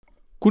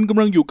คุณก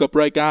ำลังอยู่กับ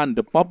รายการ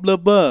The Pop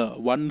Lover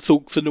วันศุ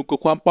กร์สนุกกับ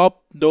ความป๊อป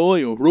โดย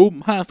Room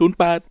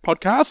 508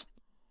 Podcast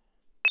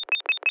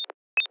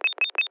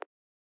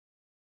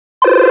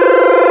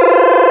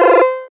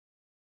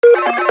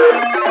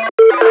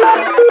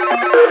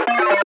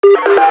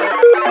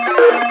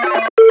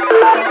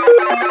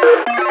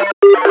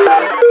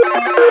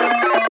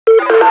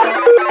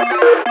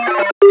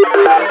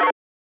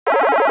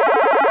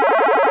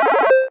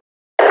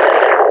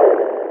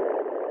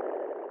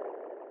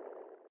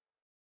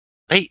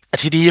อา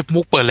ทิตย์นี้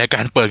มุกเปิดรายกา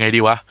รเปิดไง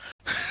ดีวะ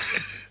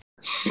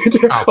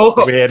อ้าว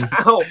เวน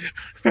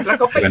แล้ว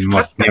ก็เป็นหม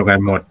ดเดียวกัน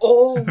หมดโอ้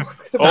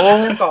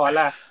ก่อน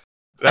ล่ะ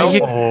แล้ว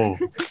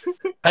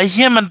ไอ้เ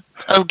หี้ยมัน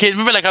โอเคไ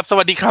ม่เป็นไรครับส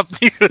วัสดีครับ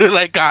นี่คือ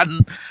รายการ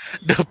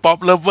The Pop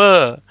Lover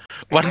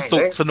วันศุ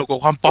กร์สนุกกับ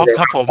ความป๊อป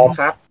ครับผม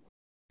ครับ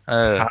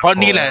เพราะ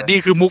นี่แหละนี่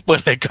คือมุกเปิ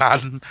ดรายการ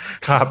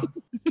ครับ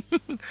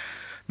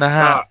นะฮ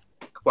ะ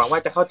หวังว่า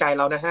จะเข้าใจเ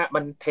รานะฮะมั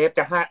นเทปจ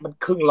ะมัน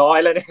ครึ่งร้อย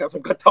แล้วเนี่ยมั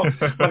นก็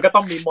ต้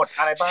องมีหมด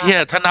อะไรบ้างเชี่ย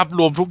ถ้านับร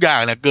วมทุกอย่า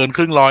งเนี่ยเกินค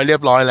รึ่งร้อยเรีย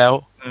บร้อยแล้ว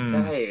ใ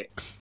ช่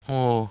โอ้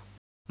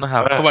นะครั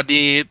บสวัส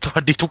ดี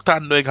ทุกท่า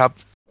นด้วยครับ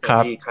ส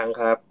วัสดีครั้ง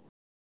ครับ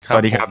ส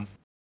วัสดีครับ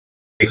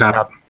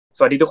ส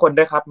วัสดีทุกคน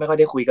ด้วยครับไม่ค่อย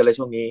ได้คุยกันเลย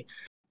ช่วงนี้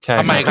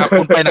ทำไมครับ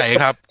คุณไปไหน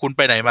ครับคุณไ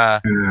ปไหนมา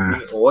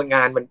โอ้ง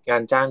า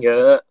นจ้างเยอ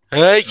ะเ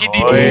ฮ้ยคิด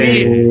ดี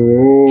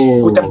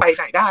ๆกูจะไปไ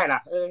หนได้ล่ะ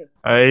เ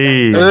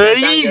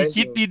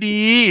คิดดี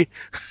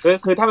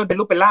ๆคือถ้ามันเป็น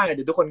รูปเป็นร่างเ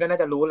ดี๋ยวทุกคนก็น่า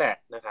จะรู้แหละ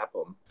นะครับผ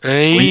ม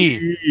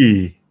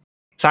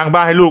สร้างบ้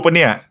านให้ลูกปะเ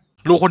นี่ย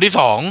ลูกคนที่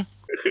สอง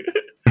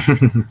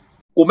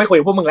กูไม่คุย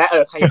กับพวกมึงแล้ว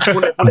ใครพู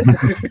ดเลย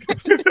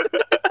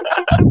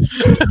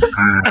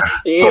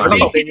มันต้อง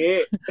อย่างนี้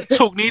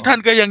สุกนี้ท่าน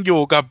ก็ยังอ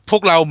ยู่กับพว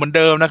กเราเหมือนเ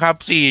ดิมนะครับ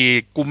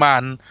4กุมา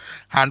ร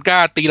หานก้า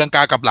ตีลังก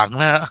ากับหลัง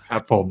นะฮะครั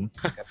บผม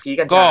พี่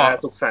กันชา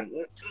สุขสันต์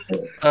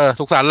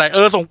สุขสันต์อะไร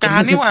สงกราน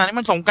ต์นี่หว่านี่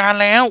มันสงกรานต์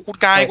แล้วคุณ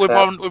กายอวยพ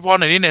ร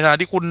หน่อยนี่ในฐานะ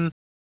ที่คุณ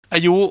อ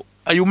า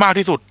ยุมาก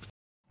ที่สุด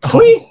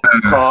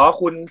ขอ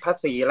คุณพระ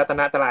ศรีรัต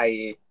นตรัย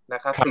นะ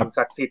ครับสิ่ง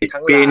ศักดิ์สิทธิ์ทั้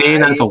งหลายปีนี้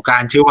นางสงกรา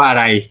นต์ชื่อว่าอะ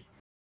ไร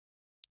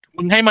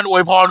มึงให้มันอว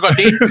ยพรก่อน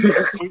ดิ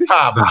มึงถ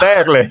ามแทร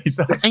กเลย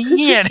ไอ้เ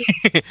หี้ยนี่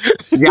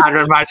สัญญาณ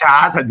มันมาช้า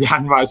สัญญา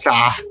ณมาช้า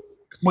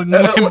มึง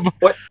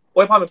อ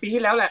วยพรเหมือนปี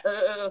ที่แล้วแหละ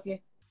โอเค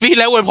ปี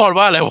แล้วอวยพร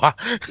ว่าอะไรวะ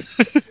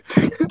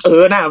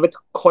น่ะเป็น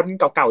คน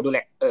เก่าๆดูแห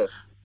ละ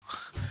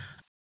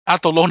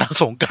ตกลงนาง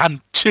สงกรานต์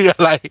ชื่ออ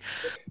ะไร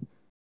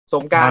ส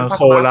งกรานต์โ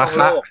คราค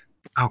ะ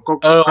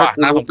ว่ะ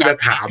นางสงกราน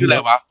ต์ถามชื่ออะไร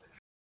วะ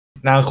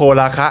นางโค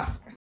ราคะ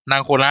นา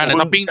งโคราเนี่ย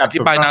ท็อปปิ้งอธิ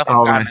บายนางสง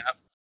กรานต์นะครับ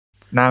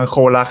นางโค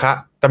ราคะ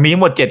แต่มีทั้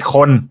งหมด7ค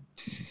น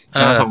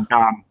นางสงกร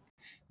า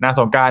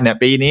นต์เนี่ย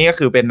ปีนี้ก็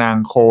คือเป็นนาง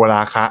โคร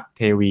าคะเ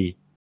ทวี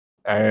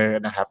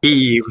นะครับ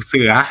ขี่เ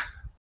สือ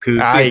คือ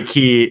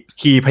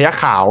ขี่พยัคฆ์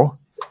ขาว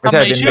ไม่ใช่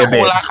เป็นชื่อโค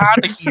ราคะ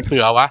แต่ขี่เสื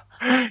อวะ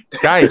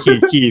ใช่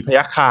ขี่พ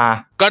ยัคฆ์คา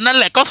ก็นั่น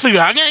แหละก็เสื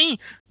อไง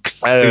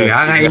เสือ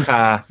ไงค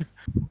า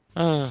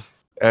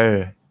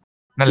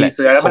นั่นแหละเ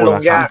สือแล้วมันล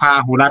งยากพา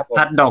หุรัต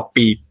ทัดดอก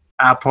ปีบ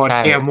อาพร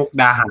แก้วมุก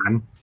ดาหาร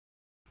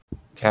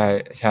ใ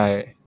ช่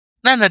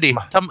นั่นน่ะดิ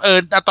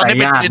ตอนนี้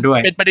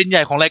เป็นประเด็นให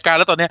ญ่ของรายการ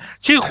แล้วตอนนี้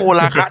ชื่อโค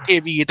ราคะเท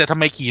วีแต่ทำ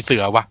ไมขี่เสื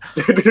อวะ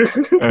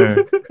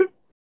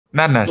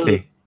นั่นน่ะสิ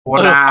โค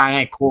ราไง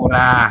โ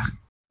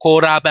ค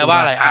ราแปลว่า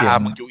อะไร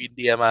มึงอยู่อินเ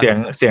ดียมาเ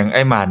สียงไ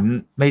อ้หมัน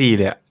ไม่ดีเ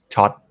ลย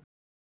ช็อต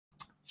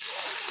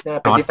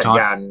เป็นที่สัญ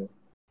ญาณ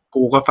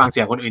กูก็ฟังเสี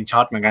ยงคนอื่นช็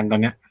อตเหมือนกันตอ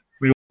นเนี้ย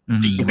ไม่รู้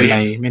เป็นไร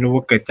ไม่รู้ว่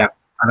าเกิดจาก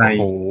อะไร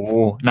โอ้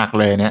หนัก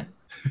เลยเนี่ย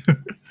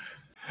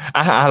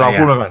เรา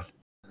พูดมาก่อน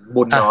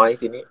บุญน้อย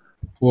ทีนี้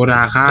โคร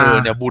าคะ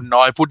เดี๋ยวบุญ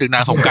น้อยพูดถึงน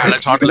างสงกรานต์แล้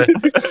วช็อตเลย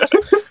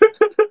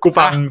กู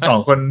ฟัง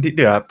2คนที่เห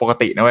ลือปก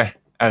ตินะเว้ย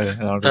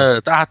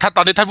ถ้าต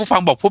อนนี้ท่านผู้ฟั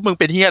งบอกพวกมึง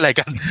เป็นเหี้ยอะไร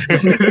กัน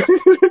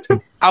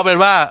เอาเป็น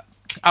ว่า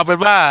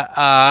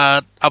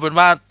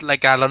ราย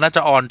การเราน่าจ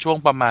ะออนช่วง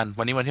ประมาณ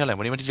วันนี้วันที่เท่าไหร่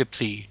วันนี้วันที่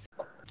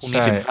14พรุ่ง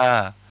นี้15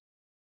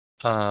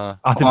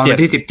วั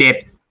นที่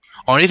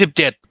17วันที่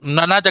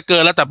17น่าจะเกิ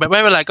นแล้วแต่ไม่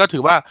เป็นไรก็ถื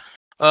อว่า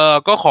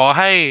ก็ขอ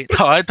ให้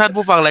ท่าน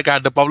ผู้ฟังรายการ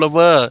The Pop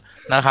Lover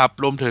นะครับ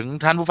รวมถึง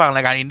ท่านผู้ฟังร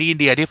ายการอินดี้อิน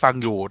เดียที่ฟัง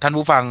อยู่ท่าน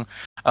ผู้ฟัง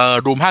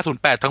Room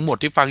 508ทั้งหมด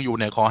ที่ฟังอยู่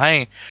เนี่ยขอให้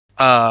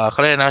เข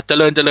าเรียกนะเจ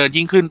ริญ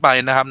ยิ่งขึ้นไป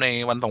นะครับใน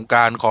วันสงกร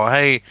านต์ขอใ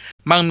ห้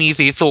มั่งมี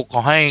สีสุขข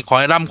อให้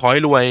ร่ำขอให้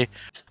รวย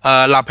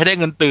หลับให้ได้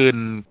เงินตื่น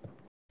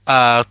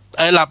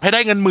หลับให้ไ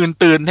ด้เงินหมื่น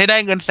ตื่นให้ได้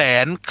เงินแส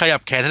นขยั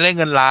บแขนให้ได้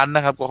เงินล้านน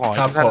ะครับก็ขอให้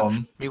ท่าน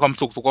มีความ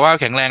สุขสุขภาพ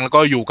แข็งแรงแล้วก็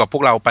อยู่กับพว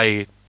กเราไป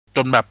จ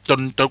นแบบ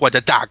จนกว่าจ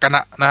ะจากกัน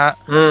นะฮะ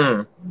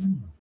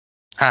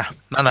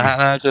นั่นแหละฮะ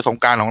นั่นคือสง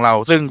กรานต์ของเรา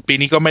ซึ่งปี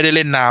นี้ก็ไม่ได้เ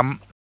ล่นน้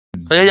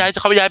ำเขา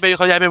ย้ายไป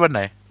วันไห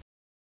น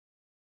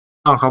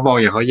เขาบอก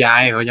อย่าเขาย้า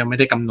ยเขายังไม่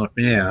ได้กำหนดไ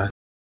ม่ใช่เหรอ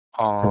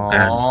สงกร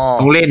านต์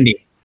ต้องเล่นดิ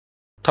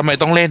ทำไม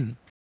ต้องเล่น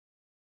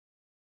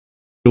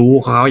ดู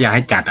เขาอยากใ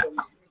ห้จัด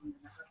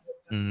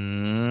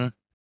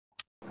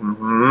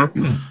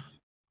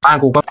บ้าน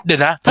กูก็เดี๋ย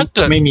วนะถ้าเ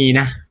กิดไม่มี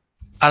นะ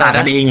สา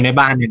กันเองอยู่ใน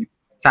บ้านเนี่ย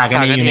สากัน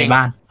เองอยู่ในบ้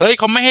านเฮ้ยเ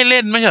ขาไม่ให้เ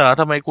ล่นไม่ใช่เหรอ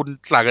ทำไมคุณ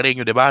สากันเอง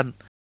อยู่ในบ้าน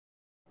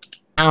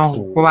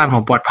เพราะบ้านผ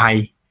มปลอดภัย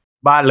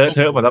บ้านเลอะเท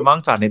อะหมดแล้วมั้ง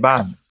สาดในบ้า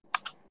น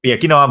เปียก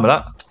ที่นอนหมดแล้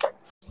ว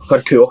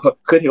ถื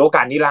อโอก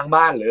าสนี้ล้าง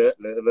บ้านห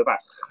รือเปล่า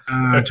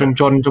ชุม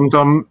ชน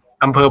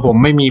อำเภอผม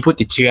ไม่มีผู้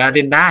ติดเชื้อเ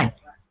ล่นได้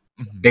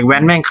เด็กแว้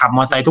นแม่งขับมอเต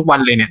อร์ไซค์ทุกวัน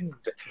เลยเนี่ย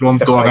รวม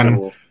ตัวกัน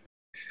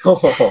โอ้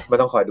โหไม่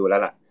ต้องคอยดูแล้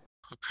วล่ะ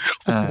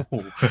โ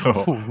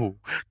อ้โห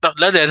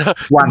แล้วเดี๋ยว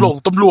วัน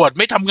ตำรวจ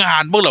ไม่ทำงา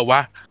นบ้างเหรอว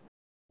ะ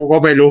กูก็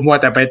ไม่รู้มัว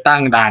แต่ไปตั้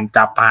งด่าน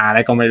จับปลาอะไร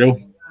ก็ไม่รู้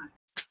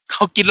เข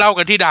ากินเหล้า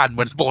กันที่ด่านเห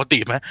มือนปกติ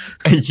ไหม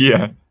ไอ้เหี้ย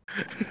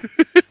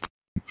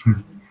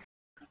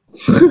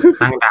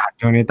ตั้งด่าน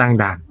ช่วงนี้ตั้ง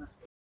ด่าน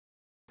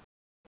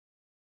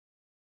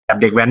จับ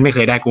เด็กแว้นไม่เค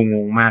ยได้กูง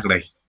งมากเล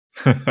ย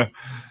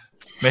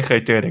ไม่เคย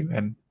เจอเด็ก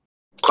นั้น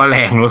ข้อแร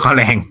งหรือข้อ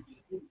แรง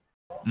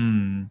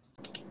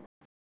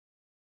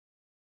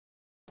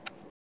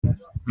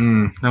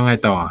ต้องไง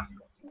ต่อ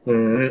อื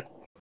ม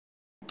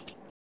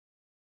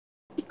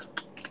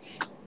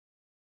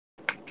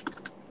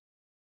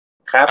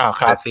ครับ อ้าว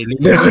ครับ ซีรี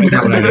ส์ไม่ท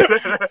ำอะไรเลย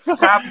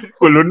ครับ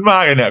กูลุ้นมา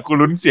กเลยเนี่ยกู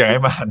ลุ้นเสียงไอ้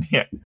มานเ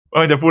นี่ยว่า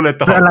มันจะพูดอะไร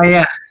ต่อ อะไร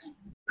อ่ะ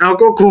เอา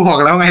ก็กูบอก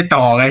แล้วไง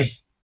ต่อไง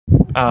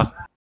อ่า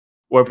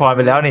อวยพรไ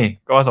ปแล้วนี่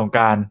ก็สงก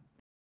รานต์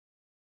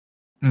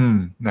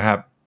นะครับ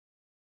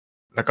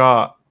แล้วก็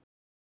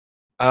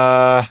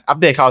อัป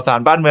เดตข่าวสาร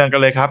บ้านเมืองกั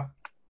นเลยครับ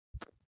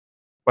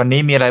วันนี้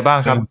มีอะไรบ้าง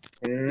ครับ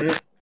อืม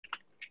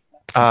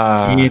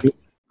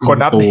คน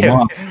อัปเดต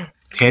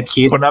เทส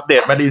คิด คนอัปเด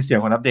ตไม่ได้ยินเสียง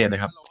คนอัปเดตเล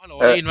ยครับ ฮัลโหล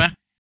ได้ยินไหม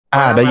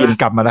ได้ยิน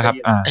กลับมาแล้วครับ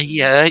ไอ้เ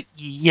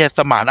หี้ยส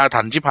มานอาถ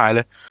รรพ์ชิบหายเล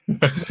ย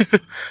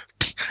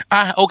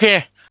โอเค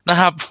นะ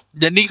ครับ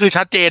เดี๋ยวนี้คือ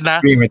ชัดเจนนะ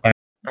วิ่งไปแต่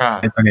อ่า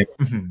ในตอนนี้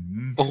อื้อหือ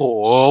โอ้โห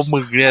มึ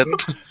งเนี่ย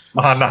ม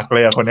าหนักเล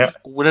ยอ่ะคนเนี้ย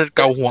กูได้เ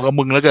กาหัวกับ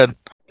มึงแล้วเกิน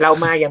เรา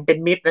มาอย่างเป็น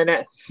มิตรนะเนี่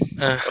ย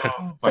เออ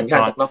สัญญาณ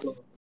จากนอกโลก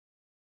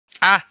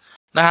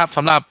นะครับส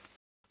ำหรั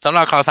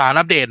บข่าวสาร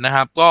อัปเดตนะค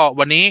รับ ก็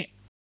วัน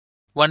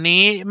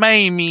นี้ไม่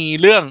มี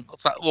เรื่อง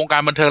วงกา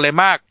รบันเทิงอะไร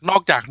มาก นอ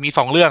กจากมี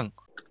2 เรื่อง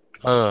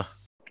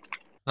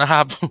นะค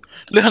รับ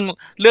เ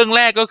รื่องแ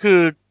รกก็คือ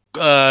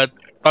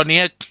ตอนนี้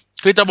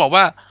คือจะบอก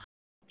ว่า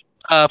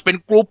เป็น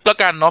กลุ่มแล้ว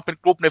กันเนาะเป็น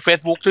กลุ่มใน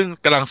Facebook ซึ่ง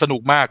กำลังสนุ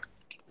กมาก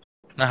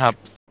นะครับ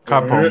ครั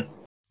บผม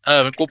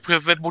เป็นกลุ่ม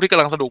Facebook ที่ก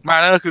ำลังสนุกมาก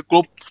นั่นก็คือก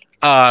ลุ่ม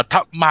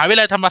มหาวิทยา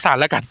ลัยธรรมศาสต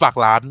ร์และการฝาก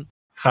ร้าน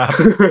ครับ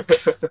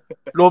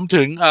รวม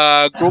ถึง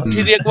กลุ่ม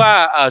ที่เรียกว่า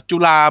จุ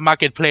ฬามาร์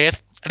เก็ตเพลส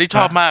อันนี้ช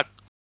อบมาก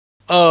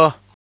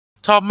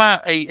ชอบมาก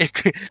ไ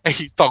อ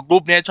2 ก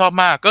ลุ่มเนี้ยชอบ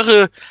มากก็คื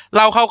อเ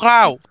ล่าคร่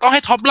าวๆต้องใ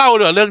ห้ท็อปเล่า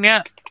เรื่องเนี้ย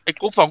ไอ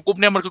กลุ่ม2 กลุ่ม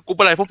เนี้ยมันคือกลุ่ม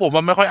อะไรพวกผม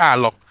มันไม่ค่อยอ่าน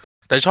หรอก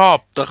แต่ชอบ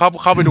แต่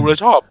เข้าไปดูแล้ว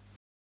ชอบ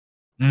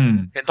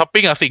เห็นท็อป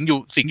ปิ้งสิง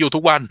อยู่ทุ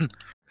กวัน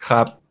ค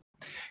รับ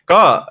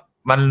ก็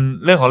มัน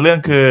เรื่องของเรื่อง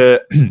คือ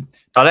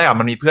ตอนแรก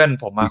มันมีเพื่อน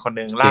ผมมาคน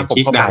นึงลากผม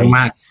คิก เข้า ดั ไป งม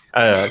าก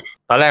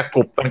ตอนแรกก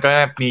ลุ่มมันก็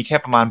มีแค่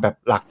ประมาณแบบ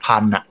หลักพั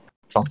นอะ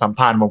2-3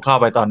 พันผมเข้า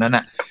ไปตอนนั้นอ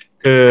ะ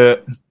คือ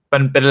มั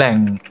นเป็นแห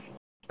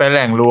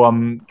ล่งรวม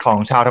ของ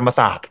ชาวธรรม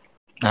ศาสตร์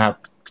นะครับ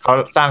เขา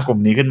สร้างกลุ่ม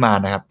นี้ขึ้นมา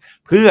นะครับ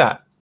เพื่อ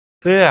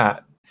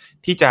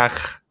ที่จะ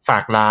ฝา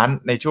กร้าน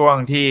ในช่วง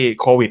ที่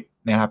โควิด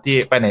นะครับที่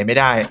ไปไหนไม่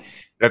ได้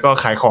แล้วก็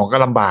ขายของก็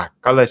ลำบาก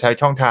ก็เลยใช้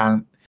ช่องทาง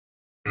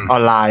ออ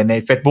นไลน์ใน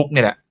Facebook เ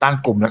นี่ยแหละตั้ง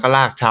กลุ่มแล้วก็ล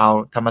ากชาว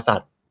ธรรมศาสต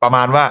ร์ประม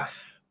าณว่า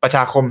ประช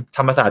าคมธ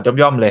รรมศาสตร์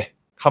ย่อมๆเลย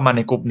เข้ามาใ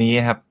นกลุ่มนี้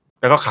นะครับ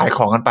แล้วก็ขายข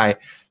องกันไป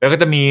แล้วก็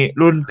จะมี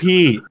รุ่น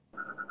พี่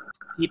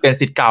ที่เป็น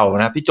ศิษย์เก่า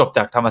นะครับที่จบจ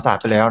ากธรรมศาสต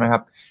ร์ไปแล้วนะครั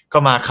บก็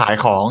มาขาย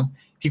ของ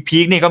พี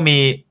คๆนี่ก็มี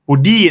วู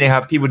ดดี้นะค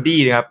รับพี่วูดดี้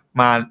นะครับ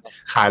มา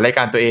ขายรายก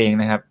ารตัวเอง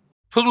นะครับ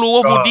เพิ่งรู้ว่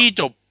าบูดดี้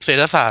จบเศรษ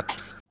ฐศาสตร์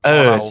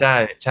ใ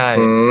ช่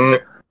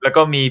แล้ว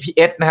ก็มีพี่เ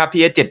อสนะครับ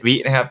พี่เอส7 วิ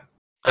นะครับ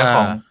เจ้าข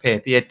องเพจ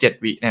พี่เอส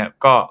7 วินะครับ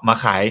ก็มา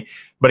ขาย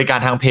บริการ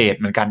ทางเพจ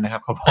เหมือนกันนะครั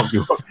บเขาบอกอ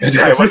ยู่ ใ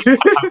ช่ว่า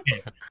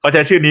เขาใ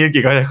ช้ชื่อนี้จ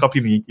ริงๆเขาพิ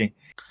มพ์นี้จริง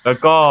แล้ว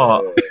ก็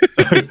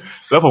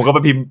แล้วผมก็ไป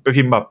พิ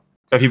มพ์แบบ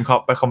ไปพิมพ์เขา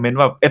ไปคอมเมนต์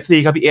ว่า FC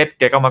ครับพี่เอส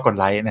แกก็มากด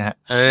ไลค์นะฮะ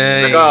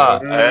แล้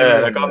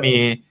วก็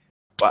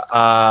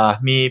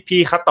มีพี่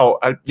คาโต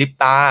ะลิป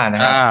ตาน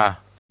ะครับ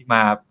ที่ม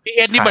าพี่เอ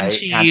สนี่บัญ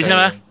ชีใช่ไ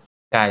หม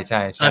ใ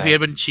ช่พี่เอ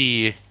สบัญชี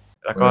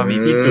แล้วก็มี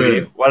พี่จุ๋ย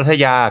วัฒ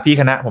ยาพี่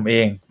คณะผมเอ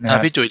งนะครับ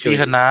พี่จุ๋ยที่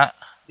คณะ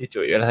พี่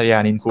จุ๋ยวัฒยา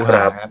นินคูห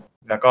าครับ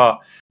แล้วก็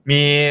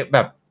มีแบ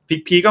บ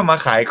พี่ก็มา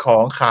ขายขอ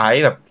งขาย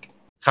แบบ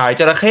ขาย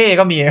จระเข้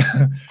ก็มี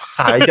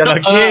ขายจระ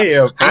เข้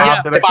ฟาร์ม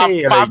จระเข้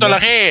ฟาร์มจระ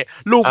เข้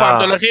ลูกฟาร์ม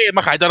จระเข้ม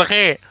าขายจระเ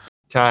ข้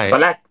ใช่ตอ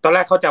นแร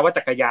กเข้าใจว่า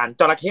จักรยาน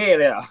จระเข้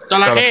เลยเหรอจ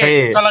ระเ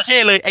ข้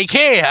เลยไอ้เ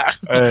ข้อะ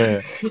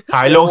ข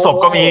ายโรงศพ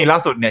ก็มีล่า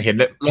สุดเนี่ยเห็น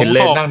เลย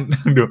นั่ง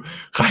ดู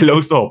ขายโร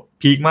งศพ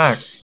พีคมาก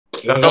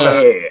แล้วก็แบบ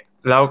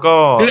แล้วก็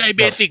คือไอเ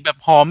บสิกแบบ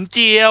หอมเ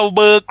จียวเ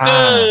บอร์เก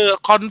อร์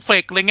คอนเฟล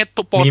กอะไรเงี้ย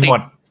ตัวโปรตีนมีหม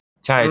ด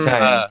ใช่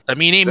แต่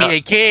มีนี่มีไอ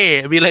เค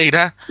มีอะไรอีก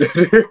นะ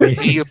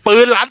มีปื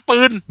นร้านปื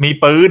นมี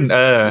ปืน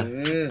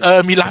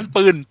มีร้าน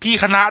ปืนพี่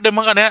คณะด้วย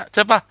มั้งอันเนี้ยใ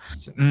ช่ปะ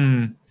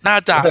น่า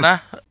จะนะ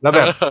แล้วแ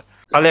บบ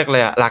เขาเรียกอะไร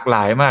หลากหล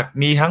ายมาก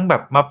มีทั้งแบ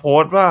บมาโพ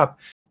สต์ว่า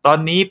ตอน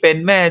นี้เป็น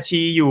แม่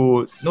ชีอยู่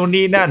นู่น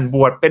นี่นั่นบ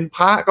วชเป็นพ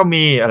ระก็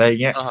มีอะไร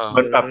เงี้ยเห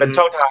มือนแบบเป็น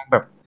ช่องทางแบ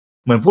บ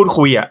เหมือนพูด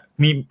คุย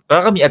มีแล้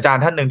วก็มีอาจาร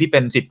ย์ท่านหนึ่งที่เป็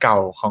นศิษย์เก่า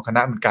ของคณ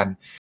ะเหมือนกัน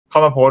เข้า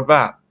มาโพสต์ว่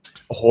า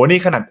โอ้โหนี่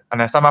ขนาด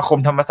สมาคม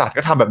ธรรมศาสตร์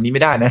ก็ทำแบบนี้ไ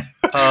ม่ได้นะ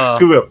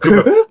คือแบบ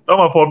ต้อง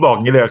มาโพสต์บอกอ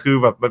ย่างนี้เลยคือ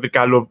แบบมันเป็นก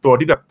ารรวมตัว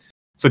ที่แบบ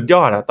สุดย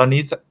อดอะตอน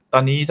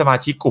นี้สมา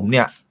ชิกกลุ่มเ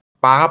นี่ย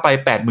ปาเข้าไป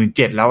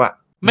 87,000 แล้วอ่ะ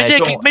ไม่ใช่ ใน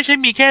ช่วง ไม่ใช่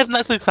มีแค่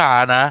นักศึกษา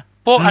นะ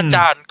พวกอาจ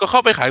ารย์ก็เข้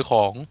าไปขายข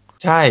อง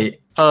ใช่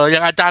อย่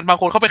างอาจารย์บาง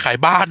คนเข้าไปขาย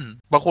บ้าน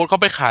บางคนเข้า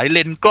ไปขายเล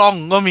นส์กล้อง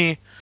ก็มี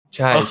ใ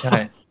ช่ใช่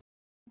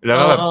แล้ว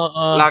ก็แบบ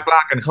ลา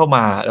กกันเข้าม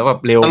าแล้วแบ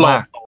บเร็วมา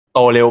กโต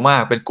เร็วมา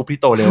กเป็นกลุ่มที่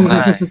โตเร็วม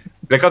าก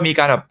แล้วก็มี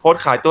การแบบโพส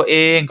ต์ขายตัวเอ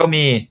งก็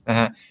มีนะ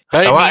ฮะ เ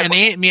ฮ้ย แต่ว่า มีอัน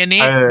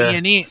นี้ เออ มี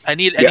อัน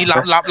นี้ล้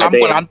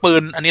ำกว่าร้านปื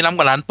น อันนี้ล้ำ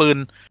กว่าร้านปืน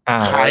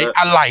ขาย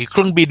อะไหล่เค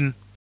รื่องบิน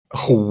โอ้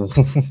โห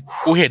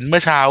กูเห็นเมื่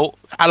อเช้า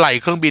อะไหล่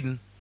เครื่องบิน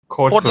โค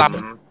ตร โคตรล้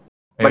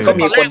ำ มันก็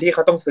มีคนที่เข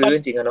าต้องซื้อจ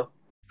ริงๆอะเนาะ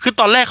คือ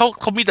ตอนแรก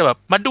เขามีแต่แบบ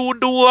มาดู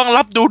ดวง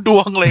รับดูด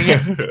วงอะไรเงี้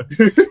ย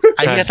ไ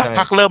อ้เหี้ยสัก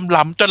พักเริ่ม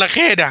ล้ำจระเ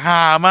ข้เนี่ยฮ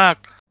ามาก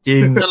จริ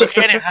ง จระเ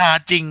ข้เนี่ยฮา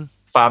จริง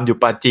ฟาร์มอยู่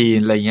ปาจีน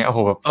อะไรเงี้ยโอ้โห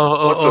แบบ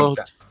โคตรสุด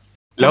อะ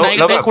แ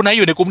ล้วแบบ คุณนายอ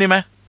ยู่ในกลุ่มนี้ไหม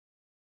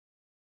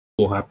โ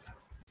อ้ครับ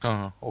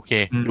โอเค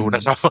อยู่น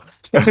ะครับ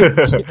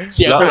เ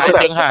สีย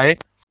งหาย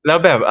แล้ว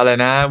แบบอะไร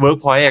นะเวิร์ก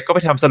พอยต์ก็ไป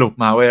ทำสรุป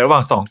มาเว้ยระหว่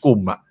าง2 กลุ่ม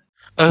อ่ะ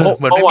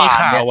เหมือนไม่มี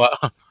ข่าวอ่ะ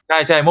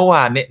ใช่เมื่อว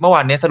าน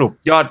นี้สรุป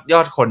ย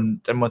อดคน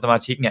จำนวนสมา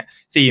ชิกเนี่ย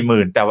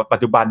 40,000 แต่ว่าปัจ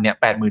จุบันเนี่ย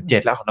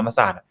 87,000 แล้วของธรรมศ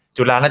าสตร์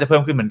จุฬาน่าจะเพิ่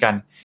มขึ้นเหมือนกัน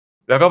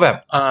แล้วก็แบบ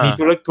มี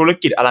ธุร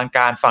กิจอลังก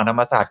ารฝั่งธรร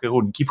มศาสตร์คือ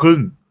หุ่นขี้ผึ้ง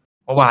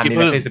เมื่อวานนี้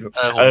นะสรุป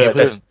แ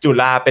ต่จุ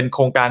ฬาเป็นโค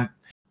รงการ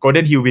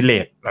Golden Hill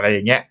Village อะไรอ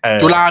ย่างเงี้ย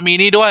จุฬามี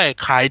นี่ด้วย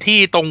ขายที่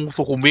ตรง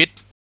สุขุมวิท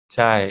ใ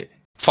ช่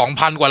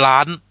 2,000 กว่าล้า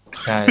น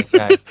ใช่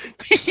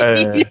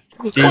จริง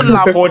โคต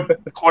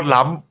ร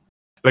ล้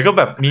ำแล้วก็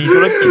แบบมีธุ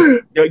รกิจ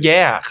เยอะแยะ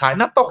ขาย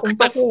น้ำเต้าหู้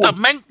แต่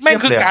แม่ง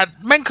คือ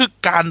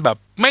การแบบ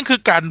แม่งคือ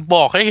การบ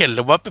อกให้เห็นเล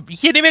ยว่าแบบเ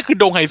ฮียนี่แม่งคือ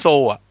ดงไฮโซ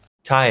อ่ะ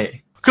ใช่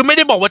คือไม่ไ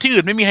ด้บอกว่าที่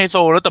อื่นไม่มีไฮโซ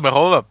แล้วแต่หมายคว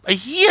ามว่าแบบไอ้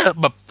เฮีย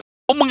แบบ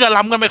พวกมึงจะ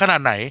ล้ำกันไปขนา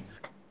ดไหน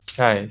ใ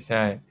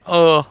ช่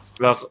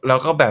แล้ว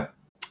ก็แบบ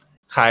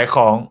ขายข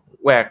อง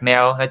แหวกแน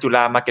วในจุฬ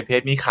ามาร์เก็ตเพล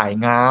สมีขาย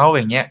ง้าว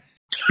อย่างเงี้ย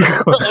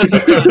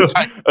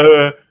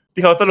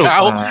ที่เขาสรุป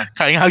มา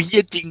ขายง้าวเฮี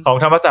ยจริงของ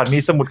ธรรมศาสตร์มี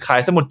สมุดขาย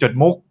สมุดจด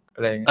มุกอ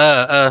ะไร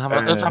ธร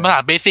รมศาส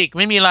ตร์เบสิกไ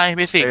ม่มีอะไรเ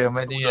บสิกไ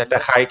ม่ดีแต่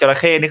ขายจระ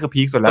เข้นี่คือ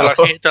พีคสุดแล้ว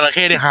จระเ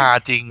ข้เนี่ยฮา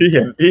จริงที่เ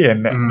ห็น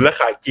เนี่ยแล้ว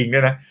ขายจริงด้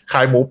วยนะข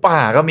ายหมูป่า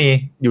ก็มี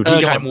อยู่ที่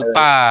ขายหมู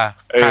ป่า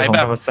ขายแบ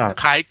บ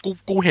ขาย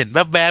กูเห็นแ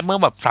วบๆเมื่อ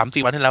แบบ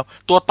 3-4 วันที่แล้ว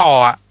ตัวต่อ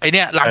อ่ะไอเ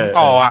นี่ยหลัง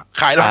ต่ออ่ะ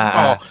ขายหลัง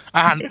ต่ออ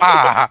าหารป่า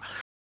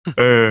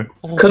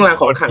เครื่องราง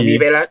ของขลังมี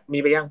ไปแล้วมี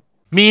ไปยัง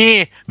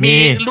มี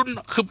รุ่น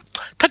คือ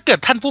ถ้าเกิด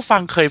ท่านผู้ฟั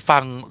งเคยฟั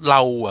งเรา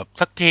แบบ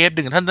สักเทปห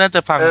นึ่งท่านน่าจ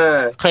ะฟัง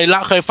เ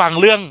คยฟัง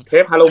เรื่องเท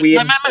ปฮาโลวีน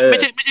ไม่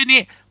ใช่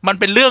นี่มัน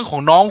เป็นเรื่องขอ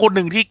งน้องคนห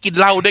นึ่งที่กิน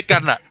เหล้าด้วยกั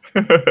นอ่ะ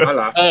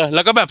แ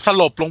ล้วก็แบบส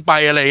ลบลงไป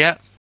อะไรเงี้ย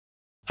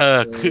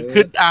คื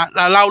อ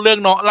เล่าเรื่อง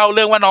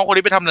ว่าน้องคน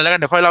นี้ไปทำอะไรแล้วกัน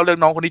เดี๋ยวค่อยเล่าเรื่อง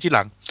น้องคนนี้ทีห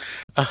ลัง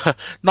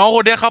น้องค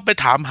นนี้เขาไป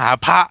ถามหา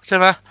พระใช่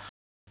ไหม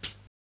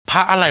พร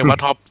ะอะไรวะ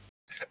ท็อป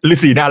ฤา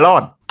ษีนารอ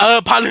ด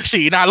พระฤา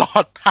ษีนารอ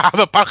ดหา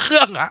แบบพระเครื่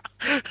องอ่ะ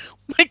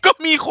ไม่ก็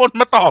มีคน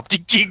มาตอบจ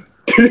ริง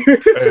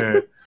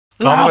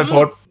ๆน้องมาโพ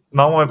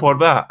ส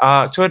ต์ว่า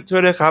ช่ว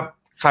ยด้วยครับ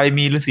ใคร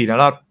มีฤาษีนา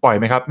รอดปล่อย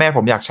ไหมครับแม่ผ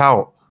มอยากเช่า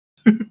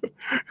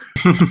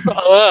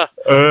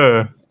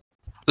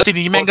แล้วที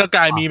นี้แม่งก็ก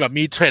ลายมีแบบ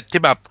มีเทรด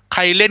ที่แบบใค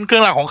รเล่นเครื่อ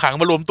งรางของขลัง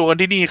มารวมตัวกัน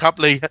ที่นี่ครับ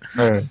เลย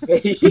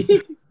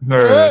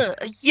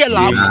ไอ้เหี้ย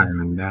ล้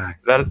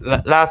ำแล้ว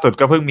ล่าสุด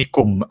ก็เพิ่งมีก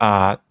ลุ่ม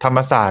ธรรม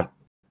ศาสตร์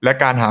และ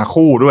การหา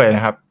คู่ด้วยน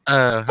ะครับ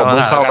ผมเ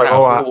พิ่งเข้าไปเ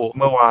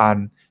มื่อวาน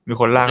มี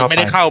คนล่าเข้าไปไม่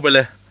ได้เข้าไปเล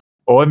ย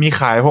โอ้ยมี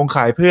ขาย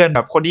เพื่อนแบ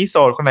บคนนี้โส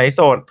ดคนไหนโ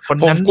สดคน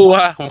นั้นผมกลัว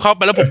ผมเข้าไ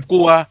ปแล้วผมก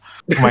ลัว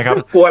ทำไมครับ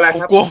กลัวอะไร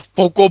ครับผ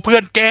มกลัวเพื่อ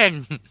นแกล้ง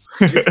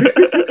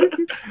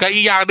กับ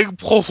อีกอย่างนึง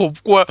ผม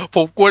ก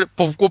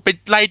ลัวไป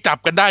ไล่จับ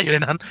กันได้อยู่ใน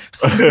นั้น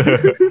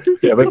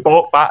เดี๋ยวไปโป๊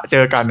ะปะเจ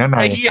อกันข้างใน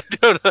ไอ้เหี้ยโ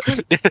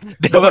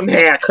ดนแห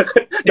ก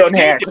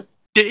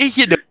เดี๋ยวไอ้เ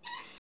หี้ยเดี๋ยว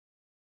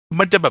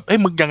มันจะแบบ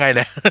มึงยังไงเ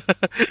นี่ย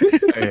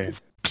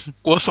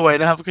กลัวซวย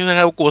นะครับคือแ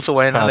ค่กลัวซว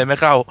ยนะอะไรไม่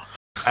เข้า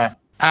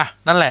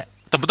นั่นแหละ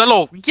แต่ตล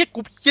กเหี้ยกู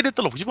ได้ต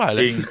ลกชิบหายเล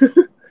ยจริง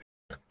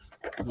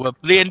แบบ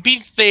เรียนพิ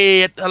เศ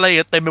ษอะไร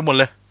เต็มไปหมด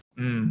เลย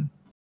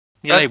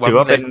นี่อะไรถือ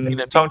ว่าเป็น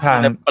ช่องทาง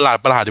ประห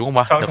ลาดที่พวก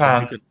มาช่องทาง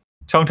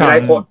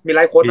มีไ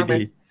ลฟ์โค้ดบ้างไหม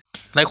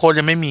ไลฟ์โค้ด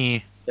ยังไม่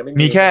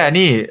มีแค่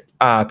นี่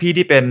พี่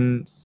ที่เป็น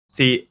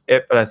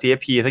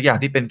CFP สักอย่าง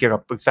ที่เป็นเกี่ยวกั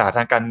บปรึกษาท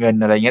างการเงิน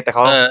อะไรเงี้ยแต่เข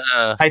า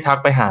ให้ทัก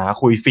ไปหา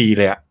คุยฟรี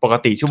เลยอะปก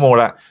ติชั่วโมง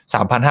ละ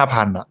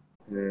 3,000-5,000 อ่ะ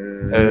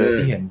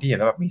ที่เห็น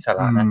แล้วแบบมีสาร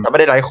ะนะแต่ไม่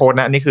ได้ไลฟ์โค้ด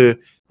นะนี่คือ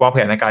วางแผ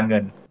นในการเงิ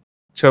น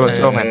ช่วย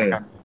แผนในกา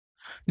ร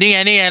นี่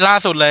ไงล่า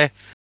สุดเลย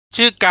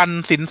ชื่อกัน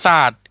ศิลปศ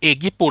าสตร์เอก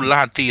ญี่ปุ่นร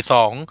หัส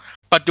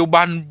42ปัจจุ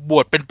บันบ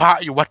วชเป็นพระ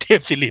อยู่วัดเท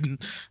พศิรินทร์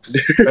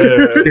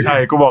ใช่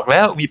กูบอกแล้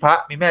วมีพระ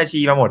มีแม่ชี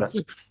มาหมดอ่ะ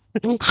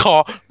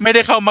ไม่ไ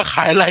ด้เข้ามาข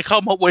ายอะไรเข้า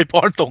มาอวยพ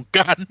รสงก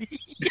รานต์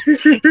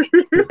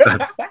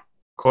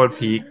โคตร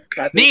พีค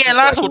นี่ไง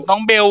ล่าสุดน้อ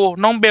งเ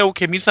บลเ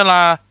ขมิสล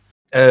า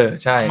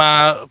ใช่มา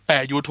แป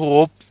ะ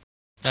YouTube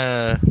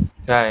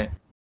ใช่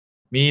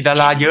มีดา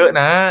ราเยอะ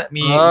นะ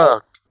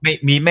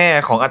มีแม่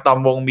ของอะตอม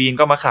วงมีน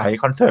ก็มาขาย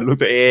คอนเสิร์ตลูก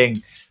ตัวเอง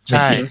ใ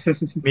ช่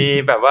มี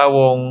แบบว่าว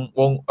ง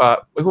พู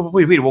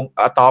ดวง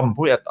อะตอม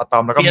อะตอ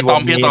มแล้วก็มีว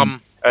งมีน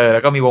แล้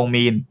วก็มีวง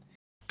มี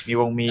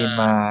น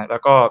มาแล้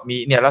วก็มี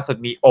เนี่ยล่าสุด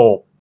มีโอ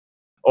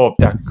บ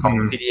จากของ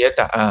CDS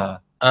อ่ะ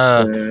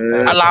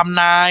อาราม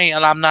นาย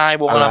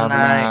วงอารามน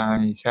าย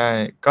ใช่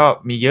ก็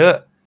มีเยอะ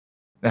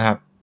นะครับ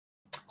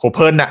โหเพ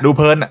ลินอะดูเ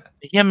พลินอะ ไ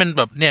อ้เหี้ยมันแ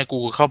บบเนี่ยกู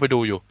เข้าไปดู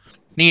อยู่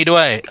นี่ด้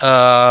วย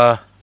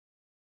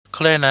เข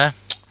าเรียกนะ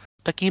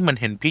ตะกี้มัน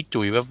เห็นพี่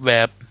จุ๋ยแว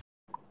บ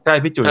ใช่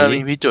พี่จุ๋ ๆ ย มี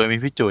พี่จุ๋ย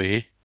พี่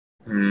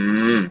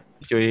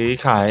จุ๋ย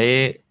ขาย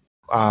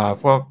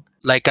พวก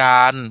รายกา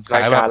รขา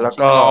ยแบบ แล้ว ชิ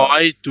ก็ งร้อ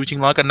ยดูชิง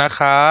ร้อยกันนะ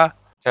คะ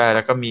ใช่แ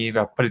ล้วก็มีแบ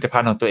บผลิตภั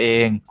ณฑ์ของตัวเอ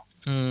ง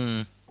อืม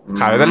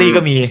ขายลอตเตอรี่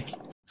ก็มี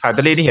ขายลอตเ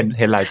ตอรี่นี่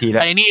เห็นหลายทีแล้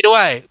ว ไอ้นี่ด้ว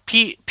ย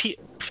พี่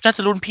น่าจ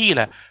ะรุ่นพี่แ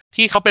หละ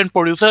ที่เขาเป็นโป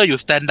รดิวเซอร์อยู่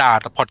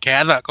Standard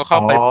Podcast อะก็เข้า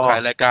ไปขาย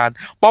รายการ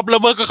ป๊อปเล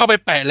เวอร์ก็เข้าไป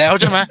แปะแล้ว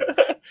ใช่ไหม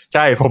ใ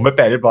ช่ผมไปแ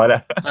ปะเรียบร้อยแล้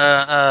ว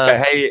เ แปะ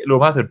ให้รวม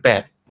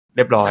508เ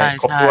รียบร้อย ใช่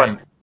ครบถ้วน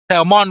แซ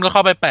ลมอนก็เข้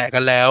าไปแปะกั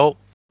นแล้ว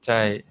ใช่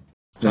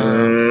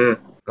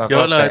แล้ว เย ก็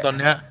อะเลย แปะ ตอน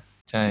เนี้ย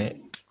ใช่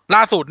ล่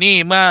าสุดนี่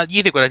เมื่อ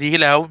20 กว่านาที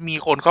ที่แล้ว มี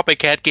คนเข้าไป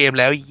แคสเกม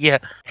แล้วเหี้ย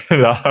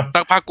เหรอ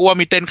สักพักกูว่า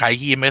มีเต้นขาย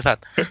ครีมไอ้สัต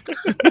ว์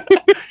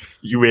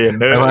อีเวน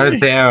เนอ แล้ว ร์ ก็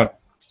เซล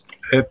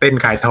เต้น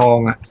ขายทอง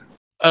อ่ะ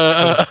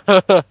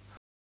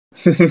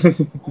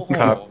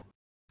ครับ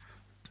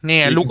เนี่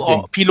ย จริง ลูกออ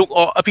พี่ลู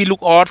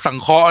กออสสัง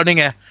เคราะห์นี่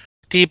ไง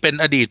ที่เป็น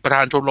อดีตประธ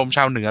านชมรมช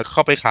าวเหนือเข้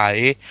าไปขาย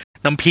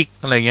น้ำพริก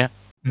อะไรเงี้ย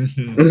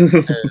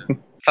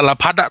สาร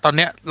พัดอะตอนเ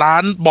นี้ย ร้า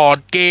นบอร์ด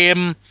เกม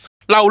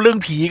เล่าเรื่อง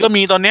ผีก็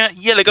มีตอนเนี้ย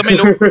เยี่ยอะไรก็ไม่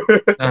รู้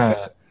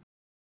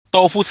โต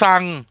ฟูซั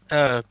ง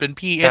เป็น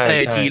พี่ ใช่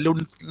SAT ใช่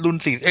รุ่น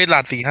4หลา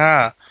ด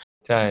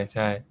45 ใช่ใ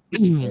ช่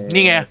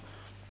นี่ไง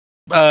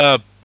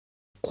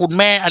คุณแ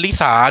ม่อลิ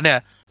สาเนี่ย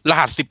ร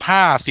หัส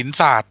15สิน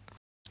ศาสตร์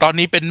ตอน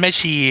นี้เป็นแม่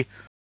ชี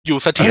อยู่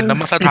เสถียรธรร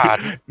มสถาน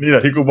นี่แหล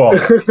ะที่กูบอก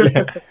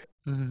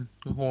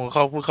โอ้โห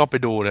เข้าไป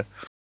ดูเลย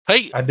เฮ้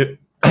ย อันดึ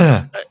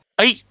เ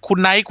อ้ยคุณ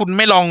ไนท์คุณไ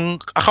ม่ลอง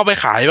เข้าไป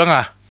ขายบ้าง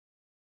อ่ะ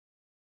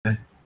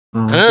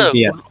ขี้เ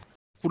กียจ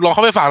คุณลองเ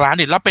ข้าไปฝากร้าน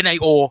ดิรับเป็น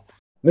IO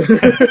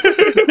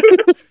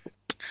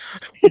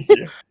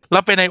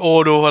รับเป็น IO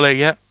ดูอะไร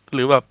เงี้ย ห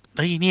รือแบบเ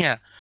ฮ้ยเนี่ย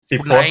 10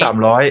 คุณ โพส ไนท์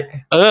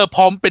 300 พ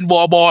ร้อมเป็นวอ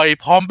ลบอย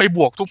พร้อมไปบ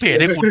วกทุกเพจ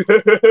ให้คุณ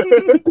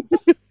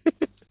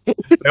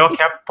แล้วก็แ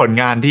คปผล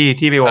งาน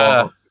ที่ไปวอล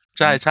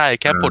ใช่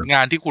แค่ผลง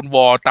านที่คุณว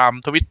อลตาม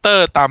Twitter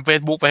ตาม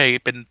Facebook ไป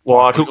เป็น วอ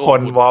ลทุกคน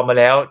วอลมา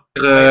แล้ว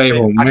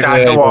ผม อา ไม่ จาร เค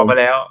ย์ ย ก็วอลมา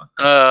แล้ว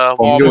ผ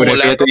ม วอล อยู่ ห ใน มด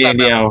เฟ แล้ว ซตัวเอง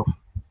เดียว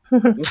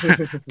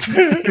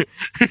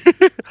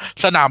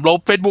สนามรบ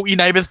Facebook อี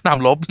ไนท์เป็นสนาม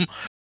รบ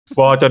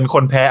วอลจนค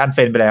นแพ้อันเฟ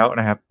นไปแล้ว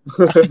นะครับ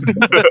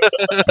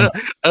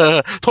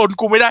ทน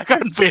กูไม่ได้กั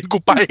นเฟนกู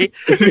ไป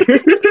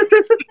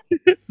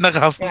นะค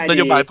รับ ง่ายดี นโ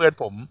ยบายเพื่อน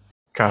ผม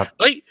ครับ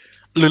เอ้ย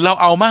หรือเรา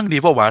เอามั่งดี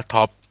เปล่าวะ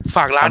ท็อปฝ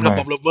ากร้านกับ ทำไม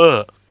บ๊อบเลเวอ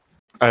ร์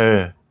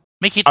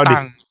ไม่คิด เอาดิ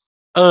ตังค์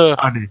เ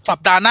อาดิ สัป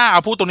ดาห์หน้าเอ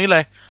าพูดตรงนี้เล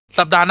ย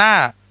สัปดาห์หน้า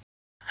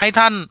ให้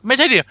ท่านไม่ใ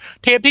ช่ดิ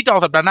เทปที่จะออ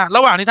กสัปดาห์หน้า ร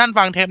ะหว่างที่ท่าน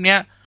ฟังเทปเนี้ย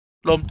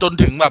รวมจน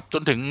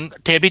ถึง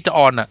เทปที่จะอ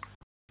อนอ่ะ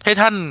ให้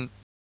ท่า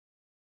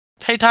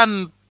น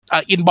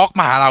อินบ็อก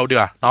มาหาเราดี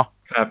กว่าเนาะ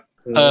ครับ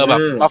แบบ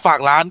มาฝาก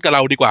ร้านกับเร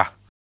าดีกว่า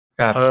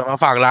ครับ มา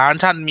ฝากร้าน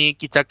ท่านมี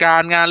กิจกา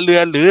รงานเรื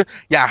อนหรือ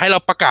อยากให้เรา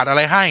ประกาศอะไ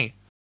รให้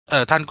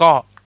ท่าน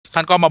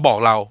ก็มาบอก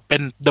เราเป็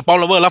น The Pop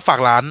Lover แล้วฝาก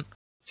ร้าน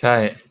ใช่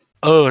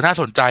น่า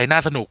สนใจน่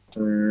าสนุก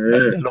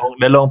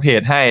เดี๋ยวลงเพ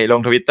จให้ล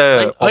ง Twitter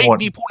โปร เฮ้ย โมท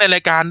มีพูดในร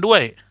ายการด้ว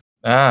ย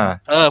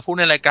พูด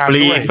ในรายการ ฟ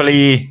รี ด้วย ฟ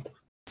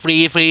รี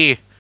ฟรี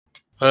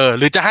ห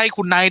รือจะให้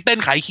คุณนายเต้น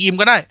ขายครีม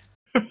ก็ได้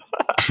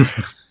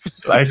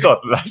ไลฟ์สด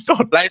ไลฟ์ส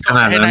ด ขน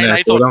าด ให้ นั้น นาย เลย ไล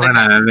ฟ์ส กู ด ต้องขน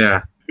าดนั้นเลยเหร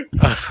อ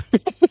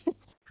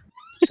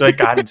ช่วย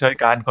กัน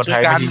คน ช่ ไท ว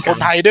ย ย กัน ไม่ทิ้ง คน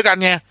ไทยด้วยกัน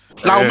ไง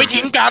เราไม่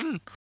ทิ้งกัน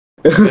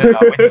เร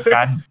าไม่ทิ้ง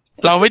กัน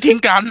เราไม่ทิ้ง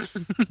กัน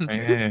เอ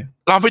อ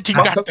เราไม่ทิ้ง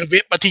กันแต่เว็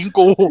บมาทิ้ง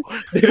กู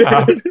ครั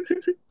บ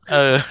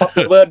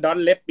เวอร์ดอน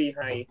เล็บปีไ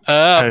ฮ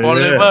บอล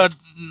เลเวอร์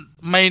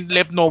ไม่เ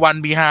ล็บโนวัน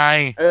บีไฮ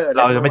เ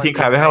ราจะไม่ทิ้งใ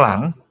ครไว้ข้างหลั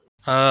ง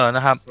น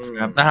ะครับ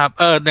ครับ นะครับ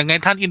อย่างไง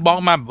ท่านอินบ็อก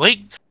มาเฮ้ย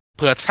เ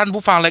ผื่อท่าน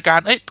ผู้ฟังรายการ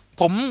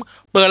ผม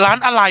เปิดร้าน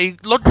อะไหล่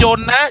รถยน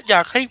ต์นะ อย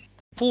ากให้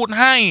พูด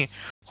ให้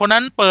คน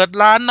นั้นเปิด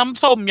ร้านน้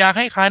ำส้มอยากใ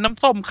ห้ขายน้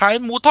ำส้มขาย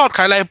หมูทอดข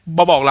ายอะไรม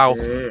าบอกเรา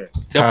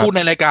เดี๋ยวพูดใน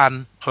รายการ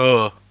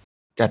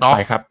จัด เนาะ ไ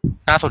ปครับ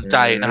น่าสนใจ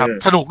นะครับ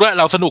สนุกด้วย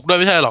เราสนุกด้วย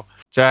ไม่ใช่หรอก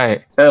ใช่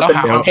เราห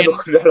าคอนเทนต์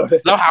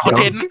เราหาคอน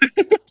เทนต์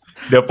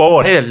เดี๋ยวโปรโม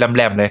ทให้แห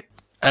ลมๆเลย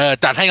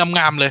จัดให้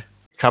งามๆเลย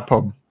ครับผ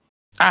ม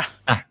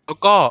แล้ว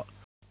ก็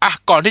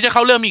ก่อนที่จะเข้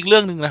าเรื่องมีอีกเรื่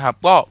องหนึ่งนะครับ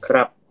ก็ ค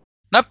รับ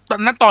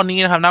ณตอนนี้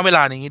นะครับณเวล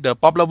านี้ The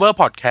Pop Lover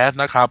Podcast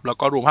นะครับ แล้ว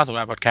ก็Room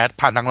 508 Podcast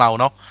ผ่านทางเรา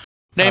เนาะ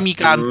ได้มี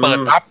การเปิด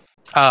รับ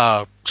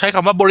ใช้ค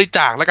ำว่าบริจ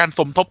าคและการส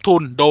มทบทุ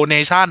น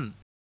donation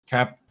ค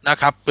รับ นะ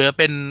ครับเพื่อ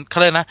เป็นเขา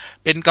เรียกนะ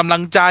เป็นกำลั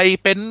งใจ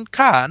เป็น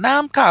ค่าน้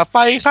ำค่าไฟ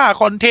ค่า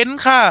คอนเทนต์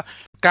ค่า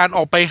การอ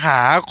อกไปหา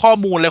ข้อ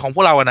มูลอะไรของพ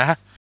วกเราอะนะ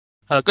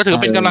ก็ถือ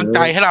เป็นกำลังใจ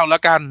ให้เราแล้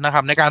วกันนะค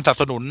รับ ในการสนับ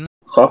สนุน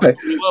ขอไป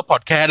Lover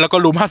Podcast แล้วก็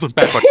Room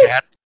 508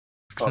 Podcast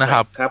นะค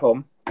รับ ครับผม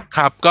ค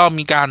รับก็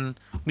มี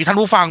ท่าน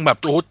ผู้ฟังแบบ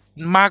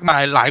มากมา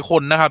ยหลายค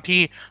นนะครับ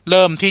ที่เ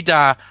ริ่มที่จะ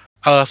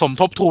สม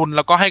ทบทุนแ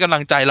ล้วก็ให้กำลั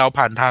งใจเรา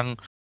ผ่านทาง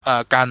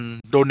การ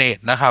โดเนท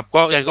นะครับ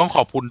ก็ยังต้องข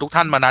อบคุณทุกท่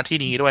านมาณที่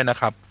นี้ด้วยนะ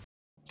ครับ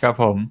ครับ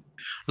ผม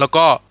แล้ว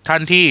ก็ท่า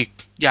นที่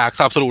อยากส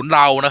นับสนุนเ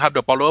รานะครับ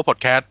The Follower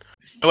Podcast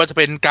ไม่ว่าจะเ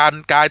ป็นการ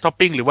กายท็อป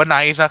ปิ้งหรือว่าไน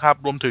ท์นะครับ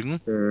รวมถึง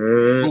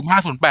รูม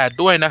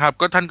508ด้วยนะครับ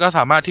ก็ท่านก็ส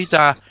ามารถที่จ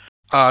ะ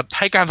ใ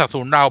ห้การสนับส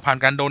นุนเราผ่าน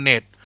การโดเน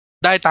ท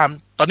ได้ตาม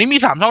ตอนนี้มี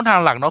3ช่องทาง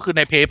หลักเนาะคือใ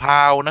น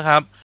PayPal นะครั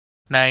บ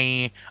ใน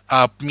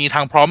มีท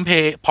างพร้อมเ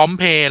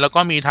พย์แล้วก็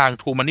มีทาง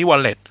True Money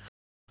Wallet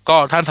ก็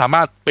ท่านสาม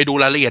ารถไปดู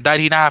รายละเอียดได้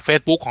ที่หน้า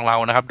Facebook ของเรา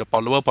นะครับ The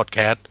Follower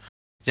Podcast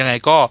ยังไง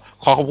ก็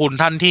ขอบคุณ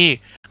ท่านที่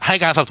ให้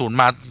การสนับสนุน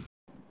มา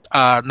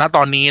ณต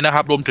อนนี้นะค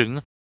รับรวมถึง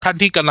ท่าน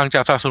ที่กำลังจะ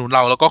สนับสนุนเร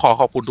าแล้วก็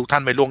ขอบคุณทุกท่า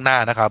นไปล่วงหน้า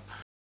นะครับ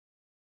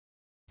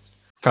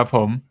ครับผ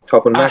ม ขอ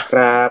บคุณมากค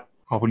รับ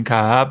ขอบคุณค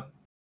รับ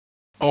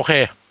โอเค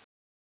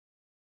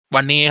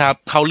วันนี้ครับ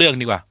เข้าเรื่อง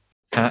ดีกว่า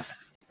ฮะ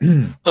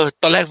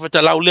ตอนแรกจ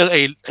ะเล่าเรื่องไ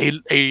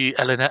อ้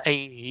อะไรนะ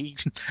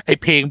ไอ้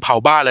เพลงเผา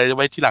บ้านอะไร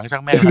ไว้ที่หลังช่า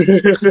งแม่งค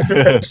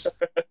รั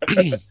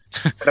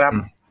บ ครับ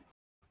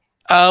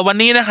วัน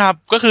นี้นะครับ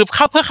ก็คือ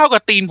เพื่อเข้ากั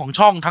บธีมของ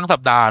ช่องทั้งสั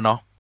ปดาห์เนาะ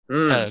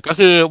ก็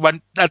คือวัน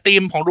ธี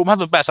มของรูม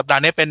508สัปดา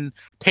ห์นี้เป็น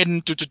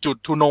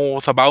10 to know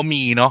about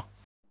me เนาะ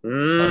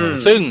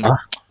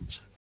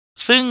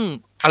ซึ่ง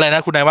อะไรน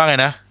ะคุณนายว่าไง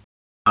นะ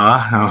อ๋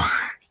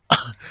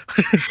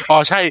อ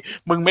ใช่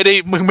มึงไม่ไ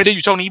ด้อ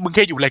ยู่ช่องนี้มึงแ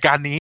ค่อยู่รายการ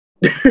นี้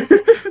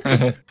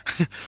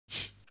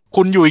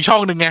คุณอยู่อีกช่อ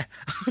งหนึ่งไง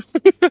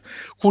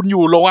คุณอ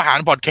ยู่โรงอาหาร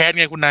พอดแคสต์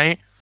ไงคุณไนท์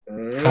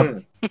ครับ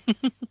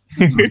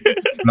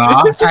เหรอ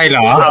ใช่เหร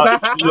อ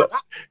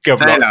เกือบ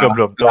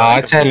หลบตัว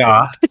ใช่เหรอ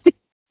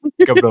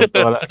เกือบหลบตั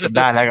วแล้วไ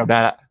ด้แล้วเกือบไ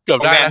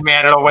ด้แม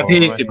นลงวันที่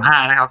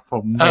15นะครับผ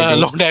ม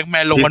ลงแดงแม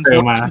นลงวันพุ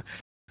ธมา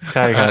ใ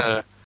ช่ครับ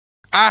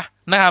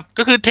นะครับ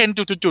ก็คือ10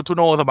 to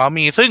know about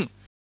me ซึ่ง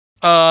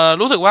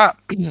รู้สึกว่า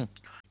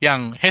อย่าง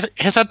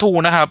H2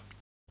 นะครับ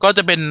ก็จ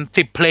ะเป็น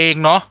10เพลง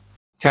เนาะ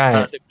ใช่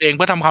10เพลงเ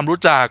พื่อทำความรู้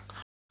จัก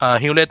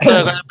Hill Letter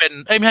ก็จะเป็น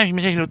ไม่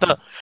ใช่ Hill Letter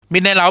มิ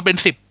ดไนท์เราเ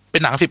ป็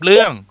นหนัง10เ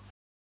รื่อง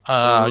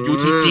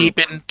UTG เ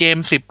ป็นเกม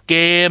10เก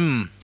ม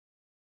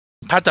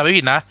ถ้าจำไม่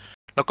ผิดนะ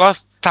แล้วก็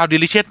Sound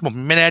Delicious ผม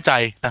ไม่แน่ใจ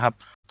นะครับ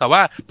แต่ว่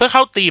าเพื่อเข้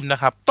าธีมน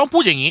ะครับต้องพู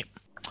ดอย่างนี้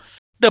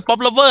The Pop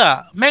Lover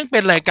แม่งเป็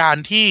นรายการ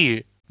ที่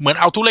เหมือน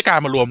เอาทุกรายการ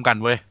มารวมกัน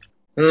เว้ย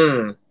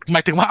หม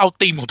ายถึงว่าเอา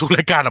ธีมของทุกร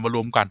ายการมาร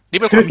วมกันนี่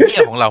เป็นความเหี้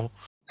ยของเรา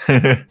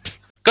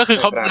ก็คือ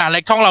เขาหล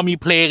ายช่องเรามี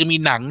เพลงมี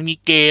หนังมี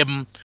เกม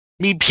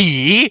มีผี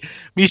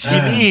มีซี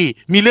รีส์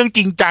มีเรื่องจ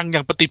ริงจังอย่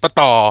างปฏิป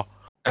ต่อ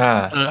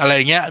อะไร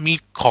เงี้ยมี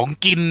ของ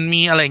กิน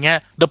มีอะไรเงี้ย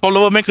The Pop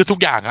Lover แม่งคือทุก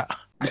อย่างอะ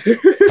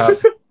ครับ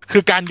คื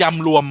อการย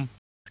ำรวม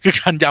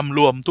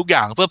ทุกอย่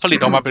างเพื่อผลิต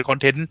ออกมาเป็นคอน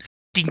เทนต์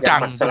จริงจัง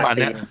ประมาณ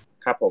นี้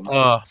ครับผม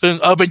ซึ่ง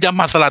เป็นยำห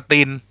มัดสลัด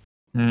ตีน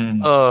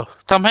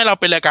ทำให้เรา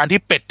เป็นรายการที่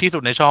เป็ดที่สุ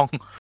ดในช่อง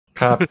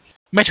ครับ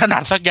ไม่ถนั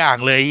ดสักอย่าง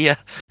เลย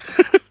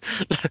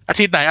อา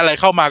ทิตย์ไหนอะไร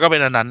เข้ามาก็เป็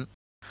นอันนั้น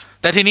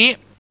แต่ทีนี้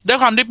ด้วย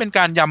ความที่เป็นก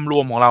ารยำร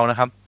วมของเรานะ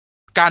ครับ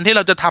การที่เร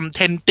าจะทำ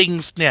10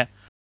 things เนี่ย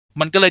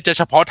มันก็เลยจะเ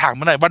ฉพาะทาง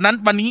มาหน่อย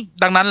วันนี้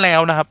ดังนั้นแล้ว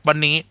นะครับวัน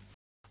นี้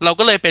เรา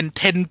ก็เลยเป็น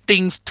10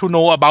 things to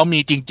know about me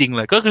จริงๆเ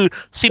ลยก็คือ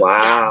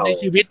10อย่างใน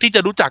ชีวิตที่จ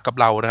ะรู้จักกับ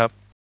เรานะครับ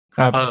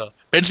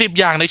เป็น10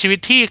อย่างในชีวิต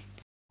ที่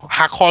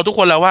หักคอทุกค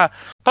นแล้วว่า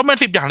ต้องเป็น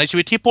10อย่างในชี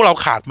วิตที่พวกเรา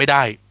ขาดไม่ไ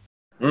ด้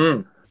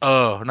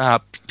นะครั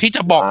บที่จ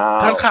ะบอก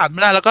ทั้งขาดไ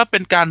ม่ได้แล้วก็เป็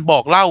นการบอ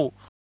กเล่า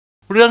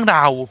เรื่องร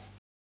าว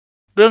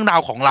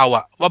ของเราอ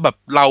ะว่าแบบ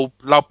เ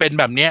ราเป็น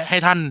แบบนี้ให้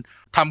ท่าน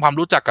ทำความ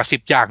รู้จักกับ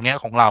10อย่างเนี้ย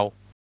ของเรา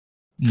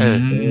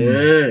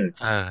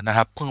นะค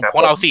รับพว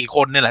กเรา4ค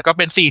นเนี่ยแหละก็เ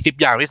ป็น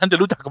40อย่างที่ท่านจะ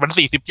รู้จักกับมัน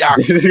40อย่าง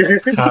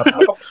ครับ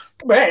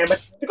แหม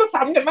มันก็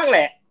ซ้ำกันบ้างแหล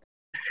ะ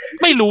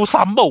ไม่รู้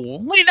ซ้ำบ่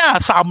ไม่น่า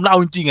ซ้ำเรา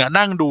จริงๆอะ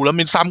นั่งดูแล้ว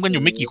มันซ้ำกันอ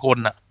ยู่ไม่กี่คน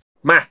อะ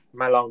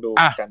มาลองดู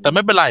กันแต่ไ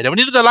ม่เป็นไรเดี๋ยววัน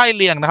นี้เราจะไล่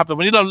เรียงนะครับแต่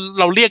วันนี้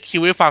เราเรียกคิ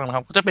วให้ฟังนะค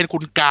รับก็จะเป็นคุ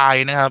ณกาย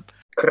นะครับ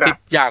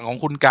10อย่างของ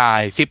คุณกา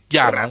ย10อ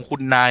ย่างของคุ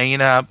ณไนท์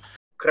นะครับ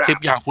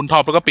10อย่างคุณท็อ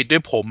ปแล้วก็ปิดด้ว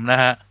ยผมน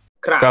ะฮะ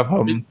ครับผ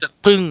ม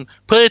เ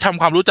พื่อท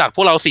ำความรู้จักพ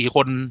วกเรา4ค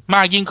นม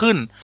ากยิ่งขึ้น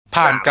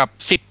ผ่านกับ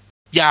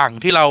10อย่าง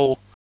ที่เรา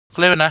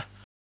เรียกว่านะ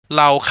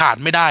เราขาด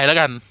ไม่ได้แล้ว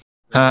กัน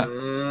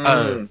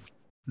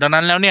ดัง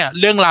นั้นแล้วเนี่ย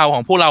เรื่องราวข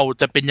องพวกเรา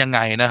จะเป็นยังไง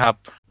นะครับ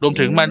รวม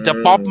ถึงมันจะ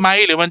ป๊อปไหม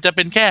หรือมันจะเ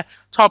ป็นแค่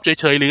ชอบเฉ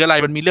ยๆหรืออะไร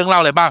มันมีเรื่องเล่า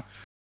อะไรบ้าง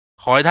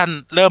ขอให้ท่าน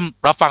เริ่ม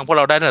รับฟังพวกเ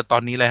ราได้ตั้งแต่ตอ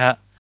นนี้เลยฮะ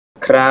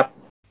ครับ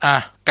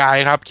กาย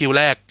ครับคิว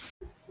แรก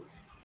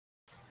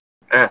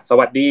ส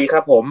วัสดีครั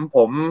บผ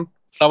ม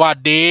สวัส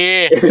ดี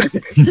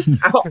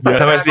เดี๋ยว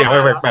ทำไมเสียงแ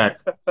ปลก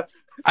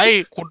ๆไอ้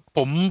คุณผ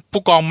ม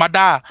ผู้กองมา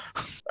ด้า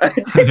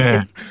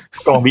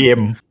กอง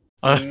BM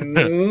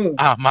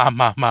ม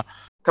า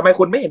ทำไม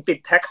คุณไม่เห็นติด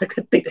แท็ก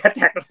ติดแฮชแ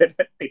ท็กเลย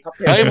ติดท็อป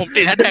10ผม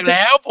ติดแฮชแท็กแ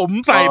ล้วผม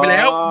ใส่ไปแ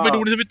ล้วไปดู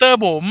ใน Twitter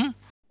ผม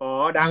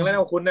ดังแล้วน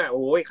ะคุณน่ะโ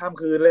อ้ยข้าม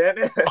คืนเลยเ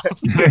นี่ย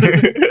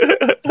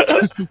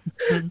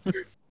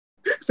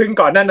ซึ่ง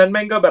ก่อนหน้านั้นแ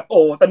ม่งก็แบบ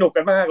สนุก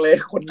กันมากเลย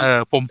คน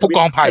ผมผู้ก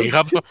องไผ่ค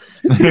รับ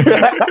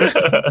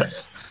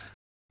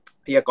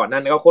พี่ก่อนนั้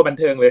นก็โคตรบัน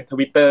เทิงเลย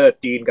Twitter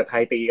จีนกับไท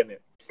ยตีกันเนี่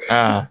ย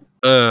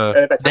เ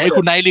ดี๋ยว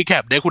คุณไนท์รีแค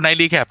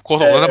ปโฆ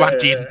ษกรัฐบาล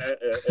จีน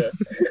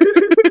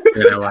คื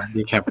ออะไรวะ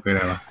รีแคปคืออะไ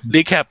รวะ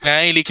รีแคปไง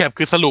รีแคป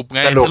คือสรุปเ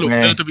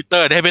รื่อง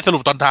Twitter ได้ไปสรุ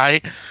ปตอนท้าย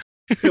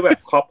คือแบบ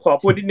ขอ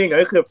พูดนิดนึง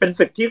ก็คือเป็น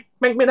ศึกที่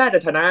ไม่น่าจะ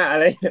ชนะอะ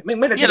ไรไ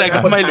ม่น่าจะชน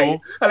ะคนไทย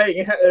อะไรอย่างเ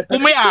งี้ยกู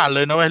ไม่อ่านเล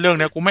ยนะเว้ยเรื่อง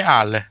เนี้ยกูไม่อ่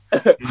านเลย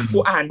กู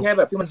อ่านแค่แ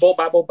บบที่มันโบ๊ะ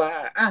บ้า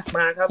อ่ะม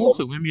าครับผมรู้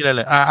สึกไม่มีอะไรเ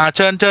ลยเ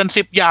ชิญ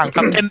10 อย่างค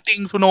รับ 10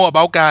 things to know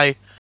about guy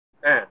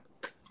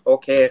โอ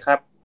เคครับ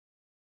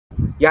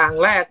อย่าง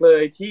แรกเล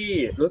ยที่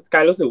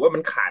รู้สึกว่ามั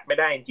นขาดไม่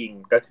ได้จริง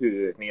ก็คือ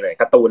นี่เลย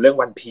การ์ตูนเรื่อง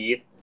One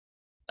Piece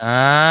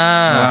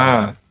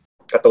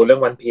การ์ตูนเรื่อ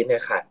ง One Piece เนี่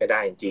ยขาดไม่ได้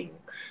จริง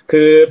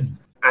คือ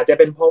อาจจะ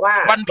เป็นเพราะว่า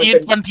One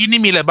Piece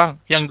นี่มีอะไรบ้าง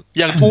อ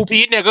ย่าง Two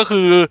Piece เนี่ยก็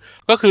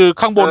คือ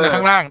ข้างบนกับข้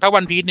างล่างถ้า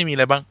One Piece นี่มีอะ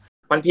ไรบ้าง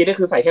One Piece นี่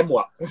คือใส่แค่หม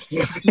วก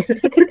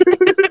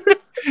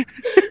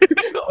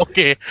โอเค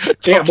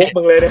เนี่ยมุก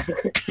มึงเลยเนี่ย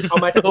เอา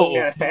มาจากมุกเ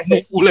นี่ยมุ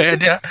กกูเลย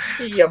เนี่ย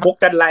มุก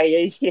จันไรไ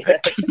อ้เหี้ย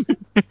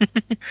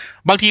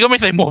บางทีก็ไม่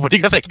ใส่หมวกบางที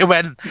ก็ใส่แค่แว่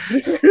น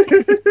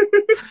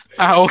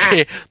โอเค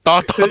ต่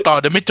อ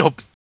เดี๋ยวไม่จบ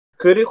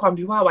คือด้วยความ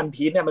ที่ว่า One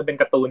Piece เนี่ยมันเป็น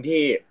การ์ตูน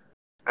ที่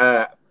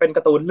เป็นก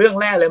าร์ตูนเรื่อง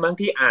แรกเลยมั้ง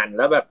ที่อ่านแ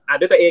ล้วแบบอ่าน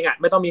ด้วยตัวเอง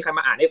ไม่ต้องมีใครม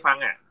าอ่านให้ฟัง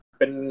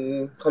เป็น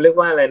เขาเรียก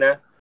ว่าอะไรนะ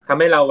ทำ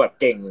ให้เราแบบ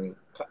เก่ง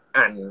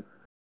อ่า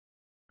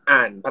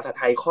นภาษาไ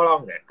ทยคล่อ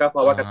งก็เพร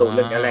าะว่าการ์ตูนเ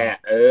รื่องนี้แหละ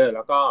แ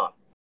ล้วก็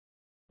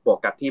บวก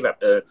กับที่แบบ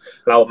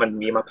เรามัน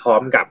มีมาพร้อ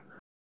มกับ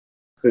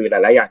สื่อหลา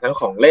ยๆอย่างทั้ง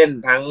ของเล่น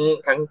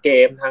ทั้งเก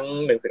มทั้ง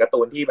หนังสือการ์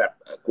ตูนที่แบบ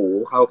กู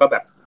เขาก็แบ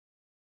บ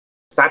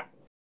ซัด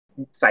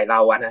ใส่เรา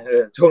นะ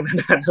ช่วงนั้น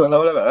แล้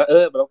วแบบว่า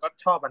เราก็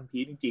ชอบOne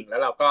Pieceจริงๆแล้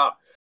วเราก็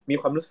มี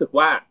ความรู้สึก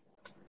ว่า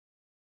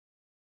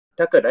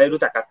ถ้าเกิดได้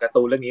รู้จักกับการ์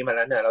ตูนเรื่องนี้มาแ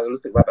ล้วเนี่ยเรา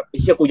รู้สึกว่าแบบ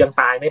เฮียกูยัง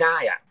ตายไม่ได้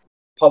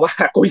เพราะว่า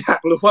กูอยา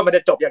กรู้ว่ามันจ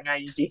ะจบยังไง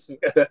จริง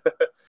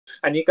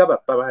ๆอันนี้ก็แบ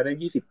บประมาณ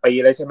20 ปี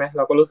เลยใช่ไหมเ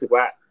ราก็รู้สึก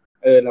ว่า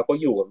เราก็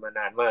อยู่มา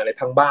นานมากเลย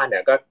ทั้งบ้านเนี่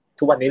ยก็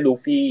ทุกวันนี้ลู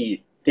ฟี่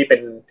ที่เป็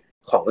น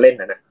ของเล่น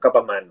นะก็ป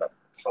ระมาณแบบ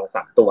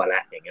 2-3 ตัวแล้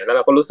วอย่างเงี้ยแล้วเ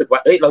ราก็รู้สึกว่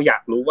าเราอยา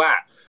กรู้ว่า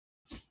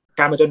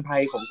การผจญภั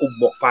ยของกลุ่ม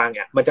หมวกฟางเ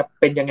นี่ยมันจะ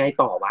เป็นยังไง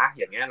ต่อวะ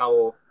อย่างเงี้ยเ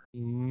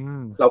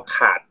ราข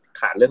า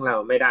ดเรื่องราว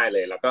ไม่ได้เล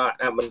ยแล้วก็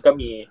มันก็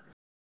มี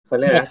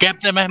หมวกแก๊ป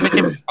ได้ไหมไม่ใ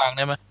ช่หมวกฟางไ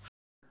ด้ไหม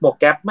หมวก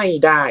แก๊ปไม่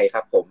ได้ค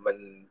รับผมมัน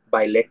ใบ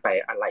เล็กไป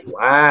อะไรว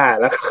ะ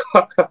แ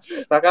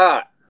ล้วก็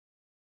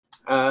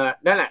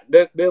นั่นแหละ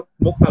ด้วย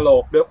มุกตล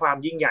กด้วยความ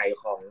ยิ่งใหญ่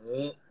ข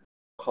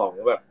อง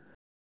แบบ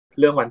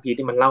เรื่องOne Piece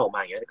ที่มันเล่าออกมา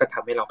อย่างเงี้ยก็ท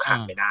ำให้เราขาด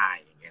ไม่ได้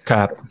อย่างเงี้ยค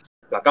รับ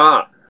แล้วก็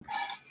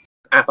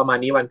ประมาณ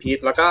นี้One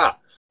Pieceแล้วก็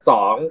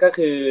2ก็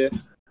คือ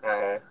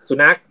สุ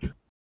นัข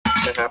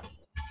นะครับ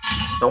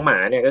น้องหมา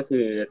เนี่ยก็คื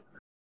อ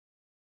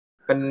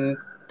มัน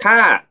ถ้า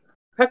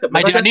เกิดหมา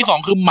ยถึงอันที่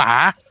2คือหมา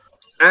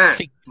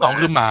สิ่ง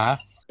2คือหมา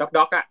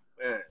ด็อก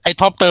ไอ้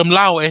ท็อปเติมเห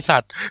ล้าไอ้สั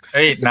ตว์เ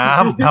ฮ้ยน้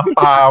ำเ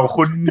ปล่า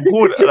คุณ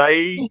พูดอะไร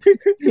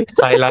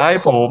ใส่ร้าย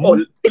ผม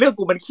เรื่อง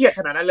กูมันเครียดข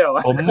นาดนั้นเลยเหรอว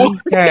ะผม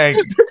แค่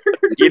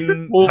กิน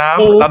น้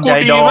ำลำไย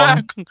ดอง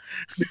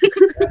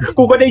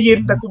กูก็ได้ยิน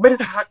แต่กูไม่ได้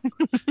ทัก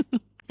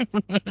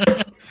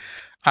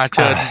เ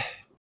ชิญ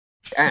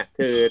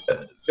คือ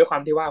ด้วยควา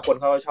มที่ว่าคน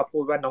เขาชอบพู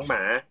ดว่าน้องหม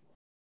า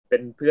เป็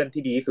นเพื่อน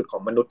ที่ดีที่สุดขอ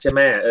งมนุษย์ใช่ไหม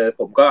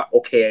ผมก็โอ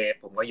เค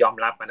ผมก็ยอม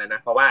รับมันนะ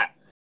เพราะว่า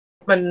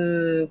มัน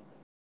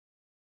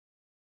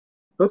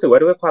รู้สึกว่า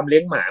ด้วยความเลี้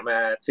ยงหมามา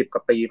10 กว่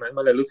าปี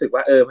มันเลยรู้สึกว่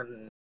า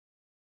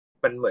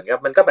มันเหมือนกับ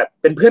มันก็แบบ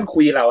เป็นเพื่อน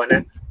คุยเราน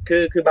ะ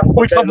คือบางค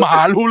นคุยกับหม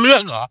ารู้เรื่อ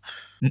งเหรอ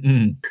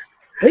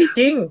เฮ้ยจ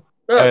ริง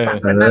ฝั่ง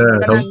นั้น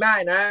ก็นั่งได้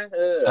นะ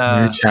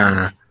วิชา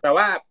แต่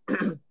ว่า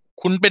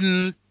คุณเป็น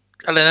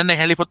อะไรนะในแ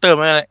ฮร์รี่พอตเตอร์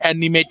มั้ยอะไรแอ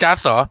นิเมจัส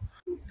เหรอ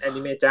แอ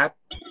นิเมจั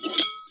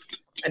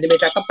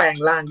สก็แปลง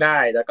ร่างได้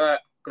แล้วก็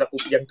แต่กู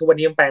ยังทุกวัน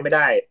นี้ยังแปลงไม่ไ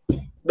ด้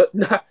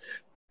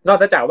นอก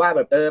จากว่าแบ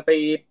บไป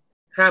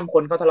ห้ามค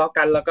นเขาทะเลาะ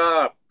กันแล้วก็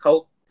เขา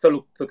สรุ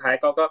ปสุดท้าย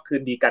ก็คื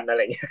นดีกันอะไร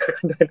เงี้ย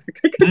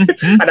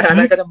อัน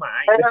นั้นก็จะหมา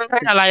ย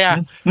อะไร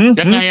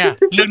ยังไง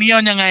เรื่องนี้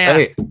มันยังไง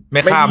ไ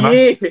ม่ข้ามนะ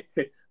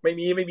ไม่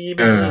มี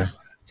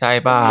ใช่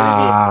เปล่า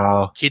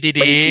คิด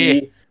ดี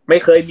ๆไม่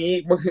เคยมี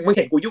มึงเ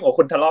ห็นกูยุ่งกับ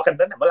คนทะเลาะกัน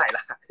ตั้งแต่เมื่อไหร่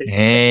ล่ะ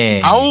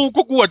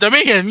ก็กูอาจจะไ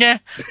ม่เห็นไง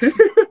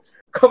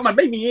ก็มันไ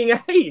ม่มีไง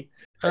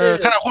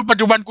ขณะคนปัจ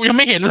จุบันกูยัง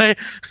ไม่เห็นเลย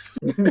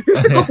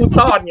ก็กู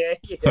ซ่อนไง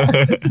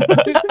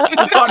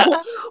กูซ่อ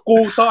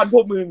นพ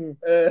วกมึง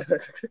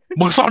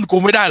มึงซ่อนกู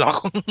ไม่ได้หรอก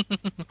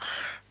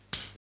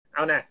เอ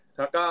านะแ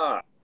ล้วก็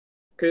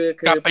คือ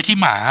กลับไปที่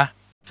หมา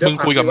มึง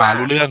คุยกับหมา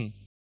รู้เรื่อง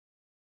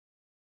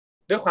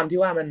ด้วยความที่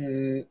ว่ามัน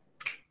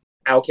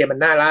โอเคมัน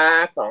น่ารั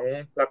ก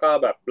2แล้วก็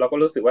แบบเราก็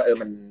รู้สึกว่า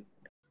มัน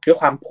ด้วย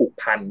ความผูก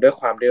พันด้วย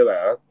ความที่แบ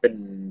บเป็น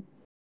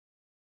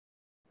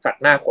สัต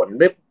ว์หน้าขน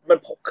ด้วยมัน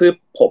คือ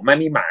ผม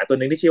มีหมาตัว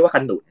นึงที่ชื่อว่าข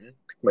นุน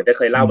เหมือนจะเ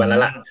คยเล่าไปแล้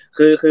วล่ะ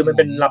คือมันเ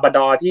ป็นลาบราด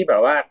อร์ที่แบ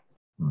บว่า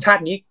ชา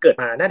ตินี้เกิด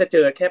มาน่าจะเจ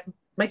อแค่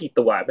ไม่กี่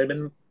ตัวเป็น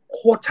โค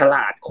ตรฉล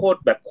าดโคตร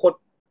แบบโค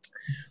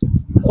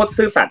ตร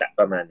ซื่อสัตย์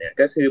ประมาณเนี้ย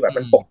ก็คือแบบ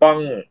มันปก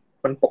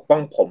ป้อ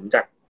งผมจ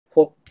ากพ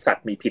วกสัต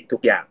ว์มีพิษทุ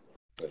กอย่าง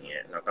อย่างเงี้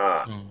ยแล้วก็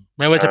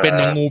ไม่ว่าจะเป็น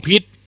นางงูพิ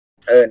ษ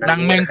นาง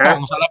แมงป่อง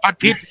สารพัด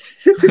พิษ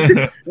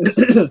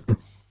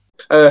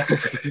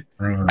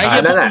ไอ้เหี้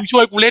ยมึงช่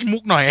วยกูเล่นมุ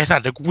กหน่อยไอ้สัต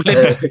ว์เดี๋ยวกูเล่น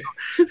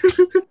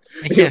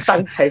ไอ้เหี้ยตั้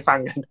งใจฟัง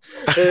กัน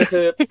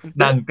คือ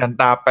นั่งกัน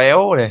ตาแป๊ว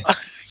เลย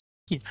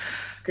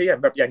คืออ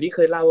ย่างที่เค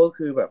ยเล่าก็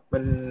คือแบบมั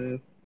น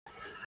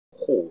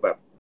โหแบบ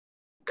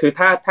คือ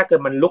ถ้าเกิ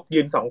ดมันลุกยื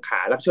น2 ขา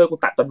แล้วช่วยกู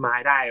ตัดต้นไม้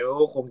ได้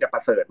ก็คงจะปร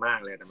ะเสริฐมาก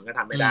เลยแต่มันก็ท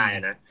ำไม่ได้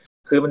นะ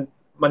คือ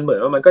มันเหมือน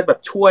ว่ามันก็แบบ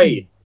ช่วย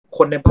ค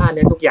นในบ้านเ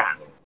นี่ยทุกอย่าง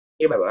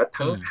ที่แบบว่า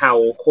ทั้งเห่า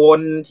ค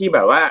นที่แบ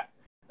บว่า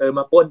ม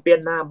าป้วนเปี้ย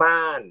นหน้าบ้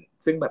าน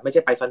ซึ่งแบบไม่ใ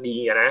ช่ไปรษณี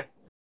ย์นะ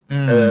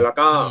แล้ว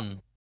ก็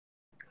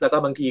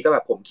บางทีก็แบ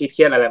บผมเค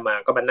รียดอะไรมา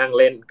ก็มานั่ง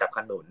เล่นกับข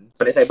นุน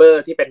ส่วนในไซเบอ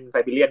ร์ที่เป็นไซ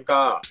บีเรียน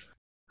ก็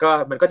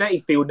มันก็ได้อี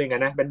กฟิลนึงน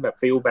ะเป็นแบบ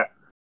ฟิลแบบ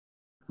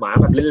หมา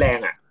แบบเล่นแรง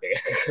อ่ะ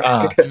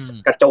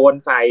กระโจน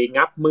ใส่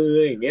งับมือ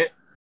อย่างเงี้ย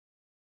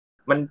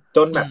มันจ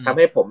นแบบทำใ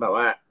ห้ผมแบบ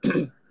ว่า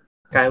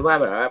กลายว่า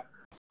แบบว่า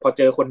พอเ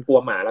จอคนกลัว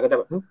หมาแล้วก็จะ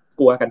แบบ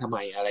กลัวกันทำไม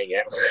อะไรเ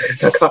งี้ย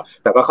แ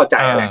ต่ก็เข้าใจ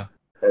แหละ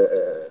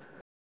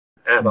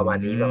ประมาณ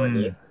นี้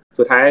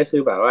สุดท้ายคื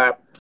อแบบว่า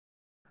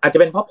อาจจะ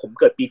เป็นเพราะผม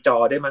เกิดปีจอ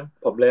ได้มั้ง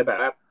ผมเลยแบบ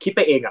ว่าคิดไป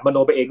เองมโน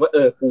ไปเองว่า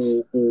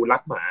กูรั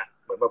กหมา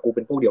เหมือนว่ากูเ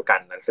ป็นพวกเดียวกัน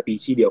สปี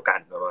ชีส์เดียวกัน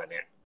ประมาณเ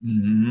นี้ย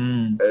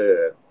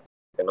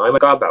แต่น้อยมั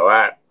นก็แบบว่า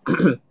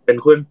เป็น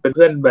เ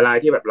พื่อนเวลา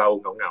ที่แบบเรา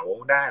เหงา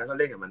ได้แล้วก็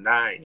เล่นกับมันไ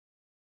ด้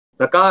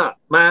แล้วก็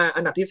มา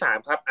อันดับที่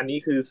3ครับอันนี้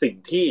คือสิ่ง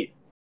ที่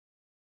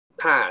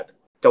ถ้า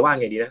จะว่า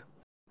ไงดีนะ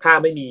ถ้า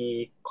ไม่มี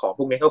ของพ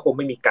วกนี้ก็คงไ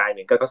ม่มีกายเ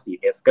นี่ยก็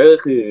 4S ก็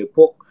คือพ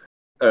วก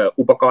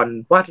อุปกรณ์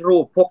วาดรู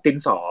ปพวกดิน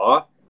สอ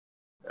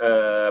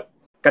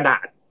กระดา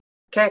ษ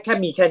แค่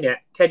มีแค่เนี้ย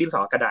แค่ดินส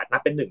อกระดาษนั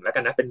บเป็น1แล้วกั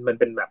นนะมัน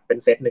เป็นแบบเป็น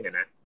เซต1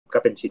นะก็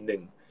เป็นชิ้นนึ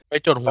งไป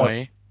จดหวย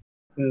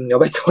เอา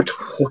ไปจด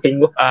หวย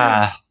งว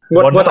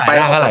ดต่อไป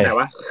ออกเมื่อไหร่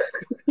วะ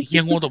เฮี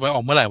ยงวดต่อไปอ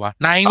อกเมื่อไหร่วะ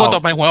นายงวดต่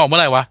อไปหวยออกเมื่อ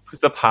ไหร่วะพฤ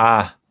ษภา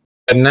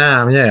เป็นหน้า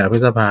ไม่ใช่เหรอพฤ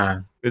ษภา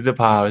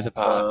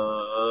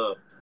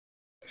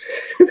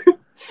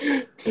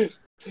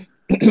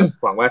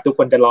หวังว่าทุกค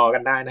นจะรอกั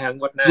นได้นะฮะ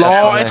งวดหน้ารอ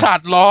ไอ้สัต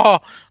ว์รอ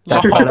จั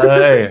ดไปเล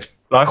ย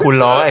100 คูณ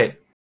 100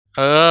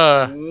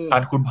พั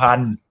นคูณพัน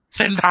เ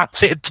ส้นทาง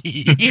เศรษฐี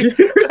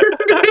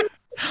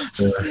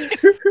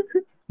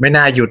ไม่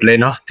น่าหยุดเลย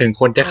เนาะถึง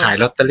คนจะขาย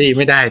ลอตเตอรี่ไ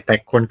ม่ได้แต่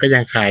คนก็ยั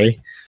งขาย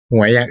ห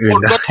วยอย่างอื่นค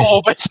นก็โทร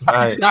ไปสั่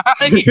งได้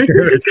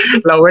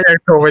เราก็ยัง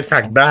โทรไป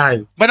สั่งได้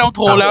ไม่ต้องโ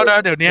ทรแล้วนะ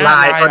เดี๋ยวนี้ไล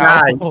น์ก็ได้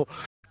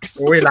โ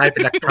อ้ยไลน์เป็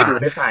นหลักฐานอ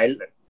ยู่ในสาย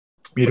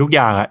มีทุกอ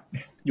ย่างอ่ะ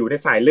อยู่ใน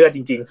สายเลือดจ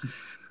ริง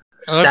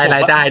ๆจ่ายร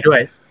ายได้ด้วย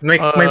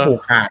ไม่ผูก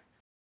ขาด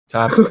ค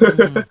รับ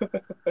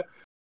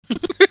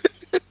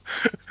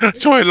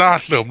ช่วยลา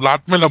ดเหลิมรัด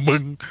ไม่ละมึ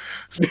ง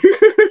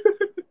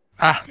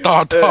ต่อ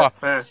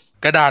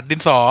กระดาษดิ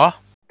นส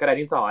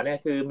เนี่ย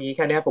คือมีแ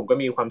ค่นี้ผมก็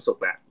มีความสุข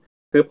แหละ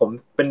คือผม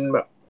เป็นแบ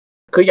บ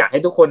คืออยากใ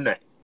ห้ทุกคนน่ะ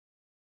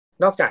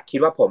นอกจากคิด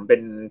ว่าผมเป็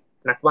น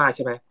นักวาดใ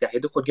ช่ไหมอยากให้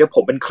ทุกคนคิดว่าผ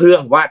มเป็นเครื่อ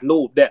งวาดรู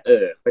ปได้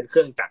เป็นเค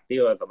รื่องจักรที่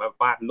สามารถ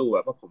วาดรูป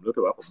เพราะผมรู้สึ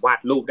กว่าผมวาด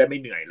รูปได้ไม่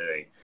เหนื่อยเลย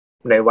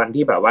ในวัน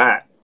ที่แบบว่า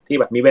ที่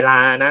แบบมีเวลา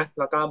นะ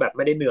แล้วก็แบบไ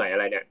ม่ได้เหนื่อยอะ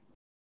ไรเนี่ย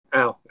ไ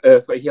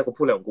อ้เหี้ยกู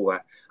พูดอะไรของกูอ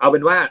ะเอาเป็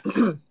นว่า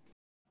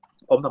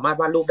ผมสามารถ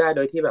วาดรูปได้โ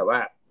ดยที่แบบว่า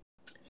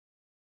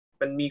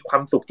มันมีควา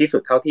มสุขที่สุ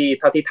ดเท่า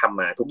ที่ทำ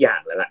มาทุกอย่าง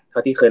แล้วล่ะเท่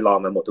าที่เคยลอง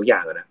มาหมดทุกอย่า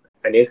งแล้วนะ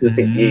อันนี้คือ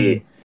สิ่งที่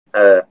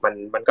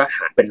มันก็ห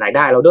าเป็นรายไ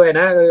ด้เราด้วย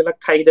นะแล้ว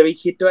ใครจะไป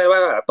คิดด้วยว่า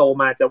โต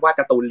มาจะวาด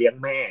การ์ตูนเลี้ยง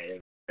แม่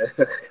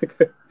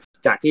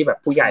จากที่แบบ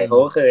ผู้ใหญ่เขา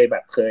ก็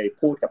เคย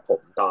พูดกับผ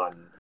มต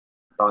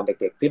อนเ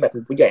ด็กๆที่แบบเป็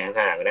นผู้ใหญ่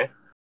ห่างๆนะ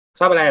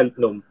ชอบอะไร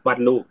หนุ่มวาด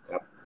รูปค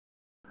รับ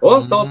โอ้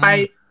โตไป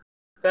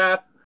จะ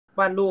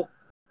วาดรูป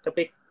จะไป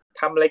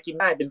ทำอะไรกิน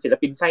ได้เป็นศิล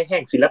ปินไส้แห้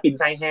ง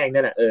เ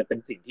นี่ยแหละเป็น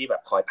สิ่งที่แบ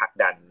บคอยผลัก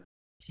ดัน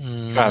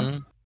ครับ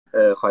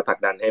คอยผลัก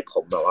ดันให้ผ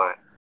มแบบว่า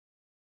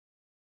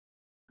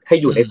ให้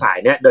อยู่ในสาย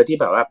เนี้ยโดยที่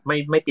แบบว่า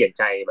ไม่เปลี่ยน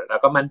ใจแบบแล้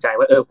วก็มั่นใจ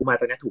ว่ากูมา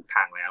ตรงนี้ถูกท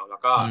างแล้วแล้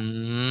วก็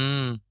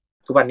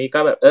ทุกวันนี้ก็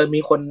แบบมี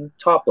คน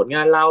ชอบผลง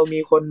านเรามี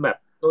คนแบบ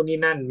โน่นนี่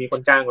นั่นมีค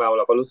นจ้างเร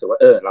าก็รู้สึกว่า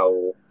เรา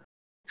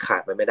ขา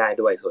ดมันไม่ได้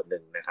ด้วยส่วนหนึ่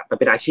งนะครับมัน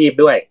เป็นอาชีพ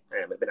ด้วย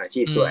มันเป็นอา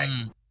ชีพด้วย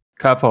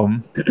ครับผม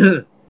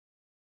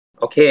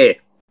โอเค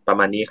ประ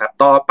มาณนี้ครับ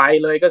ต่อไป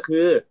เลยก็คื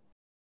อ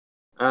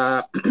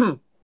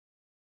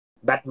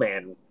แบทแม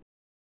น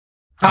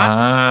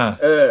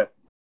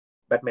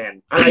แบทแมน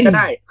อะไรก็ไ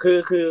ด้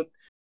คือ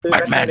แบ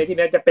ทแมนในที่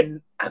นี้จะเป็น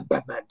แบ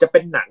ทแมนจะเป็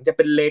นหนังจะเ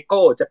ป็นเลโก้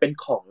จะเป็น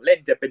ของเล่น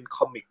จะเป็นค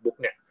อมิกบุ๊ก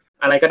เนี่ย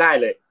อะไรก็ได้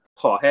เลย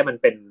ขอให้มัน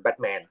เป็นแบท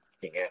แมน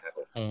อย่างเงี้ยครับผ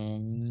ม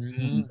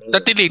จั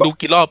สติสลีกดู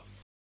กี่รอบ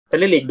จัส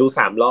ติสลีกดู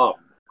3 รอบ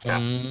ครั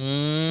บ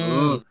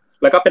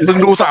แล้วก็เป็นมึง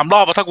ดู3 ร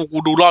อบถ้ากู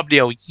ดูรอบเดี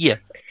ยวเหี้ย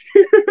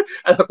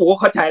กูก็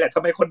เข้าใจแหละทำ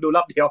ไมคนดูร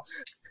อบเดียว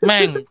แม่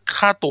ง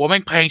ค่าตั๋วแม่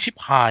งแพงชิบ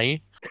หาย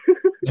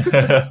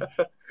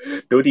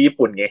ดูที่ญี่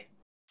ปุ่นไง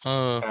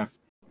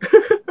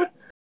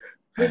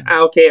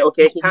โอเค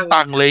ช่าง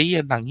ตังเลย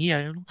หนังเหี้ย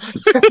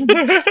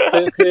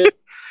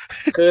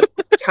คือ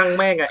ช่าง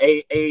แม่ง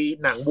ไอ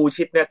หนังบู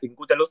ชิตเนี่ยถึง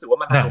กูจะรู้สึกว่า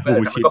มันสนุกแต่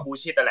มันก็บู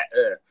ชิตนั่นแหละ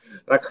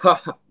แล้ว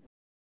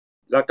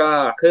ก็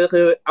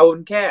คือเอา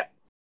แค่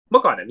เมื่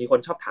อก่อนมีคน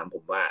ชอบถามผ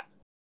มว่า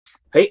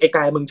เฮ้ยไอ้ก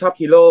ายมึงชอบ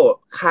ฮีโร่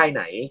ค่ายไ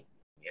หน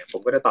เนี่ยผ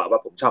มก็จะตอบว่า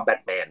ผมชอบแบ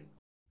ทแมน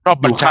ชอบ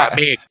บัญชาเ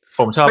มฆ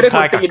ผมชอบ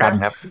ค่ายกักกัน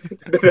ครับ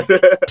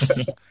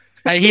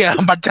ไอ้เหี้ย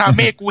บัญชาเ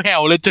มฆกูแห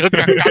วเลยเจอ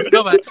กักกันเข้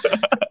ามา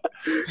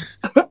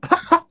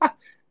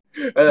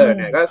เ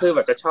นี่ยก็คือแบ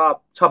บจะช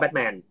อบแบทแม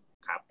น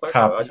ครับก็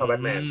ชอบแบ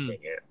ทแมนอย่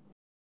างเงี้ย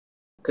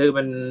คือ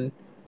มัน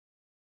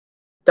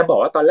จะบอก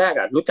ว่าตอนแรก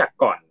รู้จัก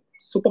ก่อน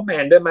ซูเปอร์แม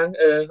นด้วยมั้ง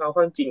เขาเข้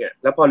าจริงอ่ะ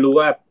แล้วพอรู้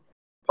ว่า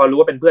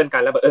เป็นเพื่อนกั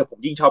นแล้วแบบผม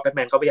ยิ่งชอบแบทแม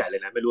นเข้าไปใหญ่เล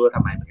ยนะไม่รู้ว่าท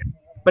ำไมเหมือนกัน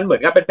มันเหมือ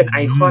นกับเป็นไอ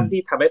คอน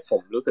ที่ทำให้ผ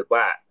มรู้สึก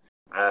ว่า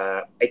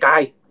ไอ้กา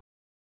ย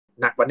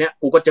หนักกว่าเนี้ย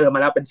กูก็เจอมา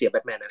แล้วเป็นเสียงแบ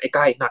ทแมนนะไอ้ก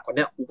ายหนักกว่าเ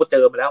นี้ยกูก็เจ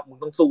อมาแล้วมึง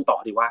ต้องสู้ต่อ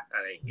ดิวะอ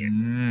ะไรอย่างเงี้ย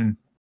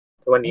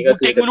วันนี้ก็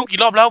คือเจ๊งไม่รู้กี่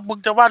รอบแล้วมึง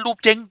จะวาดรูป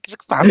เจ๊งสั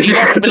ก 3-4 ร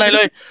อบไม่เป็นไรเล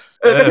ย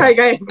ก็ใช่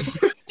ไง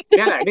เ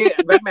นี่ยแหละนี่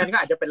แบทแมนก็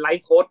อาจจะเป็นไล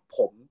ฟ์โค้ดผ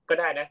มก็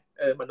ได้นะ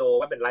มโน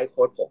ว่าเป็นไลฟ์โ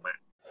ค้ดผมอ่ะ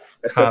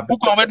ผู้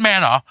กองแบทแมน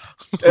เหรอ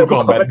ผู้กอ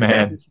งแบทแม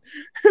น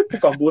ผู้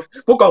กองบรูซ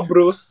ผู้กองบ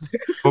รูซ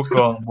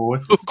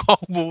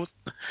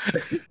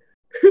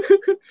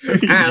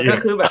ก็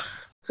คือแบบ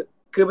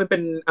คือมันเป็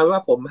นเอาว่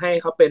าผมให้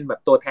เขาเป็นแบบ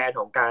ตัวแทน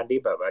ของการที่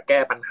แบบว่าแก้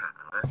ปัญหา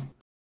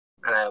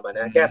อะไรมา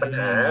นะแก้ปัญห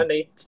า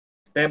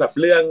ในแบบ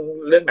เรื่อง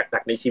หนั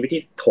กๆในชีวิต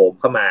ที่โถม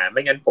เข้ามาไ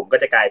ม่งั้นผมก็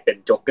จะกลายเป็น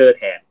โจ๊กเกอร์แ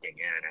ทนอย่าง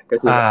เงี้ยนะ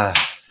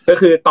ก็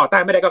คือต่อต้า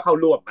นไม่ได้ก็เข้า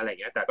ร่วมอะไรเ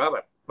งี้ยแต่ก็แบ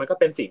บมันก็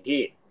เป็นสิ่ง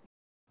ที่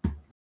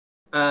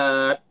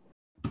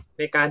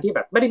ในการที่แบ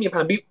บไม่มีพ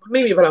ลั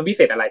งพิเ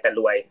ศษอะไรแต่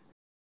รวย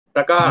แ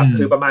ล้วก็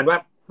คือประมาณว่า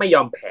ไม่ย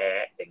อมแพ้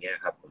อย่างเงี้ย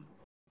ครับ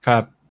ครั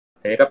บ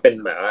อันนี้ก็เป็น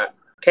แบบว่า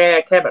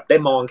แค่แบบได้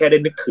มองแค่ได้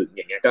นึกถึงอ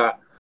ย่างเงี้ยก็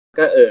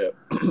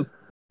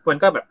มัน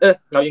ก็แบบ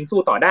เรายังสู้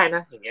ต่อได้น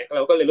ะอย่างเงี้ยเร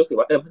าก็เลยรู้สึก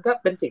ว่ามันก็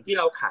เป็นสิ่งที่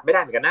เราขาดไม่ไ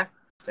ด้เหมือนกันน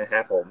ะฮ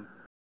ะผม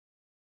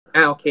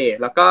โอเค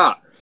แล้วก็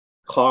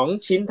ของ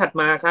ชิ้นถัด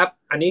มาครับ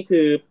อันนี้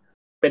คือ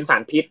เป็นสา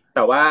รพิษแ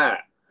ต่ว่า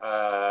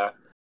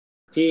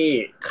ที่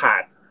ขา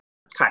ด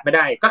ไม่ไ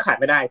ด้ก็ขาด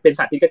ไม่ได้เป็นส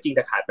ารพิษก็จริงแ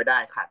ต่ขาดไม่ได้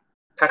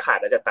ถ้าขาด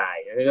แล้วจะตาย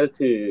นั่นก็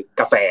คือ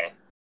กาแฟ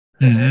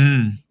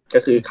ก็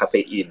คือคาเฟ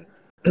อีน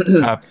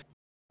ครับ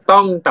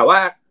แต่ว่า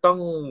ต้อง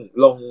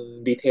ลง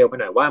ดีเทลไป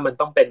หน่อยว่ามัน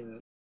ต้องเป็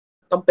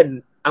น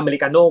อเมริ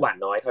กาโน่หวาน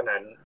น้อยเท่านั้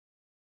น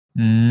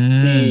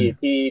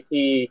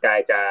ที่กาย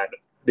จะ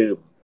ดื่ม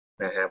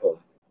นะฮะผม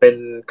เป็น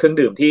เครื่อง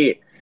ดื่มที่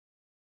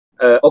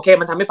โอเค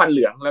มันทำให้ฟันเห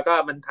ลืองแล้วก็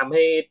มันทำใ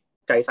ห้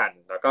ใจสั่น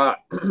แล้วก็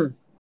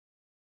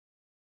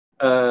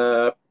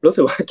รู้สึ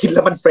กว่ากินแ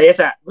ล้วมันเฟรช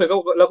อ่ะ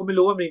เราก็ไม่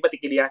รู้ว่ามีปฏิ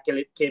กิริยา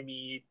เคมี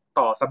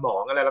ต่อสมอ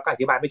งอะไรแล้วก็อ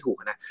ธิบายไม่ถูก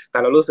นะแต่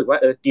เรารู้สึกว่า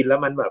กินแล้ว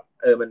มันแบบ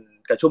มัน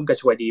กระชุ่มกระ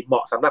ชวยดีเหมา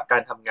ะสำหรับกา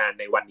รทำงาน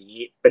ในวันนี้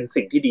เป็น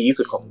สิ่งที่ดีที่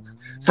สุดของ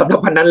สำหรับ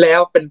วันนั้นแล้ว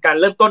เป็นการ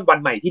เริ่มต้นวัน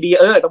ใหม่ที่ดี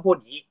ต้องพูด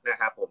อย่างนี้นะ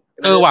ครับผม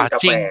ว่ะ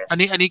จริงอัน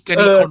นี้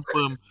คอนเ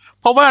ฟิร์ม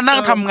เพราะว่านั่ง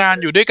ทำงาน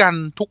อยู่ด้วยกัน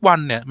ทุกวัน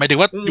เนี่ยหมายถึง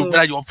ว่าอยู่เว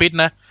ลาอยู่ออฟฟิศ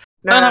นะ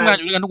นั่งทำงานอ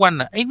ยู่ด้วยกันทุกวัน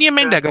น่ะไอ้นี่แ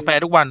ม่งแดกกาแฟ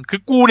ทุกวันคื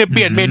อกูเนี่ยเป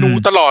ลี่ยนเมนู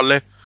ตลอดเลย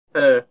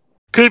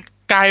คือ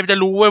กายจะ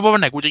รู้ว่าวั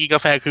นไหนกูจะกินกา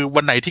แฟคือ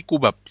วันไหนที่กู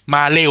แบบม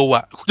าเร็ว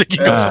อ่ะกูจะกิน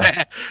กาแฟ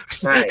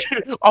ใช่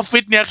ออฟฟิ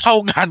ศเนี้ยเข้า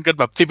งานกัน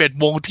แบบ 11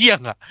 โมงเที่ยง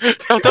อ่ะ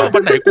ถ้าวั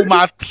นไหนกูม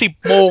า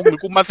 10 โมงหรือ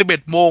กูมา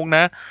 11 โมงน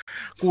ะ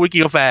กูไปกิ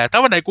นกาแฟถ้า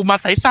วันไหนกูมา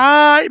สา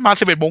ยๆมา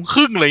 11 โมงค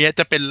รึ่งอะไรเงี้ย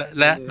จะเป็น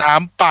และน้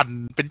ำปั่น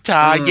เป็นช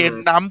าเย็น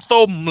น้ำ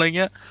ส้มอะไรเ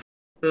งี้ย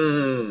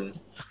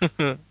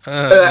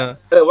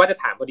ว่าจะ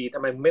ถามพอดีทำ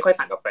ไมไม่ค่อย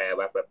สั่งกาแฟ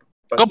แบบ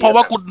ก็เพราะว่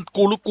า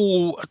กู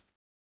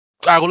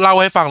เล่า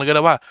ให้ฟังเลยก็ไ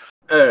ด้ว่า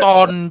ตอ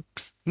น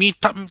นี้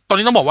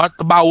ต้องบอกว่า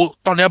เบา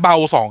ตอนนี้เบา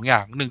2 อย่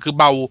างหนึ่งคือ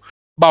เ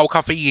บาค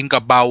าเฟอีนกั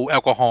บเบาแอ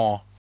ลกอฮอล์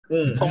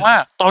เพราะว่า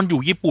ตอนอ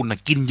ยู่ญี่ปุ่นน่ะ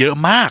กินเยอะ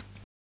มาก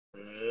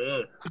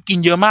คือกิน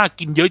เยอะมาก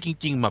กินเยอะจ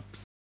ริงๆแบบ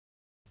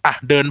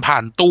เดินผ่า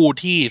นตู้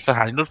ที่สถ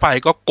านีรถไฟ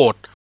ก็กด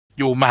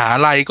อยู่มหา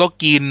ลัยก็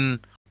กิน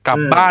กลับ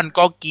บ้าน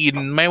ก็กิน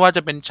ไม่ว่าจ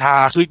ะเป็นชา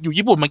คืออยู่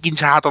ญี่ปุ่นมันกิน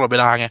ชาตลอดเว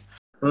ลาไง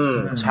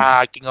ชา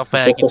กินกาแฟ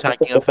กินชา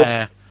กินกาแฟ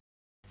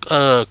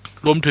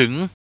รวมถึง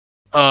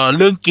เ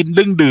รื่องกินเ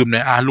รื่องดื่มเ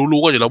นี่ย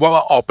รู้ๆก็อยู่แล้ว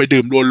ว่าออกไป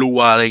ดื่มรัว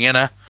ๆอะไรเงี้ย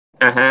นะ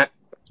ฮะ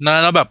นะ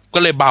แล้วแบบก็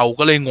เลยเบา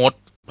ก็เลยงด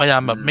พยายา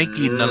มแบบไม่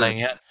กินอะไร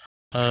เงี้ย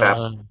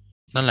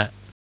นั่นแหละ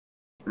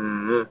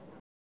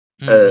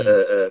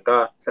ก็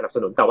สนับส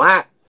นุนแต่ว่า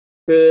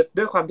คือ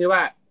ด้วยความที่ว่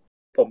า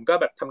ผมก็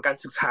แบบทำการ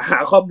ศึกษาหา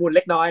ข้อมูลเ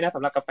ล็กน้อยนะส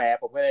ำหรับกาแฟ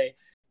ผมก็เลย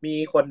มี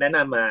คนแนะน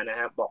ำมานะ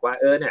ครับบอกว่า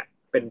เนี่ย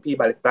เป็นพี่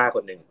บาริสต้าค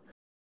นหนึ่ง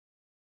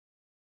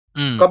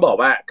ก็บอก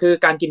ว่าคือ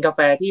การกินกาแฟ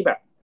ที่แบบ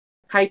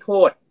ให้โท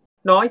ษ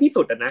น้อยที่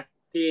สุดนะ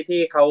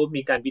ที่เขา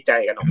มีการวิจั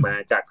ยกันออกมา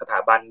จากสถา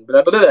บันแล้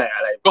วก็อ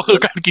ะไรก็คือ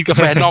การกินกาแ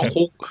ฟนอก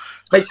คุก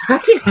ไม่ใช่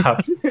ครับ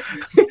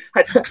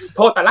โ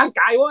ทษแต่ร่าง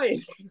กายเว้ย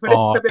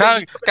ถ้า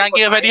การกิ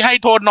นกาแฟที่ให้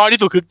โทษน้อยที่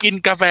สุดคือกิน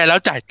กาแฟแล้ว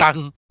จ่ายตัง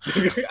ค์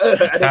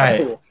อันนี้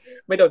ถูก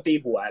ไม่โดนตี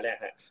หัวเลย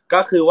ฮะก็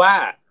คือว่า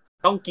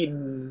ต้องกิน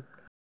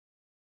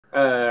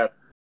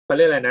เขาเ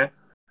รียกอะไรนะ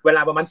เวล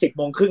าประมาณ 10 โ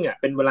มงครึ่งอ่ะ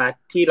เป็นเวลา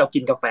ที่เรากิ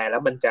นกาแฟแล้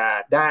วมันจะ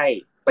ได้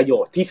ประโย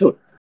ชน์ที่สุด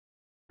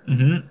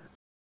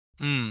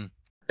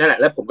นั่นแหละ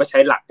แล้วผมก็ใช้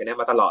หลักนี้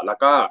มาตลอดแล้ว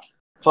ก็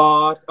พอ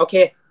โอเค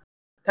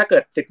ถ้าเกิ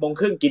ด 10 โมง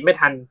ครึ่งกินไม่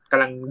ทันก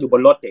ำลังอยู่บ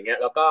นรถอย่างเงี้ย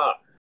แล้วก็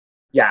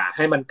อย่าใ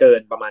ห้มันเกิ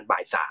นประมาณบ่า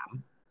ย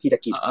 3ที่จะ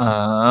กิน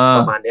ป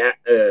ระมาณเนี้ย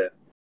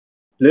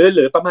ห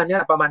รือประมาณเนี้ย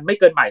ประมาณไม่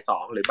เกินบ่าย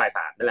 2หรือบ่าย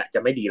 3นั่นแหละจะ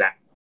ไม่ดีละ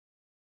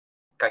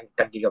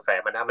การกินกาแฟ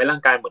มันทำให้ร่า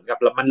งกายเหมือนกับ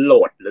มันโหล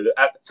ดหรือ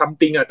ซัม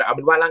ติงแต่เอาเ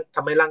ป็นว่าท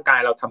ำให้ร่างกาย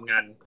เราทำงา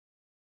น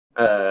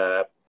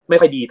ไม่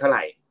ค่อยดีเท่าไห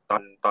ร่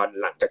ตอน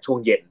หลังจากช่วง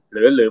เย็นห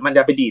รือมันจ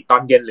ะไปดีตอ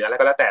นเย็นหรืออะไร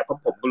ก็แล้วแต่เพราะ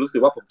ผมก็รู้สึ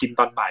กว่าผมกิน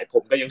ตอนบ่ายผ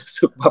มก็ยังรู้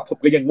สึกว่าผม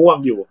ก็ยังง่วง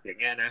อยู่อย่าง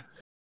เงี้ยนะ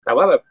แต่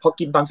ว่าแบบพอ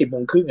กินตอน 10 โม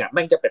งครึ่งแ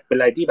ม่งจะเป็นอ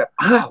ะไรที่แบบ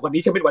วัน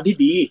นี้จะเป็นวันที่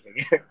ดีอย่างเ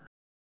งี้ย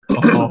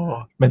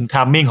เป็นไท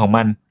มิ่งของ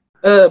มัน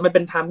มันเป็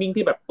นไทมิ่ง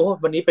ที่แบบโอ้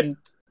วันนี้เป็น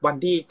วัน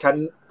ที่ฉัน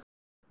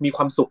มีค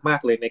วามสุขมาก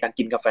เลยในการ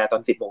กินกาแฟตอ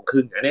น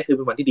10:30อันนี้คือเ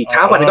ป็นวันที่ดีเช้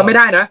ากว่านั้นก็ไม่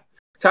ได้นะ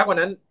เช้ากว่า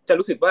นั้นจะ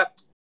รู้สึกว่า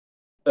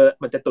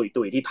มันจะ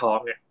ตุยที่ท้อง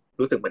เนี่ย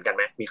รู้สึกเหมือนกันไ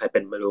หมมีใครเป็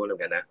นไม่รู้เหมือ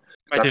นกันนะ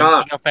หมาย แล้ว ถึง ก็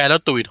กินกาแฟแล้ว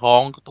ตุ๋ยท้อ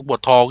งปว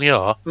ดท้องนี่เห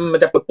รอ มัน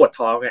จะปวด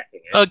ท้องอย่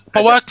างเงี้ย เพร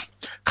าะว่า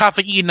คาเฟ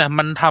อีนน่ะ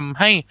มันทำ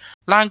ให้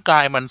ร่างกา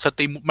ยมัน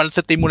ส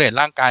ติมูลเลต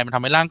ร่างกายมันท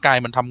ำให้ร่างกาย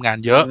มันทำงาน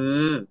เยอะ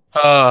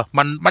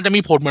มันจะมี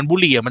ผลเหมือนบุ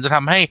หรี่มันจะท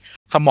ำให้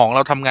สมองเร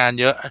าทำงาน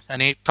เยอะอัน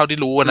นี้เท่าที่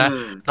รู้นะ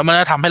แล้วมัน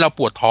จะทำให้เราป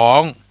วดท้อ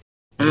ง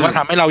หรือว่าท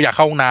ำให้เราอยากเ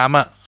ข้าห้องน้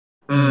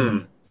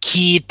ำ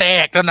ขี้แต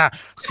กแล้วนะ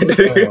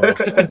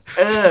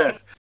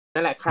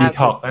นั่นแหละดี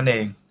ท็อกนั่นเอ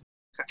ง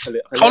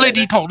เขาเลย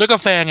ดีท็อกด้วยกา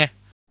แฟไง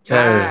ใ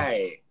ช่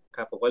ค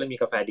รับผมก็เลยมี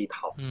กาแฟดี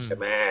ท็อกใช่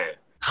ไหม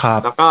ครับ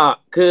แล้วก็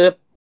คือ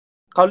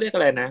เขาเรียกอ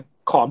ะไรนะ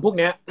ของพวก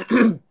เนี้ย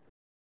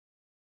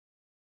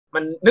มั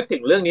นนึกถึ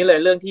งเรื่องนี้เลย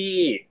เรื่อง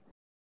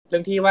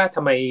ที่ว่าท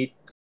ำไม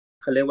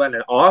เขาเรียกว่าน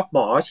ะหม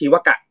อชีว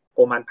กะโก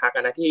มานพัก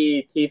นะ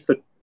ที่สุด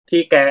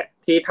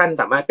ที่ท่าน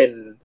สามารถเป็น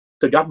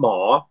สุดยอดหม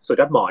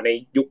อใน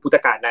ยุคพุทธ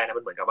กาลได้นะ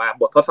มันเหมือนกับว่า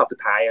บททดสอบสุด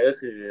ท้ายก็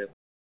คือ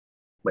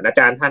เหมือนอาจ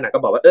ารย์ท่านก็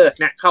บอกว่าเ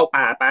นี่ยเข้า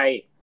ป่าไป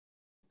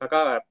แล้วก็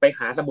ไปห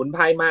าสมุนไพ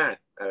รมา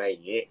อะไรอย่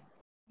างนี้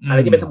อะไร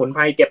ที่เป็นสมุนไพ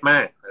รเก็บมา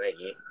อะไรอย่า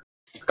งนี้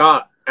ก็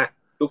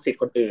ลูกศิษย์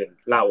คนอื่น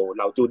เ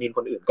ราจูนินค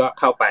นอื่นก็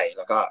เข้าไปแ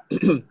ล้วก็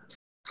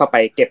เข้าไป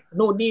เก็บ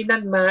นู่นนี่นั่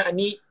นมาอัน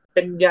นี้เ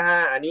ป็นยา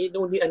อันนี้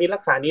นู่นนี่อันนี้รั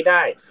กษานี้ไ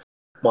ด้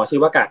หมอชี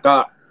วกะก็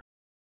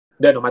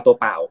เดินออกมาตัว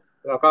เปล่า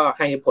แล้วก็ใ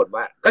ห้เหตุผล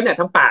ว่าก็เนี่ย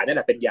ทั้งป่านี่แห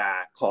ละเป็นยา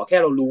ขอแค่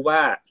เรารู้ว่า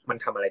มัน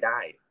ทำอะไรได้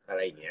อะไ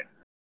รอย่างเงี้ย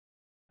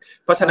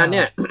เพราะฉะนั้นเ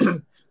นี่ย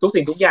ทุก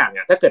สิ่งทุกอย่าง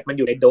ถ้าเกิดมันอ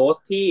ยู่ในโดส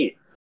ที่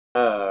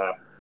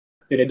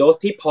อยู่ในโดส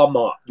ที่พอเหม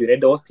าะอยู่ใน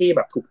โดสที่แ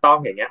บบถูกต้อง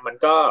อย่างเงี้ยมัน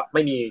ก็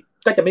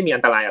จะไม่มีอั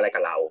นตรายอะไรกั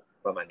บเรา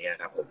ประมาณนี้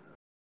ครับผม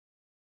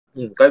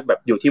ก็แบบ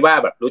อยู่ที่ว่า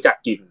แบบรู้จัก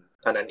กิน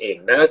เท่านั้นเอง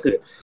นั่นก็คือ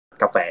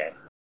กาแฟ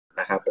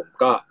นะครับผม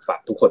ก็ฝาก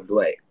ทุกคนด้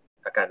วย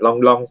อาการ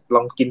ล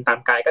องกินตาม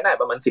กายก็ได้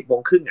ประมาณ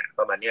10:30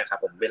ประมาณนี้ครับ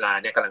ผมเวลา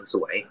เนี่ยกำลังส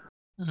วย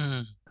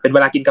เป็นเว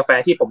ลากินกาแฟ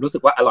ที่ผมรู้สึ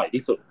กว่าอร่อย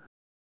ที่สุด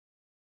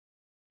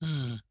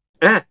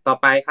ต่อ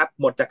ไปครับ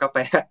หมดจากกาแฟ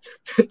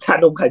ชา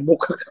นมไข่มุ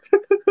ก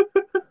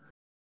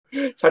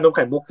ชานมไ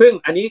ข่มุกซึ่ง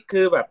อันนี้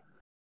คือแบบ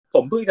ผ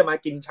มเพิ่งจะมา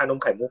กินชานม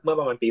ไข่มุกเมื่อ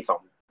ประมาณปี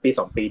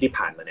2 ปีที่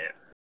ผ่านมาเนี่ย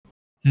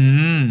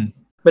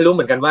ไม่รู้เห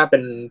มือนกันว่าเป็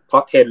นเพรา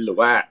ะเทรนด์หรือ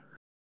ว่า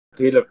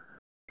ที่แบบ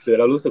หรือ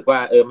เรารู้สึกว่า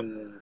มัน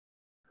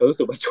เรารู้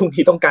สึกว่าช่วง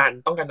นี้ต้องการ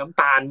น้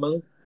ำตาลมั้ง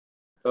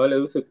เราเลย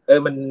รู้สึก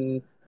มั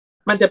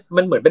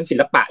นเหมือนเป็นศิ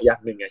ลปะอย่า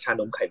งหนึ่งชา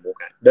นมไข่มุก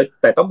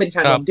แต่ต้องเป็นช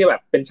านมที่แบ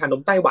บเป็นชาน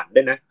มไต้หวันด้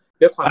วยนะ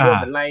ด้วยความที่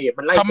มันไล่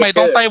ทำไม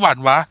ต้องไต้หวัน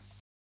วะ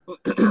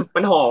มั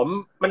นหอม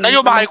มันนโย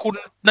บายคุณ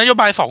นโย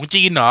บาย2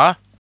จีนเหรอ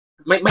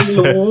ไม่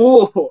รู้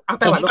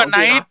ไต้หวันเป็นของ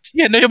จีนเหรอที่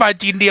เห็นนโยบาย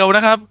จีนเดียวน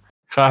ะครับ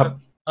ครับ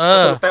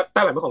ไ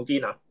ต้หวันเป็นของจี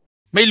นเหรอ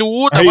ไม่รู้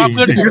แต่ว่าเ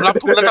พื่อนผมรับ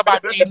ทุนรัฐบาล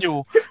จีนอยู่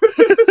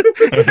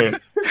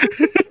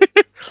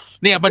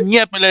เนี่ยมันเงี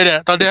ยบไปเลยเนี่ย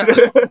ตอนเนี้ย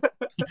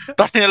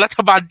รัฐ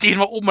บาลจีน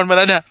มาอุ้มมันมาแ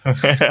ล้วเนี่ย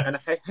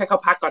ให้เขา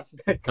พักก่อน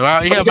แต่ว่า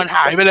มันห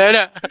ายไปเลยเ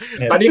นี่ย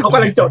ตอนนี้เขาก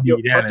ำลังจดอ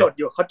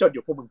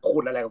ยู่พวกมึงพู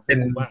ดอะไรกับผ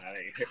มว่าอะไร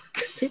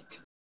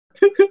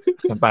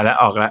ไปแล้ว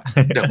ออกแล้ว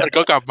เดี๋ยวมัน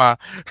ก็กลับมา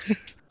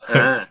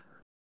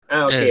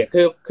โอเค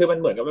คือมัน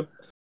เหมือนกับ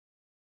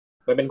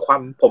มันเป็นควา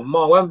มผมม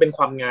องว่ามันเป็นค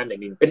วามงานอย่า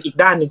งนึงเป็นอีก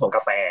ด้านนึงของก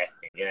าแฟ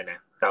อย่างเงี้ยนะ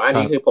แต่ว่าอัน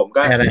นี้คือผมก็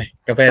อะไร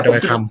กาแฟโดย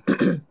ค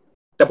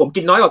ำแต่ผม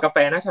กินน้อยกว่ากาแฟ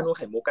นะชานมไ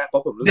ข่มุกเพรา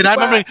ะผมรู้สึก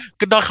ว่า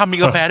คือดอยคำมี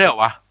กาแฟด้วยเหรอ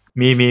วะ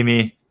มี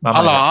อ๋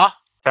อเหรอ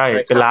ใช่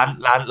เป็น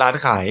ร้าน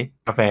ขาย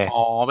กาแฟ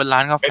เป็นร้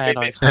านกาแฟ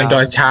ด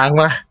อยช้าง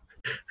วะ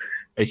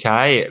ไม่ใช่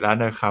ร้าน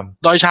ดอยค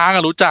ำดอยช้าง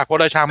รู้จักว่า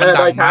ดอยช้างมันดังมา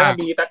กดอยช้าง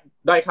มีแต่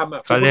ดอยค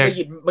ำคุณได้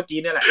ยินเมื่อกี้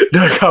นี่แหละด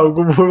อยคำ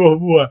กูพูด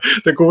มั่ว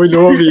แต่กูไม่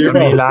รู้ว่า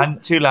มีร้าน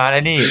ชื่อร้านไ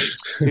อ้นี่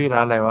ชื่อร้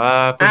านอะไรว่า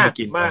เพิ่งไป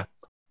กินมา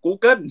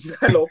Google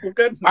ฮัลโหล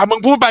Google มึง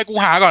พูดไปกู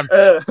หาก่อน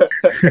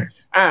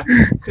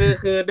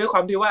คือด้วยคว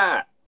ามที่ว่า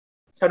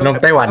ชานม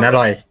ไต้หวันอ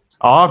ร่อย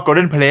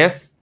Golden Place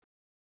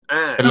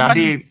เป็นร้าน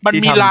ที่มัน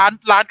มี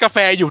ร้านกาแฟ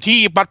อยู่ที่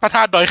วัดพระธ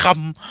าตุดอยค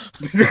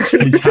ำ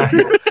ไม่ใช่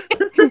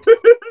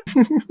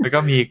แล้วก็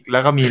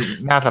มี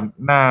ห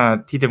น้า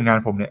ที่ทำงาน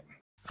ผมเนี่ย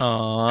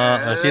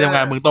ที่ทำง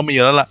านมึงต้องมี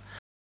แล้วล่ะ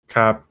ค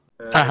รับ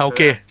โอเ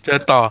คเจอ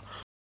ต่อ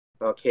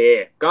โอเค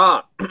ก็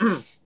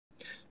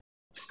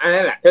อัน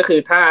นั้นแหละก็คือ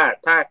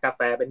ถ้ากาแ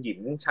ฟเป็นหยิน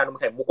ชานม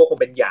ไข่มุกก็คง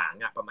เป็นหยาง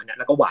ประมาณนั้น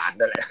แล้วก็หวาน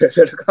นั่นแหละ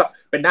แล้วก็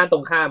เป็นด้านตร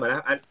งข้ามน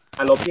ะ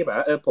อารมณ์ที่แบบ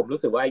ว่าผมรู้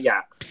สึกว่าอยา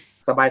ก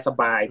ส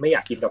บายไม่อย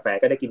ากกินกาแฟ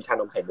ก็ได้กินชา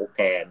นมไข่มุกแ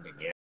ทนอย่าง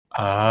เงี้ย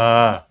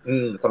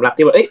สำหรับ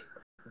ที่ว่า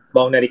ม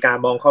องนาฬิกา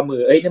มองข้อมื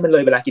อนี่มันเล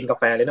ยเวลากินกา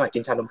แฟเลยหน่อยกิ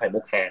นชานมไข่มุ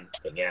กแทน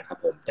อย่างเงี้ยครับ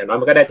ผมอย่างน้อย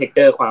มันก็ได้เท็กเจ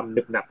อร์ความห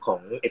นึบหนับของ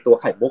ไอตัว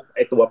ไข่มุกไอ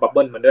ตัวบับเ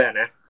บิ้ลมันด้วย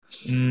นะ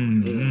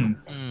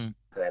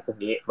อะไรพวก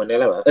นี้มันนี่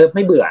แหละว่าไ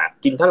ม่เบื่อ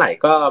กินเท่าไหร่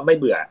ก็ไม่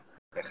เบื่อ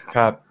นะค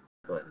รับ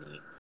ตัวนี้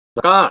แ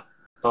ล้วก็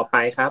ต่อไป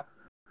ครับ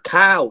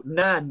ข้าวห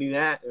น้าเนื้อ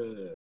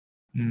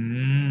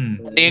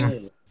อั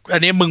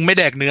นนี้มึงไม่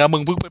แดกเนื้อมึ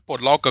งเพิ่งไปปลด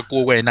ล็อกกับกู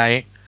ไว้ไหน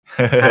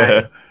ใช่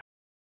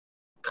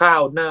ข้า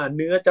วหน้าเ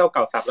นื้อเจ้าเ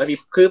ก่าสับแล้วดิ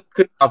คือ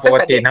ปก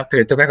ตินับถื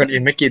อเจ้าแม่กวนอิ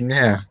มไม่กินเ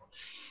นี่ย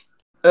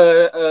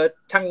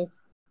ช่าง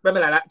ไม่เป็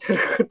นไรละ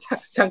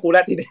ช่างกูล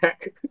ะทีเนี้ย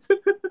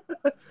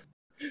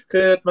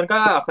คือมันก็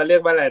เขาเรีย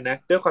กว่าอะไรนะ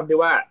ด้วยความที่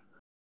ว่า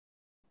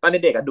ตอน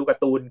เด็กๆดูกา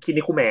ร์ตูนคิ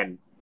นิคุแมน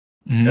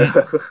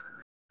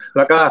แ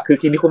ล้วก็คือ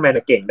คินิคุแมน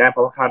เก่งได้เพร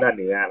าะว่าข้าวหน้าเ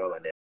นื้อประมา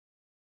ณเนี้ย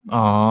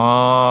อ๋อ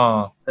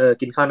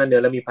กินข้าวหน้าเนื้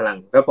อแล้วมีพลัง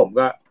แล้วผม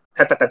ก็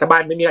แต่บ้า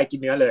นไม่มีใครกิน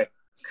เนื้อเลย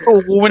โอ้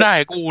กูไม่ได้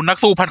กูนัก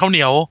สู้พันข้าวเห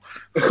นียว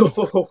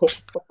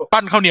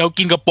ปั้นข้าวเหนียว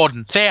กินกับป่น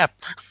แซ่บ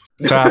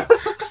ครับ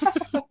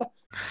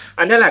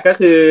อันนี้แหละก็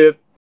คือ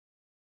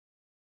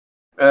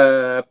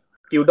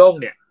กิลด้ง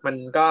เนี่ยมัน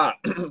ก็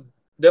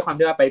ด้วยความ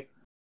ที่ว่าไป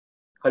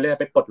เขาเรียก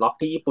ไปปลดล็อก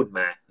ที่ญี่ปุ่น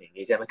มาอย่าง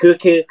นี้ใช่ไหม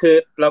คือ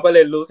เราก็เล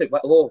ยรู้สึกว่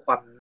าโอ้ควา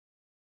ม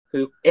คื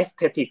อเอสเ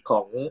ธติกข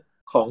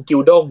องกิ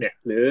ลด้งเนี่ย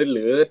ห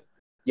รือ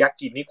ยักษ์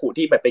จินิคุ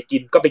ที่แบบไปกิ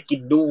นก็ไปกิ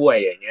นด้วย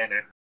อย่างเงี้ยน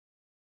ะ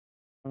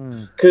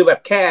คือแบบ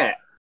แค่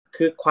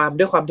คือ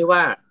ด้วยความที่ว่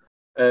า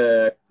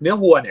เนื้อ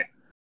วัวเนี่ย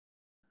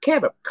แค่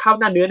แบบข้าว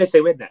หน้าเนื้อในเซ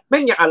เว่นน่ะแม่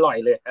งยังอร่อย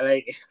เลยอะไร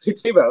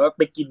ที่แบบว่าไ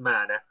ปกินมา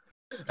นะ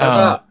แล้ว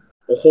ก็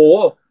โอ้โห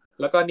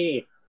แล้วก็นี่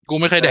กู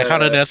ไม่เคยแดกข้าว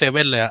เนื้อเซเ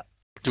ว่นเลยอะ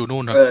อยู่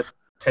นู่นนะ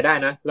ใช้ได้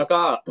นะแล้วก็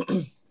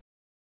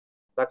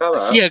แบ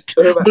บเฮีย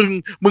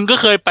มึงก็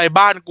เคยไป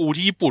บ้านกู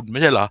ที่ญี่ปุ่นไ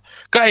ม่ใช่เหรอ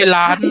ก็ไอ้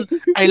ร้าน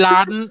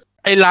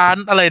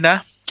อะไรนะ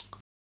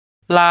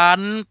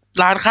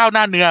ร้านข้าวห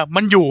น้าเนื้อ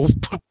มันอยู่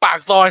ปาก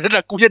ซอยนั่นแหล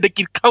ะกูจะได้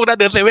กินข้าวหน้า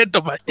เนื้อเซเว่นต่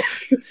อไป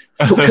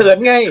ฉุกเฉิน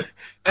ไง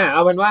เอ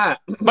าเป็นว่า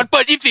มันเปิ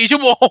ด24 ชั่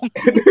วโมง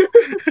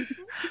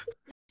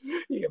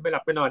ไม่หลั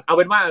บไม่นอนเอาเ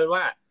ป็นว่า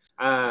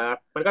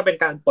มันก็เป็น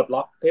การปลดล็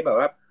อกที่แบบ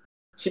ว่า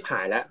ชิบหา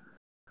ยแล้ว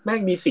แม่ง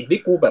มีสิ่งที่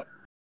กูแบบ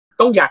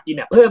ต้องอยากกิน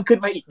เพิ่มขึ้น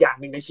มาอีกอย่าง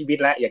นึงในชีวิต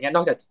แล้วอย่างเงี้ยน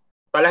อกจาก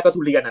ตอนแรกก็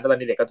ทุเรียนนะตอน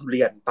เด็กก็ทุเ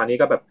รียนตอนนี้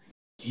ก็แบบ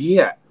เฮี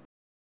ย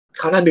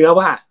ข้าวหน้าเนื้อ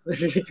ว่ะ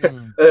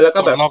แล้วก็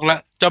แบบล็อกแล้ว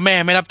เจ้าแม่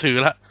ไม่นับถือ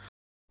ละ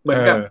เหมือ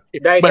นกับ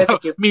ได้ส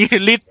กิลมี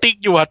ลิตติ๊ก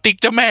อยู่ติ๊ก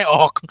เจ้าแม่อ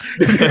อก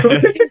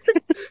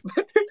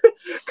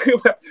คือ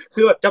แบ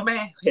บเจ้าแม่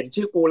เห็น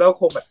ชื่อกูแล้ว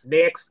คงแบบ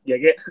next อย่า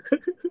งเงี้ย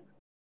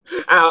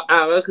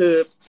ก็คือ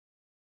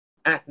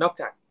นอก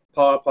จาก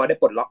พอได้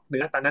ปลดล็อกเ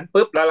นื้อตอนนั้น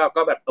ปุ๊บแล้วเรา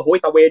ก็แบบโอ้โห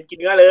ตะเวนกิน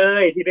เนื้อเล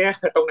ยทีเนี้ย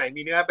ตรงไหน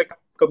มีเนื้อไป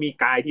ก็มี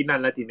กายที่นั่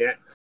นแล้วทีเนี้ย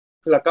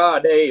แล้วก็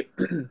ได้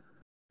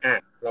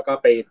แล้วก็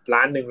ไปร้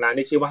าน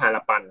ที่ชื่อว่าฮาร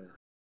าปัน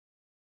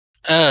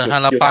ฮา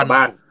ราปัน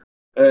บ้าน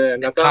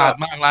แล้วก็ขาด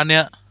มากร้านเ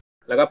นี้ย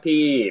แล้วก็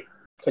พี่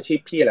เขาชื่อ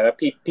พี่อะไรวะ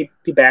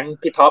พี่แบงค์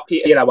พี่ท็อปพี่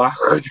อะไรวะ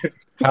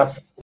ครับ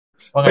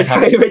ไม่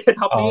ใช่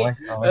ท็อปนี่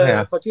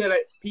เขาชื่ออะไร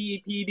พี่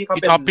ที่เขาเ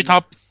ป็นพี่ท็อ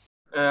ป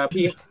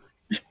พี่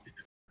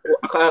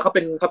เขาเ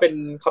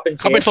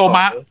ป็นโซม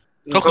ะ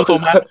ก็คือโซ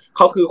มะเ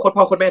ขาคือโคตร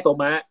พ่อโคตรแม่โซ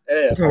มะ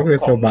เขาคือ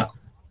โซมะ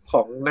ข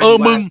อง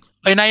มึง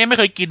ไอ้นายยังไม่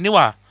เคยกินนี่ห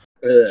ว่า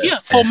เฮีย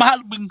โซมะ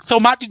มึงโซ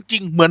มะจริ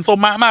งๆเหมือนโซ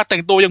มะมากแต่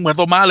งตัวยังเหมือนโ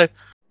ซมะเลย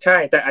ใช่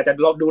แต่อาจจะ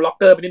ลองดูล็อก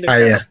เกอร์ไปนิดนึง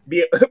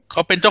เข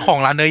าเป็นเจ้าของ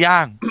ร้านเนื้อย่า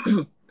ง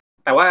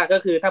แต่ว่าก็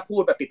คือถ้าพู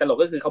ดแบบติดตลก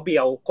ก็คือเขาเบี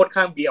ยวโคตร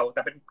ข้างเบียวแ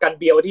ต่เป็นการ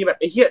เบียวที่แบบ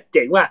ไอ้เหี้ยเ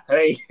จ๋งว่ะอะไร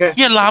เ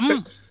หี้ยล้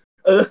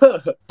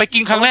ำไปกิ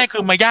นครั้งแรกคื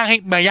อมาย่างใ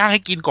ห้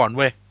กินก่อนเ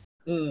ว้ย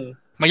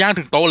มาย่าง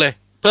ถึงโต๊ะเลย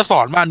เพื่อส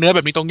อนว่าเนื้อแบ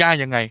บนี้ต้องย่าง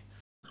ยังไง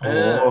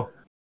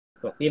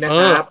นี่นะ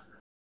ครับ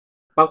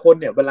บางคน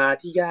เนี่ยเวลา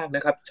ที่ย่างน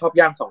ะครับชอบ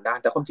ย่าง2 ด้าน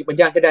แต่ความจริงมัน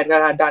ย่างแค่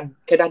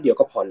ด้านเดียว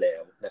ก็พอแล้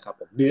วนะครับ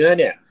ผมเนื้อ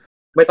เนี่ย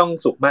ไม่ต้อง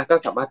สุกมากก็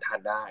สามารถทาน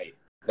ได้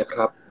นะค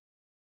รับ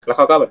แล้วเ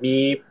ขาก็แบบมี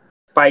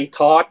ไฟท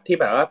อสที่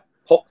แบบว่า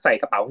พกใส่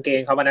กระเป๋ากางเก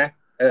งเขามานะ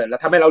แล้ว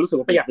ทำให้เรารู้สึก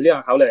ว่าไม่อยากไปเรื่อง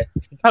กับเขาเลย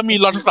ถ้ามี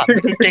รอนสัน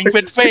คือเก่งเ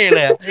ป็นเฟ่เ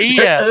ลยไอ้เ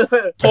หี้ย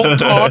พ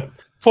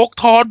ก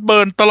ทอสเบิ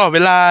ร์นตลอดเว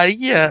ลาไอ้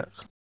เหี้ย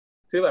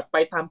คือแบบไป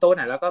ตามโต๊ะไห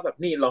นแล้วก็แบบ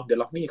นี่ลองเดี๋ยว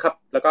ล็อกนี่ครับ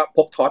แล้วก็พ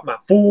กทอสมา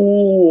ฟู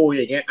อ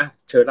ย่างเงี้ย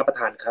เชิญรับประ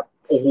ทานครับ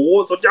โอ้โห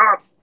สุดยอด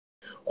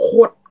โค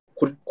ตร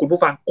คุณผู้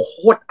ฟังโค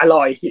ตรอ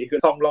ร่อยคือ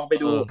ลองไป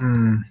ดู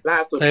ล่า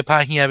สุดเคยพา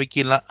เฮียไป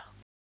กินละ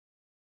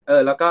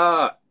แล้วก็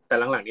แต่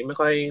หลังๆนี้ไม่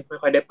ค่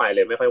อยได้ไปเล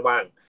ยไม่ค่อยว่า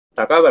งแ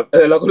ต่ก็แบบ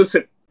เราก็รู้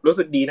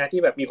สึกดีนะ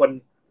ที่แบบ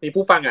มี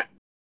ผู้ฟัง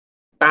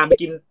ตามไป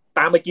กิน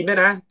ด้วย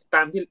นะต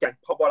ามที่อย่าง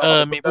พอเรา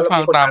มีผู้ฟั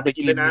งตามไป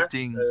กินจ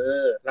ริง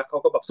แล้วเขา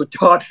ก็บอกสุดย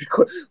อด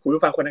คุณ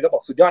ผู้ฟังคนนั้นก็บอ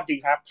กสุดยอดจริง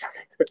ครับ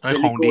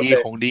ของ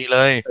ดีเล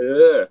ย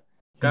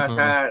ก็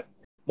ถ้า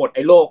หมดไ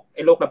อ้โ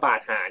รคระบาด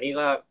หานี่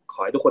ก็ข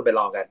อให้ทุกคนไป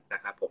ลองกันน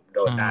ะครับผมโด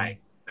นได้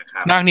นะค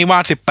รับนาคนิวา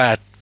ส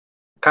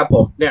18ครับผ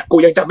มเนี่ยกู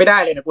ยังจำไม่ได้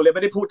เลยนะกูเลยไ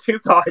ม่ได้พูดชื่อ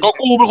ซอยก็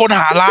กูเป็นคน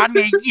หาร้านไ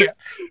งเหี้ย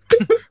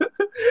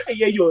ไอ้เ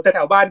หี้ยอยู่แถ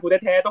วบ้านกู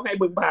แท้ๆต้องให้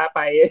มึงพาไป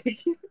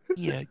เ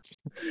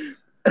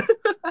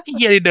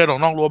หี้ยเดินออก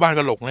นอกรั้วบ้าน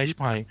ก็หลงเลยชิบ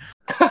หาย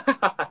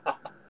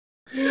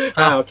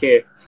โอเค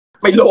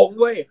ไม่หลง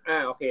เว้ย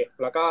โอเค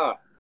แล้วก็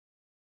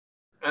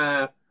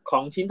ขอ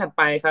งชิ้นถัดไ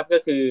ปครับก็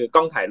คือก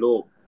ล้องถ่ายรู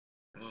ป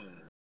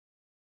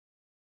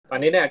ตอน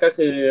นี้เนี่ยก็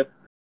คือ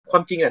ควา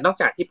มจริงนอก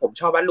จากที่ผม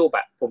ชอบวาดรูป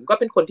ผมก็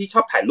เป็นคนที่ช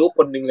อบถ่ายรูป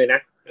คนนึงเลยนะ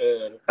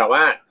แต่ว่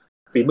า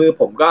ฝีมือ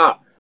ผมก็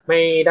ไ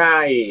ม่ไ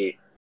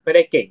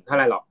ด้เก่งเท่าไ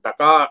หร่หรอกแต่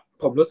ก็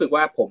ผมรู้สึก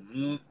ว่าผม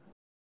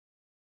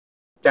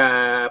จะ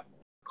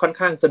ค่อน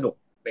ข้างสนุก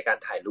ในการ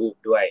ถ่ายรูป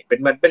ด้วยเป็น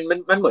มั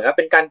นเหมือนว่าเ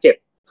ป็นการ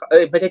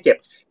ไม่ใช่เจ็บ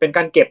เป็นก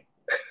ารเ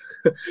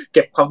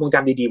ก็บความทรงจ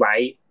ำดีๆไว้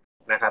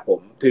นะครับผม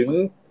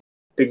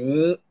ถึง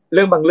เ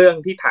รื่องบางเรื่อง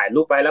ที่ถ่าย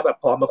รูปไว้แล้วแบบ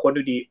พอมาค้น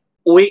ดูดี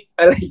อุ๊ย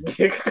อะไรอย่างเ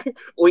งี้ย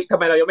อุ๊ยทำ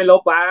ไมเรายังไม่ล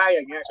บวะอ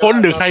ย่างเงี้ย ค้น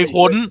หรือใคร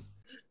ค้น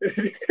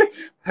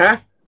ฮะ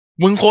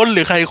มึงค้นห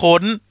รือใครค้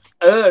น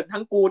ทั้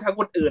งกูทั้ง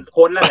คนอื่น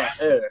ค้นแล้วแหละ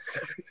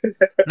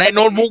ในโ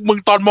น้ตบุ๊กมึง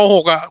ตอนม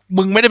.6 อ่ะ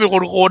มึงไม่ได้เป็นค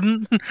นค้น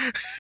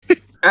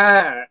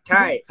ใ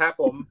ช่ครับ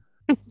ผม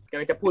กำ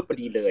ลังจะพูดพอ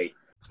ดีเลย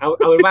เอา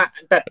เป็นว่า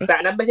แต่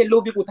อันนั้นไม่ใช่รู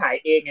ปที่กูถ่าย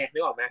เองไงนึ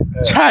กออกไหม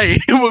ใช่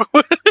มึง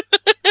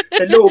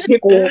เป็นรูปที่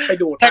กูไป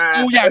ดูด แต่ มา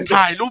กูอยาก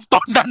ถ่ายรูปต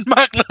อนนั้นม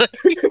ากเลย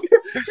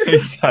ไอ้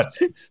สัตว์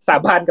สา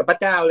บานกับพระ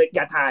เจ้าเลยอ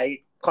ย่าถ่าย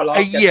ขอร้อง ไ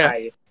อ้ อ เหี้ย ย่าถ่า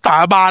ย สา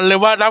บานเลย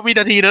ว่าณวิ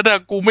นาทีนั้นน่ะ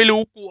กูไม่รู้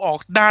กูออก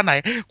หน้าไหน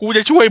กูจ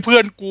ะช่วยเพื่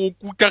อน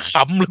กูจะข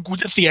ำหรือกู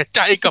จะเสียใจ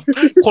กับ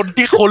คน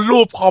ที่ค้นรู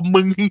ปคอม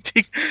มึงจริ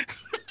ง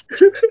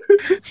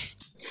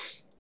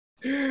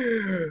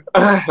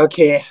โอเค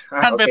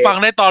ๆท่านไปฟัง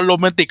ได้ตอนโร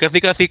แมนติกกระ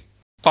ซิก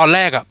ตอนแร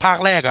กอ่ะภาค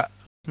แรกอ่ะ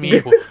มีอ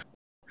ยู่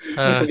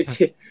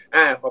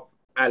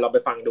เราไป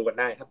ฟังดูกัน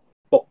ได้ครับ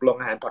ปกลง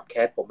อาหารพอดแค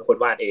สต์ผมเป็นคน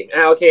วาดเอง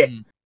โอเค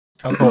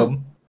ครับผม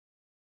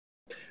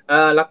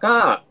แล้วก็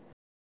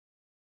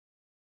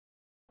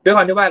ด้วยค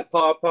วามที่ว่า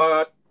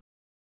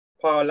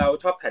พอเรา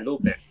ชอบถ่ายรูป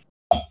เนี่ย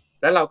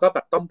แล้วเราก็แบ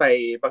บต้องไป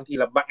บางที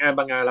เราบ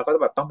างงานเราก็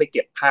แบบต้องไปเ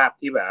ก็บภาพ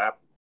ที่แบบ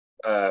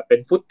เป็น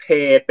ฟุตเท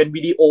จเป็น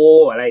วิดีโอ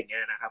อะไรอย่างเงี้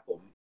ยนะครับผม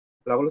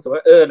เราก็รู้สึกว่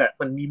าแหละ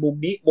มันมีมุม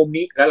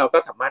นี้แล้วเราก็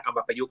สามารถเอาม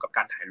าประยุกต์กับก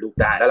ารถ่ายรูป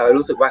ได้แล้วเรา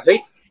รู้สึกว่าเฮ้ย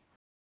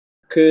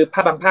คือภ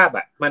าพบางภาพ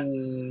อ่ะมั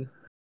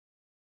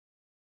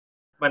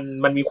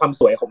นมีความ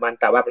สวยของมัน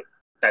แต่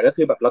ก็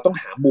คือแบบเราต้อง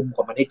หามุมข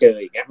องมันให้เจอ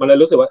อย่างเงี้ยมันเลย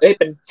รู้สึกว่า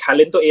เป็น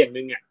challenge ตัวเอง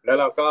นึงอ่ะแล้ว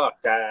เราก็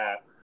จะ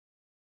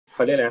เข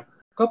าเรียกนะ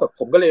ก็แบบ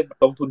ผมก็เลย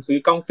ลงทุนซื้อ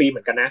กล้องฟิล์มเห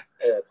มือนกันนะ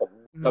ผม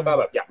แล้วก็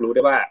แบบอยากรู้ด้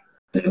วยว่า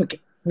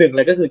หนึ่งเ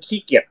ลยก็คือขี้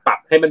เกียจปรับ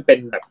ให้มันเป็น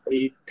แบบ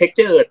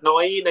texture น้อ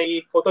ยใน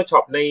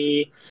Photoshop ใน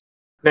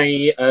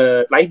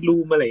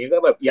Lightroom อะไรอย่างเงี้ย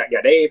ก็แบบอย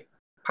ากได้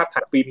ภาพถ่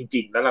ายฟิล์มจ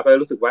ริงๆแล้วเราก็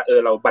รู้สึกว่า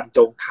เราบรรจ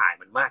งถ่าย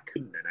มันมากขึ้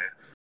นนะ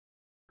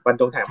บรร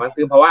จงถ่ายมาก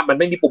ขึ้นเพราะว่ามัน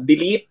ไม่มีปุ่ม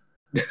delete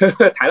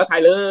ถ่ายแล้วถ่า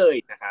ยเลย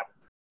นะครับ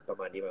ประ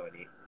มาณนี้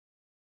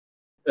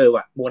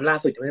ว่ะม้วนล่า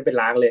สุดยังไม่ได้เป็น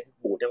ล้างเลย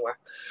บูดยังวะ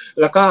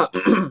แล้วก็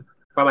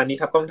ประมาณนี้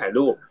ครับกล้องถ่าย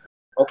รูป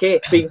โอเค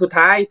สิ่งสุด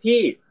ท้ายที่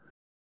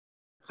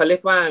เขาเรีย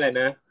กว่าอะไร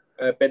นะ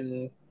เป็น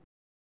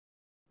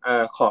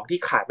ของที่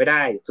ขาดไม่ไ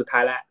ด้สุดท้า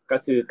ยแล้วก็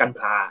คือกันพ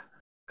ลา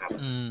ครับ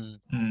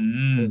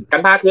กั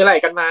นพลาคืออะไร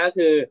กันพลาก็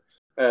คือ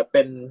เ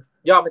ป็น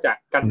ย่อมาจาก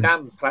กันดั้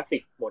มพลาสติ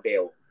กโมเด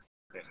ล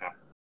นะครับ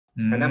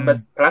กันดั้ม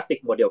พลาสติก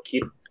โมเดลคิ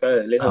ดก็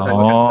เรียกสั้นๆ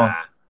ว่ากันพลา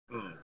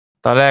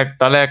ตอน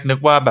แรกนึก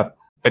ว่าแบบ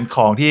เป็นข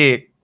องที่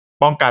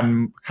ป้องกัน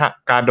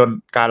ก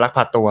ารลักพ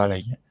าตัวอะไรอ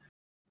ย่างเงี้ย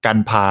การ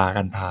พ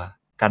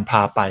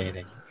าไปอะไร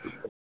อย่างเงี้ย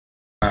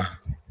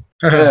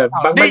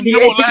บางที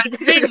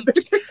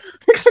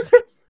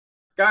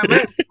ก็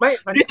ไม่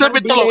นี่จะเป็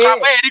นตลกคา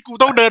เฟ่ที่กู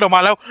ต้องเดินออกม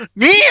าแล้ว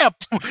เงียบ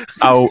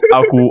เอ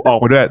ากูออก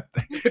ไปด้วย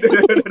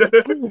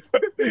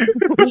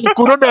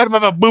กูต้องเดินมา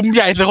แบบบึมใ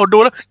หญ่ใส่คนดู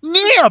แล้วเ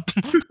งียบ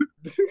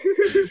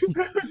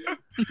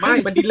ไม่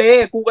มันดีเลย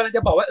กูกำลังจ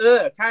ะบอกว่า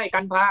ใช่กั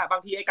นพาบา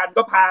งทีไอ้กัน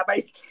ก็พาไป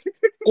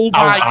กูพ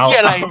าเหี้ย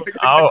อะไร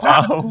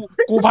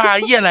กูพา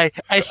เหี้ยอะไร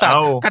ไอ้สัต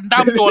ว์กัน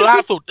ดั้มตัวล่า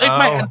สุด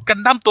ไม่กัน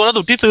ดั้มตัวล่า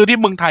สุดที่ซื้อที่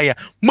เมืองไทยอ่ะ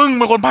มึงเ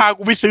ป็นคนพา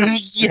กูไปซื้อ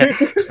เหี้ย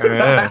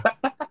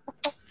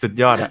สุด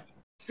ยอดอ่ะ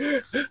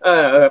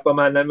ประ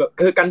มาณนั้นแบบ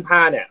คือกันพ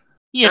าเนี่ย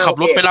เหี้ยขับ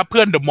รถไปรับเ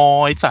พื่อนเดอะมอล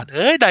ล์ไอ้สัตว์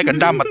ได้กัน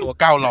ดั้มมาตัว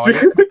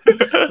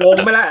900งง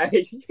ไหมล่ะ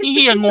เ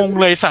หี้ยงง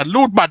เลยสัตว์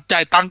รูดบัตรจ่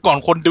ายตังค์ก่อน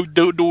คน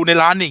ดูใน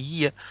ร้านเนี่ยเ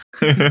หี้ย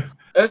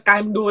กาย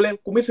มึงดูเลย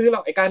กูไม่ซื้อหร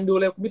อกไอ้กายมึงดู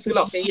เลยกูไม่ซื้อห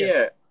รอกไอ้เ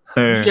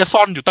หี้ย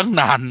ซ่อนอยู่ตั้ง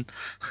นาน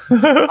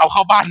เอาเข้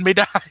าบ้านไม่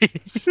ได้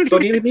ตัว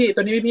นี้พี่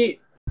900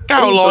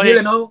นี่เ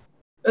ลยน้อง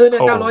เนี่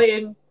ย900เอ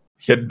ง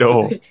เฮดโด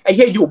ไอ้เ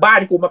หี้ยอยู่บ้าน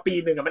กูมาปี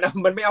นึงอ่ะ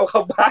มันไม่เอาเข้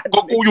าบ้าน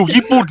ก็กูอยู่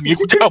ญี่ปุ่นงี้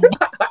กูจะเอา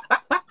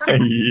ไอ้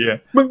เหี้ย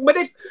มึงไม่ไ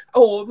ด้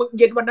มึง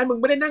เย็นวันนั้นมึง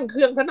ไม่ได้นั่งเค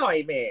รื่องซะหน่อย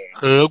แหม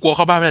กลัวเ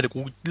ข้าบ้านไม่ได้เดี๋ยวกู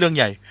เรื่องใ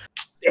หญ่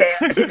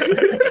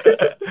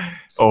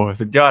โอ้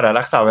สุดยอดอ่ะ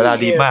รักษาเวลา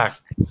ดีมาก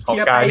ของ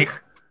กายนี่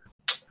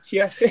เชี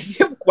ยร์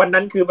วัน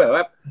นั้นคือแบบว่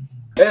า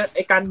ไ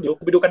อ้กันเดี๋ยว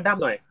กูไปดูกันดั้ม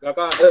หน่อยแล้ว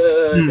ก็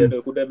เดี๋ย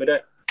วกูเดินไปด้ว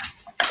ย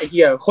ไอ้เ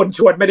หี้ยคนช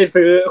วนไม่ได้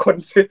ซื้อคน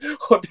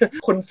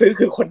ซื้อ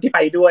คือคนที่ไป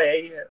ด้วยไอ้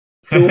เหี้ย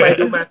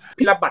ดูมา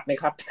พี่รับบัตรไหม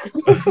ครับ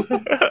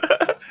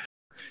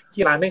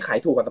ที่ร้านไม่ขาย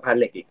ถูกกว่าสะพาน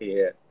เหล็กอีก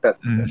แต่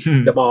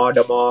เดอะมอล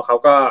ล์เขา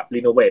ก็รี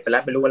โนเวทไปแล้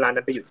วไม่รู้ว่าร้าน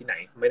นั้นไปอยู่ที่ไหน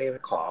ไม่ได้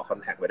ขอคอน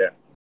แทคไว้ด้วย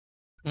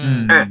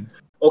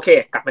โอเค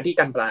กลับมาที่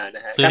กันพลาน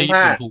ะฮะกันพล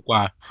าถูกกว่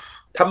า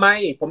ทำไม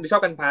ผมถึงชอ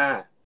บกันพลา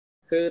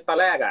คือตอน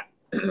แรกอ่ะ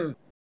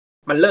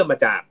มันเริ่มมา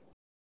จาก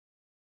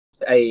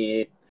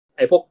ไ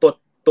อพวก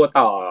ตัว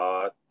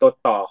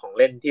ต่อของ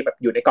เล่นที่แบบ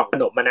อยู่ในกล่องข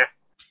นมมานะ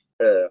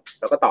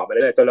แล้วก็ต่อไปเ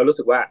รื่อยๆจนเรารู้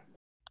สึกว่า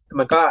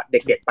มันก็เ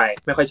ด็กๆไป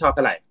ไม่ค่อยชอบเ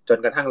ท่าไหร่จน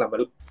กระทั่งเรามา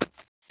รู้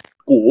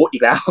กูอี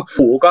กแล้ว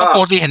กูก็ป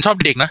กติเห็นชอบ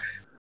เด็กนะ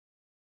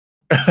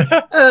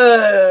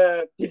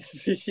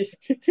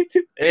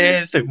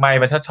สึกไมค์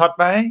มันช็อต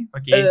ไหมเมื่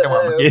อกี้จังหว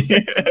ะเมื่อกี้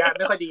ยาน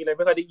ไม่ค่อยดีเลยไ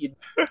ม่ค่อยได้ยิน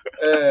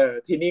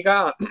ทีนี้ก็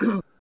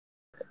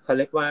เขาเ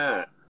รียกว่า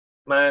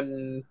มัน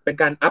เป็น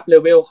การอัพเล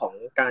เวลของ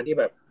การที่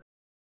แบบ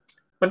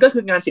มันก็คื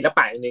องานศิลป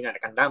ะอย่างนึงอ่ะ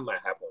กันดั้มมา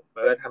ครับผมมั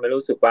นก็ทำให้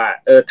รู้สึกว่า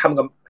ทำ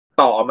กับ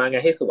ต่อออกมาไง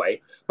ให้สวย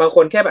บางค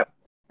นแค่แบบ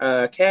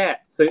แค่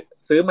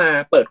ซื้อมา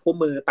เปิดคู่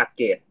มือตัดเ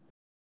กรด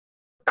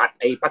ตัด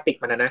ไอ้พลาสติก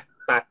มันนะ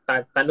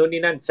ตัดนู่น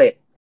นี่นั่นเสร็จ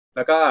แ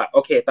ล้วก็โอ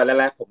เคตอนแ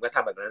รกๆผมก็ท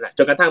ำแบบนั้นแหละจ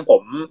นกระทั่งผ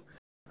ม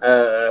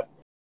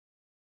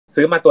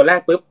ซื้อมาตัวแรก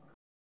ปุ๊บ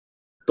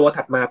ตัว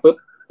ถัดมาปุ๊บ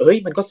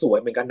มันก็สวย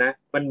เหมือนกันนะ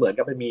มันเหมือน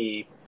กับมันมี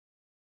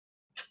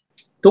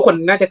ทุกคน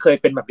น่าจะเคย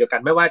เป็นแบบเดียวกั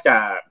นไม่ว่าจ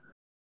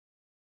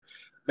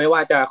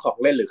ะของ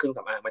เล่นหรือเครื่องส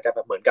ำอางมันจะแบ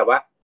บเหมือนกับว่า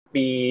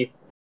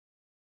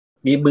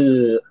มีมือ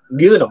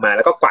ยื่นออกมาแ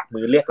ล้วก็กวัก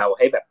มือเรียกเราใ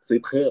ห้แบบซื้อ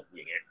เพิ่ม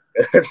อย่างเงี้ย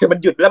มัน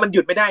หยุด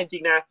ไม่ได้จริ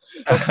งๆนะ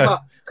แล้วก็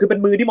คือเป็น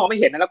มือที่มองไม่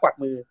เห็นนะแล้วกวัก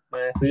มือม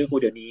าซื้อกู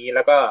เดี๋ยวนี้แ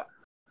ล้วก็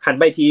หัน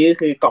ไปทีก็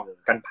คือกล่อง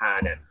กันพา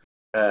เนี่ย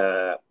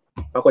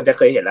บางคนจะเ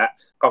คยเห็นแล้ว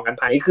กล่องกัน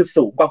พานี่คือ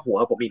สูงกว่าหัว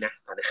ผมอีกนะ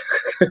ตอนนี้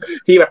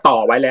ที่แบบต่อ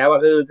ไว้แล้ว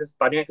คือ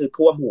ตอนนี้คือ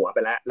ท่วมหัวไป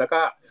แล้ว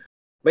ก็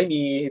ไม่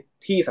มี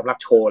ที่สำหรับ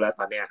โชว์แล้ว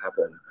ตอนนี้ครับ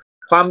ผม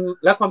คว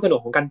ามสนุก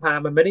ของกันพา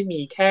มันไม่ได้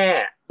มีแค่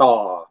ต่อ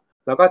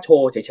แล้วก็โช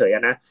ว์เฉย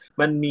ๆนะ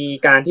มันมี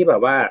การที่แบ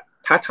บว่า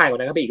ท้าทายกว่า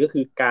นั้นครับอีกก็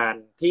คือการ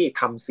ที่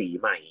ทำสี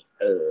ใหม่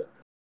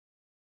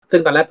ซึ่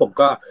งตอนแรกผม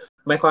ก็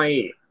ไม่ค่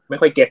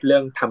อยเก็ตเรื่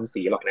องทำ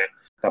สีหรอกนะ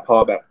แต่พ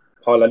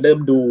อเราเริ่ม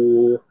ดู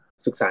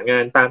ศึกษางา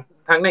นตาม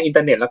ทั้งในอินเท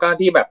อร์เน็ตแล้วก็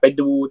ที่แบบไป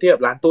ดูที่แบ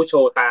บร้านตู้โช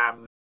ว์ตาม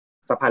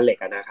สะพานเหล็ก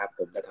นะครับผ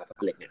มแต่สะพ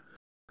านเหล็กเนี่ย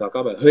เราก็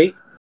แบบเฮ้ย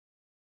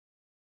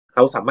เร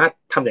าสามารถ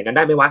ทำอย่างนั้นไ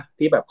ด้ไหมวะ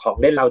ที่แบบของ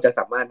เล่นเราจะส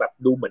ามารถแบบ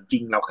ดูเหมือนจริ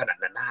งเราขนาด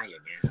นั้นได้อย่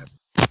างเงี้ยครับ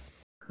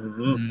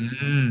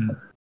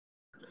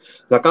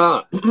แล้วก็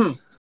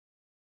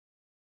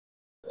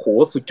โห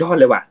สุดยอด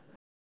เลยว่ะ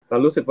เรา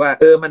รู้สึกว่า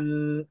มัน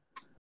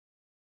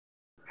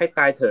ให้ต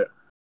ายเถอะ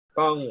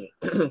ต้อง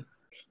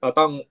เรา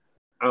ต้อง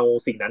เอา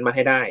สิ่งนั้นมาใ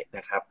ห้ได้น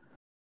ะครับ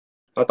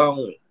เราต้อง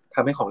ท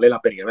ำให้ของเล่นเร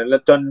าเป็นอย่างนั้นแล้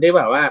วจนที่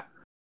แบบว่า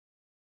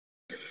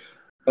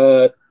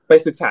ไป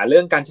ศึกษาเรื่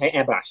องการใช้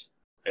airbrush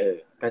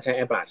การใช้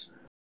airbrush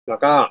แล้ว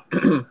ก็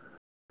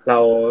แ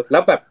ล้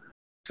วแบบ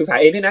ศึกษา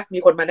เองนี่นะมี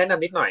คนมาแนะน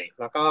ำนิดหน่อย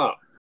แล้วก็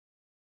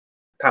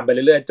ทำไปเ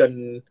รื่อยๆจน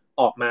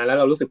ออกมาแล้ว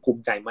เรารู้สึกภู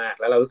มิใจมาก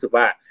แล้วเรารู้สึก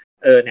ว่า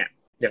เนี่ย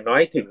อย่างน้อ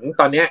ยถึง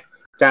ตอนเนี้ย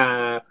จะ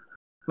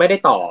ไม่ได้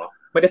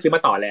ซื้อม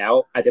าต่อแล้ว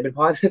อาจจะเป็นเพร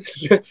าะ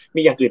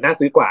มีอย่างอื่นน่า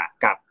ซื้อกว่า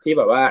กับที่แ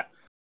บบว่า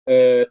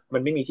มั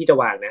นไม่มีที่จะ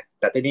วางนะ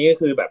แต่ทีนี้ก็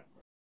คือแบบ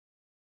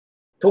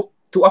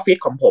ทุกออฟฟิศ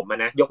ของผมน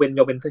ะยกเว้น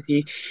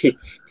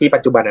ที่ปั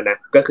จจุบันนะ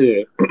ก็คือ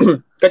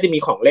ก็จะมี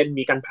ของเล่น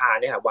มีกันพา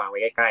เนี่ยครับวางไว้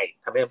ใกล้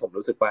ๆทำให้ผม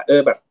รู้สึกว่า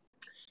แบบ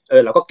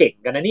เราก็เก่ง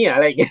กันนะเนี่ยอะ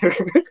ไรอย่างเงี้ย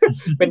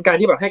เป็นการ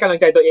ที่แบบให้กำลัง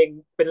ใจตัวเอง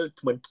เป็น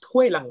เหมือนถ้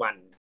วยรางวัล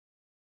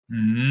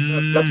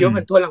เราคิดว่า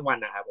มันถ้วยรางวัล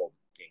นะครับผม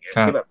อย่างเงี้ย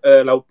ที่แบบ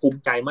เราภูมิ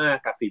ใจมาก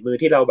กับฝีมือ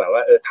ที่เราแบบว่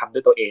าทำด้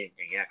วยตัวเอง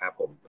อย่างเงี้ยครับ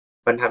ผม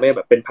มันทำให้แบ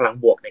บเป็นพลัง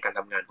บวกในการท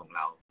ำงานของเร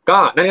าก็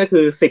นั่นก็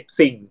คือ10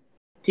สิ่ง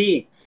ที่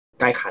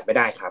กายขาดไม่ไ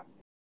ด้ครับ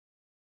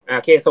โ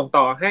อเคส่ง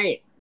ต่อให้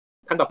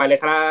ท่านต่อไปเลย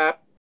ครับ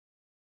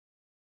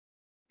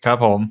ครับ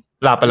ผม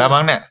หลับไปแล้ว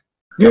มั้งเนี่ย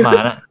สมา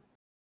นอ่ะ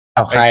เอ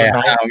าใครอ่ะ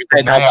ไม่ใช่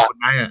ท็อปอ่ะ คุณ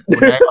นาย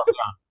ก่อน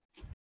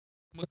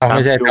ไ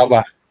ม่ใช่ท็อป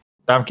อ่ะ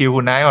ตามคิว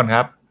คุณนายก่อนค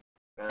รับ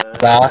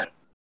แล้ว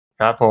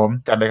ครับผม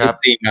จัดเลยครับ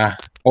จริงอ่ะ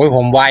โอ้ยผ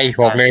มไว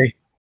บอกเลย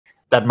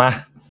จัดมา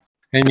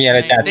ไม่มีอะไร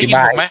จะอธิบ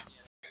าย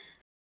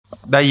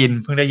ได้ยิน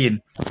เพิ่งได้ยิน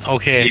โอ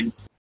เค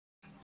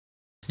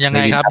ยังไง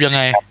ครับยังไ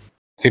ง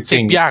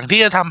10 อย่างที่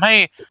จะทำใ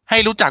ห้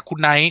รู้จักคุณ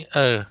ไนท์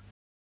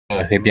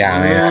10 อย่าง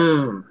เลยนะ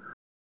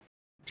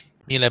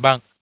มีอะไรบ้าง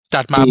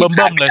จัดมาเ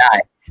บิ่มๆเลย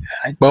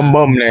เ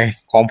บิ่มเลย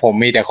ของผม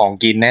มีแต่ของ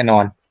กินแน่นอ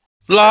น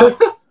เหรอ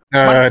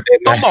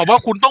ต้องบอกว่า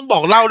คุณต้องบอ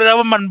กเล่าด้วยนะ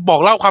ว่ามันบอ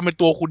กเล่าความเป็น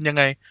ตัวคุณยัง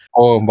ไงโ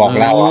อ้บอก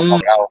เล่า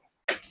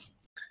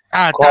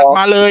จัดม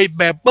าเลย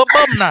แบบเ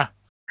บิ่มๆนะ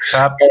ค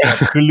รับ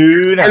คือลื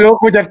อเนี่ยไม่รู้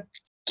กูจะ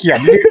เขียน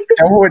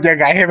จะพูดยัง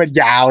ไงให้มัน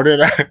ยาวด้วย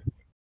นะ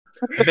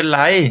ไม่เป็นไร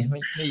ไ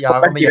ม่ยาว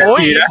ก็ไม่ยาวโอ้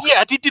ยเหี้ย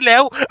อาทิตย์ที่แ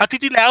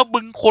ล้วมึ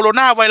งโคโร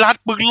นาไวรัส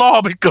มึงล่อ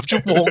ไปเกือบชั่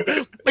วโมง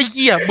ไอ้เ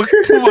หี้ยมึง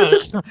พูด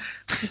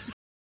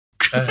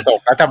ตก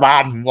รัฐบา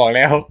ลบอกแ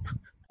ล้ว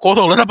โคต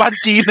รรัฐบาล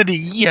จีนน่ะดิ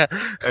เหี้ย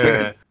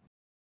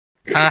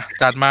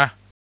จัดมา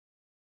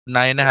ไหน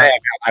นะครั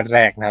บอันแร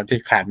กนะครับที่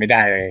ขาดไม่ไ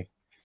ด้เลย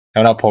ส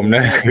ำหรับผมนั่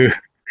นคือ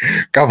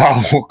กะเพรา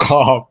หมูกร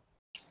อบ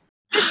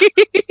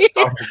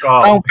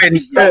ต้องเป็น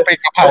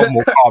กะเพราหมู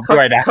กรอบด้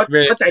วยนะ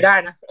เข้าใจได้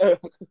นะ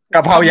ก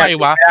ะเพรายัง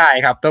ไม่ได้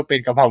ครับต้องเป็น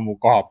กะเพราหมู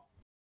กรอบ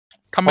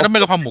ทำไมต้องเป็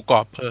นกะเพราหมูกร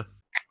อบ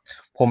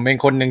ผมเป็น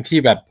คนหนึ่งที่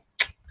แบบ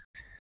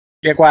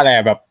เรียกว่าอะไร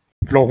แบบ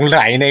หลงไหล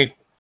ใน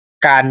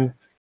การ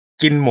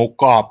กินหมู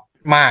กรอบ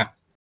มาก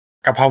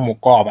กะเพราหมู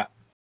กรอบอ่ะ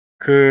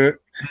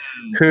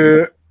คือ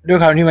ด้วย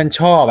ความที่มัน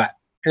ชอบอ่ะ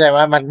เข้าใจ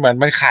ว่ามันเหมือน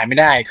มันขายไม่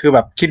ได้คือแบ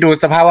บคิดดู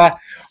สภาพว่า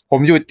ผ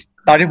มอยู่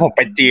ตอนที่ผมไ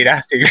ปจีนนะ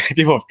สิ่ง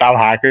ที่ผมตาม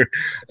หาคือ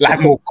ร้าน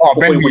หมูกรอบ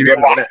ไม่มีเลย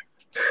ว่ะ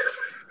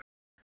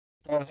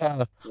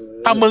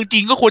ถ้าเมืองจี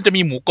นก็ควรจะ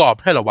มีหมูกรอบ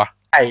ใช่หรอวะ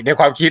ใช่ใน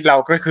ความคิดเรา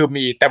ก็คือ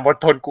มีแต่มณ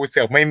ฑลกูเสื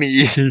อกไม่มี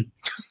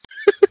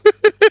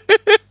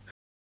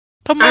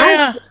ทำไม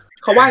อ่ะ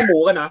เขาไหว้หมู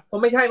กันนะผม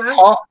ไม่ใช่มั้ง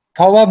เพ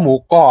ราะว่าหมู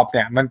กรอบเ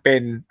นี่ยมันเป็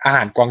นอาห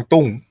ารกวาง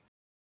ตุ้ง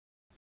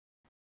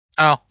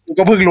กู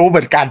ก็เพิ่งรู้เห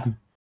มือนกัน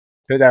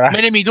เข้าใจไหมไ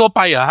ม่ได้มีทั่วไ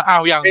ปเหรอ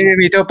ยังไม่ได้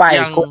มีทั่วไป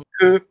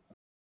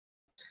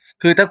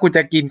คือถ้ากูจ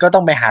ะกินก็ต้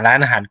องไปหาร้าน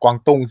อาหารกวาง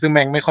ตุ้งซึ่งแ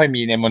ม่งไม่ค่อย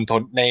มีในมณฑ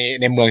ล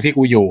ในเมืองที่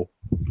กูอยู่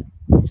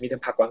มีแต่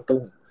ผักกวางตุ้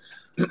ง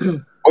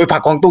โอ้ยผั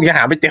กกวางตุ้งยังห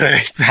าไม่เจอเล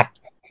ยสัตว์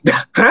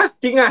ฮะ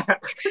จริงอ่ะ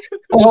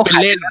โอ้ขา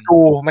ยเป็นฤดู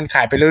มันข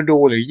ายเป็นฤดู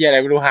หรืออะไร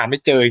ไม่รู้หาไม่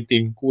เจอจริ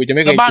งๆกูจะไ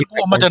ม่เค แล้ว ย บ้าน คิด กู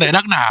เอามาจากไหน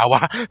นักหนาว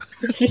ะ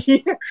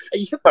ไอ้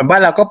เหี้ย เหมือนบ้า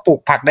นเราก็ปลูก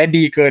ผักได้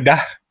ดีเกินนะ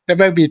ได้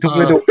ไม่มีทุก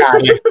ฤดูกาล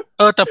เลย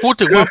แต่พูด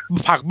ถึงว่า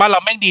ผักบ้านเรา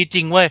แม่งดีจ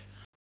ริงเว้ย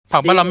ผั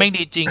กบ้านเราแม่ง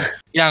ดีจริง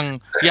อ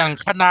ย่าง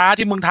คะน้า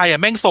ที่เมืองไทยอ่ะ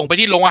แม่งส่งไป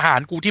ที่โรงอาหาร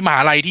กูที่มหา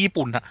ลัยที่ญี่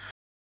ปุ่นอ่ะ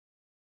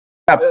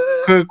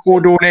คือกู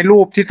ดูในรู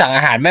ปที่สั่งอ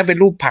าหารแม่งเป็น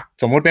รูปผัก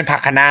สมมติเป็นผั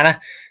กคะน้านะ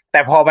แต่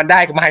พอมันได้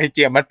มาจ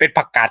ริงๆมันเป็น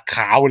ผักกาดข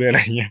าวเลยอะไ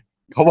รเงี้ย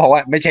เขาบอกว่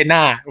าไม่ใช่หน้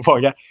าบอก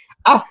อย่าง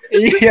เอ้าไอ้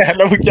เหี้ยแ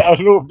ล้วมึงจะเอา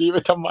รูปนี้ไป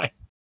ทำไม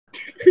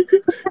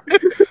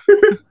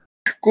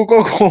กูก็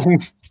คง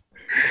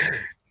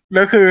แ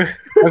ล้วคือ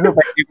ไป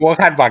กินกูก็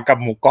คาดหวังกับ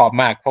หมูกรอบ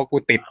มากเพราะกู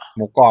ติดห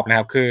มูกรอบนะค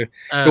รับ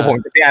คือผม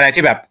จะเป็นอะไร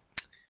ที่แบบ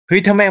เฮ้ย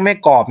ถ้าแม่งไม่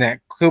กรอบเนี่ย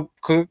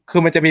คื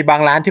อมันจะมีบา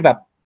งร้านที่แบบ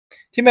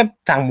ที่มัน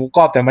สั่งหมูก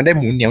รอบแต่มันได้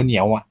หมูเหนี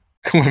ยวอ่ะ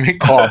คือมันไม่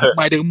กรอบ ห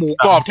มายถึงหมู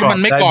กรอบที่มัน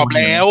ไม่กรอบ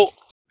แล้ว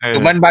หรื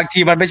อมันบางที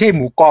มันไม่ใช่ห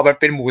มูกรอบมัน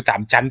เป็นหมูสา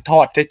มชั้นทอ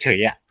ดเฉ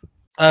ยๆอ่ะ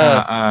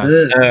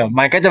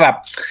มันก็จะแบบ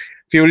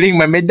ฟีลลิ่ง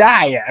มันไม่ได้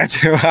อ่ะใ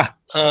ช่ป่ะ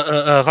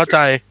เข้าใ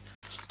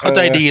จ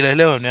ดีเลยเ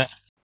รื่องแบบเนี้ย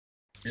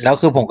แล้ว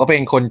คือผมก็เป็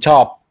นคนชอ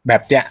บแบ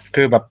บเนี้ย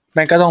คือแบบแ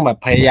ม่งก็ต้องแบบ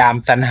พยายาม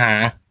สรรหา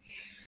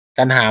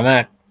มา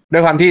กด้ว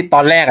ยความที่ต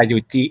อนแรกอะอ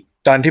ยู่จี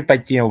ตอนที่ไป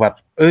จีนแบบ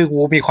กู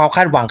มีความค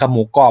าดหวังกับห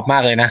มูกรอบมา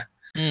กเลยนะ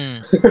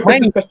ไม่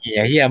มี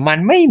เฮียมัน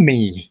ไม่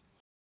มี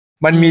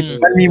มัน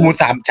มีหมู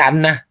สามชั้น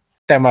นะ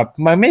แต่แบบ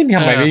มันไม่มีท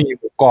ำไมไม่มี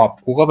หมูกรอบ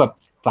กูก็แบบ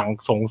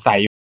สงสัย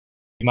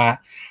มา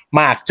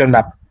มากจนแบ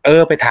บ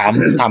ไปถา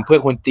มเพื่อ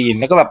นคนจีน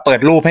แล้วก็แบบเปิด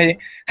รูป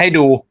ให้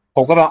ดูผ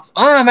มก็บอก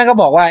แม่ก็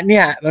บอกว่าเนี่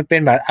ยมันเป็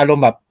นแบบอารม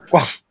ณ์แบบ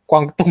กวา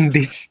งตุ้ง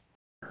ดิช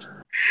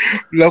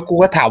แล้วกู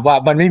ก็ถามว่า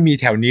มันไม่มี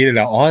แถวนี้เลยเห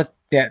รอ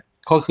เนี่ย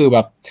ก็คือแบ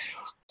บ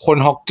คน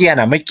ฮอกเกี้ยน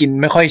อ่ะไ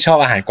ม่ค่อยชอบ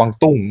อาหารกวาง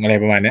ตุ้งอะไร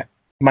ประมาณเนี้ย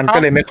มันก็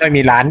เลยไม่ค่อย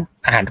มีร้าน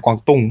อาหารกวาง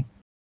ตุ้ง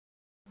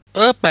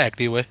แปลก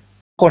ดีเว้ย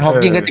คนฮอกเ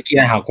กี้ยนก็จะกิน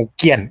อาหารฮอก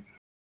เกี้ยน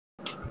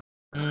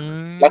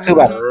แล้วคือ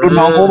แบบรุ่น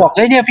น้องกูบอกเ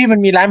นี่ยพี่มัน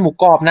มีร้านหมู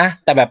กรอบนะ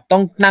แต่แบบต้อ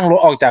งนั่งรถ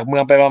ออกจากเมื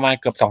องไปประมาณ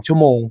เกือบ2 ชั่ว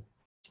โมง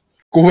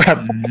กูแบบ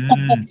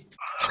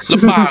ล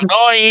ำบาก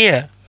น้อย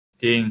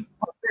จริง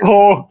โอ้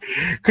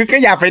คือก็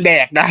อยากไปแด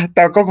กนะแ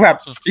ต่ก็แบบ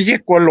ไอ้เหี้ย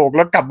กลัวหลงแ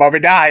ล้วกลับมาไ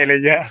ม่ได้อะไร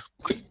เงี้ย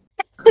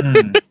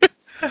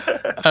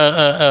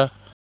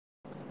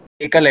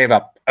ก็เลยแบ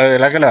บ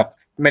แล้วก็แบบ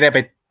ไม่ได้ไป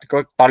ก็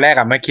ตอนแรก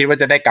อะไม่คิดว่า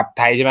จะได้กลับไ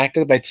ทยใช่ไหมก็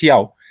ไปเที่ยว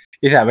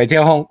อีสานไปเที่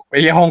ยว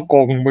ฮ่องก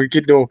งมึงคิ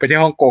ดดูไปเที่ย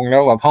วฮ่องกงแล้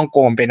วแบบฮ่องก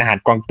งเป็นอาหาร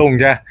กวางตุ้ง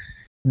ใช่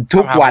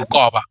ทุกวันก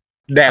รอบอ่ะ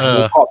แดกหมู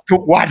กรอบทุ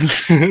กวัน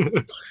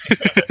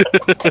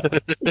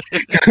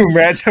ถึงแ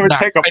ม้จะไม่ใ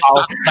ช่กะเพรา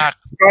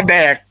ก็แด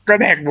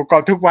กหมูกรอ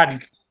บทุกวัน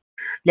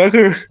แล้ว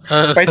คือ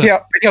ไปเที่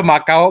ยวมา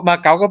เ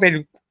ก๊าก็เป็น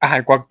อาหา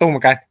รกวางตุ้งเหมื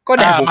อนกันก็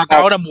แดกหมูกรอ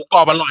บหมูกร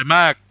อบอร่อยม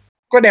าก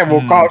ก็แดกหมู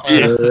กรอบอี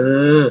ก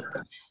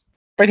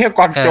ไปเที่ยวก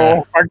วางโ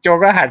จ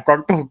ก็อาหารกวาง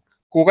ตุ้ง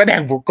กูก็แด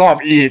กหมูกรอบ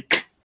อีก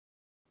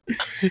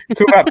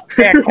คือแบบแ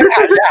ดกทุกอย่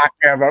างยาก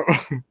ไงแบบ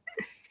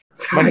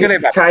มันก็เลย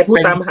แบบชายผู้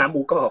ตามหาห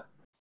มูกรอบ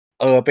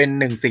เป็น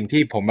หนึ่งสิ่ง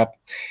ที่ผมแบบ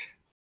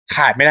ข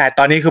าดไม่ได้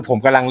ตอนนี้คือผม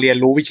กำลังเรียน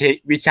รู้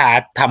วิชา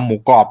ทำหมู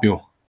กรอบอยู่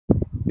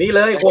นี่เล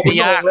ยหัวคุณ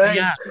โอ่งเลย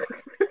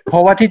เพรา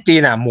ะว่าที่จี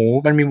นอ่ะ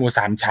มันมีหมู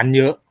3 ชั้นเ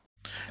ยอะ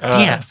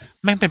เนี่ย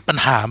แม่งเป็นปัญ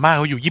หามาก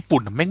อยู่ญี่ปุ่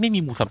นแม่งไม่มี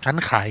หมู3 ชั้น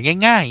ขาย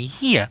ง่ายๆเ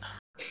หี้ย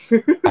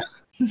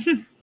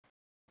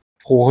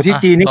โหที่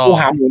จีนนี่กู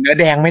หาหมูเนื้อ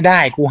แดงไม่ได้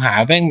กูหา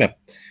แม่งแบบ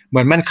เห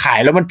มือนมันขาย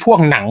แล้วมันพ่วง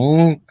หนัง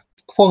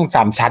พ่วง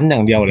3 ชั้นอย่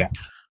างเดียวเลย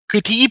คื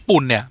อที่ญี่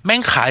ปุ่นเนี่ยแม่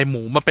งขายห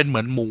มูมาเป็นเหมื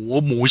อนหมู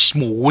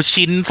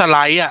ชิ้นสไล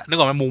ด์อ่ะนึก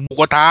ออกไหมหมู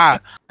กระทะ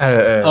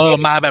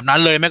มาแบบนั้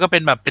นเลยแม่งก็เป็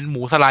นแบบเป็นห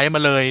มูสไลด์ม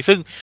าเลยซึ่ง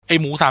ไอ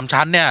หมู3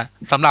 ชั้นเนี่ย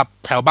สำหรับ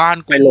แถวบ้าน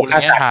กูเ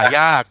นี่ยหาย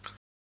าก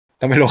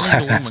ต้องไม่รู้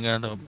เหมือนกัน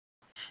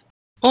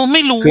ไ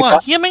ม่รู้อ่ะ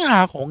เฮียแม่งหา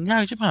ของยา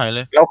กชิบหายเล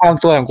ยแล้วความ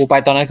ซวยของกูไป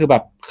ตอนนั้นคือแบ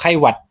บไข้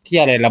หวัดที่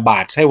อะไรระบา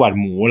ดไข้หวัด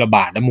หมูระบ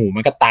าดแล้วหมูมั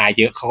นก็ตาย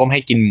เยอะเขาก็ไม่ใ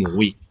ห้กินหมู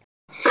อีก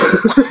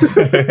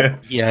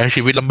เฮีย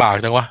ชีวิตลำบาก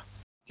จังวะ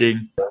จริง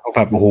แบ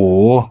บโอ้โห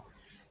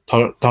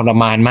ทร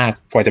มานมาก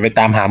กว่าจะไป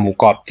ตามหาหมู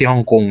กรอบที่ฮ่อ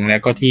งกงแล้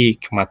วก็ที่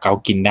มาเก๊า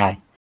กินได้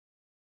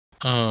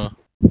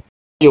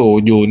อ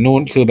ยู่นู่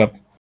นคือแบบ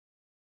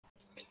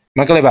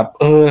มันก็เลยแบบ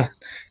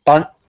ต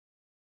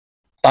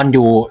อนอ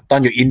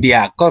ยู่อินเดีย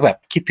ก็แบบ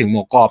คิดถึงห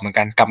มูกรอบเหมือน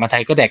กันกลับมาไท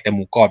ยก็แดกแต่ห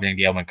มูกรอบอย่าง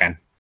เดียวเหมือนกัน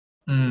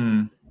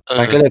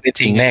มันก็เลยเป็น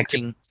สิ่งแรก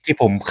ที่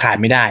ผมขาด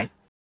ไม่ได้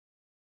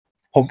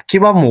ผมคิด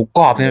ว่าหมูก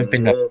รอบเนี่ยมันเป็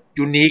นแบบ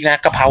ยูนิคนะ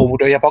กะเพรา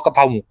โดยเฉพาะกะเพ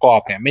ราหมูกรอ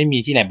บเนี่ยไม่มี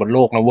ที่ไหนบนโล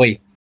กนะเว้ย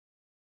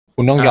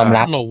คุณต้องยอม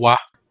รับหรอวะ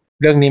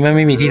เรื่องนี้ไ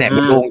ม่มีที่ไหนบ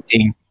นโลกจริ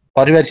งเพรา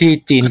ะที่ว่าที่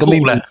จีนก็ไม่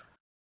มี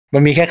มั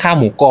นมีแค่ข้าว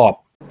หมูกรอบ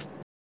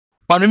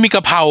มันไม่มีก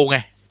ะเพราไง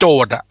โจ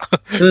ทย์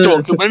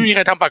คือไม่มีใค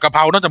รทำผัดกะเพร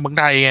านอกจากเมือง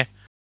ไทยไง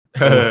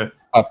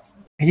แบบ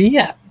เฮี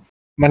ย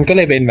มันก็เ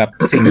ลยเป็นแบบ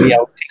สิ่งเดีย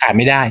วที่ขายไ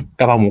ม่ได้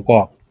กะเพราหมูกร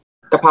อบ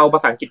กะเพราภ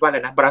าษาอังกฤษว่าอะไร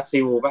นะบรา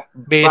ซิลป่ะ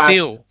เบซิ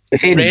ล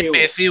เรดเบ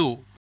ซิล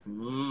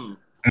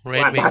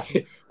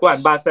กูอ่าน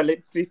บา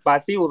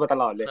ซิลมาต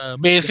ลอดเลย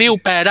เบซิล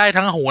แปลได้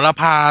ทั้งโหระ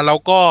พาแล้ว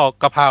ก็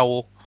กะเพรา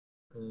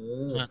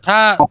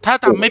ถ้า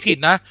จำไม่ผิด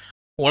นะ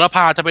โหระพ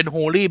าจะเป็นโฮ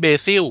ลี่เบ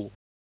ซิล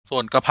ส่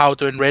วนกะเพราจ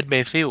ะเป็น red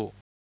basil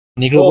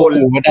นี่คือพวก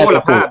กูไม่ได้ โห ไป ร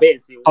ะ ปลู พาก เบ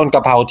ซิล ต้นก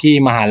ะเพราที่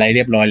มหาลัยเ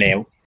รียบร้อยแล้ว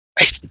ไ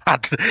อ้สัต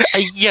ว์ไอ้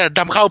เหี้ยด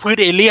ำเข้าพื้น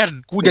เอเลี่ยน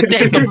กูจะแจ้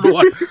งตำรว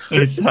จ ไ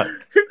อ้สัตว์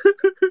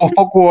พ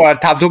วกกู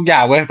ทำทุกอย่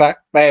างเว้ย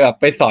ไปแบบ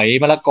ไปสอย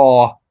มะละกอ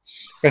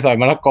ไปสอย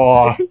มะละกอ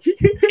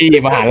ที่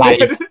มหาลัย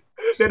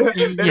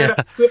เดี๋ยว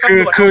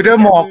คือด้วย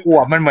มอกู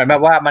มันเหมือนแบ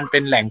บว่ามันเป็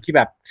นแหล่งที่แ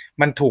บบ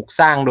มันถูก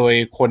สร้างโดย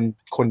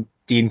คน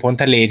จีนพ้น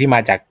ทะเลที่มา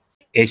จาก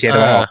เอเชียต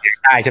ะวันออกเฉียง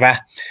ใต้ใช่ไหม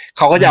เ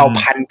ขาก็จะเอา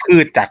พันธุ์พื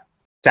ช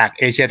จาก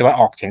เอเชียตะวัน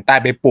ออกเฉียงใต้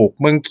ไปปลูก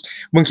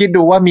มึงคิด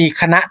ดูว่ามี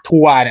คณะทั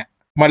วร์เนี่ย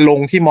มาลง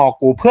ที่มอ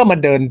กูเพื่อมา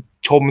เดิน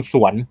ชมส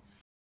วน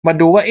มา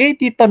ดูว่า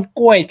ที่ต้น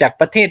กล้วยจาก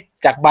ประเทศ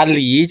จากบาห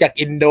ลีจาก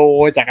อินโด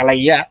จากอะไร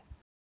เงี้ย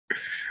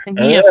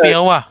เหี้ยเฟี้ย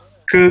วอ่ะ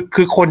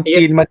คือคน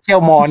จีนมาเที่ย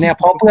วมอเนี่ยเ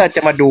พราะเพื่อจ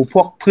ะมาดูพ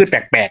วกพืชแ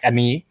ปลกๆอัน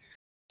นี้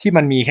ที่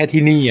มันมีแค่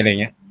ที่นี่อะไร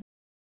เงี้ย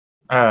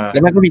แล้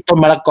วมันก็มีต้น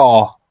มะละกอ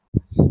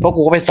พวก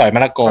กูก็ไปสอยมะ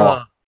ละกอ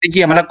จริ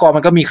งๆมะละกอมั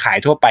นก็มีขาย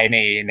ทั่วไป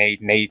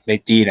ใน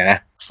จีนนะ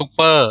ซุปเป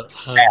อร์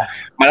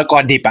มะละกอ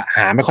ดิบห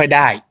าไม่ค่อยไ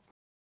ด้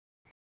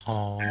อ๋อ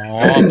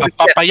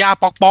ปะย่า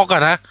ปอกๆอ่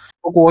ะนะ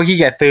พวกกูก็ขี้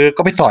เกียจซื้อ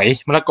ก็ไปสอย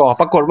มะละกอ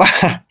ปรากฏว่า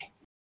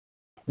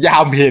ยา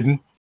มเห็น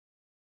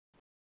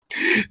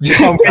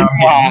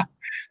มา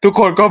ทุก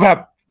คนก็แบบ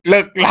เลิ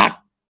กลัก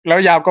แล้ว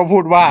ยามก็พู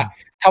ดว่า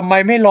ทำไม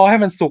ไม่รอให้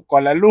มันสุกก่อ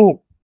นล่ะลูก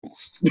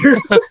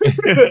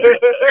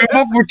คือพ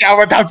วกกูจะเอา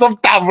มาทำส้ม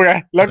ตำไง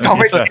แล้วเขา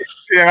ไม่กิน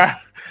ไง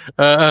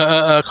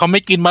เขาไม่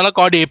กินมะละก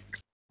อดิบ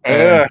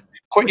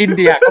คนอินเ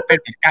ดียก็เป็น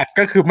เหมือนกัน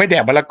ก็คือไม่แด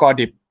กมะละกอ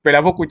ดิบเวลา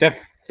พวกกูจะ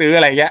ซื้ออ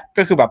ะไรเงี้ย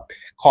ก็คือแบบ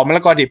ขอมะล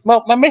ะกอดิบ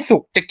มันไม่สุ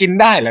กจะกิน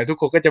ได้เหรอทุก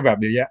คนก็จะแบบ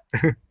อย่างเงี้ย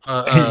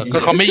ก็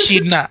เขาไม่ชิ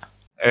นอ่ะ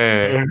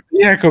เ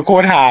นี่ยคือโค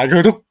ตรหาคื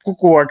อทุกกู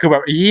กลัวคือแบ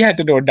บ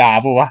จะโดนด่า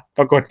ป่ะวะป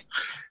รากฏ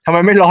ทำไม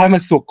ไม่รอให้มั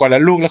นสุกก่อนแล้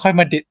วลูกแล้วค่อย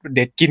มาเ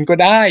ด็ดกินก็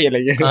ได้อะไรอ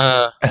ย่างเงี้ย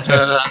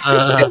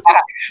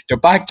เดี๋ยว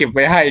ป้าเก็บไ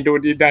ว้ให้ดู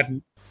ดีดัน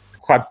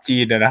ความจี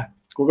นนะ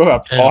กูก็แบ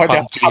บจ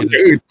ะทำอย่า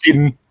งอื่นกิน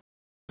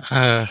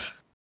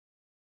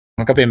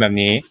มันก็เป็นแบบ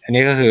นี้อัน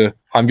นี้ก็คือ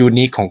ความยู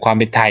นิคของความ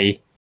เป็นไทย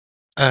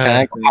ฉะ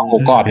นั้นความหมู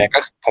กรอบเนี่ยก็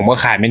ผมก็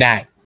ขายไม่ได้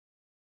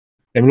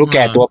แต่ไม่รู้แ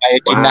ก่ตัวไป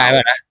กินได้ป่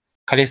ะนะ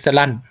คาเลสเตอร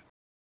อล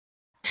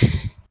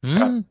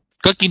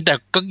ก็กินแ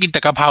ต่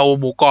กะเพรา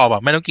หมูกรอบ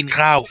ไม่ต้องกิน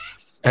ข้าว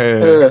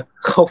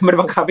เขาไม่ได้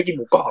บังคับให้กินห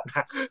มูกรอบน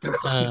ะ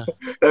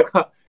แล้วก็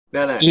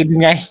นั่นแหละกิน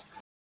ไง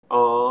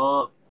อ๋อ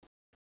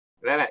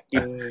นั่นแหละกิ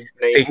น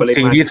ใน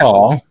สิ่งที่สอ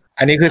ง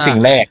อันนี้คือสิ่ง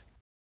แรก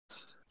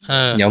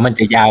เดี๋ยวมัน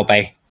จะยาวไป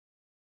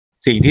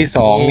สิ่งที่ส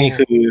องนี่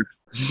คือ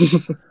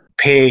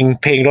เพ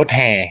ลงรถแ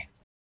ห่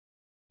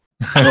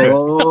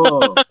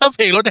เ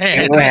พลงรถแห่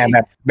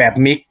แบบ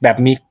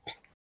มิก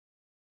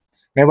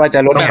ไม่ว่าจะ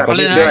รถแห่ก็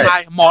ได้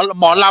ห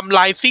มอลำล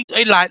ายซิ่ง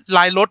ล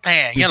ายรถแห่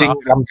เงี้ยเหรอ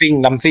ลำซิ่งเป็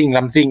นลำ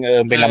ซิ่ง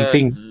เป็นลำ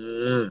ซิ่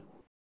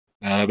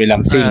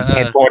งเห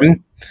ตุผล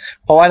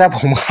เพราะว่าถ้าผ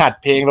มขาด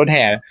เพลงรถแ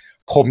ห่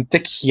ผมจะ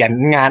เขียน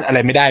งานอะไร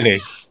ไม่ได้เลย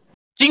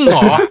จริงเหร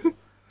อ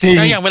จริง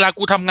อย่างเวลา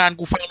กูทำงาน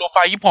กูฟังโลฟ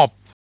าฮิปฮอป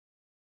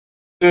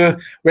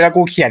เวลา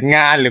กูเขียนง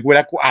านหรือเวล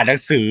ากูอ่านหนั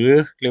งสือ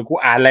หรือกู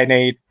อ่านอะไรใน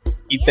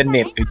อินเทอร์เ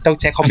น็ตหรือต้อง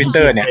ใช้คอมพิวเต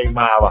อร์เนี่ย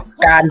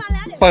การ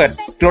เปิด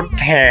รถ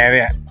แห่เ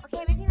นี่ย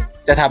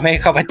จะทำให้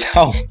ข้าพเจ้า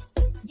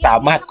สา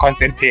มารถคอนเ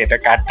ซนเทรตใน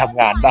การทำ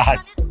งานได้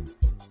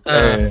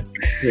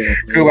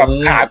คือแบบ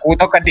ขากู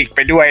ต้องกระดิกไป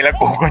ด้วยแล้ว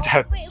กูก็จะ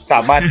สา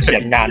มารถเขีย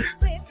นงาน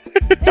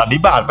ตอนนี้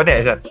บาทปะเนี่ย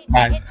จัด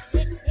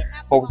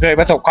ผมเคย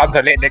ประสบความส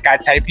ำเร็จในการ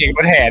ใช้เพลงร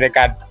ถแห่ในก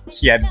ารเ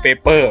ขียนเป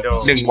เปอร์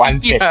1 วัน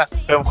เสร็จ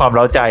เพิ่มความเ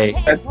ร้าใจ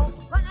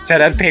ฉะ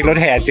นั้นเพลงรถ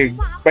แห่จึง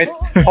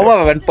เพราะว่า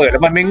มันเปิดแล้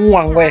วมันไม่ง่ว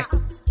งเว้ย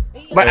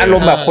มันอาร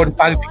มณ์แบบคน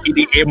ฟัง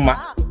EDM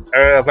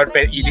มันเ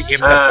ป็น EDM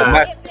แต่ผม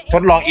ว่าท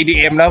ดลอง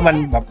EDM แล้วมัน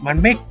แบบ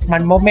มั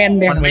นโมเมนต์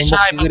เนี่ยมันไม่ใ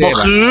ช่มัน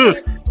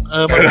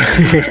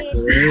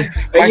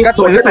มันก็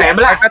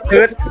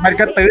ตื้นมัน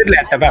ก็ตื้นแหล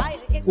ะแต่แบบ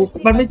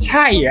มันไม่ใ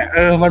ช่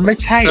มันไม่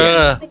ใช่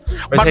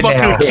มันบ่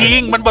ถือคิ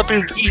งมันบ่ถื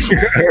อคิง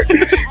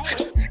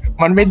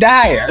มันไม่ไ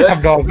ด้ท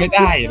ำนองไม่ไ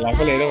ด้แล้ว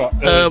ก็เลยต้องแบบ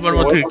มัน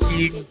บ่ถือ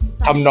คิง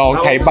ทำนอง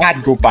ไทยบ้าน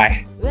กูไป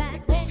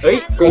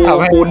กูทำ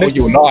ให้กูอ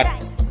ยู่รอด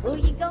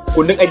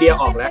คุณนึกไอเดีย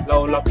ออกแล้ว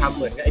เราทำเ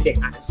หมือนกับไอเด็ก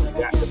อ่านหนังสือ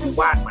จะมี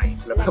วาดใหม่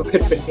แล้วก็เ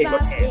ป็นเพลงร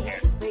ถแห่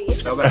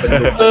แล้วมันเป็น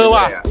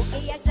ว่ะ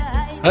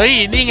เฮ้ย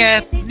นี่ไง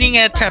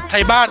แท็บไท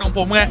ยบ้านของผ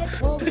มไง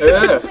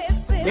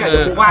เนี่ย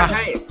กูวาดใ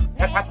ห้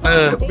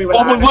โอ้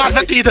มึงวาด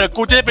สักทีเถอะ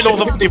กูจะได้ไปลง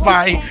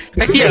Spotify ไ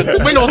อ้เหี้ยกู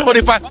ไม่ลง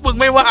Spotify เพราะมึง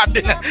ไม่วาดเ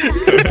นี่ย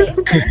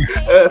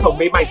ส่ง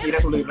ปีใหม่ทีนะ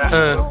กูลืมแล้ว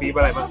ปี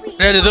อะไรบ้าง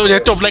เดี๋ย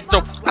วจบ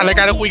อะไรก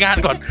ารเราคุยงาน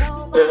ก่อน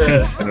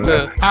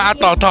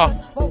ต่อ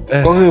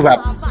ก็คือแบบ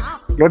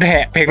รถแห่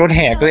เพลงรถแ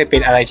ห่ก็เลยเป็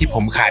นอะไรที่ผ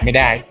มขาดไม่ไ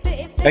ด้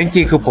แล้วจ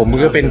ริงๆคือผม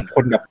ก็เป็นค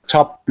นแบบช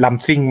อบล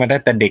ำซิ่งมาตั้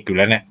งแต่เด็กอยู่แ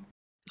ล้วเนี่ย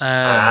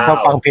ชอบ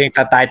ฟังเพลงส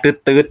ไตล์ตื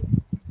ด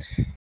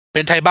เ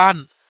ป็นไทยบ้าน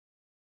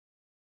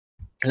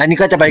แล้วนี่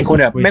ก็จะเป็นคน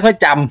แบบไม่ค่อย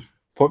จ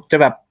ำผมจะ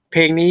แบบเพ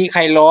ลงนี้ใค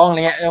รร้องอะไร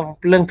เงี้ย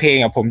เรื่องเพลง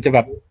ผมจะแบ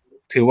บ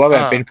ถือว่าแบ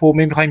บเป็นผู้ไ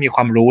ม่ค่อยมีคว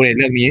ามรู้ในเ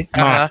รื่องนี้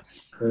มาก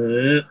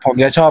ผม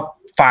จะชอบ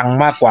ฟัง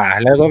มากกว่า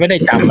แล้วก็ไม่ได้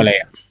จำอะไร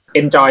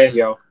enjoy อย่างเ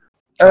ดียว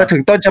ถึ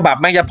งต้นฉบับ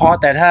ไม่เฉพาะ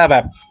แต่ถ้าแบ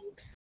บ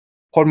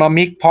คนมา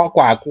มิกเพราะก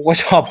ว่ากูก็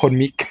ชอบคน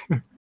มิก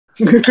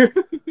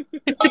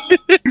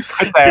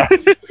แต่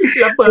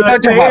แล้วเปิด ต้น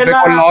ฉบับเป็น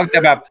คนร้ อ องแต่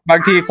แบบบาง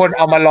ทีคนเ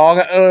อามาร้อง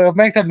อะแ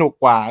ม่งสนุก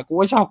กว่ากู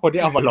ว่าชอบคน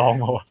ที่เอามาร้อง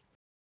มาว่ะ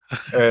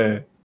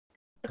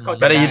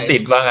ไม่ได้ยินติ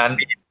ดว่างั้น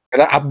แ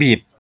ล้วอัพบีท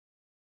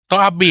ต้อ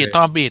งอัพบีทต้อ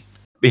งอัพบีท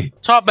บีท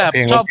ชอบแบบ เพ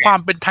ลง ชอบความ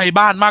เป็นไทย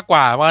บ้านมากก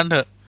ว่าว่างั้นเถ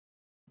อะ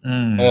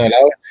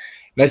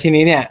แล้วที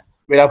นี้เนี่ย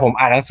เวลาผม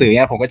อ่านหนังสือเ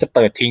นี่ยผมก็จะเ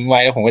ปิดทิ้งไว้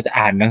แล้วผมก็จะ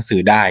อ่านหนังสื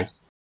อได้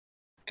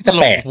ก็จะ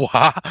แปลก หัว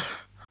ะ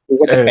กู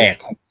ก็จะแปลก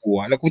ของกู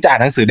อะแล้วกูจะอ่า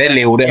นหนังสือได้เ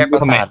ร็วด้วย แก้ประ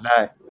ทำไม สาทได้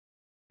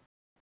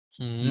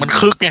มัน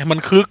คึกไงมัน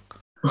คึก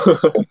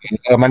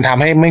มันท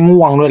ำให้ไม่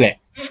ง่วงด้วยแหละ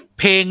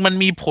เพลงมัน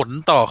มีผล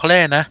ต่อเขาเรีย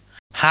กนะ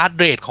ฮาร์ด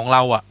เรทของเร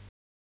าอ่ะ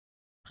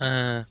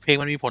เพลง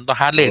มันมีผลต่อ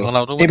ฮาร์ดเรทของเร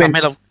าต้องทำใ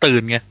ห้เราตื่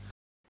นไง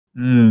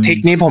ทริก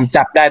นี้ผม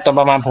จับได้ตอน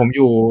ประมาณผมอ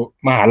ยู่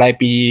มหาลัย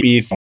ปี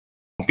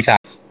2ปี3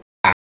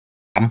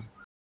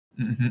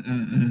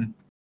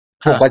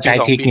ผมก็ใช้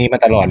ทริกนี้มา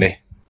ตลอดเลย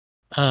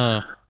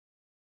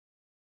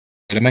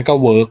แล้วมันก็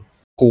เวิร์ก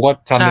กูก็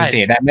คอนเซนเทร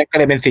ตได้ไม่ก็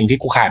เลยเป็นสิ่งที่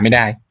กูขาดไม่ไ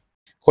ด้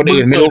คน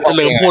อื่นไม่รู้ เฉ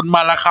ลิมพลม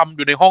าละคำอ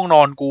ยู่ในห้องน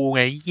อนกูไ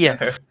งเหี้ย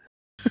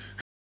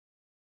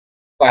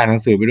ก็อ่านหนั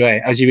งสือไปด้วย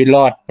เอาชีวิตร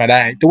อดมาได้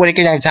ทุกวันนี้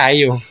ก็ยังใช้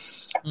อยู่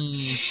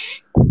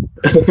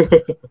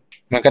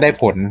มันก็ได้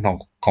ผล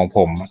ของผ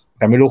มแ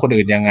ต่ไม่รู้คน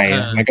อื่นยังไง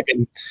มัน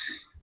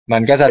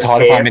ก็สะท้อน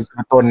ความเป็นตั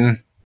วตน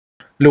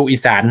ลูกอี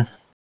สาน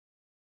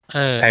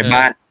ไทย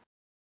บ้าน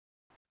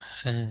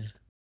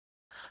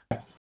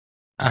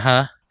ฮะ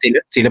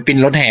ศิลปิน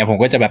รถแห่ผม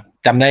ก็จะแบบ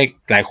จำได้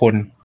หลายคน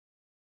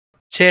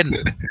เช่น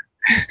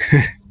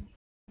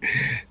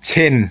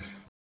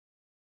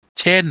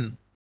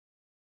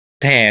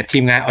แห่ที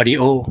มงานออดิ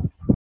โอ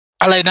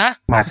อะไรนะ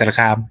มหาสารค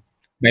าม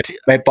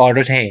ใบปอร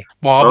ถแห่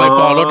ใบ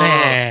ปอรถแห่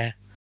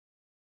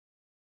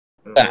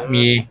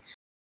มี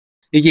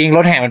จริงๆร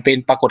ถแห่มันเป็น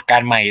ปรากฏกา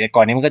รณ์ใหม่แต่ก่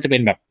อนนี้มันก็จะเป็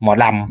นแบบหมอ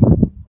ลำ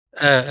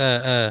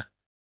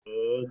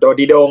โด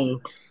ดีดง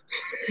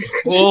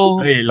โอ้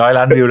เฮ้ย100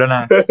 ล้านวิวแล้วน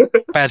ะ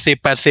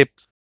80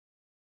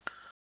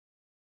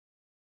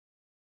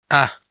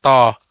ต่อ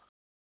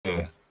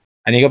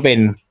อันนี้ก็เป็น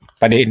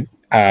ประเด็น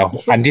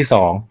อันที่2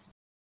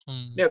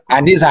อั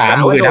นที่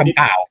3คือน้ำเ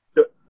ปล่า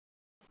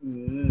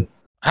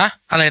ฮะ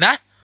อะไรนะ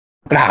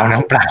น้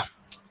ำเ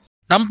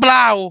ป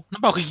ล่า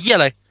คือเหี้ยอ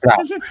ะไร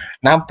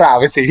น้ำเปล่า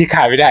เป็นสิ่งที่ข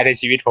าดไม่ได้ใน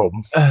ชีวิตผม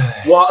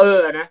วอเออ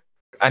ร์นะ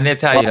อันนี้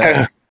ใช่แล้ว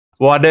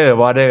วอเดอร์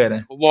น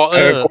ะวอเอ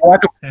อร์กูว่า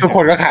ทุกค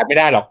นก็ขาดไม่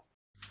ได้หรอก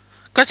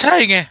ก็ใช่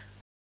ไง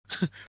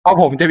เพราะ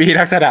ผมจะมี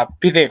ลักษณะ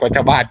พิเศษกว่าช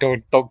าวบ้าน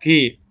ตรง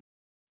ที่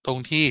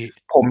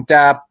ผมจ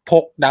ะพ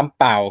กน้ำ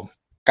เปล่า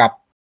กับ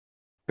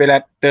เวลา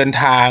เดิน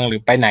ทางหรือ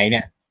ไปไหนเ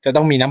นี่ยจะต้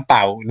องมีน้ำเปล่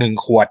า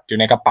1 ขวดอยู่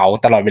ในกระเป๋า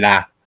ตลอดเวลา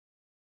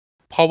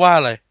เพราะว่า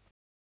อะไร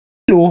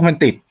รู้มัน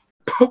ติด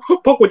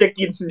เพราะกูจะ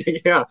กินอย่างเ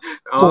งี้ย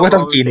กูก็ต้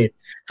องกิน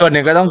ส่วนห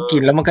นึ่งก็ต้องกิ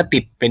นแล้วมันก็ติ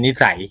ดเป็นนิ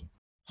สัย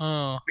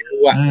ไม่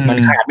รู้อ่ะมัน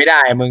ขาดไม่ได้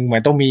มึงเหมือ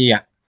นต้องมีอ่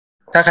ะ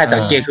ถ้าใครสั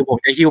งเกตคือผม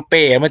จะหิ้วเ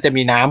ป้มันจะ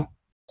มีน้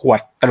ำขวด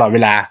ตลอดเว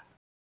ลา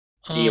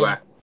ดีว่ะ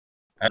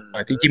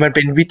จริงๆมันเ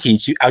ป็นวิถี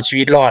เอาชี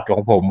วิตรอดขอ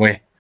งผมเว้ย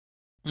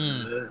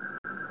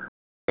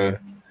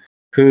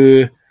คือ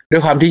ด้ว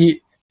ยความที่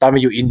ตอนมา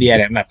อยู่อินเดีย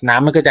เนี่ยแบบน้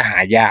ำมันก็จะหา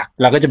ยาก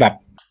เราก็จะแบบ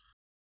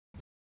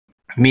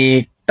มี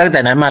ตั้งแต่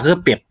นั้นมาก็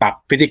เปลี่ยนปรับ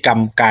พฤติกรรม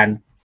การ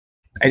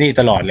ไอ้นี่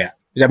ตลอดเลย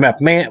จะแบบ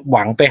ไม่ห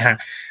วังไปหา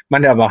มั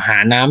นแบบหา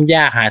น้ำย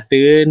ากหา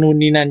ซื้อนู่น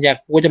นี่นั่นยาก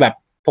ก็จะแบบ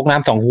พกน้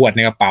ำ2 ขวดใน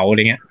กระเป๋าอะไร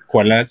เงี้ยข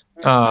วดละ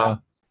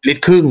ลิต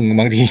รครึ่ง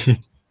บางที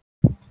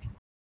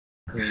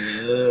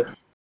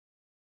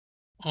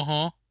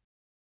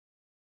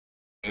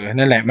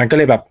นั่นแหละมันก็เ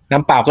ลยแบบน้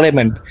ำเปล่าก็เลยเห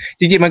มือน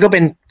จริงๆมันก็เป็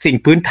นสิ่ง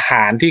พื้นฐ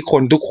านที่ค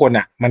นทุกคน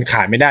อ่ะมันข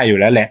าดไม่ได้อยู่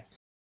แล้วแหละ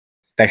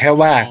แต่แค่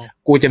ว่า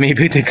กูจะมี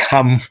พฤติกรร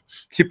ม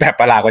ที่แปลก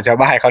ประหลาดกว่าชาว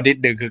บ้านเขานิด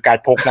นึงคือการ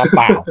พกน้ำเ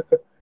ปล่า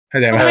เข้า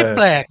ใจไหมไม่แ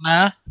ปลก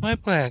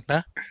น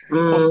ะ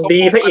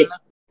ดีซะอีก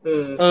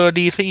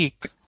ดีซะอีก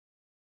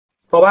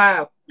เพราะว่า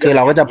คือเร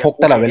าก็จะพก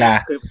ตลอดเวลา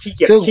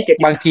ซึ่ง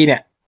บางทีเนี่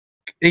ย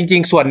จริ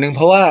งๆส่วนหนึ่งเพ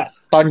ราะว่า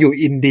ตอนอยู่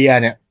อินเดีย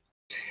เนี่ย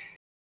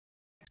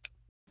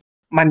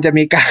มันจะ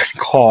มีการ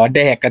ขอแด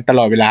กกันตล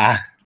อดเวลา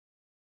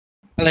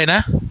อะไรน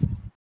ะ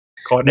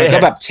ขอแดกก็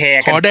แบบแช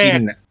ร์กันกิ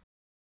น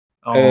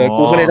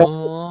กูก็เลยต้อง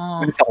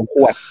เป็น2 ข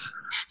วด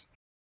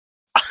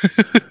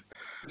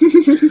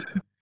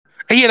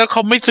ไอ้เหี้ยแล้วเข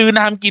าไม่ซื้อ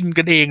น้ำกิน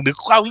กันเองหรือ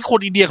เอาที่คน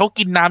อินเดียเขา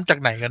กินน้ำจาก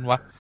ไหนกันวะ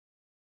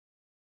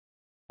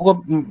ก็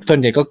ส่วน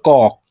ใหญ่ก็กร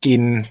อกกิ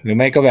นหรือ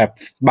ไม่ก็แบบ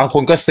บางค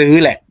นก็ซื้อ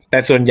แหละแต่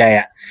ส่วนใหญ่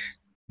อ่ะ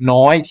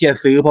น้อยที่จะ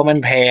ซื้อเพราะมัน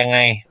แพงไง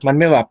มัน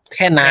ไม่แบบแ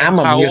ค่น้ำ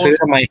มันจะซื้อ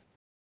ทำไม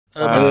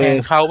มันแพง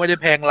เขาไม่ได้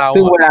แพงเรา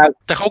ซึ่งเวล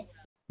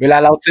า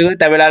เราซื้อ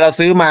แต่เวลาเรา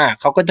ซื้อมา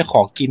เขาก็จะข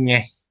อกินไง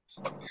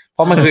เพร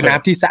าะมันคือน้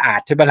ำที่สะอา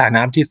ดใช่ป่ะล่ะ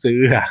น้ำที่ซื้อ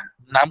อ่ะ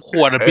น้ำข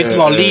วดบิส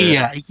ลอรี่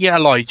อ่ะไอ้เหี้ยอ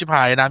ร่อยชิบห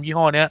ายน้ำยี่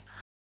ห้อเนี้ย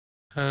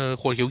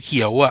ขวดเ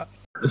ขียวๆอ่ะ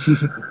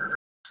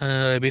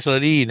บิสลอ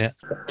รี่เนี่ย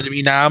มันจะ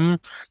มีน้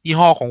ำยี่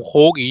ห้อของโ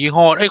ค้กอีกยี่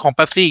ห้อของเ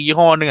ป๊ปซี่ยี่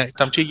ห้อนึงอ่ะ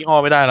จำชื่อยี่ห้อ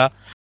ไม่ได้แล้ว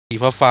สี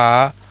ฟ้า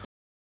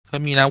ก็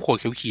มีน้ำขวด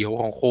เขียว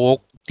ๆของโค้ก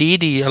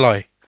ดีอร่อย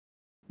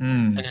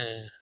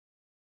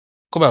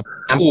ก็แบบ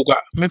ถูกอ่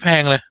ะไม่แพ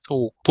งเลย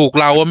ถูก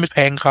เราอ่ะไม่แพ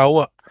งเขา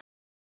อ่ะ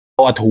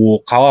ถูก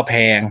เขาอ่ะแพ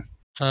ง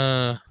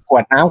ขว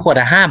ดน้ำขวด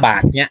ละ5 บาท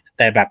เนี้ยแ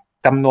ต่แบบ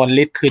จำนวน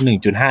ลิตรคือ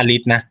 1.5 ลิ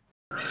ตรนะ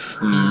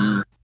อืม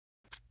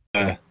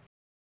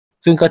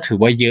ซึ่งก็ถือ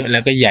ว่าเยอะแล้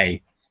วก็ใหญ่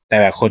แต่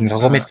แบบคนเขา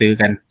ก็ไม่ซื้อ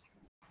กัน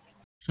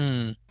อื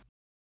ม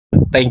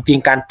แต่จริง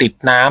ๆการติด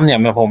น้ำเนี่ย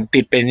ผม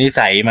ติดเป็นนิ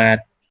สัยมา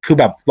คือ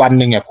แบบวัน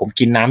หนึ่งเนี่ยผม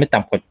กินน้ำไม่ต่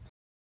ำกว่า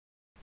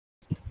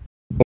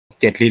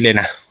7 ลิตรเลย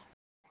นะ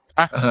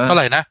อ่ะเท่าไ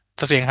หร่นะ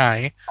ถ้าเสียงหาย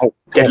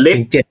 7 ลิตร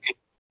ถึง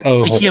7 ไอ้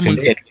 6 เหี้ยมึ ถึ ง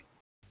ง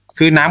 7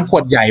 คือน้ำข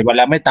วดใหญ่วัน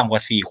ละไม่ต่ำกว่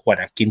า4 ขวด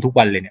อ่ะกินทุก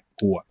วันเลยเนี่ย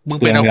กูอ่ะ มึง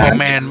เป็นอควา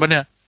แมนปะเนี่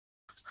ย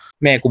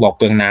แม่กูบอกเ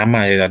ปลืองน้ำม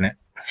าเลยตอนเนี้ย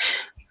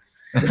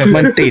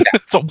มันติดอ่ะ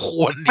สมค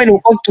วร ไม่รู้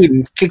ก็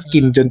กิ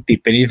นจนติด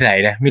เป็นนิสัย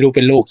นะไม่รู้เ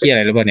ป็นโรคเหี้ยอะไ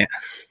รหรือเปล่าเนี่ย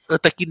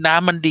แต่กินน้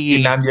ำมันดี กิ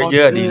นน้ำเย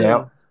อะๆดีแล้ว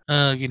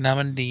กินน้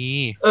ำมันดี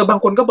บาง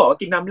คนก็บอกว่า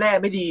กินน้ำแร่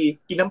ไม่ดี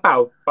กินน้ำเปล่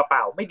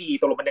าไม่ดี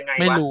ตกลงมันยังไงวะ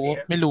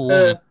ไม่รู้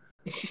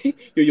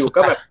อยู่ๆก็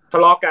แบบทะ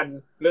เลาะกัน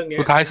เรื่องเนี้ย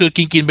สุดท้ายคือ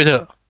กินไปเถ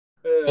อะ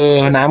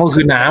น้ำก็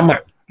คือน้ำอ่ะ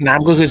น้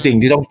ำก็คือสิ่ง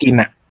ที่ต้องกิน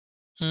อ่ะ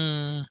อื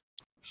ม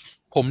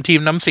ผมที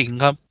มน้ำสิง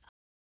ครับ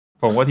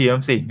ผมก็ทีน้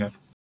ำสิงครับ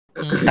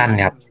คริสตัน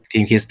ครับที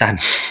มคริสตัน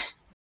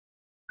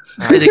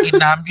ใครจะกิน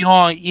น้ำยี่ห้อ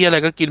เอี้ยอะไร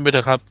ก็กินไปเถ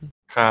อะครับ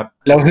ครับ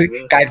แล้ว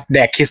การแด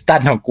กคริสตั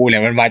นของกูเนี่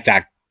ยมันมาจา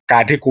กกา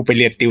รที่กูไป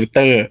เรียนติวเต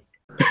อร์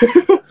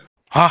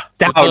ฮะ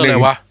เจ้าหนึ่ง อะไร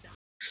วะ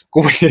กู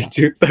ไปเรียน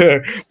ติวเตอร์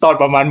ตอน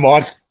ประมาณม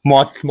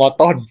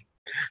ต้น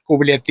กูไ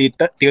ปเรียนติ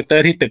วเตอ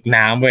ร์ที่ตึก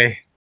น้ำเว้ย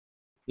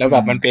แล้วแบ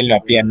บมันเป็นแบ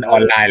บเรียนออ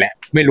นไลน์แหละ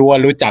ไม่รู้ว่า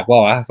รู้จักว่า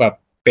วะแบบ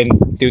เป็น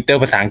ติวเตอ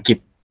ร์ภาษาอังกฤษ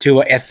ชื่อ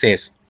ว่า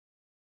Access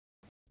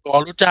อ๋อ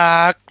รู้จั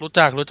ก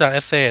เอ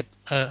สเซท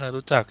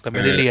รู้จักแต่ไ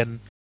ม่ได้เรียน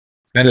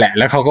นั่นแหละแ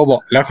ล้วเขาก็บอ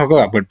กแล้วเขาก็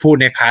แบบเหมือนพูด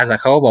ในคลาสอะ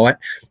เขาก็บอกว่า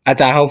อา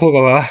จารย์เขาพูด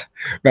ว่า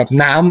แบบ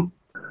น้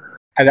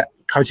ำอาจจะ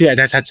เขาชื่ออา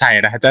จารย์ชัดชัย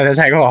นะอาจารย์ชัด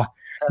ชัยก็บอก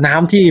น้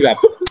ำที่แบบ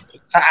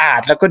สะอา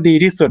ดแล้วก็ดี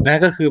ที่สุดนะ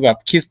ก็คือแบบ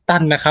คริสตั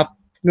ลนะครับ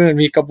นู่น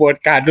มีกระบวน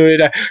การด้วย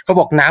นะเขา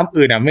บอกน้ำ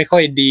อื่นอ่ะไม่ค่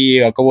อยดี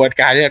แบบกระบวน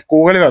การเนี่ยกู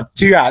ก็เลยแบบ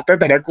เชื่อตั้ง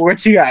แต่นั้นกูก็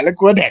เชื่อแล้ว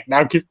กูก็แดกน้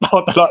ำคริสตัล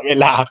ตลอดเว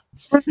ลา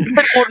เ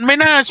ป็นคนไม่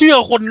น่าเชื่อ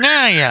คนง่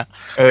ายอ่ะ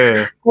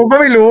กูก็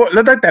ไม่รู้แล้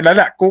วตั้งแต่นั้น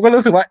อ่ะกูก็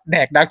รู้สึกว่าแด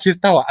กน้ำคริส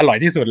ตัลอ่ะอร่อย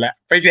ที่สุดแล้ว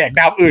ไปแดก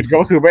น้ำอื่น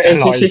ก็คือไม่อ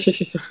ร่อย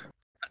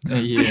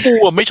กู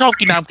อะไม่ชอบ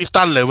กินน้ำคริส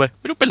ตัลเลยเว้ย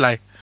ไม่รู้เป็นไร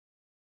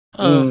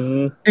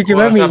จริงๆ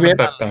แล้วมีเว็บ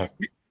แปลก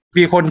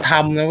มีคนท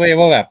ำนะเว้ย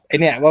ว่าแบบไอ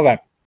เนี่ยว่าแบบ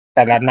แ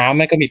ต่ละน้ำ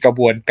มันก็มีกระ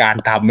บวนการ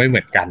ทำไม่เห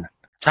มือนกัน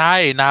ใช่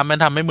น้ำมัน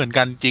ทำไม่เหมือน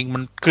กันจริงมั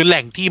นคือแห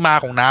ล่งที่มา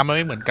ของน้ำมันไ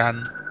ม่เหมือนกัน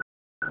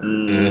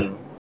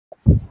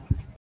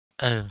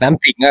น้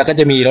ำสิงอะก็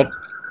จะมีรส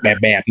แ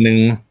บบนึง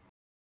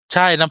ใ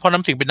ช่น้ำเพราะน้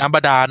ำสิงเป็นน้ำบ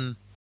าดาล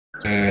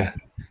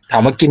ถา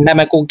มว่ากินได้ไห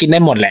มกูกินได้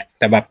หมดแหละ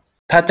แต่แบบ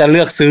ถ้าจะเลื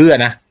อกซื้ออ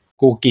ะนะ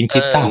กูกินคริ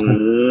สตัล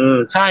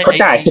ใช่ เขา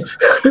จ่าย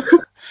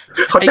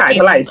เ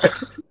ท่าไหร่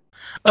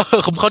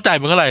ผมเข้าใจ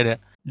มึงเท่าไหร่เนี่ย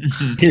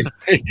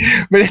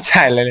ไม่ได้จ่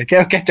ายอะไรเลย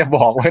แค่จะบ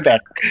อกว่าแด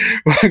ก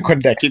ว่าคน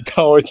แดกคริส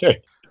ตัลใช่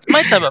ไ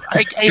ม่แต่แบบไ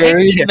อ้ให้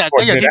กินน่ะ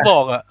ก็อย่างที่บอ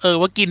กอ่ะ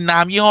ว่ากินน้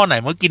ำยี่ห้อไหน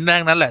มันก็กินได้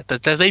ทั้งนั้นแหละแต่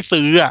จะได้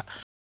ซื้ออ่ะ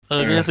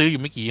ก็จะซื้ออ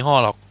ยู่ไม่กี่ยี่ห้อ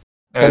หรอก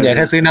ส่วนใหญ่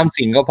ถ้าซื้อน้ำ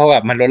สิงก็เพราะแบ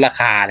บมันลดรา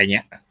คาอะไรเ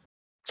งี้ย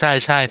ใ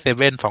ช่เซเ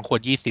ว่น2 ขว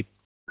ด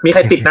 20 มีใค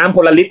รติดน้ำโพ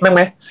ลาริสบ้างไห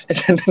ม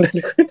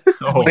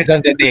ไม่ต้อ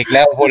งจะเด็กแ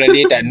ล้วโพลา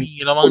รีแต่ มี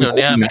แล้วมั้งเดี๋ยว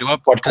นี้หมายถึงว่า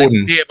ขวดคุณ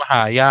เทพมห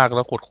ายากแ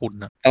ล้วขวดคุณ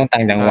นะ ต้องต่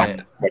างจังหวัด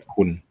ขวด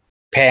คุณ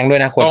แพงด้วย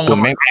นะขวดคุณ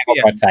ไม่แพงกว่า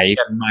ขวดใส เป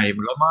ลี่ยนใหม่หม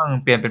ดแล้วมั้ง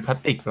เปลี่ยนเป็นพลาส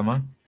ติกแล้วมั้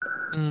ง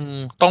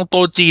ต้องโต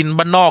จีน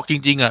บ้านนอกจ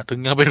ริงๆอ่ะถึง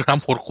จะไปดูน้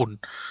ำขวดคุณ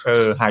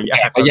หายา แ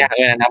กะ ก ก็ยาก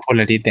เลยนะโพ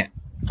ลารีเนี่ย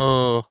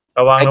ร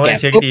ะวังนะ ไอ้ เว้ แกะ ย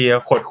เช็คดี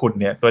ขวดขุ่น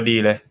เนี่ยตัวดี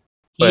เลย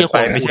เปิดไป เหี้ยขว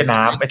ดขุ่น ไม่ใช่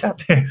น้ำไม่ใช่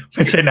ไ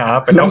ม่ใช่น้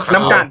ำเป็น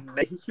น้ำกัน ไ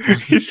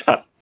อ้สัต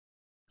ว์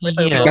ไม่เ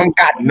นี่ย น้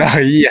ำกัดหน่อ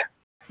ยอ่ะ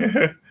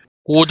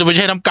กูจะไม่ใ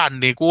ช่น้ำกัน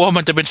ดิกูว่า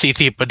มันจะเป็น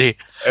40อ่ะดิ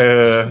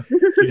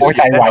โอ้ยใ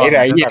ส่ไหวเล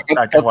ยไอ้เหี้ย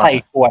เขาใส่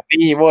ขวด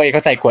นี่เว้ยเข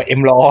าใส่ขวด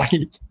M100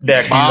 แด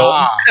กมีล้ม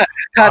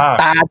ถ้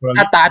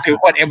าตาถือ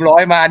ขวด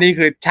M100มานี่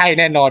คือใช่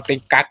แน่นอนเป็น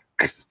กั๊ก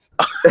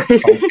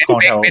ของ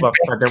แถวแบบ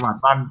ต่างจังหวัด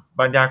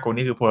บ้านญาติกู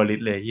นี่คือโพลาริส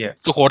เลยเฮีย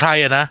สุโขทัย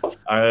อ่ะนะ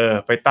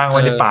ไปตั้งไ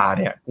ว้ในป่า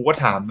เนี่ยกูก็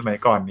ถามสมัย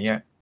ก่อนเนี่ย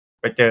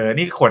ไปเจอ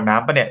นี่ขวดน้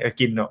ำปะเนี่ย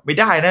กินเนาะไม่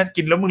ได้นะ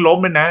กินแล้วมึงล้ม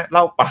เลยนะเห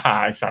ล้าป่า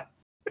ไอ้สัตว์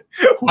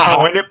วาง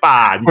ไว้ในป่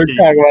าจ คุณ ริง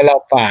ชายว่าเรา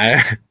ป่า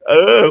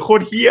โค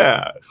ตรเฮีย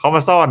เขาม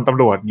าซ่อนต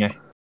ำรวจไง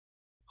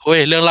เฮ้ย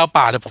เรื่องเล่า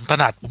ป่าเนี่ยผมถ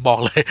นัดผมบอก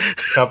เลย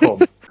ครับผม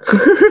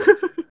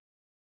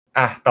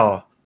ต่อ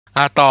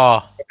ต่อ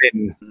เป็น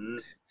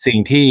สิ่ง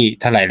ที่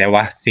เท่าไหร่แล้วว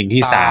ะสิ่ง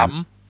ที่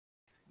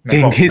3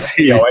 สิ่งที่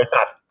 4 เดี๋ยวไอ้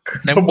สัตว์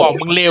ไหนมึงบอก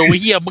มึงเร็วไอ้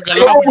เหี้ยมึงก็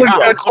เล่า เล่า มึง ยาว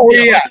เชิญคุย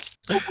อ่ะ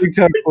มึงเ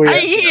ชิญคุย ไอ้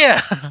เหี้ย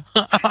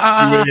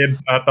เรียน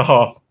ต่อ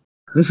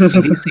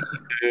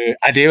คือ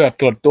อันนี้แบบ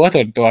ส่วนตัว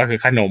คื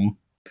อขนม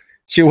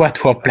ชื่อว่า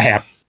ถั่วแป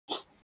บ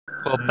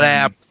ตัวแปร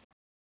บ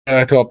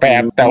ถั่วแป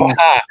บแต่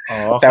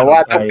ว่า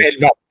ต้องเป็น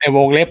แบบในว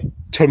งเล็บ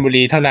ชลบุ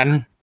รีเท่านั้น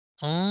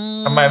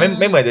ทำไม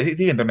ไม่เหมือนจากที่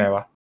อื่นตรงไหนว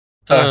ะ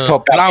ถั่ว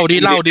แปบ เล่า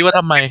ดิว่า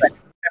ทำไม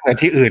ไม่เหมือน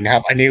ที่อื่นครั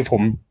บ อันนี้ผ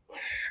ม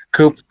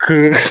คื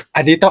อ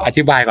อันนี้ต้องอ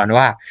ธิบายก่อน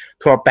ว่า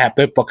ถั่วแปบโ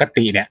ดยปก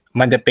ติเนี่ย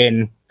มันจะเป็น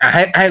ใ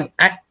ห้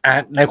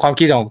ในความ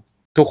คิดของ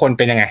ทุกคนเ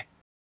ป็นยังไง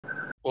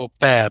ตัว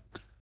แปรบ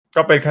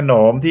ก็เป็นขน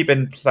มที่เป็น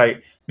ใส่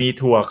มี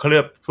ถั่วเคลื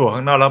อบถั่วข้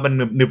างนอกแล้วมัน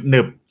ห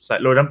นึบใส่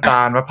โรยน้ำต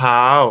าลมะพร้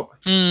าว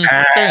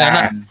ก็อย่างนั้น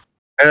อ่ะ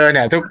เ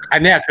นี่ยทุกอั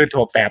นเนี้ยคือ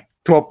ถั่วแปบ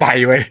ทั่วไป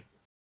เว้ย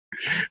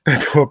แต่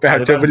ถั่วแปบ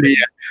ชลบุรี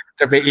อ่ะ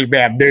จะเป็นอีกแบ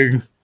บหนึ่ง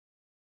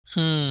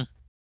อืม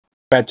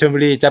แบบชลบุ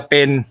รีจะเ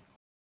ป็น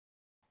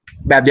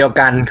แบบเดียว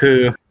กันคือ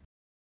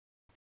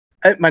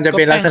มันจะ ก็ เ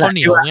ป็นลั แป้ ก ง ษณะ ข้าวเห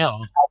นีย ที่ ว ว่า เงี้ยเหรอ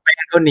แป้ง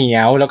ข้าวเหนี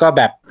ยวแล้วก็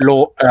แบบ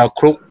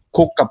ค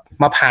ลุกกับ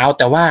มะพร้าว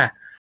แต่ว่า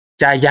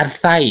จะยัด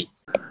ไส้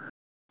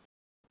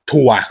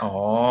ถั่ว อ๋อ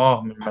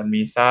มัน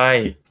มีไส้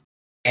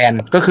แอน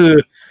ก็คือ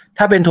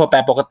ถ้าเป็นถั่วแป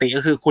บปกติ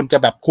ก็คือคุณจะ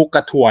แบบคลุก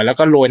กับถั่วแล้ว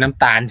ก็โรยน้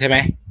ำตาลใช่ไหม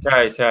ใช่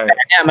ใช่ แต่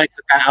อันเนี้ยมันคื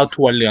อการเอา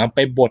ถั่วเหลืองไป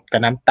บดกั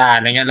บน้ำตาล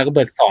อะไรเงี้ยแล้วก็เ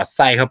บิดสอดไ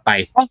ส้เข้าไป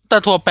แต่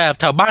ถั่วแปบ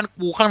แถวบ้าน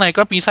กูข้างใน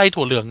ก็มีไส้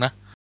ถั่วเหลืองนะ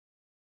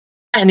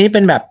อันนี้เป็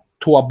นแบบ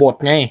ถั่วบด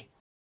ไง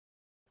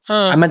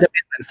มันจะเป็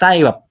นเหมือนไส้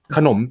แบบข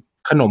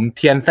นมเ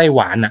ทียนไส้หว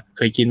านอ่ะ เ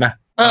คยกินป่ะ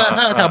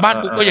แถวบ้าน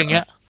กูก็อย่างเงี้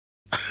ย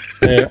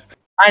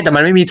ไม่แต่มั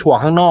นไม่มีถั่ว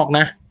ข้างนอกน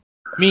ะ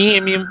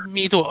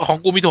มีถั่วของ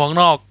กูมีถั่วข้าง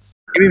นอก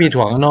ไม่มี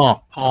ถั่วข้างนอก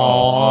อ๋อ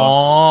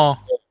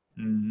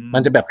มั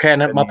นจะแบบแค่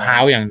นั้นมะพร้า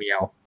วอย่างเดียว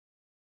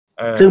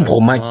ซึ่ ซึ่ ง งผ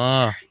มอะ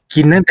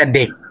กินตั้งแต่เ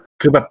ด็ก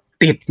คือแบบ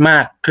ติดมา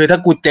ก คือถ้า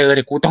กูเจอเ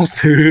นี่ยกูต้อง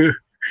ซื้อ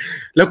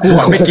แล้วกู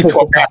อะไม่กิน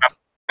ถั่วแปบแบบ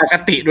ปก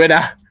ติด้วยน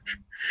ะ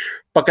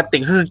ปกติ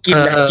คือกิน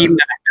นะ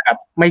แต่แบบ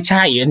ไม่ใ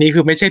ช่ อันนี้คื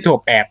อไม่ใช่ถั่ว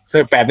แปบถั่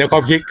วแปบในคว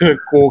ามคิด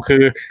คื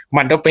อ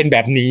มันต้องเป็นแบ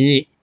บนี้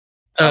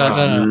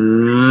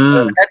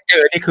ถ้าเจ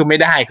อนี่คือไม่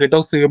ได้คือต้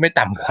องซื้อไม่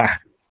ต่ำกว่า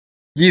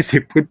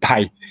 20 ขึ้นไป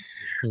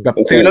แบบ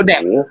ซื้อแล้วแด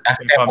กนะ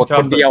แดกหมดค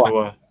นเดียวอ่ะ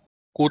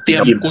กูเต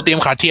รียม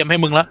ขาเทียมให้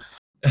มึงละ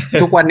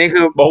ทุกวันนี้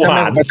คือถ้า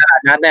มันตลา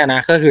ดนัดเนี่ยน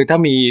ะก็คือถ้า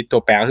มีตั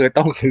วแปรคือ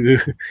ต้องซื้อ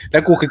แล้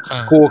วกู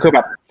คือแบ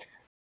บ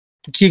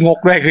ขี้งก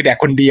ด้วยคือแดก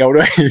คนเดียว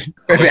ด้วย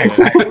ไม่แบ่งใ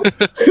คร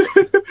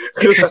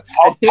คือ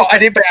เพราะอัน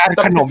นี้เป็นอัน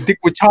ขนมที่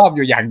กูชอบอ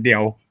ยู่อย่างเดีย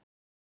ว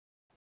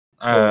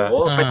โอ้โห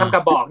ไปทำกร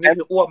ะบอกนี่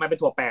คืออ้วกมันเป็น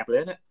ถั่วแปบเลย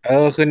เนี่ย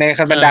คือใน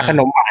บรรดาข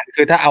นมหวาน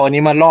คือถ้าเอาอัน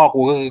นี้มาล่อ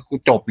กูก็คือกู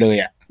จบเลย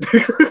อ่ะ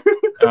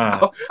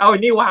เอาอั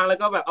นนี้วางแล้ว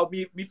ก็แบบเอา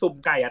มีสุ่ม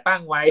ไก่อะตั้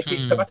งไว้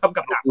แล้วก็ทำ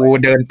กับดัก กู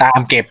เดินตาม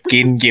เก็บ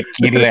กิ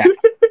นเลยอะ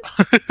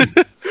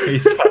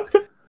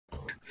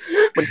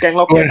มันแกงเ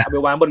ราแกะไป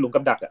วางบนหลุม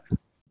กับดักอ่ะ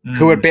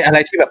คือมันเป็นอะไร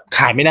ที่แบบข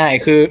ายไม่ได้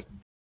คือ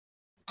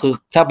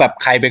ถ้าแบบ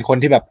ใครเป็นคน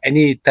ที่แบบไอ้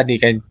นี่สนิท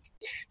กัน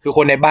คือค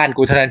นในบ้าน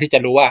กูเท่านั้นที่จะ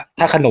รู้ว่า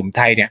ถ้าขนมไ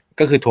ทยเนี่ย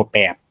ก็คือถั่วแป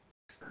บ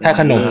ถ้า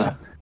ข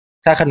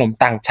นม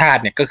ต่างชา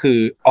ติเนี่ยก็คือ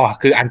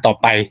คืออันต่อ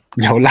ไป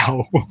เดี๋ยวเรา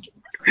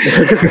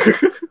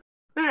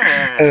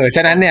ฉ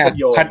ะนั้นเนี่ย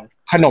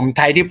ขนมไ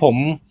ทยที่ผม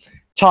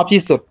ชอบ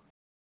ที่สุด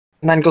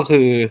นั่นก็คื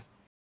อ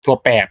ถั่ว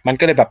แปบมัน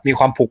ก็เลยแบบมี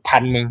ความผูกพั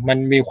นมัน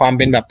มีความเ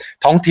ป็นแบบ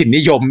ท้องถิ่น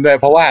นิยมด้วย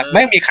เพราะว่าไ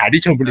ม่มีขาย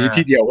ที่ชลบุรี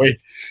ที่เดียวเว้ย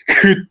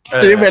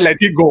คือนี่เป็นอะไร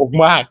ที่โกง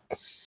มาก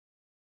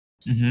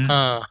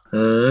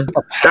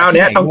เจ้าเ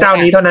นี้ยต้องเจ้า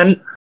นี้เท่านั้น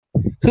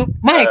คือ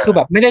ไม่คือแ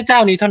บบไม่ได้เจ้า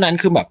นี้เท่านั้น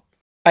คือแบบ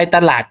ไปต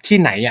ลาดที่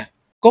ไหนอ่ะ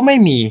ก็ไม่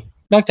มี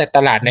นอกจากต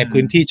ลาดใน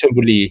พื้นที่ชล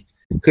บุรี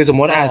คือสม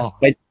มติ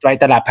ไป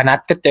ตลาดพนัส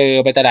ก็เจอ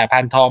ไปตลาดพา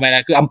นทองไปน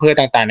ะคืออำเภอ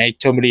ต่างๆใน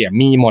ชลบุรี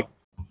มีหมด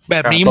แบ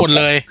บนี้หมด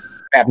เลย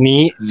แบบ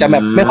นี้จะแบ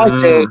บไม่ค่อย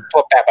เจอถั่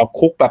วแปบแบบ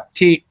คุกแบบ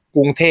ที่ก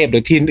รุงเทพหรื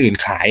อที่อื่น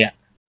ขายอ่ะ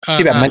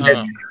ที่แบบมัน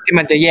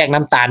จะแยก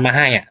น้ำตาลมาใ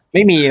ห้อ่ะไ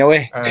ม่มีนะเว้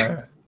ย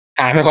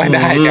หาไม่ค่อยไ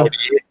ด้แถว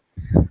นี้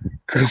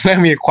คือแม่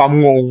มีความ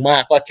งงมา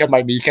กว่าทำไม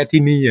มีแค่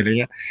ที่นี่อะไร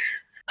เงี้ย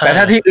แต่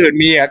ถ้าที่อื่น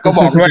มีอ่ะก็บ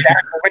อกด้วยนะ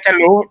กูก็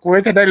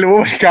จะได้รู้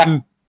เหมือนกัน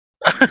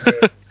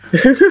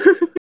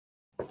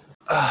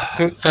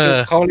คือ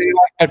เขาเรียก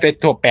ว่ามันเป็น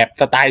ถั่วแปบ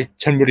สไตล์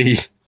ชลบุรี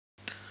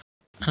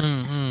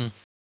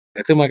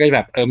ซึ่งมันก็แบ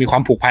บมีควา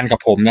มผูกพันกับ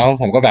ผมแล้ว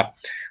ผมก็แบบ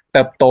เ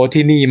ติบโต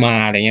ที่นี่มา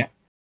อะไรเงี้ย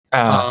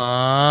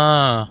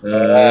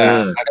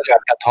มันก็แบ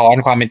บสะท้อน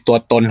ความเป็นตัว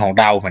ตนของ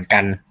เราเหมือนกั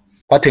น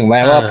เพราะถึงแ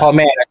ม้ว่าพ่อแ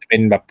ม่เราจะเป็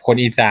นแบบคน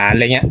อีสานอะ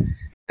ไรเงี้ย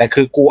แต่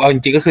คือกูเอาจ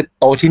ริงๆก็คือ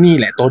โตที่นี่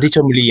แหละโตที่ช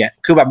ลบุรีอ่ะ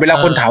คือแบบเวลา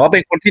คนถามว่าเป็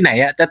นคนที่ไหน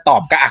อ่ะจะตอ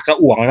บกระอักกระ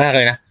อ่วงมากเ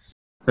ลยนะ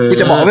กู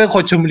จะบอกว่าเป็นค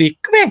นชลบุรี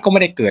ก็แม่งก็ไ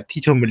ม่ได้เกิดที่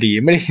ชลบุรี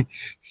ไม่ได้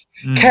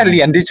แค่เ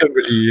รียนที่ชล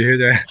บุรีเข้า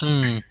ใจ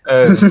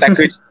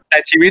แต่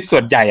ชีวิตส่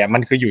วนใหญ่อ่ะมั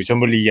นคืออยู่ชล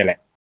บุรีแหละ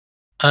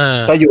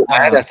ก็อยู่มา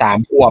ตั้งแต่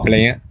3 ขวบอะไร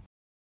เงี้ย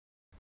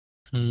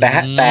แ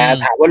ต่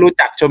ถามว่ารู้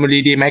จักชลบุรี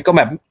ดีไหมก็แ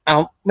บบ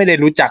ไม่ได้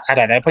รู้จักขน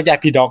าดนั้นเพราะญา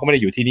ติพี่น้องก็ไม่ไ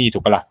ด้อยู่ที่นี่ถู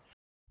กปะล่ะ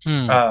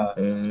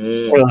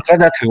ก็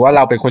จะถือว่าเร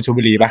าเป็นคนชล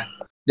บุรีปะ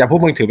อย่าพวก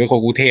มึงถือเป็นคน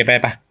กรุงเทพได้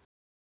ปะ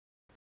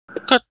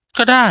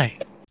ก็ได้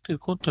ถือ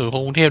คน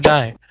กรุงเทพได้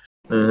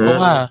เพราะ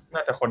ว่าน่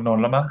าจะคนนน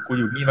ท์แล้วมั้งกู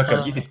อยู่นี่มาเกือ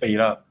บ20 ปี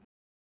แล้ว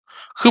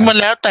คือมัน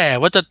แล้วแต่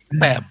ว่าจะ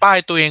แปะป้าย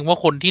ตัวเองว่า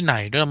คนที่ไหน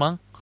ด้วยมั้ง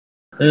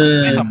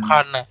ไม่สำคั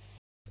ญนะ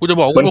กูจะ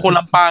บอกว่าเป็นคน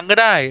ลำปางก็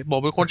ได้บอก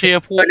เป็นคนชัย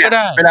ภูมิก็ไ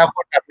ด้เวลาค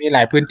นแบบมีหล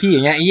ายพื้นที่อ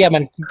ย่างเงี้ยไอ้เหี้ยมั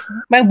น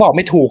แม่งบอกไ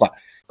ม่ถูกอ่ะ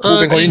กู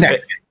เป็นคนที่ไหน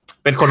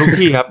เป็นคนทุก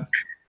ที่ครับ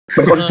เ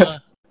ป็นคน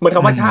เหมือนธ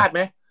รรมชาติไห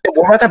มผ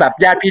มว่าถ้าแบบ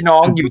ญาติพี่น้อ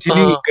งอยู่ที่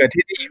นี่เกิด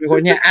ที่นี่เป็นค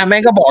นเนี้ยแม่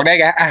งก็บอกได้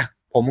ไง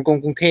ผมเป็นคน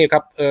กรุงเทพค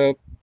รับ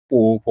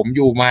ปู่ผมอ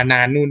ยู่มาน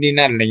านนู่นนี่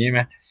นั่นอะไรอย่างเงี้ยไห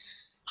ม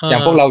อย่า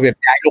งพวกเราแบบ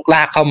ย้ายลูกล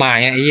ากเข้ามาเ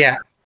งี้ยไอ้เหี้ย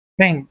แ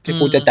ม่ง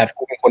กูจะจัด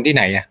กูเป็นคนที่ไ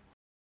หนอ่ะ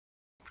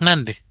นั่น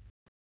ดิ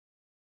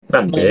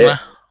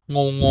ง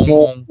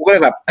งกูก็เล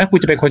ยแบบกู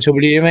จะเป็นคนชล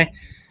บุรีใช่ไหม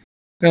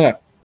ก็แบบ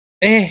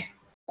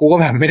กูก็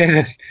แบบไม่ไ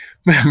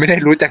ด้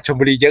รู้จักชล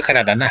บุรีเยอะขน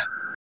าดนั้นน่ะ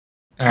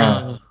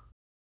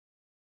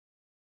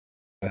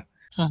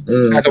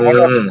สมมติ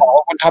ว่าบอกว่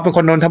าคุณท็อปเป็นค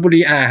นนนทบุ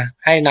รี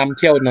ให้นำเ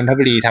ที่ยวนนท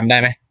บุรีทำได้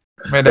ไหม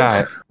ไม่ได้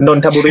นน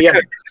ทบุรี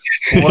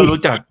ผมว่ารู้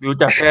จั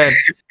กแ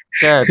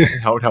ค่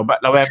แถว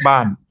ละแวกบ้า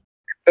น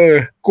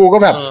กูก็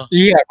แบบ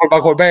คนบา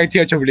งคนไม่เที่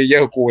ยวชลบุรีเยอ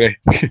ะกว่ากูเลย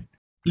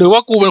หรือว่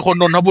ากูเป็นคน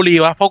นนทบุรี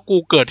วะเพราะกู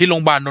เกิดที่โร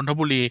งพยาบาลนนท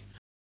บุรี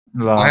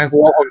เหรอ กู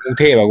ว่าคนกรุง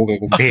เทพอะกูเกิด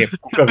กรุงเทพ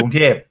กูเกิดกรุงเ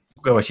ทพกู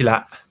เกิดวชิระ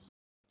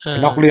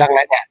นอกเรื่องแ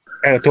ล้วเนี่ย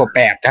ถั่วแป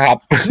บนะครับ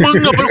มึง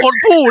อะเป็นคน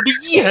พูดดิ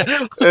เหี้ย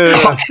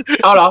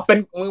เอาเหรอ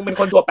มึงเป็น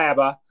คนตัวแปบเ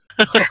หรอ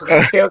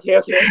โอเค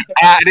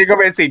อันนี้ก็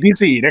เป็นสิ่ง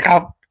ที่ 4นะครั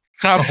บ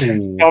ครับ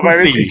ต่อไปเ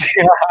ป็นสิ่ง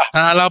ที่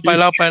เล่าไป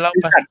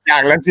สัตว์อย่า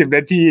งละ10 น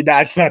าทีดา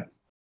นสัตว์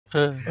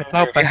เล่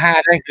าไป ที่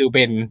 5นั่นคือเ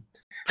ป็น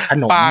ข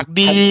นม ปาก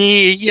ดี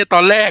เหี้ยต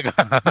อนแรกอะ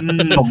ข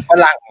นมฝ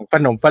รั่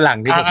ง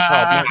ที่ผมชอ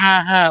บมาก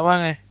ห้าว่า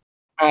ไง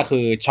 5คื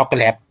อช็อกโก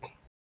แลต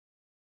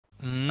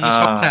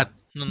ช็อก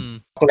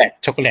โกแลต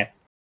ช็อกโกแลต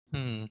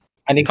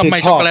อันนี้ ทำ คือ ไม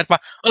ช ช็อก อบ โกแลตว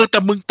ะแต่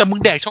มึง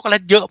แดกช็อกโกแล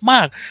ตเยอะม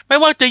าก ไม่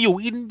ว่าจะอยู่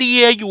อินเดี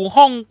ยอยู่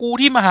ห้องกู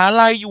ที่มหา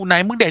ลัยอยู่ไหน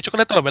มึงแดกช็อกโกแ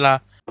ลตตลอดเวลา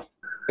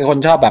เป็นคน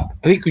ชอบแบบ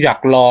เฮ้ยกูอยาก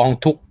ลอง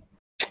ทุก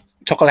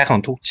ช็อกโกแลตขอ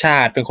งทุกชา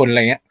ติเป็นคนอะไร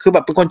เงี้ยคือแบ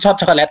บเป็นคนชอบ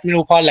ช็อกโกแลตไม่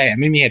รู้เพราะอะไร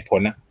ไม่มีเหตุผ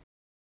ลอะ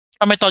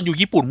ทำไมตอนอยู่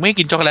ญี่ปุ่นไม่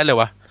กินช็อกโกแลตเลย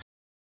วะ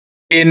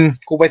กิน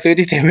กูไปซื้อ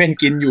ที่เซเว่น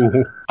กินอยู่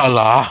อ๋อเห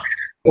รอ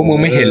พวกมึง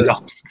ไม่เห็นหรอ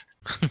ก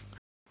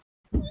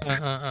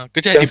ก็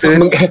จะ ยังซื้อ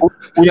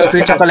กูยังซื้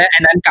อช็อกโกแลตไอ้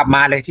นั้นกลับม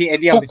าเลยที่ไอ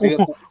เดียมไปซื้อ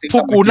พ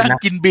วกกูนั่ง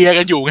กินเบียร์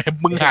กันอยู่ไง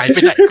มึงหายไป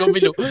ไหนก็ไ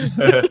ม่รู้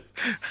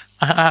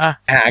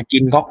หากิ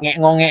นงอกแงะ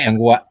ของ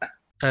กูอะ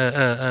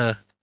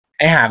ไ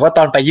อหาก็ต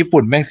อนไปญี่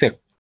ปุ่นแม่งเสือก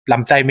ล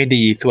ำไส้ไม่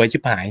ดีสวยชิ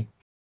บหาย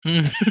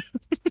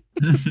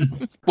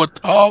ปวด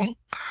ท้อง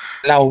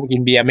เรากิ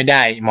นเบียร์ไม่ไ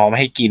ด้หมอไม่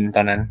ให้กินต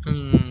อนนั้น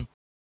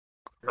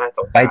น่าส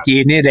ง ไป สาร จี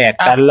นนี่แดด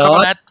ตล ช็อก อ โก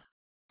ด แลต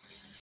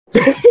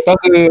ก็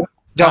คือ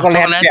ช็อกโกแล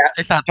ตเนี่ย ไอ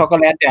สัตว์ ช็อกโก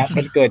แลตเนี่ย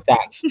มันเกิดจา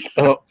ก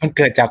มันเ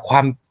กิดจากคว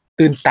าม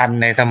ตื้นตัน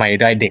ในสมัย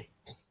เด็ก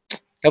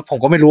แล้วผม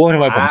ก็ไม่รู้ว่าทำ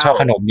ไมผมชอบ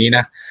ขนมนี้น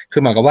ะคื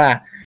อหมายความว่า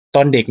ต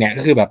อนเด็กเนี่ย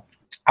ก็คือแบบ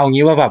เอา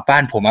งี้ว่าแบบบ้า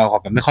นผม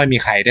แบบไม่ค่อยมี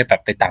ใครได้แบ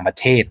บไปต่างประ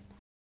เทศ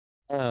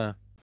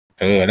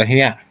แล้วที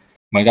เนี้ย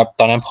เหมือนกับ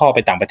ตอนนั้นพ่อไป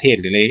ต่างประเทศ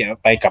หรืออะไร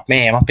ไปกับแ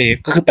ม่มั้งไป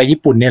ก็คือไปญี่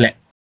ปุ่นเนี่ยแหละ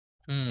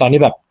ตอนนี้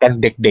แบบกัน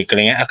เด็กๆอะไร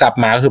เงี้ยกลับ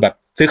มาก็คือแบบ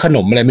ซื้อขน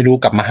มอะไรไม่รู้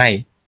กลับมาให้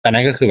ตอน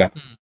นั้นก็คือแบบ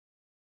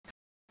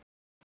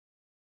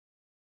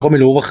ก็ไม่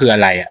รู้ว่าคืออะ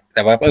ไรอ่ะแ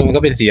ต่ว่ามัน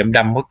ก็เป็นสีด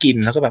ำๆก็กิน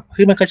แล้วก็แบบเ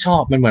ฮ้ยมันก็ชอ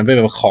บมันเหมือนเป็นแ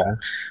บบของ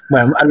เหมื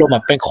อนอารมณ์แบ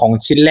บเป็นของ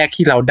ชิ้นแรก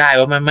ที่เราได้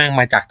ว่าแม่ง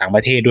มาจากต่างป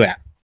ระเทศด้วยอ่ะ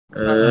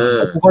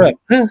กูก็แบบ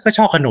ก็ช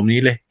อบขนมนี้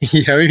เลย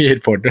ยังไม่มีเห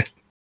ตุผลด้วย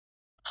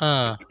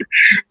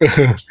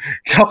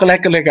ช็อกโกแลต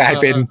ก็เลยกลาย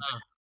เป็น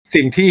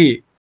สิ่งที่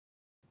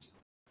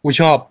กู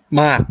ชอบ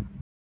มาก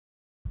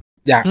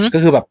อยากก็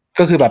คือแบ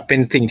บเป็น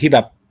สิ่งที่แบ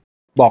บ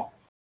บอก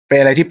เป็น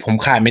อะไรที่ผม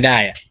ขาดไม่ได้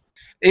อ่ะ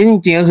จ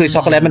ริงๆก็คือช็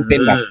อกโกแลตมันเป็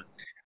นแบบ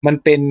มัน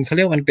เป็นเขาเ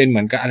รียกมันเป็นเห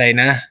มือนกับอะไร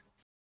นะ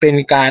เ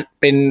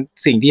ป็น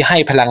สิ่งที่ให้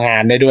พลังงา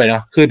นได้ด้วยเนา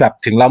ะคือแบบ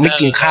ถึงเราไม่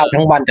กินข้าว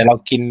ทั้งวันแต่เรา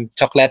กิน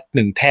ช็อกโกแลต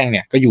1 แท่งเ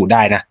นี่ยก็อยู่ไ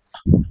ด้นะ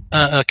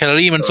แคลอ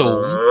รี่มันสูง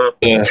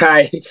ใช่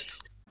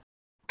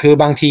คือ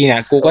บางทีเนี่ย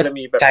กูก็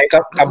ใช้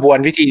กระบวน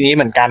วิธีนี้เ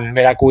หมือนกันเ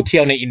วลากูเที่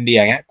ยวในอินเดีย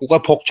เงี้ยกูก็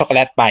พกช็อกโกแล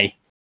ตไป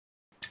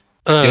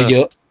เย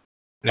อะ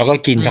ๆแล้วก็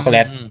กินช็อกโกแล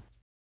ต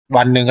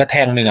วันหนึ่งก็แ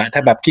ท่งหนึ่งอะถ้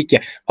าแบบขี้เกีย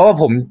จเพราะว่า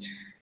ผม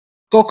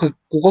ก็คือ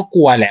กูก็ก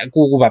ลัวแหละ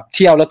กูแบบเ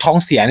ที่ยวแล้วท้อง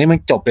เสียนี่มัน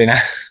จบเลยนะ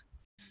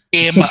เก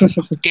ม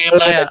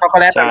เลยช็อกโก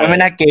แลตมันไม่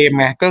น่าเกม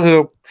ไงก็คือ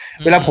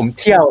เวลาผม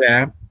เที่ยวเนี่ยน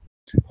ะ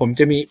ผม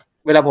จะมี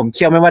เวลาผมเ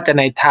ที่ยวไม่ว่าจะ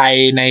ในไทย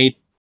ใน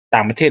ต่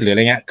างประเทศหรืออะไ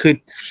รเงี้ยคือ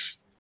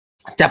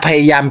จะพย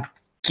ายาม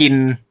กิน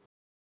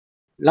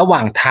ระหว่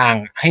างทาง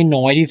ให้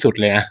น้อยที่สุด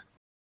เลยนะ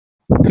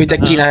คือจะ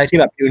กินอะไรที่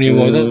แบบยูนิเว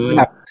อร์แ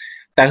บบ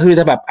แต่คือ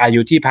ถ้าแบบอ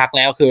ยู่ที่พักแ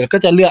ล้วคือก็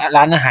จะเลือก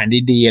ร้านอาหาร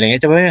ดีๆอะไรเงี้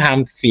ยจะไม่ท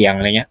ำเสี่ยง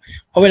อะไรเงี้ย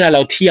เพราะเวลาเร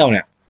าเที่ยวเ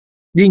นี่ย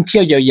ยิ่งเที่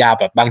ยวยาวๆ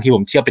แบบบางทีผ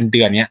มเที่ยวเป็นเ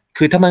ดือนเนี้ย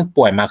คือถ้ามัน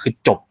ป่วยมาคือ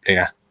จบเลย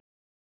นะ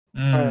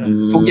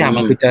ทุกอย่าง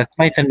มันคือจะ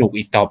ไม่สนุก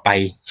อีกต่อไป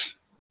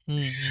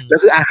แล้ว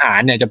คืออาหาร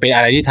เนี่ยจะเป็นอ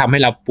ะไรที่ทำให้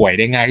เราป่วยไ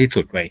ด้ง่ายที่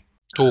สุดเลย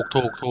ถูก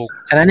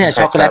ฉะนั้นเนี่ย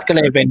ช็อกโกแลตก็เ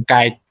ลยเ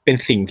ป็น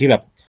สิ่งที่แบ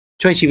บ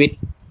ช่วยชีวิต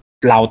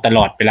เราตล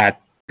อดเวลา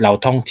เรา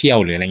ท่องเที่ยว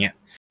หรืออะไรเงี้ย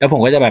แล้วผม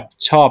ก็จะแบบ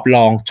ชอบล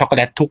องช็อกโกแ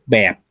ลตทุกแบ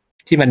บ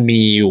ที่มัน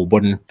มีอยู่บ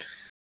น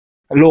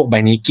โลกใบ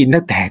นี้กิน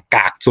ตั้งแต่ก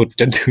ากสุด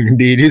จนถึง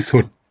ดีที่สุ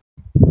ด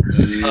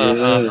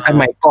ส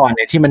มัยก่อนเ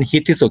นี่ยที่มันฮิ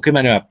ตที่สุดขึ้นม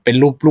าแบบเป็น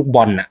รูปลูกบ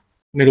อลน่ะ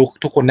ไม่รู้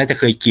ทุกคนน่าจะ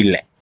เคยกินแหล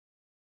ะ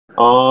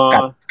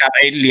กับไ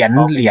อเหรียญ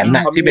น่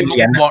ะที่เป็นเห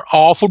รียญ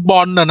ฟุตบอ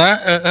ลน่ะนะ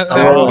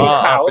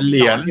เป็นเห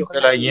รียญอ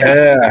ะไรเงี้ย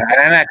อัน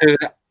นั้นน่ะคือ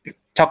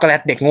ช็อกโกแล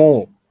ตเด็กโง่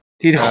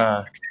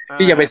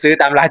ที่จะไปซื้อ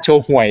ตามร้านโช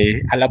ว์หวย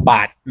อันละบ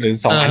าทหรือ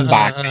2,000 บ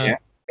าทอะไรเงี้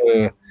ย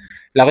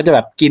เราก็จะแบ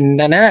บกิน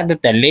นั้นตั้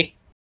งแต่เล็ก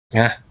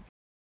นะ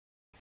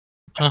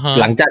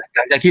หลังจ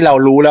ากที่เรา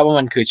รู้แล้วว่า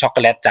มันคือช็อกโก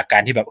แลตจากกา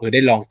รที่แบบไ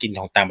ด้ลองกิน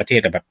ของต่างประเทศ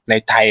แต่แบบใน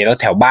ไทยแล้ว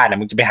แถวบ้าน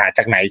มึงจะไปหาจ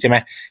ากไหนใช่ไหม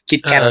คิด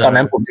แคทตอน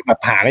นั้นผมจะแบบ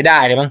หาไม่ได้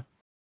เลยมั้ง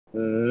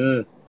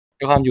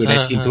ด้วยความอยู่ใน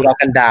ถิ่นทุร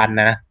กันดาร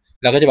นะ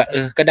เราก็จะแบบ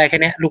ก็ได้แค่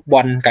นี้ลูกบ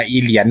อลกับอี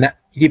เหรียญน่ะ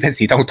ที่เป็น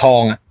สีทอ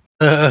งอ่ะ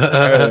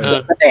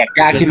ก็แดก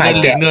ยากที่หมาย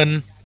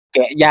แก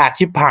ะยาก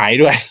ชิบหาย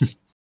ด้วย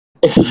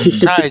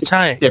ใ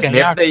ช่เจ็บเ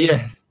ล็บได้ยั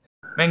ง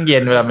แม่งเย็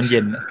นเวลามันเย็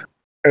น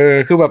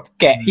คือแบบ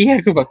แกะ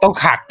คือแบบต้อง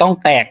หักต้อง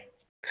แตก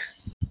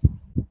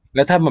แ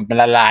ล้วถ้ามัน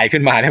ละลายขึ้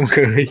นมาเนี่ยมันเค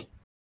ย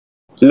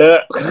เลอ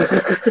ะ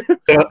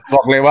บ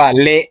อกเลยว่า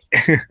เละ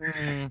อื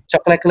ม ช็อ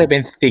กโกแลตก็เลยเป็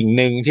นสิ่งห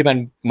นึ่งที่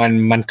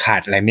มันขา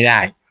ดอะไรไม่ได้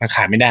มันข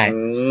าดไม่ได้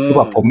คือแ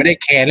บบผมไม่ได้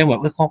แคร์เรื่องแบ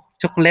บ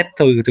ช็อกโกแลต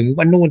สื่อถึง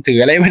ว่านู่นสื่อ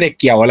อะไรไม่ได้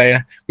เกี่ยวอะไรน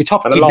ะกูชอบ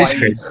มัน กิน อร่อย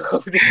เฉย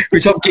ๆกู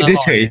ชอบกิน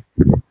เฉย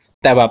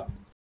ๆแต่แบบ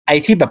ไอ้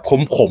ที่แบบ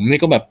ขมๆนี่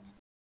ก็แบบ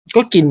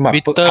ก็กินแบบ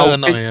บิตเตอร์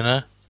หน่อยนะ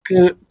คื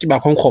อแบ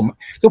บขม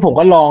ๆคือผม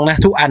ก็ลองนะ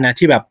ทุกอันนะ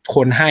ที่แบบค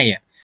นให้อ่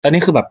ะตอน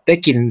นี้คือแบบได้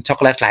กินช็อกโ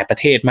กแลตหลายประ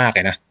เทศมากเล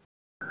ยนะ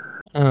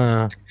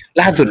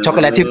ล่าสุดช็อกโก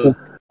แลตที่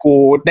กู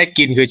ได้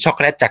กินคือช็อกโก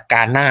แลตจากก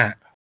าน่า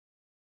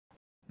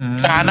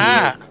กาน่า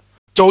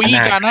โจอี้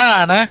กาน่า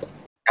นะ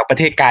จากประ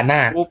เทศกาน่า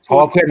เพราะ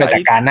ว่าเพื่อนมาจา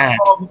กกาน่า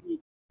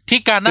ที่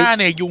กาน่า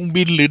เนี่ยยุง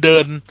บินหรือเดิ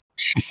น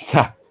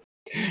สัตว์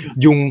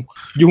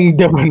ยุงเ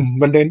ดิน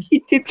มันเดิน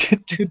จิ๊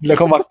ดแล้ว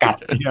ก็มากัด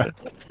เนี่ย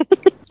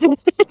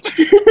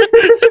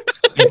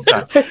ไอ้สั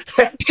ตว์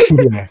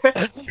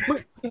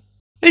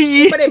ไอ้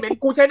ยี่ ไม่ได้เหม็น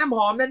กูใช้น้ำห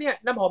อมนะเนี่ย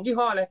น้ำหอมยี่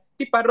ห้ออะไร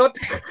ทิปารส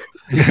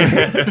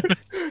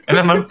อัน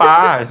นั้นมันปลา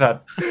ไอ้สัต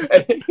ว์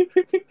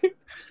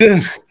ซึ่ง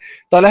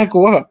ตอนแรกกู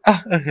ก็แบบ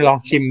ลอง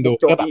ชิมดู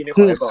ก็แบบ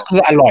คื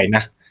ออร่อยน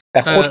ะแต่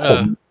โคตรข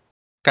ม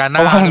กาน่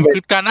าคื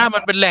อกาน่ามั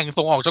นเป็นแหล่ง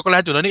ส่งออกช็อกโกแล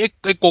ตอยู่แล้วนี่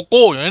ไอ้โกโ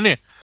ก้อยู่นั่นนี่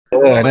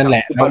นั่นแหล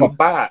ะแล้วแบบ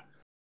ป้า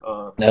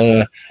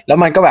แล้ว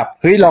มันก็แบบ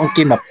เฮ้ยลอง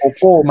กินแบบโก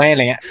โก้ไหมอะไ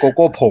รเงี้ยโกโ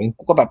ก้ผง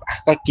กูก็แบบ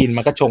ก็กิน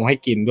มันก็ชงให้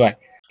กินด้วย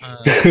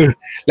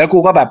แล้วกู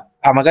ก็แบบ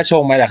มันก็ช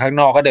งมาจากข้าง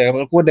นอกก็เ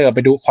ดินไป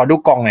ดูขอดู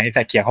กล่องหน่อยใ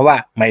ส่เขียนเขาว่า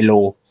ไมโล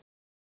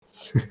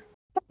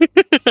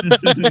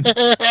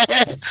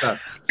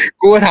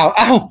กูก็ถาม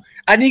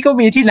อันนี้ก็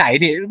มีที่ไหน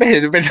นี่ไม่เห็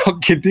นเป็นลอง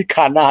กินที่ค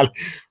านา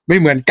ไม่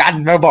เหมือนกัน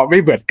มันบอกไม่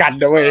เหมือนกัน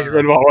นะเว้ย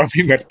มันบอกว่าไ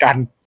ม่เหมือนกัน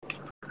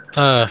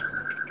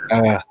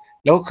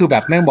แล้วคือแบ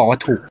บแม่งบอกว่า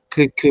ถูก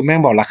คือแม่ง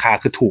บอกราคา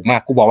คือถูกมา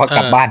กกูบอกว่าก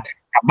ลับบ้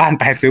าน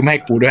ไปซื้อมาให้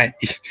กูด้วย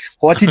เพ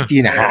ราะว่าที่จี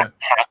น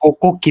หาโก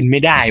โก้กินไม่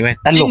ได้เว้ย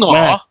ตลก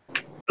มาก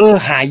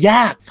หาย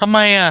าก ทำไม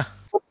อ่ะ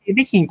ไ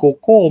ม่กินโก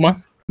โก้มั้ง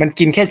มัน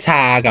กินแค่ช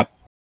ากับ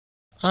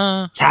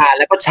ชาแ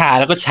ล้วก็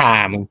ชา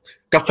มึง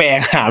กาแฟ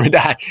หาไม่ไ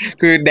ด้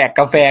คือแดก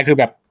กาแฟคือ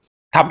แบบ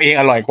ทำเอง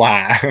อร่อยกว่า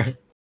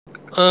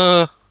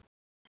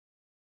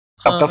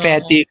กับกาแฟ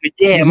จีนคือ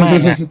แย่มาก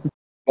นะ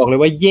บอกเลย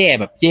ว่าแย่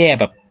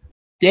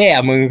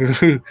มึง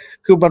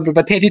คือมันเป็นป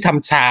ระเทศที่ท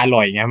ำชาอร่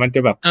อยไงมันจะ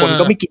แบบคน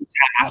ก็ไม่กินช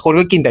าคน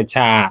ก็กินแต่ช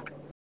า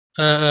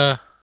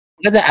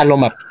ก็จะอารม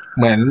ณ์แบบเ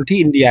หมือนที่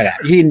อินเดียแหละ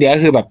ที่อินเดีย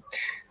ก็คือแบบ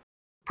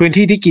พื้น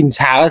ที่ที่กินช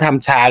าก็ท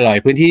ำชาอร่อย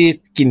พื้นที่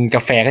กินก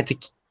าแฟก็จะ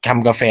ท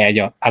ำกาแฟ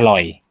อร่อ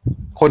ย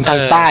คนทาง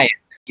ใต้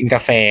กินก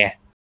าแฟ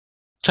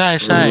ใช่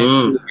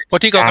เพรา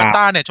ะที่กาต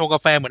าร์เนี่ยชงกา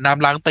แฟเหมือนน้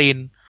ำล้างตีน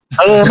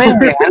ไม่เ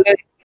หมือนกันเลย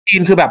กิ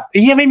นคือแบบ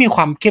ไม่มีค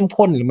วามเข้ม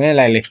ข้นหรือไม่อะ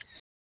ไรเลย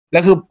แล้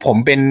วคือผม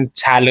เป็น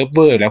ชาเลิฟเว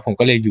อร์แล้วผม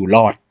ก็เลยอยู่ร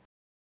อด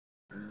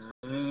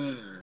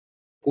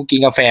กูกิน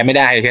กาแฟไม่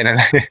ได้แค่นั้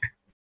น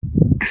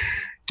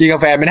กินกา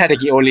แฟไม่ได้แต่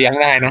กินโอเลี้ยง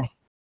ได้นะ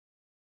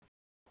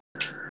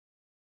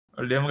โอ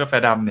เลี้ยงมันกาแฟ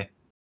ดำเนี่ย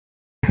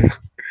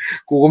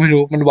กูก็ไม่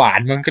รู้มันหวาน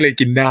มันก็เลย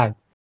กินได้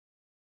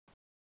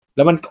แ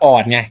ล้วมันอ่อ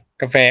นไง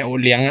กาแฟโอ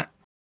เลี้ยง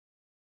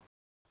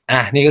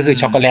นี่ก็คือ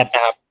ช็อกโกแลตน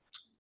ะครับ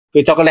คื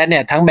อช็อกโกแลตเนี่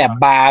ยทั้งแบบ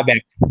บาร์แบบ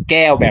แ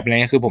ก้วแบบอะไร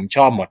คือผมช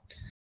อบหมด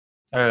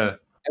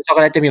แล้วช็อกโก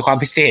แลตจะมีความ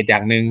พิเศษอย่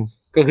างนึง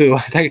ก็คือว่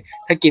า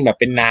ถ้ากินแบบ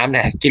เป็นน้ำเ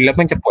นี่ยกินแล้ว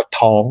มันจะปวด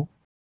ท้อง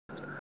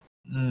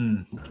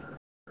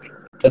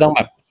จะต้องแ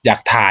บบอยาก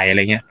ถ่ายอะไร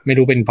เงี้ยไม่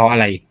รู้เป็นเพราะอะ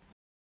ไร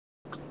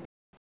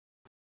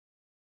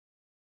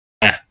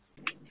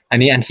อัน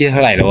นี้อันที่เท่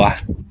าไหร่แล้ววะ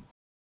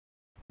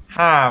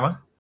5มั้ง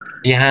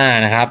ที่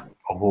5นะครับ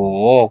โอ้โห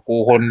กู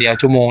คนเดียว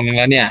ชั่วโมงนึง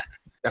แล้วเนี่ย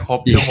จะครบ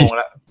ชั่วโมงแ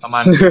ล้วประมา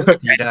ณ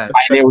ได้ไป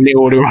เร็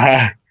วๆดีกว่า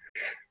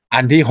อั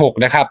นที่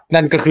6นะครับ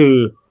นั่นก็คือ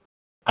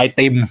ไอ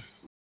ติม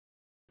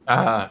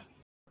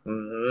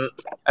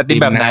ไอติม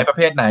แบบไหนประเ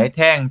ภทไหนแ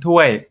ท่งถ้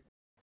วย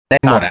ได้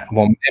หมดผ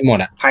มได้หมด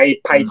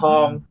ไผ่ทอ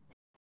ง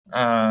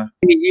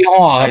มียี่ห้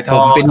อครับผ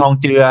มเป็นทอง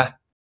เจือ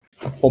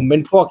ผมเป็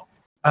นพวก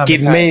กิ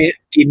นไ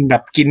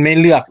ม่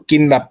เลือกกิ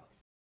นแบบ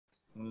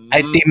ไอ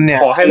ติมเนี่ย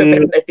ขอให้มันเป็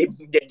นไอติม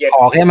เย็นๆข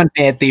อแค่มันเป็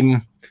นไอติม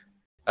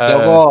แล้ว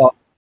ก็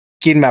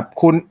กินแบบ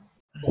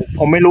ผ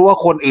มไม่รู้ว่า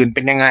คนอื่นเ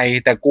ป็นยังไง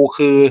แต่กู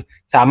คือ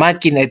สามารถ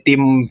กินไอติ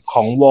มข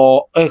อง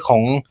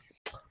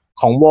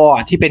ของวอ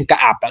ที่เป็นกระ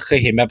อับเคย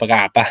เห็นแบบกระ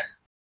อับปะ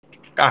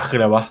กระอับคืออ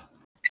ะไรวะ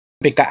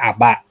เป็นกระอับ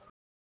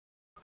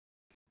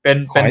เ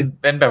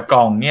ป็นแบบก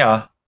ล่องเนี่ยเหรอ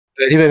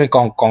ที่เป็นก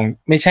ล่อง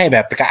ไม่ใช่แบ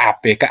บกระอับ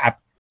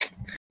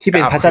ที่เป็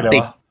นพลาสติ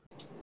ก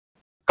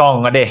กล่อง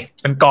อะเด็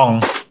เป็นกล่อง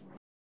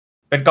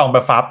แบ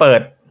บฝาเปิ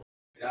ด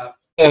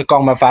กล่อ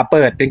งแบบฝาเ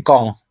ปิดเป็นกล่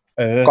อง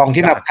กล่อง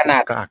ที่แบบขนา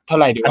ดเท่า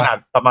ไหร่ดีวะขนาด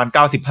ประมาณ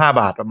95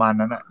 บาทประมาณ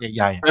นั้นอะใ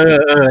หญ่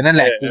ๆนั่นแ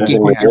หละกูกิน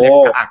คนเดียว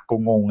กระอักกู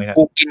งงเลยครับ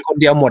กูกินคน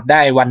เดียวหมดไ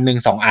ด้วันนึง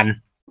2 อัน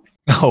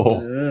โอ้โห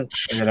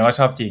แสดงว่า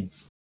ชอบจริง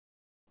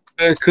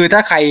คือถ้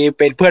าใครเ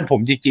ป็นเพื่อนผม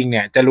จริงๆเ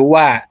นี่ยจะรู้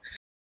ว่า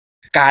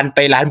การไป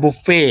ร้านบุฟ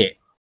เฟ่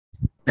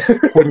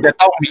คุณจะ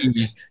ต้องมี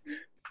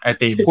ไอ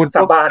ติมคุณ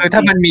คือถ้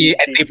ามันมีไ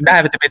อติมได้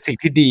มันจะเป็นสิ่ง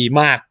ที่ดี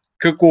มาก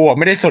คือกู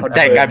ไม่ได้สนใจ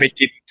การไป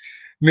กิน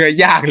เนื้อ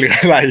ย่างหรือ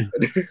อะไร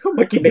ม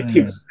ากินไอติ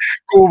ม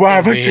กูมา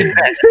เพื่อกินไอ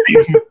ติ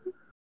ม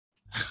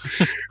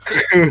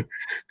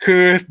คื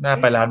อ น่า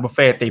ไปร้านบุฟเ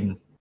ฟ่ต์ติม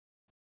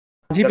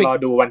ที่ จะ ไป รอ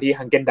ดูวันที่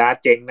ฮังเกนดา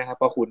เจ๊งนะครับ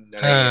เพราะคุณอะ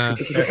ไ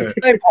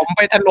ร ผมไ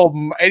ปถล่ม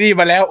ไอ้นี่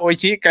มาแล้วโอ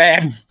ชิแกร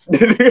น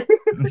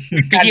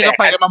พี่กี้ก็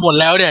ไปกันมาหมด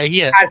แล้วเนี่ยไอ้เ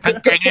หี้ยทั้ง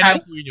แก๊งเนี่ยนั่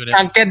งคุยอยู่เนี่ย ท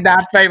างเกนดา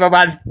ร์ไปประม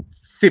าณ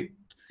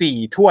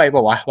14 ถ้วยป่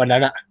าววะวันนั้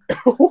นอ่ะ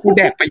กูแ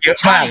ดกไปเยอะ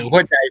มากเข้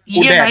าใจ อี กู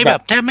เหี้ย แดก ไหน แบ แบ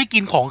บ บแทบไม่กิ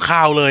นของค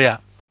าวเลยอ่ะ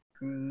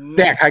แ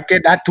ดกทางเก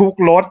นดาร์ทุก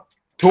รส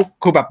ทุก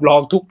คือแบบลอ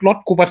งทุกรส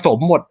กูผสม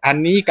หมดอัน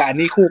นี้กับอัน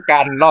นี้คู่กั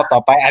นรอบต่อ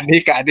ไปอันนี้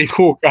กับอันนี้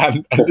คู่กัน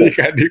อันนี้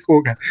กับอันนี้คู่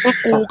กัน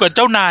กูกับเ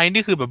จ้านาย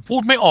นี่คือแบบพู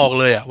ดไม่ออก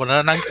เลยอ่ะวันนั้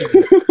นนั่งกิน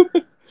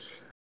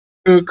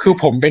คือ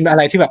ผมเป็นอะไ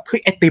รที่แบบเฮ้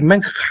ยไอติมแม่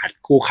ง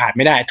ขาดไ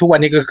ม่ได้ ทุกวัน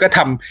นี้ก็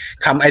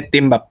ทำไอติ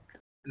มแบบ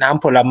น้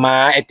ำผลไม้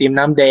ไอติม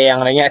น้ำแดง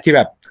อะไรเงี้ยที่แ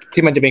บบ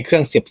ที่มันจะเป็นเครื่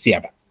องเสีย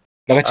บๆอะ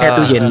แล้วก็แช่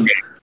ตู้เย็น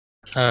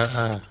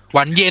หว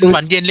านเย็น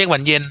เรียกหวา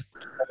นเย็น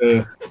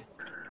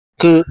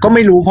คือก็ไ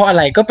ม่รู้เพราะอะไ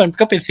รก็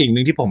เป็นสิ่งห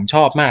นึ่งที่ผมช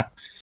อบมาก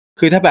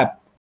คือถ้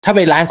าไป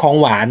ร้านของ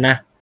หวานนะ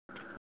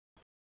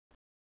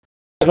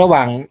ระห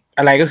ว่าง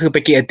อะไรก็คือไป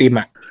กินไอติม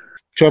อ่ะ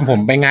ชวนผม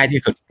ไปง่ายที่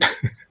สุด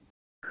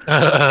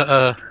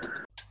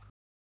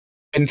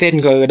เป็นเส้น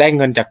ก็ได้เ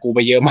งินจากกูไป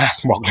เยอะมาก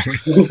บอกเลย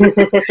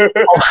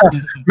เพราะว่า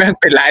แม่ง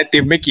เป็นร้านไอติ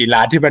มไม่กี่ร้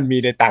านที่มันมี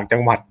ในต่างจั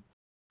งหวัด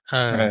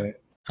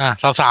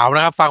สาวๆน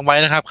ะครับฟังไว้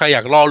นะครับใครอย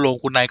ากล่อลวง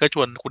คุณนายก็ช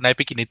วนคุณนายไ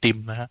ปกินไอติม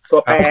นะฮะ ตั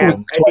วแปร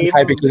ชวนใคร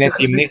ไปกินไอ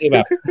ติมนี่คือแบ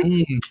บ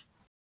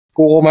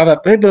กูมาแบบ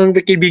เฮ้ยเบิงไป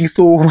กินบิง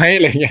ซูไหมอ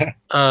ะไรเงี้ย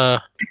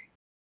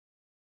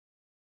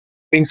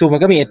บิงซูมั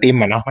นก็มีไอติม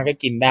อ่ะเนาะมันก็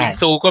กินได้ บิง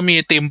ซูก็มีไ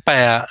อติมแปะ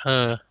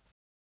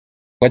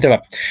ก็จะแบ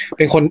บเ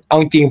ป็นคนเอา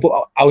จริง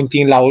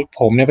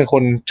ผมเนี่ยเป็นค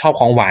นชอบ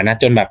ของหวานนะ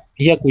จนแบบ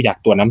เฮียกูอยาก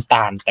ตรวจน้ำต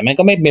าลแต่แม่ง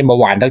ก็ไม่เป็นเบา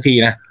หวานทักที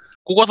นะ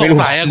กูก็สง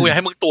สัยกูอยากใ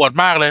ห้มึงตรวจ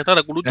มากเลยตั้งแ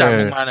ต่กูรู้จัก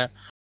มึงมาเนี่ย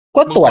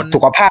ก็ตรวจสุ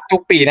ขภาพทุ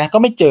กปีนะก็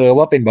ไม่เจอ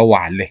ว่าเป็นเบาหว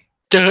านเลย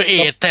เจอเอ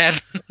ดแทน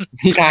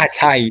พี่น่า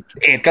ใช่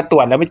เอดก็ตร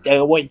วจแล้วไม่เจ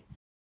อเว้ย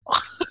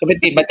จะไป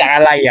ติดมาจากอ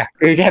ะไรอ่ะ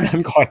คือแค่นั้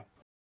นก่อน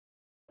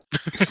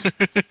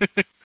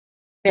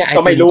เนี่ย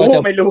ก็ไม่รู้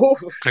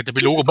ใครจะไป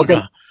รู้กับมึง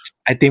อ่ะ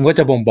ไอติมก็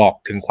จะบ่งบอก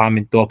ถึงความเ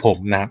ป็นตัวผม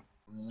นะครับ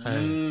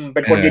เ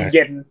ป็นคนเ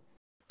ย็น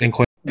เป็นค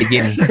นเ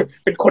ย็น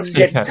ๆเป็นคนเ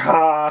ย็นช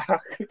า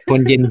ค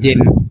นเย็น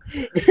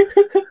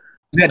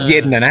เลือดเย็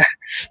นนะ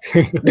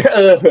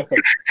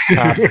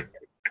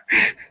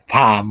พ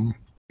าม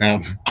นะครับ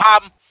พา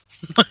ม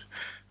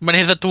มันเ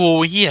ฮสตู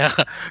เฮีย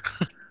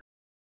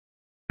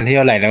อันที่เ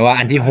ท่าไหร่แล้วว่า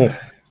อันที่6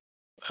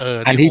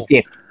อันที่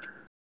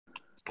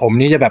7ผม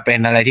นี่จะแบบเป็น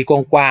อะไรที่ก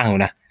ว้างๆอยู่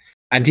นะ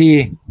อัน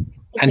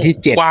ที่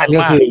7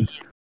ก็คือ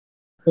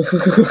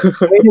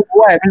ไม่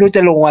รู้จ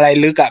ะลงอะไร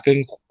ลึกอะเป็น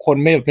คน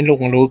ไม่ล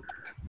งลึก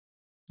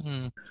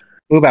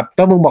คือแบบ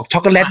ถ้ามึงบอกช็อ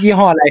กโกแลตยี่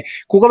ห้ออะไร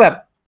กูก็แบบ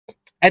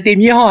ไอติม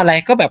ยี่ห้ออะไร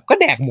ก็แบบก็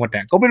แดกหมดอ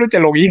ะก็ไม่รู้จะ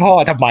ลงยี่ห้อ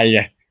ทำไมอ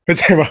ะเข้า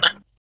ใจปะ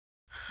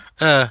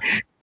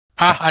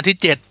อัน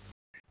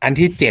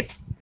ที่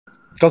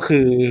7ก็คื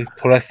อ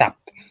โทรศัพท์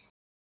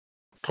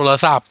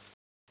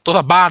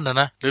บ้านน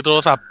ะหรือโทร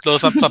ศัพท์ตู้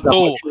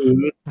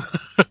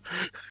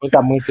โทรศั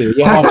พท์มือถือ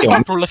ยี่ห้อเกี่ยว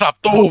โทรศัพท์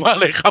ตู้มา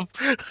เลยครับ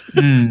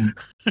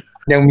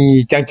ยังมี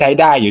ยังใช้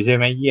ได้อยู่ใช่ไ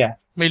หมเฮีย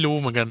ไม่รู้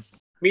เหมือนกัน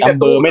จำ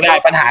เบอร์ไม่ได้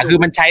ปัญหาคือ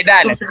มันใช้ได้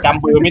แหละจ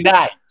ำเบอร์ไม่ไ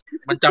ด้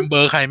มันจำเบอ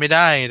ร์ใครไม่ไ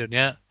ด้เดี๋ยว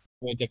นี้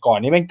แต่ก่อน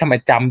นี้แม่งทำไม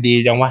จำดี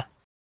จังวะ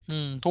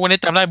ทุกวันนี้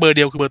จำได้เบอร์เ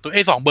ดียวคือเบอร์ตัว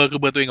2 เบอร์คือ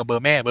เบอร์ตัวเองกับเบอ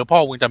ร์แม่เบอร์พ่อ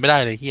กูจำไม่ได้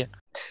เลยเฮีย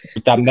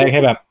จำได้แค่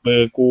แบบเบอ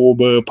ร์กู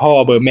เบอร์พ่อ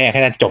เบอร์แม่แ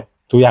ค่นั้นจบ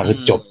ทุกอย่างคือ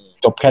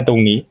จบแค่ตร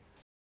งนี้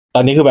ต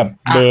อนนี้คือแบบ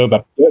เบอร์แบ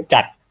บเยอะ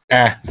จัด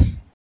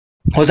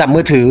โทรศัพท์มื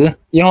อถือ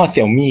ยี่ห้อเ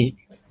สี่ยวมี่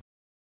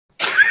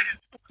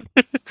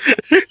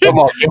ก็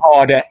บอกยี่ห้อ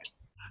ด้วย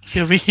เ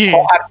สี่ยวมี่เ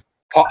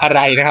พราะอะไร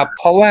นะครับ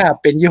เพราะว่า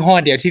เป็นยี่ห้อ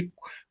เดียวที่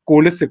กู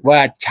รู้สึกว่า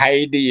ใช้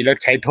ดีแล้ว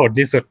ใช้ทน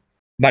ที่สุด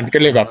มันก็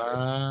เลยแบบ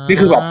นี่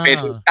คือแบบเป็น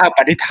ตั้งป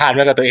ณิธานไ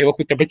ว้กับตัวเองว่า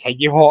กูจะไม่ใช้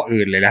ยี่ห้อ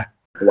อื่นเลยนะ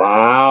ว้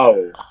าว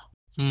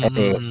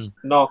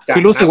นอกจากคื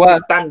อรู้สึกว่า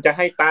ตั้นจะใ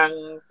ห้ตัง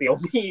เสี่ยว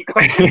มี่ก็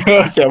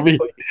เสี่ยว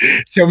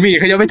มี่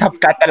เขายังไม่ท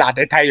ำการตลาดใ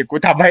นไทยอย่างกู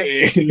ทำให้เอ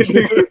ง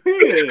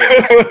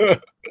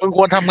มึงค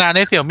วรทำงานใ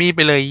ห้เสี่ยวมี่ไป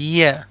เลยเ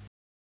ยี่ย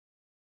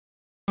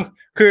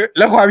คือแ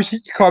ล้วความ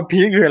พี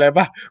คคืออะไร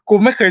ป่ะกู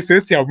ไม่เคยซื้อ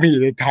เสี่ยวมี่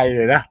ในไทยเ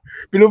ลยนะ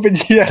ไม่รู้เป็น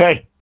ที่อะไร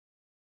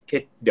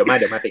เดี๋ยวมา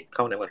ติดเ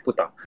ข้าในวันพูด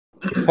ต่อ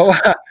เพราะว่า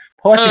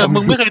มึ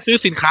งไม่เคยซื้อ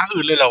สินค้า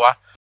อื่นเลยเหรอวะ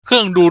เครื่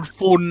องดูด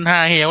ฝุ่นหา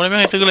เหวอะไรไม่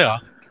เคยซื้อเลยเหรอ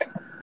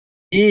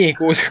นี่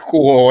กู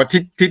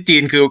ที่จี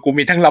นคือกู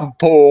มีทั้งลำ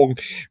โพง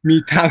มี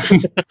ทั้ง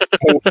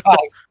หูฟั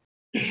ง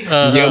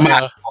เยอะมา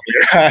ก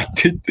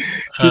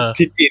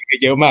ที่จีนคือ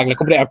เยอะมากแล้ว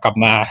ก็ไม่ได้เอากลับ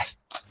มา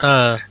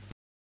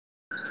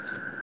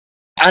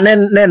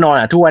แน่นอน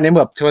อ่ะทุกวันนี้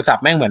แบบโทรศัพ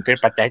ท์แม่งเหมือนเป็น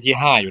ปัจจัยที่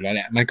5อยู่แล้วแห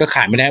ละมันก็ข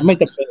ายไม่ได้ไม่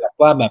จำเป็นแบบ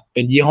ว่าแบบเ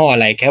ป็นยี่ห้ออะ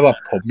ไรแค่แบบ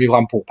ผมมีคว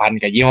ามผูกพัน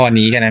กับยี่ห้อ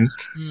นี้แค่นั้น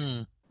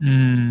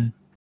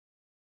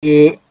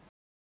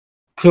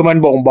คือมัน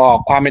บ่งบอก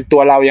ความเป็นตั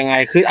วเรายังไง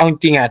คือเอาจ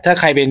ริงอ่ะถ้า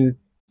ใคร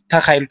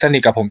สนิ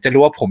ทกับผมจะ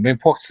รู้ว่าผมเป็น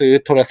พวกซื้อ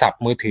โทรศัพท์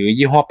มือถือ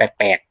ยี่ห้อแป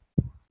ลก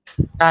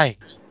ๆใช่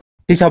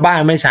ที่ชาวบ้าน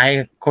ไม่ใช้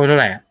โคตรเท่า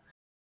ไหร่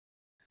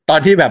ตอน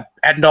ที่แบบ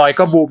Android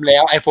ก็บูมแล้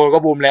ว iPhone ก็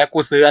บูมแล้วกู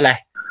ซื้ออะไร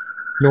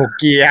โน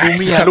เกีย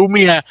ลูเ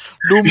มีย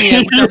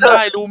กูจำไ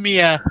ด้ลูเมี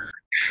ย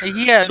ไอ้เ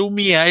หี้ยลูเ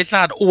มียไอ้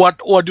สัตว์อ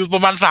วดอยู่ปร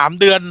ะมาณ3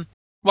 เดือน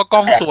ว่ากล้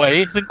องสวย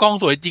ซึ่งกล้อง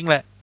สวยจริงแหล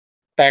ะ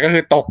แต่ก็คื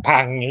อตกพั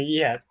งไอ้เ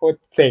หี้ยโคตร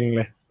เซ็งเ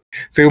ลย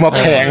ซื้อมาแ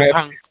พงเลย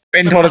พัง เ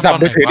ป็นโทรศัพท์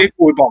มือถือที่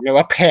กูบอกเลย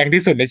ว่าแพง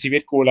ที่สุดในชีวิ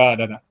ตกูแล้ว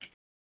นั่นนะ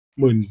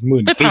หมื่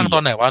น ไปพัง สี่ ตอ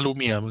นไหนวะลู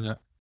เมียมึงอะ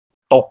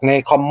ตกใน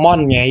คอมมอน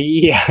ไงไอ้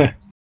เหี้ย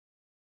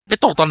ไป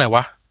ตกตอนไหนว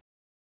ะ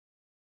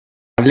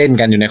เล่น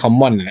กันอยู่ในคอม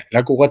มอนแหละแล้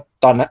วกูก็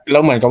ตอนนั้นแล้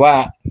วเหมือนกับว่า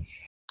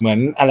เหมือน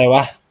อะไรว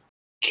ะ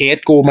เคส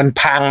กูมัน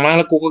พังมากแ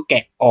ล้วกูก็แก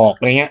ะออก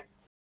อะไรเงี้ย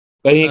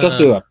แล้วนี่ก็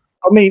คือแบบ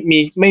ก็ไ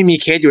ม่มี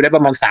เคสอยู่ได้ป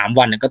ระมาณ3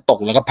 วันก็ตก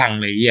แล้วก็พัง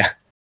เลยไอ้เหี้ย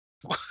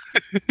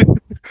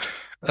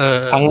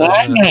พังง่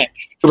ายแน่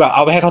คือแบบเอ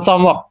าไปให้เขาซ่อม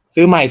บอก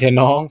ซื้อใหม่เถอะ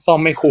น้องซ่อม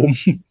ไม่คุ้ม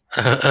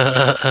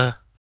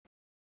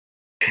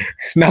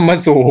นำมา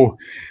สู่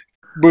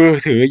มือ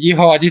ถือยี่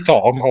ห้อที่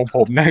2ของผ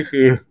มนั่น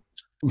คือ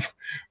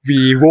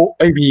vivo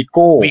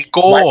vigo วีโ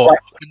ก้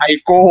ไอ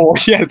โก้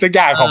เชี่ยสักอ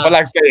ย่างของฝ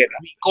รั่งเศส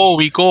วี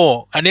โก้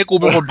อันนี้กู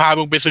เป็นคนพา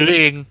มึงไปซื้อเ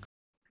อง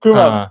คือ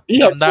แบบ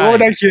จำได้ โอ้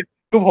ได้คิด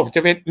คือผมจะ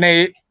เป็น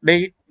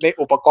ใน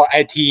อุปกรณ์ไอ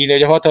ทีโดย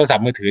เฉพาะโทรศัพ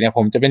ท์มือถือเนี่ยผ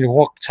มจะเป็นพ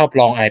วกชอบ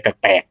ลองอะไรแ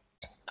ปลก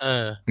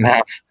ๆนะค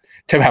รับ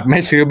จะแบบไม่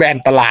ซื้อแบรน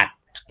ด์ตลาด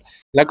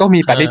แล้วก็มี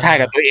ปณิธาน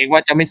กับตัวเองว่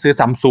าจะไม่ซื้อ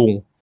ซัมซุง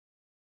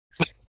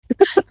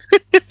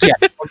เกลียด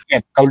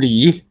เกาหลี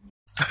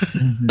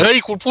เฮ้ย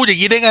คุณพูดอย่า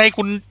งนี้ได้ไง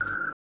คุณ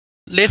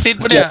เลสิต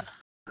ปะเนี่ย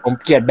ผม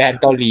เกลียดแบรนด์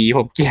เกาหลีผ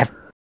มเกลียด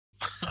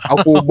เอา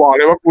กูบอกเ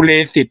ลยว่ากูเล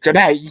สิตก็ไ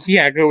ด้ไอ้เหี้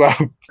ยคือแบบ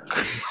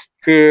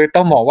คือ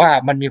ต้องบอกว่า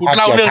มันมี คุ ค ณ วาม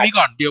เล่า เกี่ยว เรื่อง พัน นี้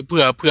ก่อนเดี๋ยวเ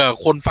ผื่อ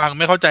คนฟัง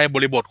ไม่เข้าใจบ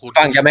ริบทคุณ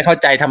ฟังจะไม่เข้า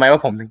ใจทำไมว่า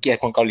ผมถึงเกลียด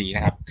คนเกาหลีน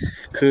ะครับ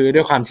คือด้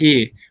วยความที่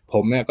ผ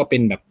มเนี่ยก็เป็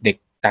นแบบเด็ก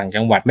ต่าง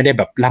จังหวัดไม่ได้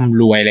แบบร่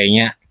ำรวยอะไรเ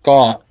งี้ยก็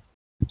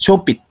ช่วง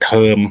ปิดเท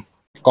อม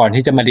ก่อน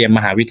ที่จะมาเรียนม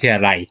หาวิทยา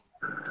ลัย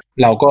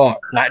เราก็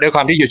นะด้วยคว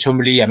ามที่อยู่ชล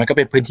บุรีมันก็เ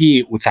ป็นพื้นที่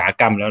อุตสาห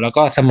กรรมแล้ว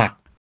ก็สมัคร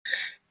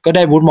ก็ไ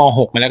ด้วุฒิม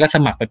.6 มาแล้วก็ส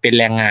มัครไปเป็น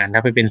แรงงานน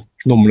ะไปเป็น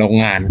หนุ่มโรง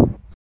งาน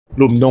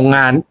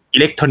อิ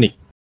เล็กทรอนิกส์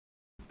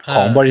ข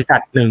องบริษั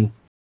ทหนึ่ง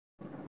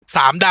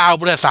 3 ดาว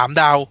บริษัท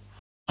3 ดาว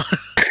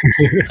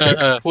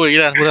พูดอย่าง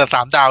นี้นะบริษัท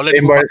3 ดาวเลย เ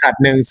ป็นบริษัท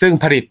หนึ่งซึ่ง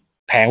ผลิต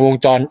แผงวง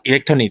จรอิเล็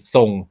กทรอนิกส์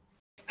ส่ง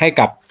ให้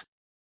กับ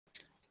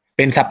เ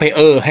ป็นซัพพลายเอ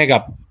อร์ให้กั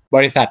บบ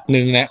ริษัทห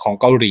นึ่งนะของ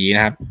เกาหลีน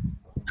ะครับ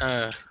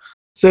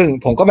ซึ่ง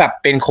ผมก็แบบ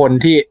เป็นคน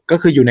ที่ก็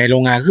คืออยู่ในโร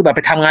งงานคือแบบไ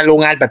ปทำงานโร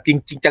งงานแบบจ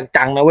ริงๆ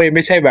จังๆนะเว้ยไ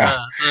ม่ใช่แบบ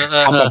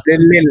ทำแบบ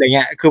เล่นๆอะไรเ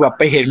งี้ยคือแบบไ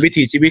ปเห็นวิ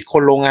ถีชีวิตค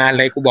นโรงงาน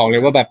เลยกูบอกเล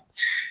ยว่าแบบ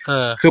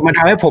คือมันท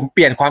ำให้ผมเป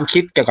ลี่ยนความคิ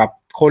ดเกี่ยวกับ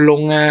คนโร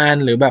งงาน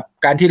หรือแบบ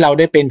การที่เรา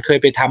ได้เป็นเคย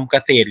ไปทำเก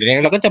ษตรหรืออะไ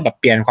รเราก็จะแบบ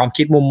เปลี่ยนความ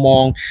คิดมุมมอ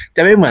งจ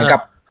ะไม่เหมือนกั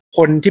บค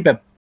นที่แบบ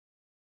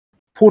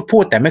พู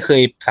ดแต่ไม่เค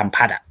ยสัม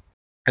ผัสอ่ะ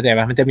เข้าใจ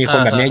ป่ะมันจะมีคน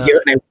แบบนี้เยอ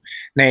ะ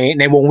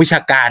ในวงวิช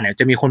าการเนี่ย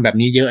จะมีคนแบบ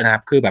นี้เยอะนะครั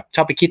บคือแบบช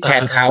อบไปคิดแท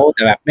นเขาแ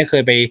ต่แบบไม่เค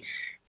ยไ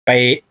ป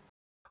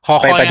หอ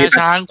คอยงา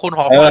ช้างคนห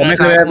อคอยไม่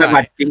เคยไป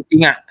บัตรจริ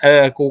งๆอ่ะ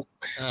กู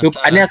คือ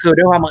อันเนี้ยคือ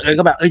ด้วยความบังเอิญ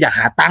ก็แบบอยาก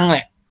หาตังค์แห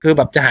ละคือแ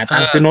บบจะหาตั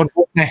งค์ซื้อโน้ต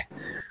บุ๊กไง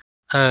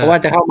เพราะว่า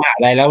จะเข้ามหา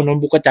ลัยแล้วโน้ต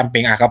บุ๊กก็จำเป็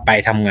นก็ไป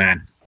ทำงาน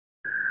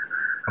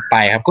ไป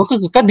ครับ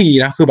ก็ดี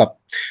นะคือแบบ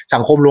สั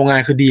งคมโรงงา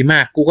นคือดีมา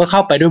กกูก็เข้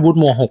าไปด้วยวุฒิ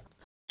ม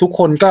.6 ทุกค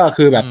นก็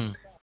คือแบบ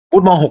วุ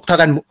ฒิม.6 เท่า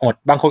กันหมด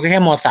บางคนก็แ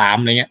ค่ม.3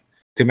 อะไรเงี้ย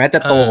ถึงแม้จะ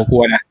โตกว่ากู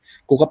นะ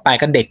กูก็ไป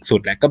ก็เด็กสุ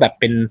ดแหละก็แบบ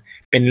เป็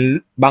น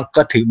บาง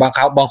ก็ถือ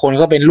บางคน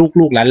ก็เป็น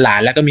ลูกหลา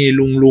นแล้วก็มี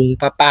ลุง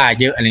ป้า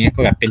เยอะอะไรเงี้ย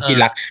ก็แบบเป็นที่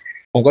รัก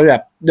ผมก็แบ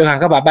บโดยทาง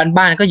ก็แบบ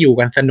บ้านๆก็อยู่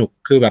กันสนุก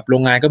คือแบบโร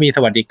งงานก็มีส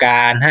วัสดิก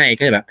ารให้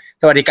ก็แบบ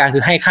สวัสดิการคื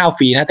อให้ข้าวฟ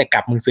รีนะแต่ก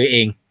ลับมึงซื้อเอ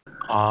ง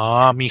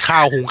มีข้า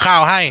วหุงข้า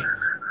วให้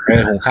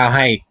หุงข้าวใ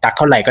ห้ตักเ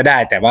ท่าไหร่ก็ได้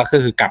แต่ว่าก็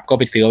คือกลับก็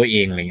ไปซื้อเอาเอ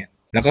งอะไรเงี้ย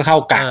แล้วก็เข้า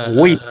กะ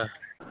อุ้ย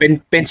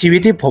เป็นชีวิต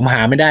ที่ผมห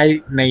าไม่ได้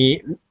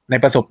ใน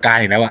ประสบการ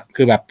ณ์อีกแล้วอะ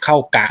คือแบบเข้า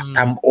กะท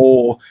ำโ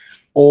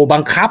อบั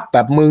งคับแบ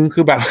บมึง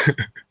คือแบบ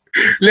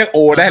เรียกโอ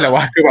ได้เหรอว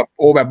ะคือแบบ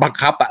โอแบบบัง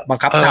คั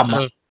บทำ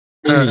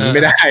หนีไ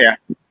ม่ได้อะ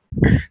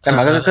แต่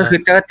มันก็คือ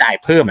จะจ่าย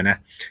เพิ่มนะ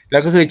แล้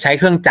วก็คือใช้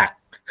เครื่องจักร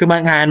คือมา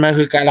งานมัน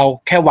คือเรา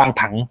แค่วาง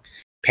ผัง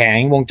แผง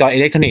วงจรอิ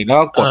เล็กทรอนิกส์แล้ว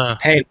ก็กด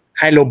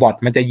ให้โรบอท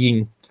มันจะยิง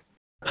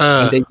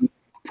มันจะยิง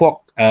พวก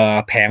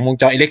แผงวง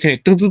จรอิเล็กทรอนิก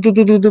ส์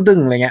ตึ้ง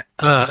อะไรเงี้ย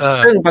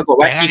ซึ่งปรากฏ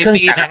ว่าอีเครื่อง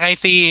จักรแผงไอ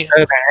ซี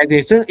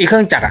ซึ่งอีเครื่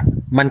องจักรอ่ะ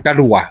มันกระ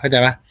รัวเข้าใจ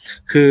ป่ะ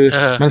คือ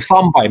มันซ่อ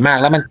มบ่อยมาก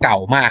แล้วมันเก่า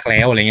มากแล้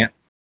วอะไรเงี้ย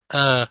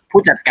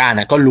ผู้จัดการ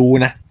ก็รู้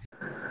นะ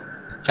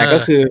แต่ก็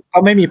คือก็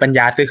ไม่มีปัญญ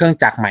าซื้อเครื่อง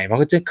จักรใหม่เพราะ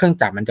เครื่อง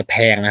จักรมันจะแพ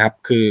งนะครับ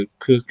คื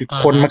อ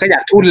คนมันก็อยา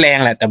กทุ่นแรง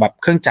แหละแต่แบบ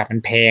เครื่องจักรมัน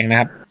แพงนะ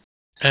ครับ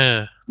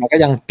มันก็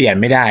ยังเปลี่ยน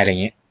ไม่ได้อะไร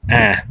เงี้ย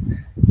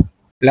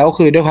แล้ว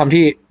คือด้วยความ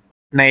ที่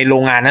ในโร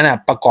งงานนั้น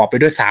ประกอบไป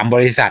ด้วย3 บ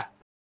ริษัท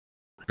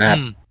นะครับ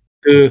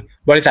คือ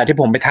บริษัทที่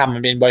ผมไปทำมั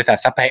นเป็นบริษัท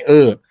ซัพพลายเออ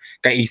ร์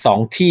กับอีก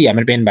2 ที่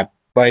มันเป็นแบบ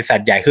บริษัท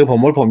ใหญ่คือ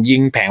ผมยิ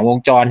งแผงวง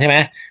จรใช่ไหม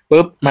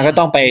ปุ๊บมันก็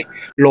ต้องไป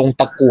ลง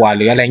ตะกั่วห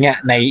รืออะไรเงี้ย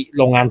ใน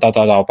โรงงานต่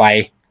อไป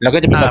แล้วก็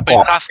จะเป็นประกอ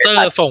บคลัสเตอร์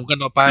ส่งกัน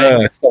ต่อไป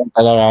ส่ง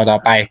ต่อ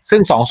ไปซึ่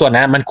ง2 ส่วน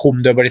นั้นมันคุม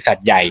โดยบริษัท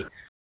ใหญ่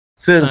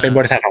ซึ่งเป็นบ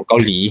ริษัทของเกา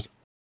หลี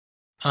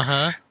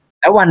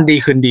แล้ววันดี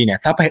คืนดีเนี่ย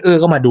ซัพพลายเออ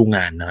ร์ก็มาดูง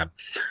านนะครับ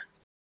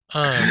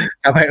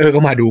ซัพพลายเออร์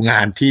ก็มาดูงา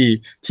นที่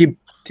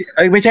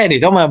ไม่ใช่ดิ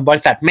ต้องมาบ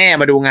ริษัทแม่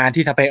มาดูงาน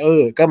ที่ซัพพลายเออ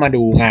ร์ก็มา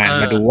ดูงาน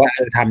มาดูว่า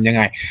ทำยังไ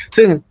ง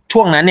ซึ่ง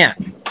ช่วงนั้นเนี่ย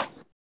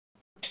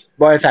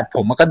บริษัทผ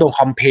มมันก็โดน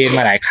คอมเพลนม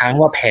าหลายครั้ง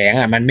ว่าแผง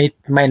อ่ะมันไ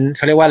ม่เ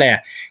ขาเรียกว่าอะไร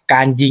ก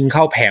ารยิงเ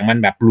ข้าแผงมัน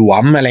แบบหลว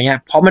มอะไรเงี้ย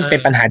เพราะมันเป็น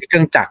ปัญหาที่เค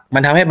รื่องจักรมั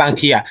นทำให้บาง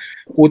ทีอ่ะ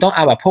กูต้องเอ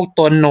าแบบพวก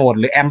ตัวโนด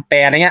หรือแอมแป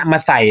ร์อะไรเงี้ยมา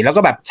ใส่แล้ว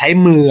ก็แบบใช้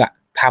มือ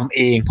ทำเ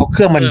องเพราะเค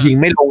รื่องมันยิง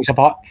ไม่ลงเฉ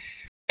พาะ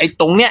ไอ้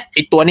ตรงเนี้ยไ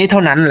อ้ตัวนี้เท่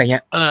านั้นอะไรเ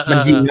งี้ยมัน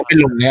ยิงแล้วไม่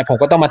ลงเนี่ยผม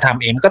ก็ต้องมาท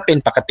ำเองก็เป็น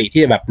ปกติ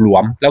ที่แบบหลว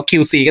มแล้ว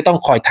QC ก็ต้อง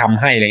คอยท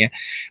ำให้อะไรเงี้ย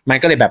มัน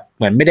ก็เลยแบบเ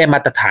หมือนไม่ได้ม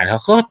าตรฐานเข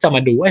าก็จะม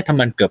าดูว่าถ้า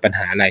มันเกิดปัญห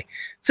าอะไร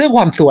ซึ่งค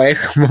วามสวย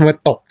มันมา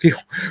ตกที่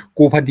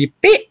กูพอดี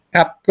ปิ๊ะค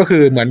รับก็คื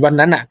อเหมือนวัน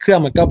นั้นเครื่อง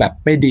มันก็แบบ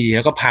ไม่ดีแ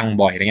ล้วก็พัง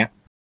บ่อยอะไรเงี้ย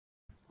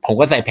ผม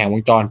ก็ใส่แผงว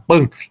งจรปึ้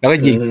งแล้วก็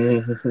ยิง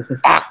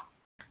ปัก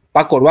ป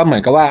รากฏว่าเหมือ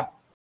นกับว่า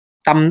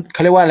เข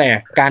าเรียกว่าอะไร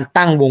การ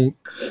ตั้งวง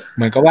เห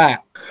มือนกับว่า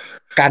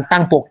การตั้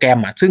งโปรแกรม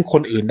ซึ่งค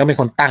นอื่นต้องเป็น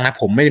คนตั้งนะ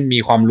ผมไม่มี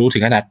ความรู้ถึ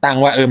งขนาดตั้ง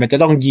ว่ามันจะ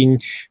ต้องยิง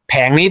แผ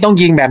งนี้ต้อง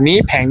ยิงแบบนี้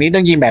แผงนี้ต้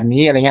องยิงแบบ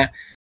นี้อะไรเงี้ย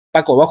ป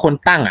รากฏว่าคน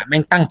ตั้งแม่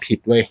งตั้งผิด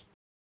เว้ย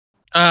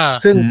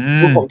ซึ่ง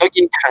ผมต้อง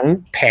ยิง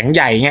แผงใ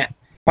หญ่เงี้ย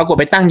ปรากฏ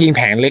ไปตั้งยิงแ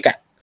ผงเล็ก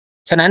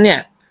ฉะนั้นเนี่ย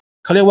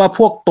เขาเรียกว่าพ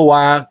วกตัว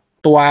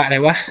อะไร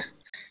วะ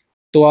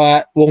ตัว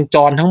วงจ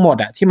รทั้งหมด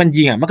ที่มัน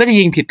ยิงมันก็จะ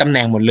ยิงผิดตำแห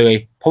น่งหมดเลย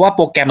เพราะว่าโ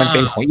ปรแกรมมันเป็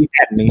นของอีแพ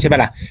ดหนึ่งใช่ไหม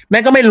ล่ะแม่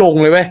งก็ไม่ลง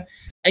เลยเว้ย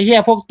ไอ้เหี้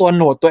ยพวกตัวโ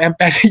หนดตัวแอมแ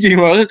ปร์ที่ยิง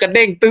มาก็คือกระเ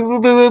ด้งตึ้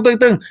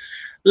ง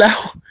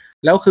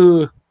แล้วคือ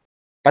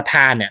ประธ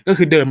านเนี่ยก็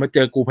คือเดินมาเจ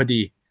อกูพอดี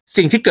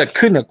สิ่งที่เกิด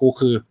ขึ้นกับกู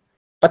คือ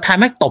ประธาน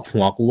แม่งตบ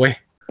หัวกูเว้ย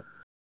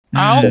เ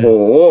อ้าโอ้โห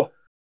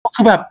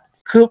คือแบบ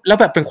คือแล้ว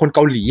แบบเป็นคนเก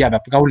าหลีแบ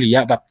บเกาหลี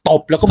แบบต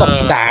บแล้วก็แบบ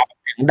ด่า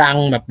เสียงดัง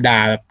แบบด่า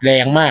แบบแร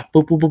งมาก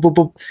ปุ๊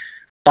บ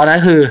ตอนนั้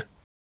นคือ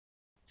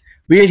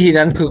วิธี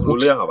นั้นคือรู้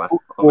เรื่องเหรอวะ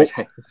ไม่ใ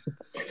ช่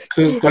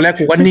คือตอนแรก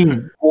กูก็นิ่ง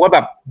กูก็แบ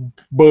บ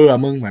เบอร์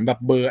มึงเหมือนแบบ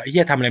เบอร์ไอ้เ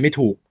หี้ยทำอะไรไม่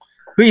ถูก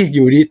เฮ้ยอ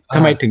ยู่ดีท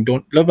ำไมถึงโด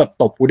นแล้วแบบ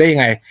ตบกูได้ยัง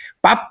ไง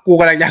ปั๊บกู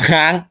กำลังจะ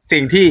ง้าง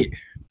สิ่งที่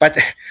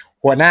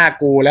หัวหน้า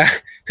กูแล้ว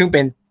ซึ่งเป็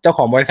นเจ้าข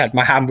องบริษัท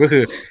มาทำก็คื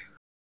อ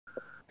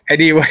ไอ้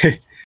ดีเว้ย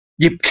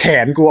หยิบแข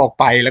นกูออก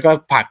ไปแล้วก็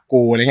ผลัก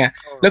กูอะไรเงี้ย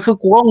แล้วคือ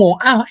กูก็งง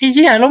อ้าวไอ้เ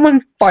หี้ยแล้วมึง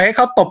ปล่อยให้เข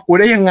าตบกู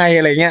ได้ยังไง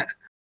อะไรเงี้ย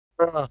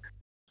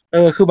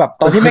คือแบบ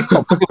ตอนที่แม่งต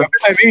บก็คือแบบ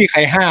ไม่มีใคร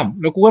ห้าม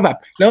แล้วกูก็แบบ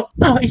แล้ว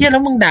อ้าวไอ้เหี้ยแล้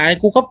วมึงด่า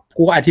กู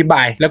ก็อธิบ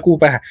ายแล้ว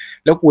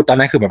กูตอน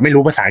นั้นคือแบบไม่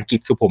รู้ภาษาอังกฤษ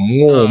คือผม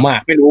โง่มาก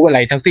ไม่รู้อะไร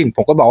ทั้งสิ้นผ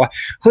มก็บอกว่า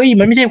เฮ้ย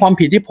มันไม่ใช่ความ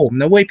ผิดที่ผม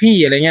นะเว้ยพี่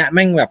อะไรเงี้ยแ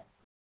ม่งแบบ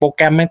โปรแก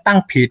รมแม่งตั้ง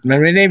ผิดมัน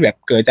ไม่ได้แบบ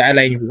เกิดจากอะไร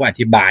กูอ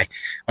ธิบาย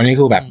วันนี้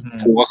คือแบบ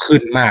กูก็ขึ้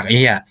นมากไอ้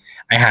เหี้ย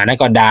ไอ้หานั่น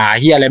ก็ด่า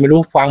เหี้ยอะไรไม่รู้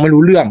ฟังไม่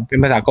รู้เรื่องเป็น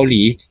ภาษาเกาห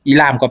ลีอี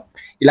ลาม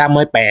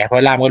ไม่แปลเพราะ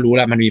อีลามก็รู้แ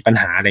ล้วมันมีปัญ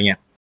หาอะไรเงี้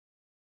ย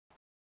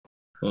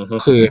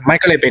คือมัน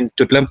ก็เลยเป็น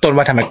จุดเริ่มต้น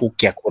ว่าทำไมกูเ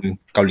กลียดคน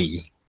เกาหลี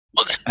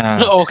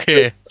โอเค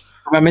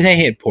มันไม่ใช่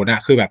เหตุผล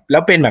คือแบบแล้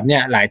วเป็นแบบเนี้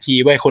ยหลายที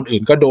เว้ยคนอื่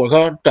นก็โดนก็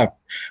แบบ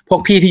พวก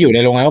พี่ที่อยู่ใน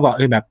โรงงานก็บอก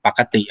แบบปก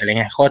ติอะไร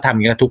เงี้ยเขาทำอ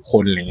ย่างนี้ทุกค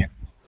นอะไรเงี้ย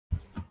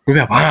กู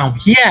แบบว้าว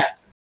เฮีย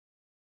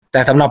แต่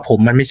สำหรับผม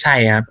มันไม่ใช่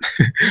ครับ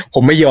ผ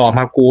มไม่ยอม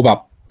ครับกูแบบ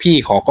พี่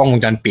ขอกล้องว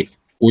งจรปิด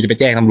กูจะไป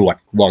แจ้งตำรวจ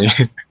บอกอย่าง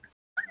นี้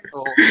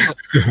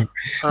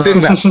ซึ่ง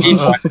แบบพี่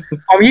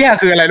ความเฮีย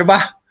คืออะไรรู้ป่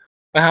ะ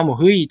มาบอก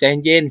เฮ้ยใจ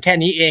เย็นแค่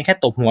นี้เองแค่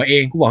ตบหัวเอ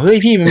งกูบอกเฮ้ย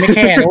พี่มันไม่แ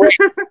ค่นะเว้ย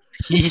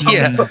เฮี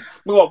ย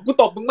มึงบอกกู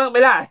ตบมึงบ้างไ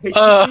ม่ได้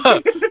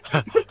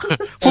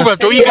พูดแบบ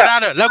โจอี้ก็ได้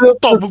เนี่ยแล้วกู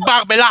ตบมึงบ้า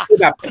งไปล่ะ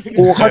แบบ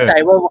กูเข้าใจ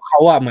ว่าเขา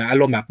เหมือนอา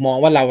รมณ์แบบมอง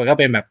ว่าเราก็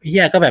เป็นแบบเฮี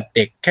ยก็แบบเ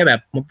ด็กแค่แบบ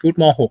ฟุต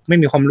ม.6ไม่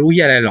มีความรู้เฮี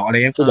ยอะไรหรออะไรเ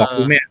งี้ยกูบอก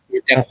กูไม่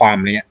แจ้งความ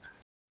อะไรเงี้ย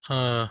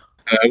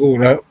กู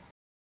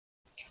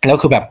แล้ว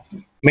คือแบบ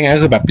ไม่งั้น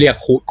ก็คือแบบเรียก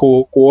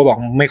กูก็บอก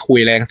ไม่คุย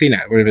อะไรทั้งสิ้น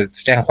กูจ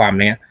ะแจ้งความ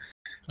เนี้ย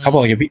เขาบอ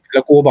กอย่าพี่แ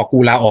ล้วกูบอกกู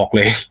ลาออกเ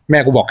ลยแม่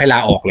กูบอกให้ลา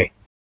ออกเลย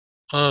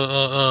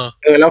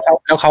แล้ว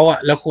เข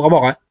าบ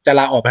อกว่าจะ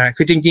ลาออกไป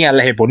คือจริง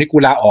ๆเหตุผลที่กู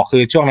ลาออกคื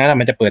อช่วงนั้น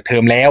มันจะเปิดเทอ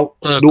มแล้ว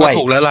ด้วย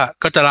ถูกแล้วล่ะ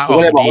ก็จะลาออก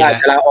ก็เลยบอกว่า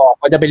จะลาออก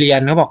ก็จะไปเรียน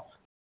เขาบอก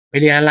ไป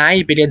เรียนอะไร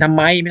ไปเรียนทำไ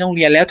มไม่ต้องเ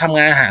รียนแล้วทำ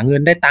งานหาเงิ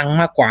นได้ตังค์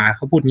มากกว่าเข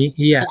าพูดงี้เ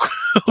ฮีย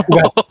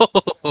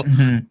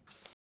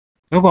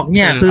เขาบอกเ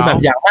นี่ยคือแบบ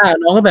อย่างว่า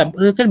น้องก็แบบ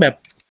ก็แบบ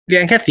เรีย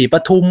นแค่ศรีป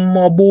ทุมม.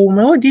บูมแ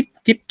ล้ว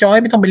จิ๊บจอย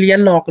ไม่ต้องไปเรียน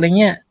หรอกอะไร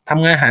เงี้ยท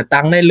ำงานหาตั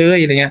งค์ได้เลย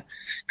อะไรเงี้ย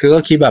คือก็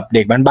คิดแบบเ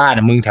ด็กบ้าน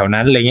ๆมึงแถว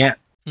นั้นอะไรเงี้ย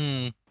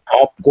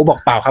กูบอก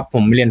เปล่าครับผ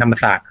มเรียนธรรม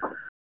ศาสตร์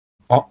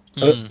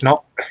น้อง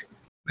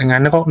งั้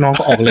นน้อง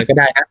ก็ออกเลยก็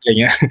ได้นะอะไร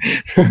เงี้ย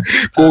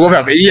กูก็แบ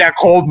บไอ้เหี้ย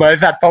โคมบริ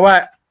ษัทเพราะว่า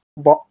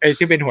บอกไอ้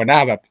ที่เป็นหัวหน้า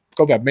แบบ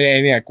ก็แบบไม่ไ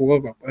อ้เนี่ยกูก็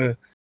แบบ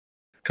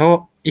เขา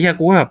ไอ้เหี้ย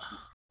กูแบบ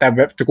แต่แบ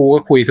บกูก็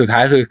คุยสุดท้า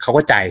ยคือเขา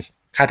ก็จ่าย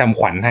ค่าทำ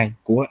ขวัญให้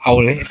กูก็เอา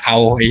เลยเอา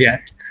ไอ้เหี้ย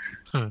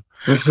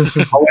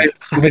เขา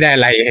ไม่ได้อ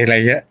ะไร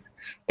เงี้ย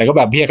แต่ก็แ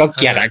บบพี่ก็เ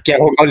กลียด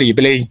คนเกาหลีไป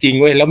เลยจริงๆ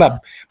เว้ยแล้วแบบ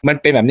มัน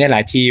เป็นแบบนี้หล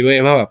ายทีเว้ย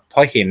ว่าแบบพ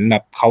อเห็นแบ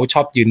บเขาช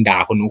อบยืนด่า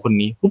คนนู้นคน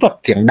นี้กูแบบ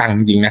เสียงดังจ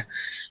ริงนะ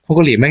พวกเก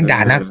าหลีแม่งด่า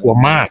น่ากลัว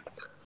มาก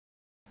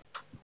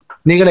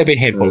นี่ก็เลยเป็น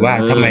เหตุผลว่า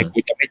ทำไมกู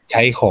จะไม่ใ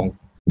ช้ของ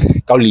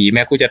เกาหลีแ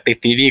ม้กูจะติด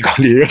ซีรีส์เกา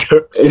หลีก็เถอ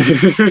ะ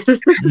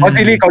เพราะ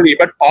ซีรีส์เกาหลี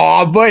มันปลอ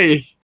มเว้ย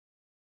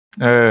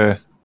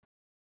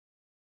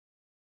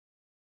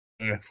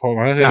ผม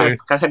ก็คือ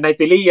การใน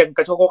ซีรีส์ยังก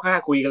ระโชกโคกห้า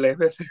คุยกันเลย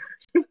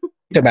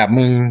แต่แบบ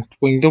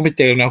มึงต้องไป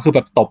เจอแล้วคือแ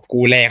บบตบกู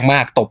แรงม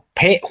ากตบเ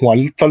พะหัว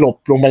สลบ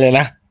ลงไปเลย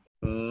นะ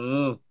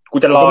กู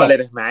จะรอเลย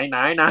นาย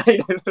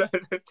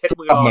เช็ด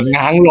มือรอ เหมือน เลย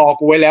ง้างรอ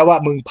กูไว้แล้วว่า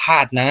มึงพลา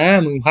ดนะ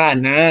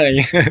อะไร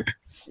เงี้ย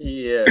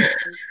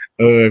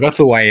ก็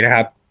สวยนะค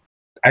รับ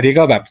อันนี้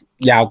ก็แบบ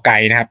ยาวไกล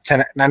นะครับฉะ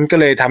นั้นก็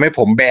เลยทำให้ผ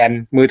มแบน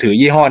มือถือ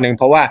ยี่ห้อหนึ่งเ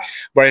พราะว่า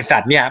บริษั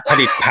ทเนี่ยผ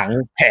ลิต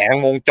แผง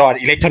วงจร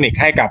อิเล็กทรอนิก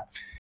ส์ให้กับ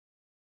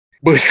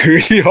มือถือ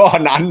ยี่ห้อ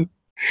นั้น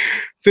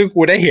ซึ่ง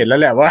กูได้เห็นแล้ว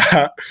แหละว่า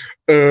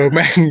แ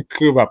ม่ง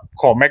คือแบบ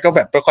ของแม่งก็แ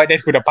บบไม่ค่อยได้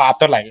คุณภาพ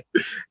เท่าไหร่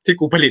ที่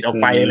กูผลิตออก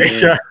ไปอะไร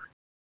เงี้ย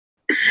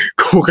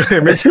กูก็เล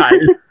ยไม่ใช้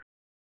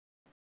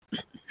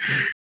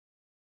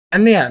อั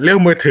นเนี้ยเรื่อง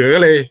มือถือก็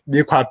เลย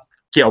มีความ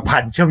เกี่ยวพั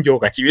นเชื่อมโยง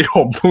กับชีวิตผ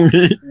มตรง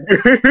นี้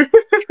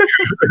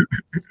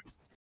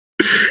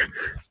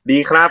ดี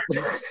ครับ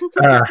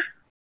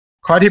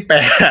ข้อที่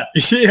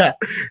8เหี้ย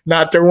น่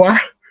าจะวะ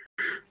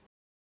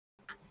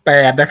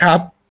8นะครับ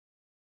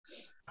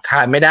ข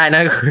าดไม่ได้นั่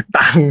นก็คือ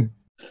ตังค์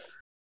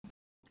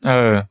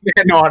แ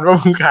น่นอนว่า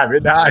มึงขาดไ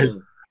ม่ได้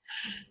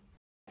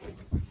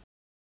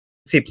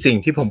10 สิ่ง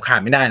ที่ผมขาด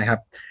ไม่ได้นะครับ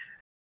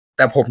แ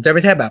ต่ผมจะไ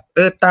ม่ใช่แบบ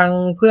ตัง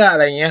ค์เพื่ออะ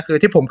ไรเงี้ยคือ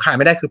ที่ผมขาด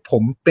ไม่ได้คือผ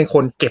มเป็นค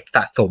นเก็บส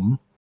ะสม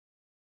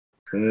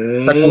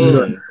สกุลเ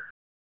งิน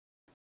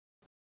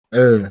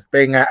เป็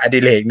นงานอดิ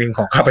เรกหนึ่งข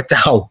องข้าพเจ้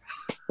า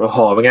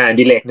เป็นงานอ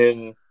ดิเรกหนึ่ง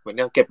เหมือน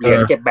เก็บเหรียญ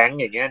เก็บแบงก์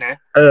อย่างเงี้ยนะ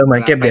เหมือ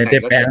นเก็บเหรียญเก็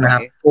บแบงก์นะครั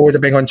บกูจะ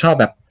เป็นคนชอบ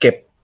แบบเก็บ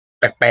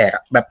แปลก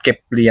ๆแบบเก็บ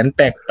เหรียญแ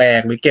ปล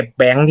กๆหรือเก็บ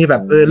แบงค์ที่แบ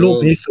บรูป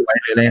นี้สวย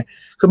หรืออะไร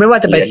คือไม่ว่า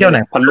จะไปเที่ยวไหน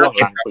พันล่วง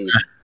หลังปืน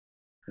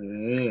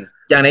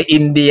อย่างในอิ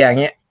นเดีย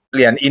เงี้ยเห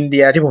รียญอินเดี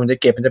ยที่ผมจะ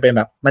เก็บมันจะเป็นแ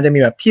บบมันจะมี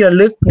แบบที่ระ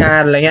ลึกงา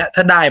นอะไรเงี้ยถ้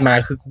าได้มา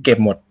คือกูเก็บ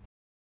หมด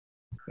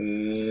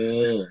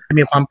จะ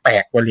มีความแปล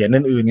กกว่าเหรียญ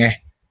อื่นๆไง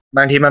บ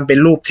างทีมันเป็น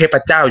รูปเทพ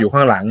เจ้าอยู่ข้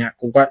างหลังอ่ะ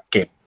กูก็เ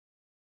ก็บ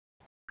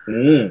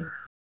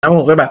แล้วผ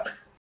มก็แบบ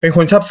เป็นค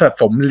นชอบสะ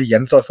สมเหรีย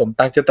ญสะสม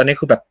ตังค์จนตอนนี้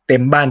คือแบบเต็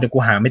มบ้านแต่กู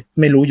หา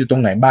ไม่รู้อยู่ตร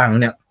งไหนบ้าง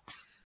เนี่ย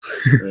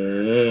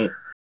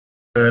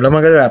แล้วมั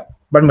นก็แบบ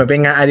มันเหมือนเป็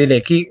นงานอดิเร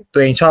กที่ตั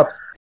วเองชอบ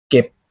เ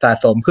ก็บสะ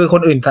สมคือค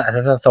นอื่น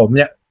สะสมเ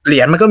นี่ยเหรี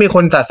ยญมันก็มีค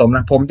นสะสมน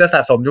ะผมจะส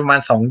ะสมอยู่ประมา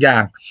ณ2 อย่า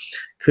ง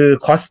คือ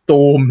คอส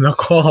ตูมแล้ว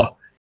ก็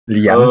เห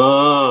รียญ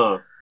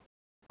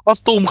คอส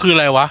ตูมคืออะ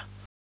ไรวะ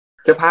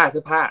เสื้อผ้า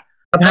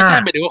ไม่ใช่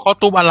หมายถึงว่าคอส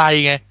ตูมอะไร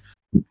ไง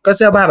ก็เ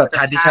สื้อผ้าแบบ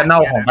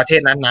traditional ของประเท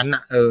ศนั้นๆน่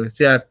ะเ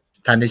สื้อ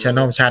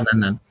traditional ชาติ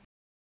นั้น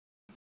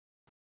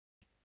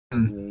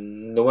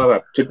นึกว่าแบ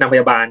บชุดนางพ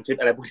ยาบาลชุด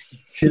อะไรพวกนี้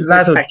ชุดล่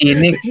าสุดจีน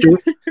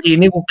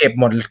นี่กูเก็บ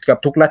หมดกับ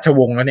ทุกราชว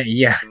งศ์แล้วเนี่ยไอ้เ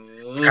หี้ย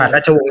ขาดร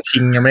าชวงศ์ชิ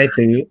งยังไม่ได้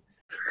ซื้อ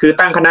คือ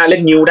ตั้งคณะเล่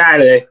นนิ้วได้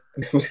เลย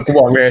กู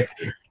บอกเลย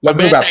แล้ว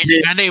คือแบบ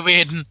ในเว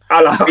น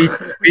เหรอ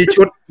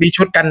มี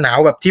ชุดกันหนาว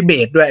แบบทิเบ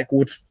ตด้วยกู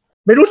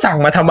ไม่รู้สั่ง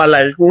มาทำอะไร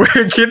กู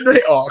คิดไม่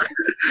ออก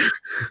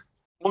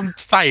มึง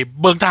ใส่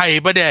เมืองไทย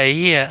ปะเนี่ยไอ้เ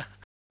หี้ย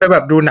แต่แบ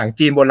บดูหนัง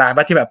จีนโบราณ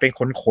ป่ะที่แบบเป็น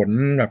ขน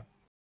แบบ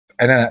ไ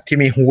อ้นั่นน่ะที่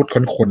มีฮูด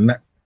ขนน่ะ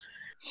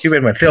ที่เป็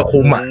นเหมือนเสื้อคลุ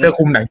มเสื้อค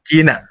ลุมหนังจี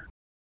น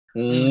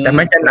แต่ไ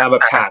ม่จะหนาแบ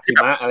บฉากหิ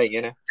มะอะไรอย่างเ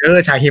งี้ยนะ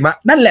ฉากหิมะ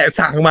นั่นแหละ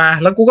สั่งมา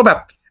แล้วกูก็แบบ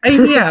ไอ้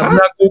เนี่ย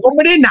กูก็ไ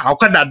ม่ได้หนาว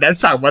ขนาดนั้น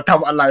สั่งมาท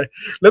ำอะไร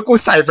แล้วกู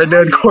ใส่ไปเดิ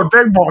นคนแ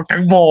ม่งบอกทั้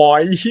งบอ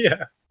ยเหี้ย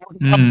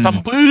ท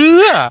ำเ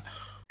พื่อ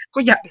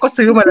ก็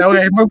ซื้อมาแล้วไ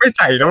งมันไม่ใ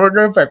ส่แล้วมัน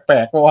ก็แปล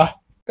กๆป่ะวะ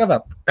ก็แบ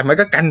บแต่มัน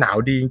ก็กันหนาว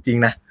ดีจริง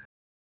ๆนะ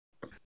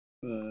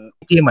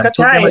จริงเหมือน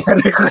ชุดที่มัน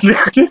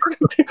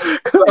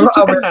เอ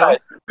าไปใส่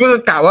ก็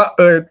กะว่า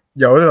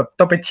เดี๋ยวแบบ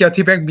ต้องไปเที่ยว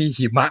ที่แม่งมี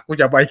หิมะกู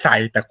จะไปใส่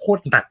แต่โคต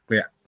รหนักเลย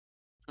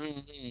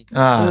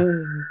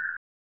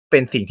เป็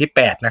นสิ่งที่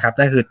8นะครับ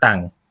นั่นคือตัง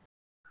ค์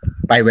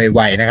ไปไ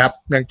วๆนะครับ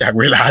เนื่องจาก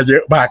เวลาเยอ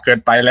ะมากเกิน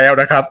ไปแล้ว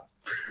นะครับ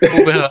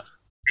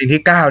สิ่ง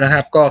ที่9นะค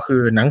รับก็คื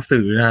อหนังสื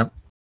อนะครับ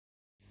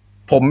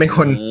ผมเป็นค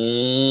น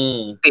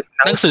ติด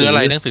หนังสืออะไร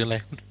หนัง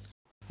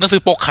สื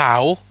อปกขา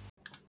ว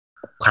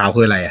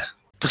คืออะไรอ่ะ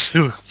หนังสื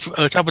อ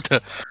ช่างมันเถอ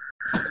ะ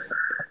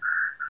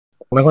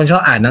ผมเป็นคนชอ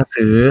บอ่านหนัง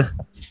สือ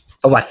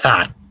ประวัติศา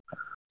สตร์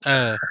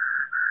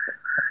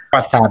ประ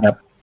วัติศาสตร์แบบ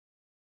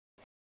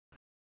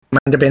มั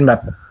นจะเป็นแบ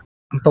บ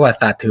ประวัติ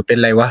ศาสตร์ถือเป็น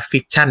อะไรวะฟิ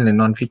กชันหรือ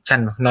นอนฟิกชัน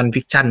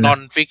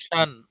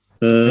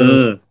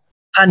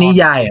ถ้านิ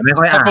ยายไม่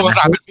ค่อยอ่านประวัติศ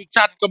าสตร์เป็นฟิก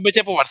ชันก็ไม่ใ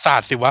ช่ประวัติศาส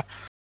ตร์สิวะ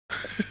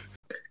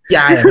ย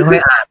ายไม่ค่อ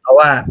ยอ่านเพราะ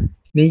ว่า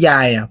นิยา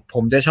ยผ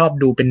มจะชอบ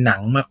ดูเป็นหนั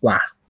งมากกว่า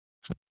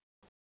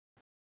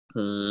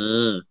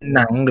ห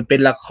นังหรือเป็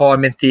นละคร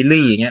เป็นซี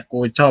รีส์อย่างเงี้ยกู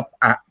ชอบ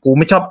กู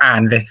ไม่ชอบอ่า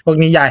นเลยพวก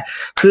นิยาย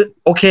คือ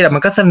โอเคแหละมั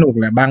นก็สนุก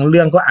แหละบางเ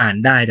รื่องก็อ่าน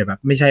ได้แต่แบบ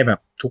ไม่ใช่แบบ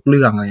ทุกเ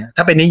รื่องอะไรเงี้ย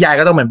ถ้าเป็นนิยาย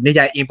ก็ต้องแบบนิ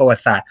ยายอิงประวั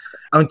ติศาสตร์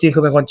เอาจริงคื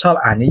อเป็นคนชอบ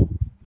อ่านนี่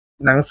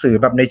หนังสือ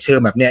แบบในเชิง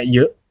แบบเนี้ยเย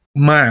อะ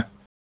มาก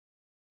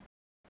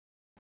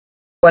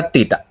ว่า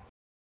ติด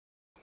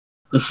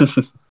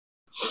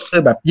คื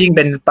อแบบยิ่งเ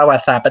ป็นประวั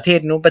ติศาสตร์ประเทศ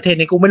นู้นประเทศ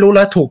นี้กูไม่รู้แ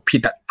ล้วถูกผิ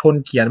ดคน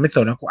เขียนไม่ส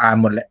นนะกูอ่าน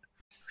หมดแหละ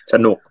ส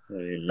นุก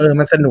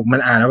มันสนุกมั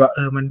นอ่านแล้วแบบ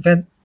มันก็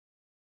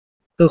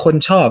คือคน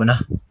ชอบนะ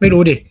ไม่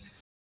รู้ดิ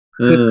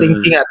คือจ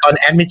ริงๆตอน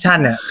แอดมิชชั่น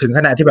เนี่ยถึงข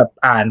นาดที่แบบ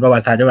อ่านประวั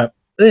ติศาสตร์จะแบบ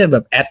แบ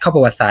บแอดเข้าปร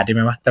ะวัติศาสตร์ดีไห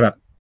มวะแต่แบบ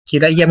คิด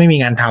ได้ไม่มี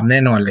งานทำแน่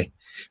นอนเลย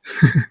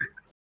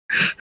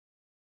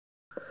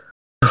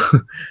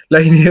แล้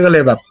วทีนี้ก็เล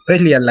ยแบบ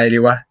เรียนอะไรดี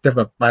วะจะแ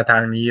บบมาทา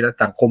งนี้แล้ว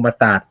สังคม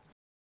ศาสตร์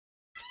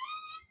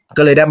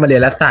ก็เลยได้มาเรีย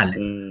นรัฐศาสตร์เลย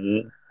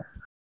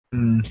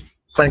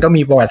มันก็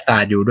มีประวัติศา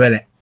สตร์อยู่ด้วยแหล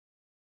ะ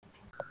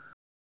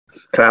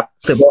ครับ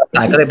สื่อประวัติศ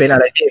าสตร์ก็เลยเป็นอะ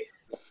ไรที่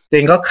ตัวเ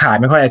องก็ขาย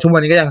ไม่ค่อยทุกวั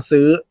นนี้ก็ยัง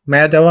ซื้อ แม้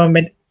แต่ว่า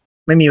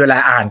ไม่มีเวลา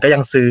อ่านก็ยั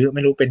งซื้อไ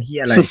ม่รู้เป็นที่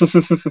อะไร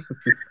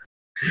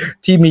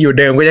ที่มีอยู่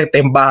เดิมก็ยังเ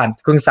ต็มบ้าน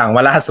เพิ่งสั่งม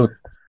าล่าสุด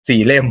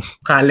4 เล่ม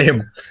 5 เล่ม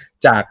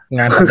จาก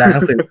งานสัปดาห์ห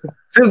นังสือ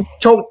ซึ่ง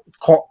โชค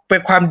เป็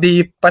นความดี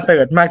ประเสริ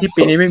ฐมากที่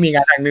ปีนี้ไม่มีง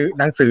าน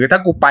หนังสือถ้า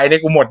กูไปเนี่ย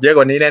กูหมดเยอะก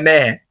ว่านี้แน่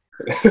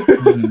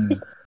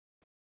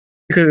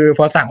ๆคือพ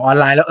อสั่งออน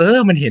ไลน์แล้ว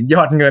มันเห็นย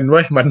อดเงินเ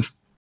ว้ย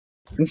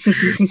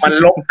มัน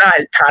ลบได้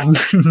ทัน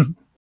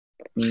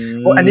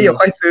อันนี้เดี๋ยว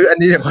ค่อยซื้ออัน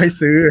นี้เดี๋ยวค่อย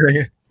ซื้ออะไรเ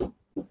งี้ย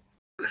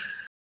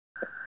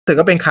ถือ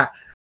ก็เป็นค่ะ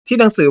ที่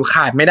หนังสือข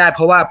าดไม่ได้เพ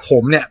ราะว่าผ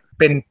มเนี่ย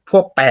เป็นพว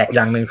กแปลกอ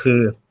ย่างหนึ่งคือ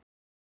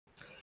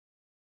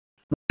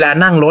เวลา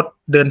นั่งรถ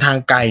เดินทาง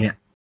ไกลเนี่ย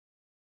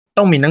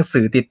ต้องมีหนังสื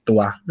อติดตั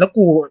วแล้ว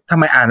กูทำ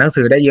ไมอ่านหนัง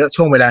สือได้เยอะ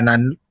ช่วงเวลานั้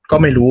นก็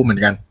ไม่รู้เหมือ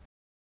นกัน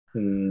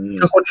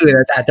คือคนอื่น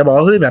อาจจะบอก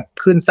ว่าเฮ้ยแบบ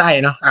ขึ้นไส้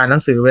เนาะอ่านหนั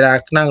งสือเวลา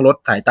นั่งรถ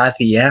สายตาเ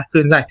สีย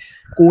ขึ้นไส้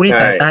กูนี่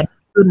สายตา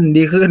ขึ้น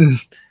ดีขึ้น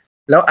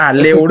แล้วอ่าน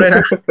เร็วด้วยน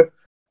ะ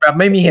แบบ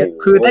ไม่มีเหตุ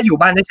คือถ้าอยู่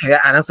บ้านเฉย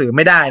ๆอ่านหนังสือไ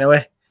ม่ได้นะเว้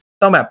ย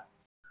ต้องแบบ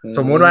ส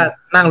มมุติว่า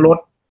นั่งรถ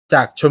จ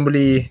ากชลบุ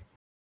รี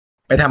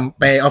ไ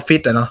ปออฟฟิ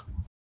ศอะเนาะ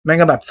แม่ง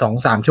ก็แบบ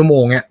 2-3 ชั่วโม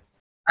งเนี่ย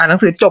อ่านหนั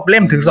งสือจบเล่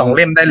มถึง2 เ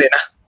ล่มได้เลยน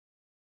ะ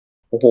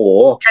โอ้โห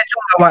แค่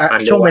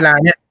ช่วงเวลา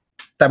เนี่ย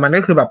แต่มัน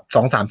ก็คือแบบ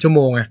 2-3 ชั่วโม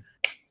งไง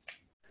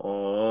อ๋อ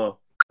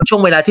ช่ว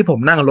งเวลาที่ผม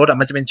นั่งรถ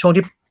มันจะเป็นช่วง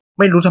ที่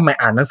ไม่รู้ทำไม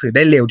อ่านหนังสือไ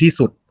ด้เร็วที่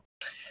สุด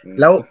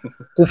แล้ว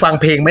กูฟัง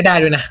เพลงไม่ได้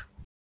ด้วยนะ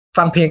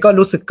ฟังเพลงก็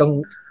รู้สึก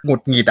หงุ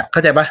ดหงิดเข้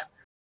าใจปะ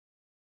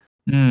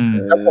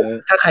แล้วผม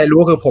ถ้าใครรู้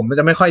คือผม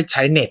จะไม่ค่อยใ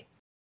ช้เน็ต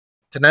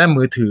ฉะนั้น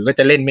มือถือก็จ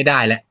ะเล่นไม่ได้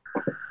แล้ว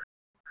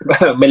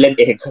ไม่เล่น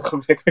เอง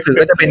สื่อ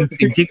ก็จะเป็น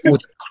สิ่งที่กู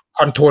ค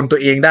อนโทรลตัว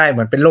เองได้เห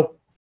มือนเป็นโรค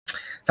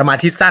สมา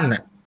ธิสั้น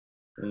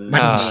มั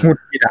นหงุด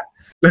หงิด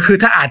แล้วคือ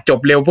ถ้าอ่านจบ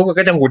เร็วพวกมัน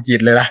ก็จะหงุดหงิ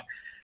ดเลยนะ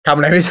ทำอ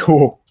ะไรไม่ถู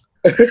ก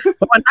เพ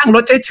ราะมันนั่งร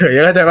ถเฉย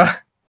ๆเข้าใจปะ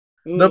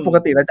โดยปก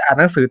ติเราจะอ่าน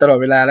หนังสือตลอด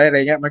เวลาอะไร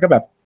เงี้ยมันก็แบ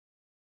บ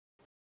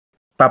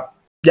ปรับ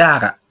ยา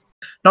ก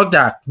นอกจ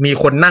ากมี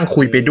คนนั่ง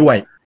คุยไปด้วย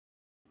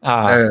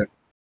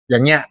อย่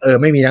างเงี้ย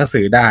ไม่มีหนัง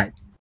สือได้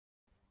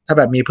ถ้าแ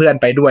บบมีเพื่อน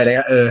ไปด้วยแล้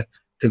ว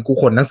ถึงกู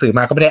ขนหนังสือม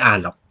าก็ไม่ได้อ่าน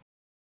หรอก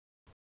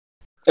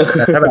แ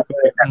ต่ถ้าแบบ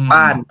จาก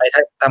บ้านไป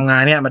ทำงา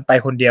นเนี่ยมันไป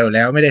คนเดียวแ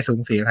ล้วไม่ได้สูง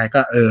สิงใคร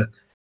ก็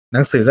ห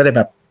นังสือก็เลยแ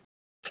บบ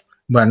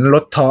เหมือนล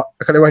ดเ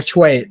ขาเรียกว่า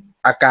ช่วย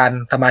อาการ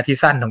สมาธิ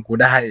สั้นของกู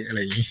ได้อะไร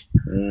อย่างนี้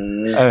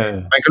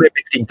มันก็เลยเ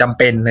ป็นสิ่งจำเ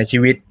ป็นในชี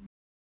วิต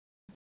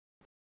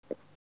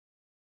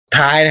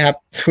ท้ายนะครับ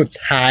สุด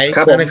ท้าย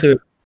ก็คือ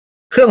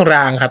เครื่องร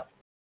างครับ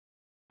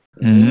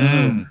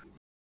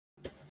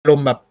ลม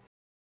แบบ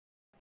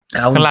เ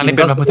ครื่องรางนี่เ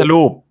ป็นพระพุทธ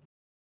รูป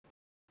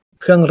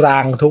เครื่องรา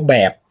งทุกแบ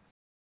บ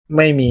ไ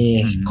ม่มี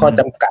ข้อ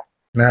จำกัด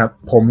นะครับ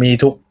ผมมี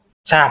ทุก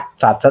ชาติ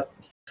ศาสตร์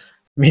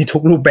มีทุ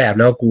กรูปแบบแ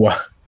ล้วกลัว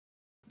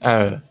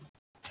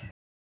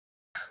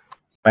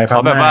ไปเขา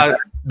แบบว่า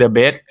the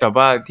best แบบ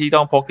ว่าที่ต้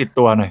องพกติด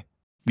ตัวหน่อย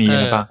มีอะ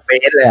ไรบ้างเบ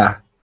สเลย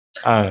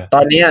ต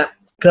อนนี้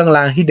เครื่องร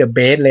างที่ the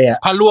best เลย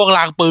พระล่วงร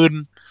างปืน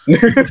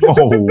โอ้โ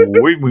ห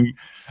มึง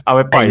เอาไป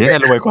ปล่อยให้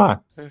รวยกว่า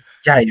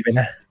ใหญ่ไป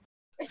นะ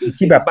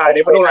ที่แบบบาท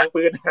นี้พระล่วงราง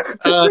ปืน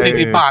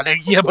40 บาทเอง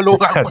เหี้ยพระล่วง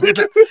รางปืน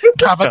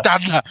ดาบจัน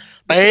ทร์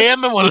เต็ม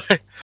ไปหมดเลย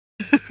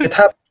แต่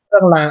ถ้าเครื่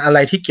องรางอะไร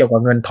ที่เกี่ยวกั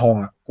บเงินทอง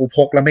กูพ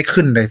กแล้วไม่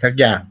ขึ้นเลยสัก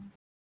อย่าง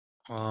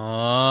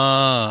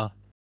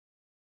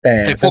แต่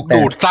พวก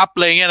ดูดซับอ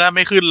ะไรเงี้ยนะไ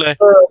ม่ขึ้นเลย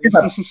ที่แบ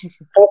บ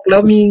พกแล้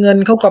วมีเงิน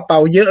เข้ากระเป๋า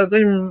เยอะก็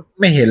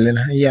ไม่เห็นเลย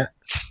นะไอ้เหี้ย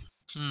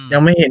ยั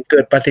งไม่เห็นเกิ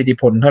ดประสิทธิ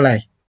ผลเท่าไหร่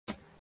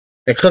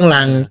แต่เครื่องร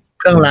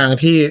าง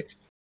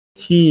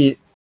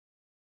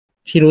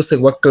ที่รู้สึก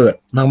ว่าเกิด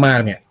มาก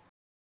ๆเนี่ย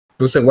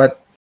รู้สึกว่า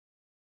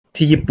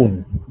ที่ญี่ปุ่น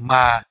ม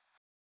า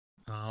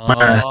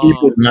ที่ญี่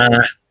ปุ่นม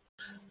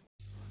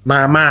า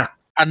มาก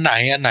อันไหน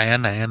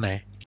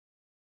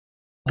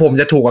ผม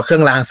จะถูกกับเครื่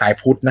องรางสาย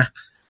พุทธนะ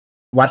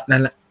วัดนั้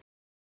น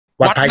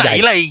วัดพระใหญ่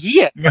อะไรเหี้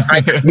ย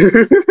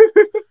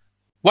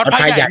วัดพร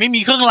ะใหญ่ไม่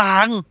มีเครื่องรา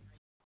ง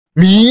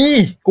มี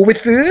กูไป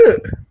ซื้อ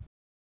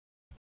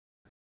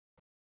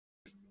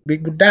บิ๊ก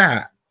บุดด้า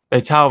ไป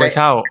เช่าไม่เ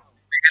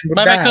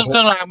ค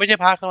รื่องรางไม่ใช่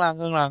พระเครื่องร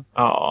าง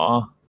อ๋อ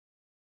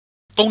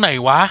ตรงไหน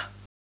วะ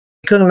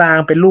เครื่องราง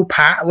เป็นรูปพ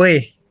ระเว้ย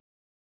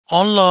อ๋อ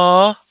เหรอ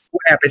กู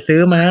แอบไปซื้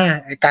อมา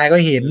ไอ้กายก็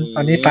เห็นต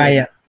อนนี้ไป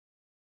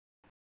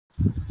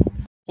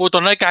โอ้ตอ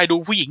นนั้นกายดู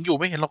ผู้หญิงอยู่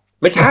ไม่เห็นหรอก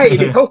ไม่ใช่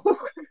เดี๋ยว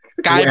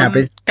กา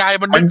ย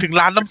มันนึกถึง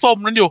ร้านน้ำส้ม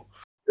นั้นอยู่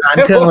ร้าน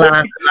เครื่อง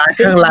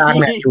ราง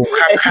เนี่ยอยู่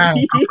ข้าง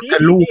ๆพระพุทธ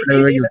รูปเล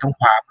ยอยู่ตรง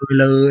ขวามือ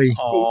เลย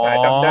กูสาย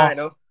จำได้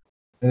เนาะ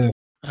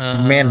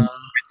แม่น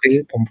ไปซื้อ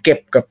ผมเก็บ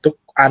กับทุก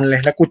อันเล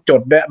ยแล้วกูจ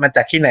ดด้วยมาจ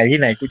ากที่ไ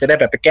หนกูจะได้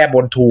แบบไปแก้บ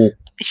นถูก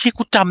ไอ้ที่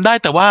กูจำได้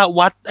แต่ว่า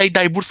วัดไอ้ได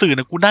บุษือเ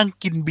นี่ยกูนั่ง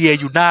กินเบียร์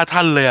อยู่หน้าท่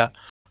านเลย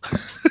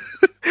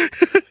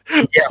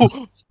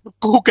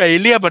กูไก่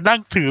เรียบนั่ง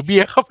ถือเบี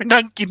ยร์เข้าไป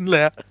นั่งกินเล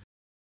ย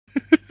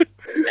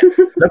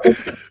แล้ว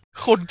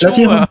คนชั่วแล้ว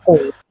ที่ฮ่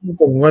อง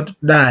กงก็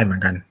ได้เหมือ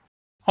นกัน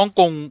ฮ่อง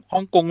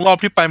กงรอบ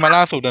ที่ไปมาล่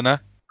าสุดนะ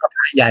ก็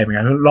ใหญ่เหมือน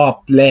กันรอบ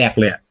แรก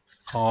เลย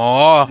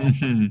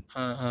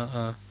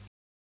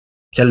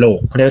ฉลก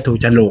เขาเรียกถูก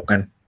ฉลกกัน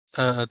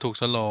ถูก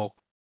ฉลก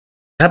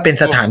ถ้าเป็น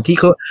สถานที่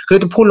คือ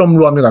จะพูด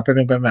รวมๆดีกว่าเป็น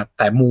แบบ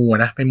แต่มู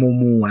นะเป็น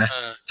มูนะ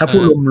ถ้าพู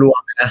ดรว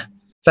มๆนะ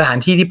สถาน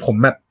ที่ที่ผม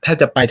แบบแทบ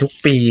จะไปทุก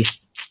ปี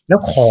แล้ว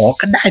ขอ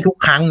ก็ได้ทุก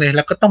ครั้งเลย แ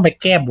ล้วก็ต้องไป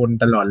แก้บน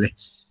ตลอดเลย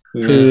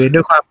คือด้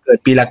วยความเกิด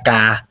ปีละก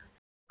า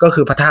ก็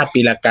คือพระธาตุ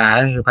ปีละกา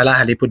คือพระราช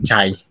หฤพุน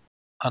ชัย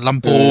ล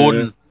ำพูน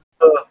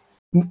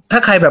ถ้า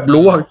ใครแบบ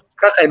รู้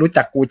ถ้าใครรู้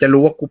จักกูจะ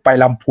รู้ว่ากูไป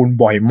ลำพูน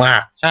บ่อยมา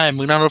ก ใช่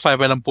มึงนั่งรถไฟ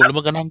ไปลำพูนแล้ว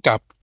มึงก็นั่งกลับ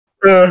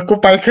กู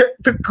ไ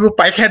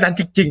ปแค่นั้น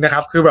จริงๆนะค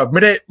รับคือแบบไ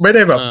ม่ไ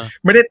ด้แบบ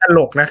ไม่ได้ตล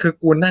กนะคือ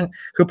กูนั่ง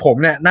คือผม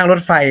เนี่ยนั่งร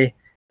ถไฟ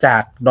จา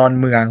กดอน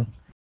เมือง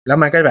แล้ว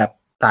มันก็แบบ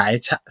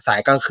สาย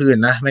กลางคืน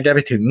นะมันจะไป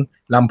ถึง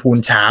ลำพูน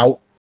เช้า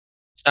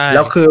แ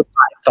ล้วคือ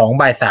บ่าย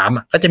2บ่าย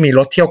3ก็จะมีร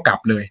ถเที่ยวกลับ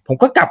เลยผม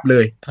ก็กลับเล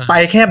ยไป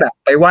แค่แบบ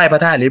ไปไหว้พร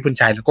ะธาตุหฤพุน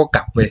ชัยแล้วก็ก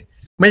ลับเลย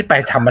ไม่ไป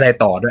ทำอะไร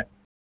ต่อด้วย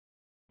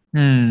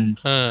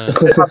แล้ว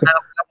ผ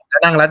มจะ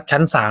นั่งรัดชั้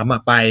น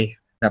3ไป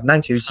แบบนั่ง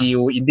ชิว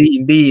ๆอิน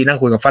ดี้นั่ง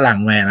คุยกับฝรั่ง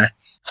มานะ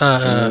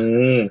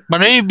มัน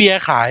ไม่มีเบีย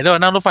ร์ขายแล้ว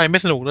นั่งรถไฟไม่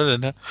สนุกแล้วเลย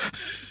นะ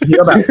นี่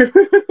ก็แบบ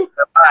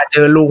เจ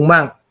อลุงบ้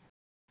าง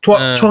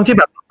ช่วงที่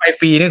แบบไป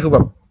ฟรีนี่คือแบ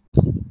บ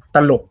ต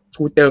ลก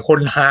กูเจอคน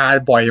ฮา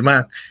บ่อยมา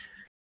ก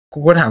กู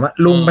ก็ถามว่า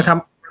ลุงมาท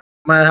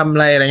ำอะ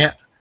ไรเงี้ย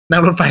นั่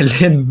งรถไฟเ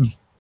ล่น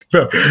แบ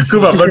บคือ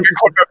แบบมันเป็น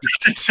คนแบบ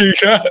จริง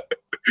ๆนะ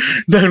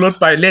นั่งรถ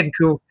ไฟเล่น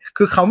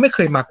คือเขาไม่เค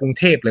ยมากรุง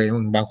เทพเลย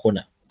บางคน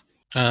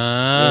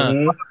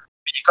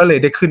พี่ก็เลย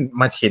ได้ขึ้น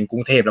มาเห็นกรุ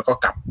งเทพแล้วก็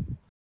กลับ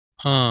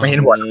มาเห็น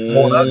หัวโม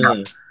งแล้วกลับ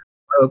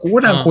กูก็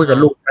นั่งคุยกับ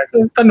ลุงก็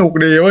สนุก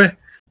ดีเว้ย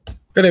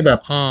ก็เลยแบบ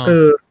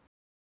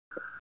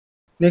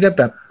นี่ก็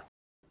แบบ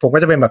ผมก็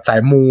จะเป็นแบบสาย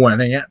มูอะไ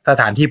รเงี้ยส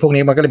ถานที่พวก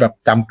นี้มันก็เลยแบบ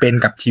จำเป็น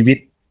กับชีวิต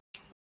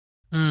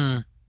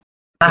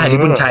ถ้าหฤ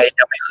พุนชัยจ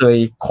ะไม่เคย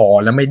ขอ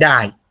แล้วไม่ได้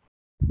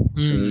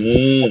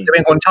ผมจะเป็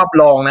นคนชอบ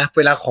ลองนะเ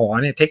วลาขอ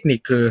เนี่ยเทคนิค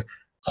คือ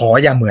ขอ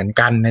อย่าเหมือน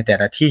กันในแต่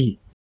ละที่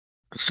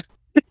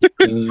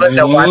เพื่อ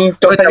จะ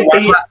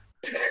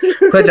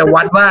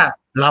วัดว่า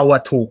เราอ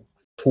ะ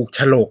ถูกฉ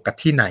ลกกับ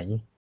ที่ไหน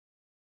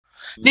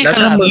นี่ข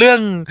นาดเรื่อ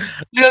ง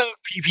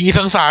ผีส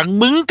าง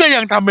ๆมึงก็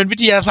ยังทำเป็นวิ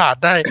ทยาศาสต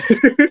ร์ได้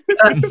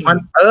มัน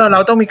เรา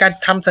ต้องมีการ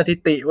ทำสถิ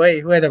ติเว้ย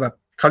เพื่อจะแบบ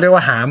เขาเรียกว่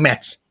าหาแมท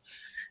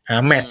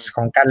ช์ข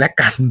องกันและ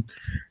กัน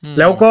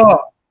แล้ว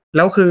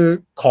คือ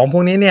ของพ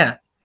วกนี้เนี่ย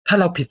ถ้า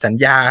เราผิดสัญ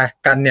ญา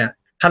กันเนี่ย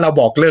ถ้าเรา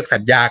บอกเลิกสั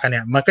ญญากันเ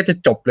นี่ยมันก็จะ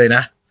จบเลยน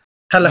ะ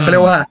ถ้าเขาเรี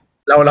ยกว่า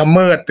เราละเ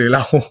มิดหรือเร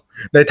า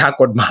ในทาง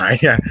กฎหมาย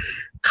เนี่ย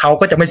เขา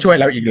ก็จะไม่ช่วย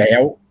เราอีกแล้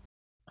ว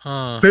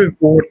ซึ่ง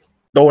กู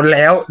โดนแ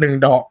ล้ว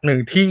1 ดอก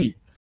 1 ที่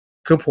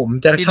คือผม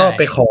จะชอบ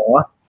ไปขอ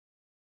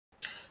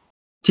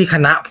ที่ค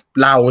ณะ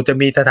เราจะ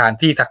มีสถาน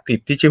ที่ศักดิ์สิท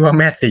ธิ์ที่ชื่อว่า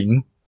แม่สิงห์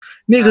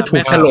นี่คือถู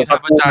กฉลกกับ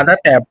กูมาตั้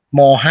งแต่ม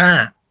.5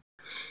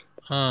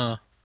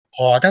 ข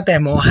อตั้งแต่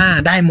ม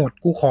.5 ได้หมด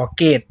กูขอ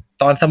เกรด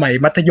ตอนสมัย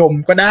มัธยม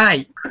ก็ได้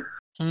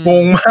ง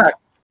งมาก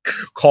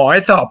ขอให้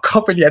สอบเข้า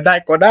ไปเรียนได้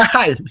ก็ได้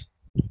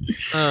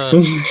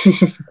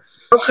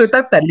ก็คือ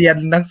ตั้งแต่เรียน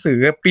หนังสือ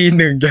ปี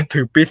1จนถึ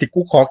งปี10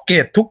กูขอเกร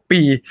ดทุก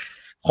ปี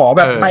ขอแ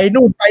บบไป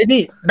นู่นไป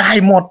นี่ได้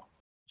หมด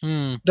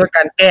โดยก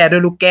ารแก้ด้ว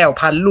ยลูกแก้ว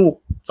1,000 ลูก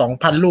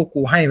 2,000 ลูก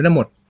กูให้ได้ห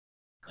มด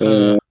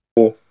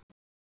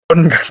จน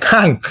กระ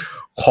ทั่ง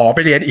ขอไป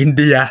เรียนอินเ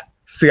ดีย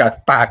เสือก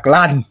ปาก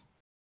ลั่น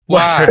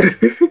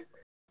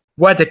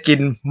ว่าจะกิน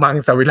มัง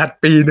สวิรัติ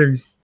ปี1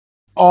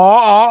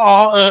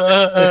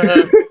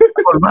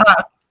คนว่า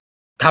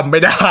ทำไม่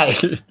ได้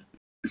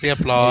เรียบ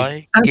ร้อย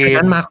ตั้งแต่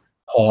นั้นมา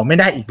ขอไม่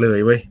ได้อีกเลย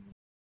เว้ย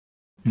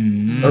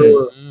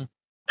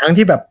ทั้ง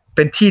ที่แบบเ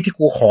ป็นที่ที่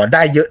กูขอไ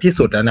ด้เยอะที่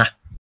สุดแล้วนะ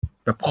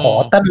แบบขอ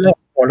ตลอด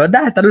ขอแล้วไ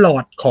ด้ตลอ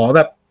ดขอแ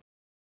บบ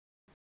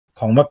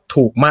ของแบบ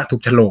ถูกมากถู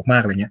กโฉลกมา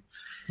กอะไรเงี้ย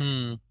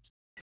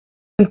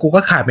ซึ่งกูก็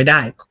ขาดไม่ได้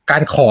กา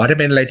รขอจะ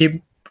เป็นอะไรที่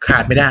ขา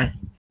ดไม่ได้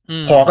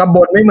ขอกับบ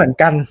นไม่เหมือน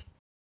กัน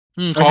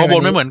ขอบ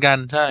นไม่เหมือนกัน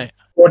ใช่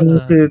บน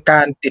คือก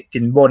ารติดสิ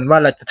นบนว่า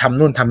เราจะทำ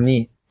นู่นทำนี่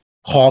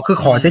ขอคือ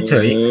ขอเฉ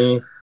ย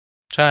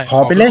ๆใช่ขอ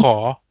ไปเล่น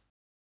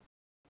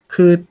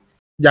คือ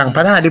อย่างพร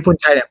ะธาตุหฤพุน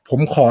ชัยเนี่ยผม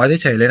ขอ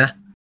เฉยๆเลยนะ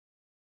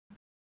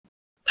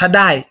ถ้าไ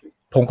ด้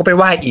ผมก็ไปไ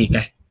หว้อีกไง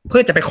เพื่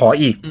อจะไปขอ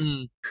อีก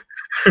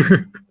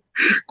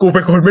กูเป็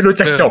นคนไม่รู้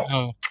จักจบ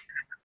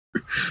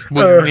บุ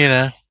ญนี่น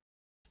ะ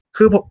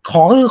คือข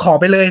อคือขอ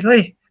ไปเลยเฮ้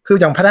ยคือ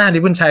อย่างพระธาตุหฤ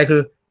พุนชัยคื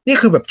อนี่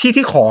คือแบบ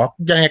ที่ขอ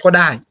ยังไงก็ไ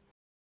ด้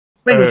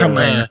ไม่รู้ทำไม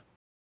นะ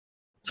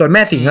ส่วนแ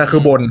ม่สิงห์คื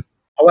อบน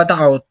เพราะว่าต้อง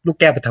เอาลูก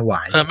แก้วไปถวา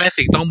ยแม่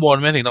สิงห์ต้องบน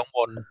แม่สิงห์ต้องบ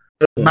น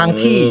บาง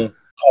ที่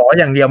ขอ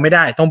อย่างเดียวไม่ไ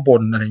ด้ต้องบ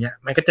นอะไรเงี้ย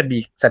มันก็จะมี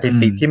สถิ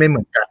ติที่ไม่เห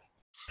มือนกัน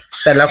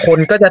แต่ละคน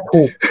ก็จะ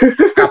ถูก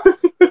กับ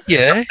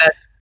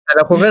แต่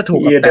ละคนก็จะถู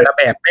กกับแต่ละ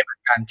แบบไม่เหมือ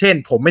นกันเช่น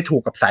ผมไม่ถู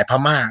กกับสายพ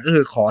ม่าก็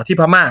คือขอที่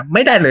พม่าไ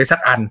ม่ได้เลยสัก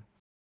อัน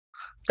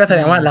ก็แสด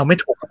งว่าเราไม่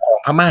ถูกกับของ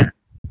พม่า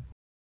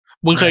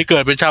มึงเคยเกิ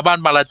ดเป็นชาวบ้าน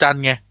บาลาจัน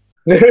ไง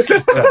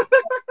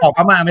ขอพ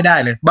ม่าไม่ได้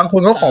เลยบางค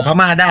นก็ขอพ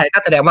ม่าได้ก็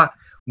แสดงว่า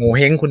โง่เ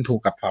ฮงคุณถู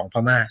กกับของพ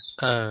ม่า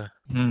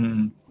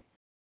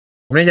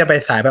ผมนี่จะไป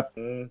สายแบบ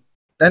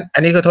นั้นอั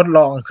นนี้คือทดล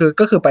อง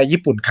ก็คือไป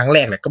ญี่ปุ่นครั้งแร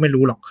กแหละก็ไม่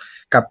รู้หรอก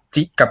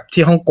กับ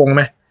ที่ฮ่องกงไห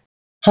ม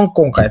ฮ่อง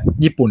กงกับ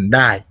ญี่ปุ่นไ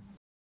ด้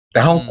แต่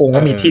ฮ่องกงก็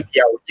มีที่เดี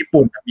ยวญี่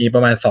ปุ่นมีปร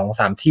ะมาณ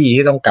 2-3 ที่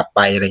ที่ต้องกลับไป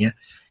อะไรเงี้ย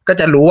ก็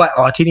จะรู้ว่า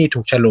อ๋อที่นี่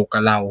ถูกฉลกกั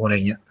บเราอะไร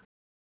เงี้ย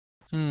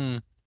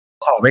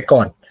ขอไว้ก่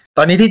อน ต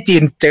อนนี้ที่จี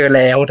นเจอแ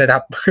ล้วนะครั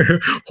บ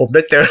ผมไ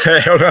ด้เจอแ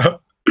ล้วนะครับ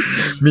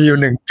มีอ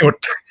ยู่1 จุด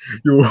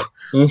อยู่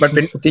มันเ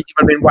ป็นจริงๆ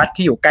มันเป็นวัด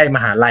ที่อยู่ใกล้ม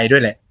หาลัยด้ว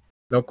ยแหละ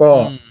แล้วก็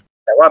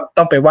แต่ว่า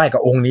ต้องไปไหว้กั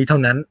บองค์นี้เท่า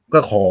นั้นเพื่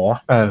อขอ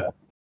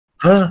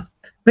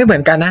ไม่เหมื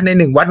อนกันนะใน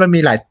1 วัดมันมี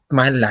ห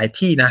ลาย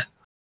ที่นะ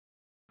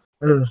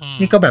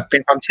นี่ก็แบบเป็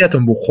นความเชื่อส่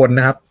วนบุคคล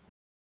นะครับ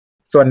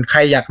ส่วนใคร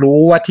อยากรู้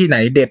ว่าที่ไหน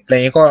เด็ดอะไร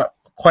ก็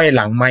ค่อยห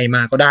ลังไมค์ม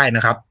าก็ได้น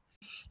ะครับ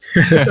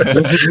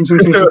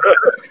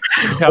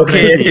โอเค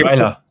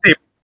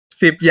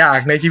10 อย่าง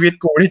ในชีวิต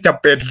กูที่จ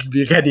ำเป็น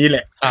ดีแค่นี้แหล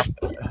ะครับ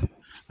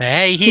แหม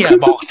ไอ้เหี้ย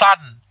บอกสั้น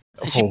ไ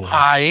อ้ชิบห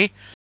าย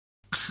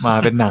มา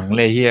เป็นหนังเ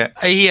ลยเหี้ย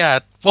ไอ้เหี้ย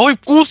โอ้ย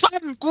กู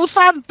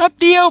สั้นแป๊บ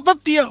เดียว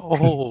โอ้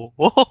โห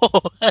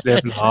เรีย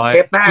บร้อยเท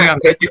ปหน้า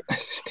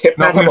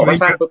ถ้าบอกว่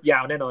าสั้นปุ๊บยา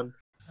วแน่นอน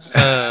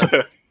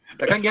แ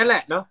ต่ก็งั้นแหล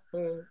ะเนาะ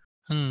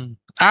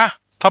อ่ะ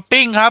ท็อป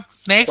ปิ้งครับ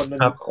next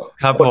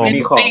ครับผม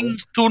anything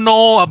to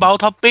know about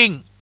topping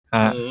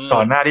ก่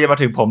อนหน้าที่จะมา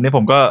ถึงผมเนี่ยผ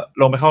มก็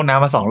ลงไปเข้าน้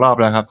ำมา2 รอบ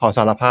แล้วครับขอส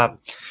ารภาพ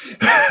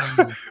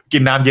กิ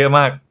นน้ำเยอะม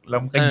ากแล้ว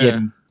มันก็เย็น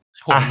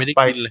ผมไม่ได้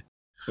กินเลย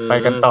ไป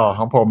กันต่อข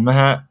องผมนะ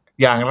ฮะ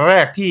อย่างแร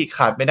กที่ข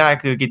าดไม่ได้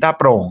คือกีตาร์โ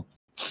ปร่ง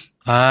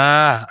อ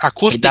ะ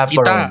คูสติกกี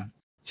ตาร์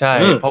ใช่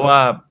เพราะว่า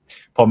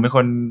ผมเป็นค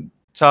น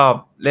ชอบ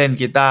เล่น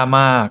กีตาร์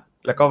มาก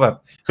แล้วก็แบบ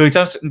คือ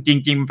จ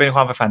ริงๆมันเป็นคว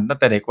ามฝันตั้ง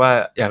แต่เด็กว่า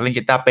อยากเล่น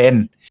กีตาร์เป็น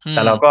แ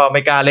ต่เราก็ไ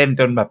ม่กล้าเล่น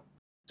จ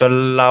น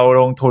เรา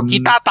ลงทุนกี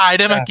ตาร์ตายไ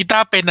ด้ไหมกีตา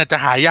ร์เป็นอาจจะ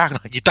หายากห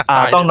น่อยกีตาร์ต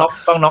ายต้อง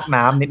น็อก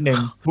น้ำนิดนึง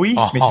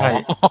ไม่ใช่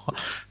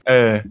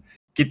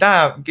กีตา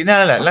ร์นั่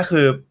นแหละนั่น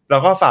คือเรา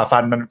ก็ฝ่าฟั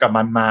นมันกับ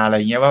มันมาอะไร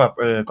เงี้ยว่าแบบ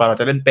ก่อนเรา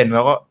จะเล่นเป็นเร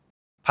าก็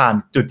ผ่าน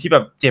จุดที่แบ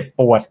บเจ็บ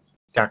ปวด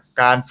จาก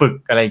การฝึก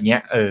อะไรเงี้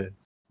ย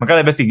มันก็เล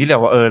ยเป็นสิ่งที่เรา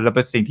ว่าเราเ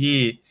ป็นสิ่งที่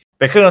เ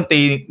ป็นเครื่องดนต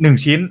รี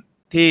1 ชิ้น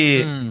ที่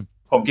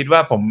ผมคิดว่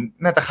าผม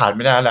น่าจะขาดไ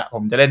ม่ได้แหละผ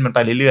มจะเล่นมันไป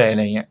เรื่อยๆอะไ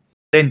รเงี้ย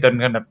เล่นจน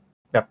กันแบบ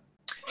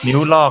นิ้ว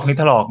ลอกนิ้ว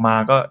ถลอกมา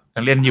ก็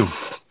ยังเล่นอยู่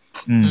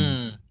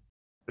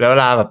แล้วเว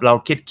ลาแบบเรา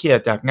เครียด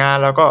จากงาน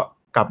แล้วก็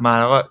กลับมา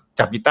แล้วก็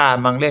จับกีตาร์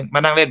มานั่งเล่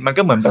นมัน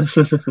ก็เหมือนแบบ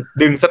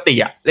ดึงสติ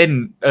อะเล่น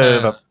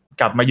แบบ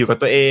กลับมาอยู่กับ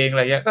ตัวเองอะไ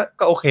รเงี้ย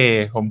ก็โอเค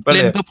ผมก็เลยเ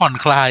ล่นเพื่อผ่อน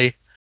คลาย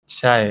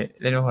ใช่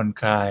เล่นเพื่อผ่อน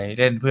คลาย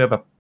เล่นเพื่อแบ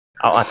บ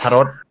เอาอรรถร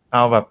สเอ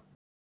าแบบ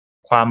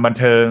ความบัน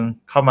เทิง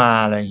เข้ามา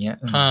อะไรเงี้ย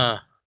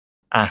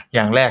อ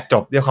ย่างแรกจ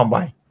บด้วยความไว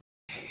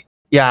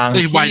อย่าง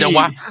ไวจัง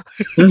วะ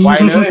ไว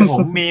เลยผ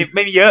มไ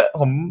ม่มีเยอะ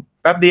ผม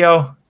แป๊บเดียว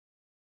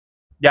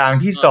อย่าง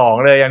ที่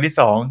2เลยอย่างที่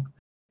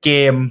2เก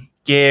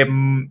ม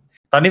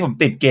ตอนนี้ผม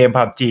ติดเกม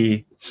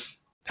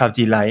PUBG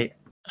Lite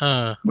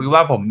มือว่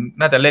าผม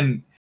น่าจะเ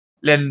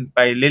ล่นไป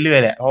เรื่อย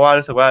ๆแหละเพราะว่า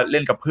รู้สึกว่าเ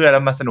ล่นกับเพื่อนแล้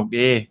วมันสนุก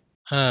ดี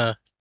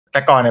แต่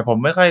ก่อนเนี่ยผม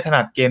ไม่ค่อยถ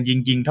นัดเกม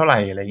ยิงเท่าไหร่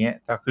อะไรเงี้ย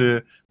แต่คือ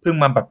เพิ่ง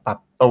มาแบบปรับ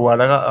ตัว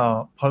แล้วก็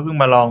พอเพิ่ง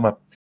มาลอ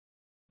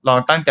ง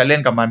ตั้งใจเล่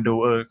นกับมันดู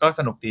ก็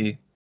สนุกดี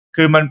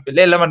คือมันเ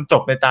ล่นแล้วมันจ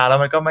บในตาแล้ว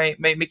มันก็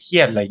ไม่เครี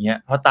ยดอะไรเงี้ย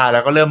เพราะตายแล้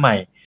วก็เริ่มใหม่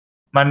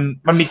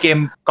มันมีเกม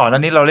ก่อนหน้า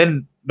นี้เราเล่น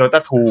Dota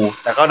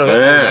 2แต่ก็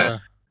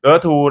Dota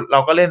 2เรา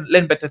ก็เ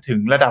ล่นไปถึง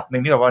ระดับนึ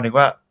งที่แบบว่านึก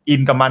ว่าอิ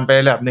นกับมันไป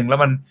ระดับนึงแล้ว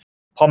มัน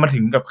พอมาถึ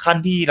งกับขั้น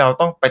ที่เรา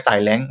ต้องไปไต่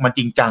แรงค์มันจ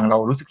ริงจังเรา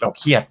รู้สึกเรา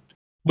เครียด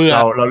เบื่อ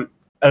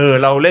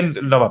เราเล่น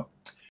เราแบบ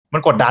มั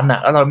นกดดันอ่ะ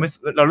แล้วเร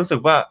ารู้สึก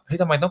ว่าเฮ้ย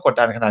ทำไมต้องกด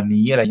ดันขนาด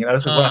นี้อะไรเงี้ยเรา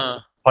รู้สึกว่า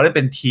พอเล่นเ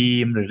ป็นที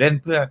มหรือเล่น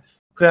เพื่อ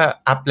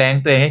อัพแรง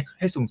ค์ตัวเอง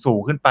ให้สูง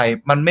ขึ้นไป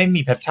มันไม่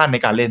มีแพชชั่นใน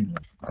การเล่น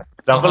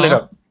เราก็เลยแบ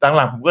บห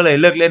ลังๆผมก็เลย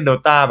เลิกเล่น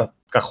Dota แบบ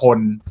กับคน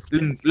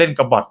เล่น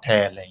กับบอทแท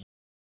นอะไร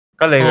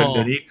ก็เลยเ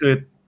ดี๋ยวนี้คือ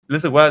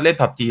รู้สึกว่าเล่น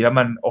PUBG แล้ว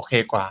มันโอเค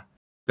กว่า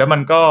แล้วมั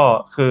นก็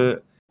คือ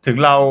ถึง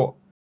เรา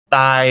ต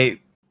าย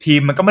ที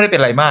มมันก็ไม่ได้เป็น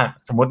อะไรมาก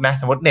สมมติ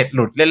เน็ตห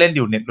ลุดเล่นอ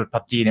ยู่เน็ตหลุด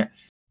PUBG เนี่ย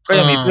ก็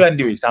ยังมีเพื่อน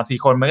อยู่อีก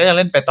 3-4 คนมันก็ยัง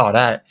เล่นไปต่อไ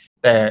ด้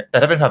แต่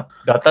ถ้าเป็นแบบ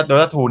Dota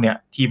 2เนี่ย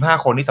ทีม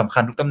5 คนนี่สำ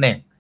คัญทุกตำแหน่ง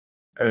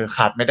ข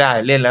าดไม่ได้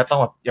เล่นแล้วต้อง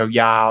แบบย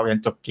าวๆยั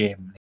นจบเกม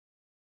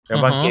แล้ว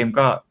บางเกม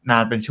ก็นา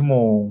นเป็นชั่วโม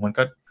งมัน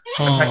ก็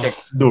ค่อนข้างจะ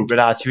ดูดเว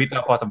ลาชีวิตเร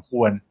าพอสมค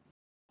วร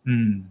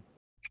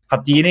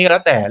PUBG นี่ก็แล้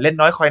วแต่เล่น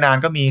น้อยคอยนาน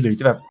ก็มีหรือ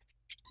จะแบบ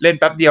เล่น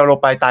แป๊บเดียวลง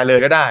ไปตายเลย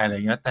ก็ได้อะไรอ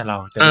ย่างเงี้ยแต่เรา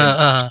จะเล่น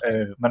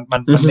มั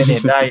นเล่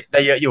นได้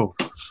เยอะอยู่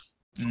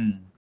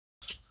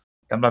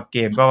สำหรับเก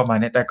มก็ประมาณ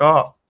นี้แต่ก็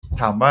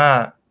ถามว่า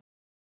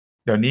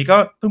เดี๋ยวนี้ก็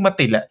เพิ่งมา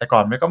ติดแหละแต่ก่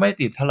อนก็ไม่ได้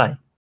ติดเท่าไหร่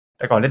แ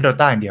ต่ก่อนเล่น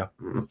Dota อย่างเดียว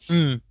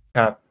ค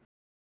รับ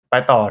ไป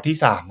ต่อที่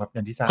3ครับอ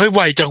ย่างที่3เฮ้ยไ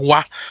วจังว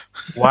ะ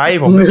ไว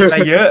ผมไม่อะไร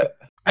เยอะ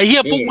ไอ้เหี้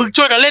ยพวกมึง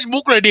ช่วยกันเล่นมุ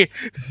กเลยดิ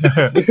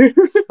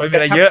ไม่เป็นอ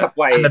ะไรเยอะ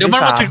เดี๋ยวมั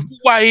นมาถึง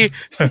ไว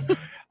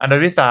อันดับ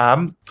ที่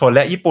3ถั่วแล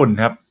ะญี่ปุ่น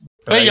ครับ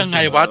เฮ้ยยังไง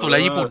วะถั่วแล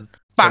ะญี่ปุ่น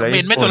ปากเหม็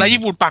นไหมถั่วและ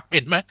ญี่ปุ่นปากเหม็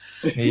นไหม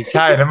ไม่ใ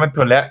ช่นั่นมัน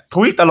ถั่วและ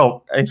ทุยตลก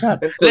ไอ้สัต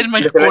ว์เล่นมา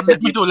ยากลเป็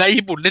นถั่วและ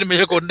ญี่ปุ่นเล่นมา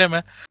ยากลได้ไหม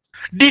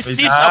This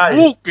is a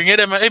book อย่างเงี้ย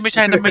ได้ไหมไม่ใ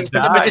ช่นะไม่ใ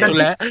ช่ถั่ว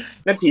และ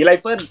นั่นผีไร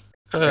เฟิล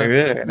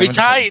ไม่ใ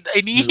ช่ไอ้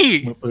นี่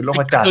มือปืนลง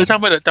มาจับช่าง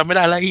ไปเถอะจำไม่ไ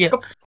ด้อะไรก็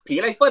ผี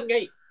ไรเฟิลไง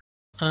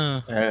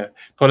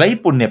ถั่วและ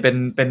ญี่ปุ่นเนี่ยเ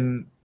ป็น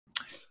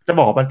จะบ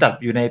อกว่ามันจัด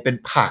อยู่ในเป็น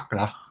ผักเห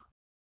รอ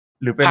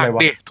หรือเป็นอะไรว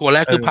ะถั่วแร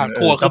กคือผัก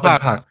ถั่วคือ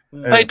ผัก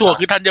ไอ้ถั่ว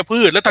คือธัญพื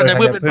ชแล้วธัญ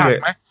พืชเป็นผัก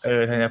ไหม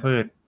ธัญพื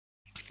ช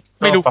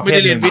ไม่รู้ไม่ไ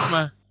ด้เรียนวิทย์ม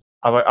า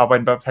เอาเป็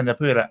นธัญ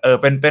พืชละ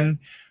เป็น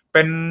เ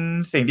ป็น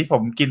สิ่งที่ผ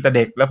มกินแต่เ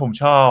ด็กแล้วผม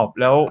ชอบ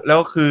แล้ว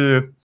คือ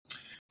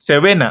เซ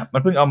เว่นอ่ะ มั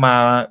นเพิ่งเอามา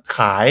ข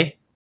าย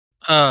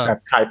แบบ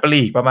ขายป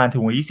ลีกประมาณ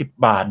ถุง20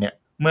 บาทเนี่ย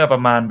เมื่อปร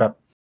ะมาณแบบ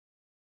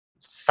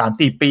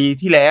3-4 ปี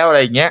ที่แล้วอะไร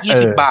อย่างเงี้ย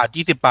20 บาท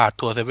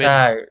ถั่วเซเว่นใ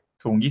ช่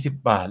ถุง20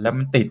 บาทแล้ว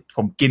มันติดผ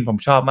มกินผม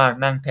ชอบมาก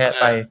นั่งแทะ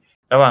ไป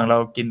ระหว่างเรา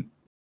กิน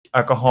แอ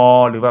ลกอฮอ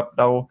ล์หรือแบบ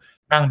เรา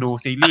นั่งดู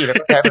ซีรีส์แล้ว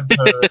ก็แทะมันเ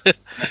พลิน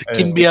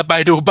กินเบียร์ไป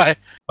ดูไป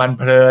มัน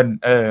เพลิน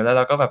แล้วเ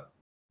ราก็แบบ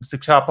รู้สึ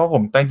กชอบเพราะผ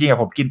มจริง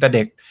ๆผมกินแต่เ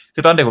ด็กคื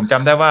อตอนเด็กผมจ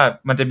ำได้ว่า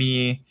มันจะมี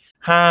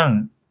ห้าง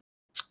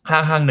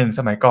หนึ่ง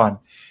สมัยก่อน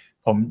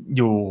ผมอ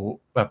ยู่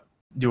แบบ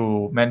อยู่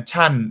แมน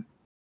ชั่น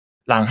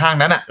หลังห้าง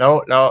นั้นอ่ะแ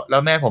ล้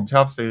วแม่ผมช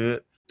อบซื้อ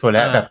ถั่วแร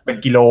ะแบบเป็น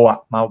กิโลอ่ะ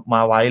ม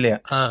าไว้เลย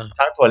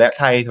ทั้งถั่วแระ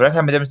ไทย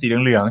มันจะเป็นสี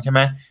เหลืองๆใช่ไหม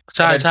ใ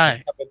ช่ใช่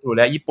ถ้าเป็นถั่วแ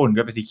ระญี่ปุ่น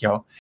ก็เป็นสีเขียว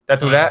แต่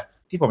ถั่วแระ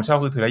ที่ผมชอบ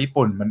คือถั่วแระญี่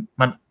ปุ่น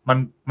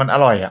มันอ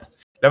ร่อยอ่ะ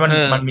แล้ว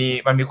มัน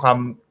มีความ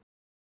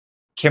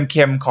เ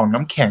ค็มๆของ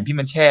น้ำแข็งที่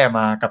มันแช่ม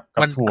ากับ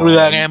ถั่วเกลื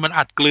อไงมัน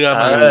อัดเกลือ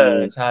มา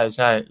ใ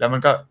ช่แล้วมั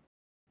นก็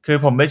คือ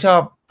ผมไม่ช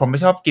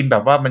อบกินแบ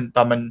บว่ามันต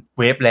อนมันเ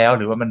วฟแล้ว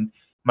หรือว่า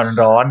มัน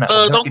ร้อนอ่ะ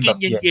ต้องกิน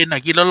เย็นๆอ่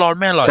ะกินแล้วร้อน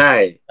ไม่อร่อย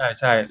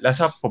ใช่แล้ว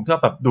ผมชอบ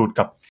แบบ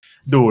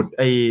ดูดไ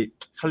อ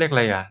เขาเรียกอะ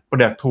ไรอ่ะเป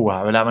ลือกถั่ว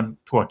เวลามัน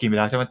ถั่วกินไป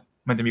แล้วใช่ไหม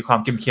มันจะมีความ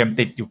เค็มๆ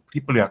ติดอยู่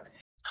ที่เปลือก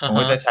ผม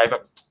ก็จะใช้แบ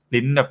บ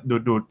ลิ้นแบบ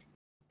ดูด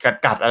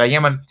กัดอะไรเ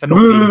งี้ยมันสนุก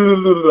ดี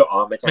อ๋อ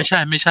ไม่ใ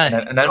ช่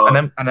อัน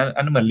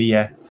นั้นเหมือนเลีย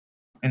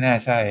ไม่แน่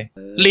ใช่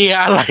เลีย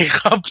อะไรค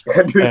รับ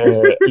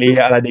เลีย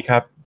อะไรดีครั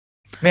บ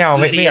ไม่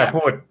อยาก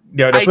พูดเ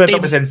ดี๋ยวเพื่อนต้อ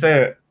งไปเซ็นเซอ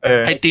ร์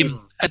ไอ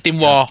ติม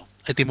วอล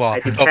ไอติม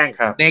แท่ง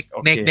ครับเน็ก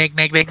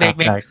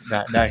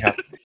ได้ครับ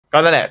ก็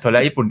นั่นแหละถั่วแร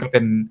ะญี่ปุ่นก็เป็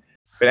น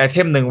ไอเท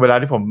มหนึ่งเวลา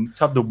ที่ผม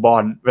ชอบดูบอ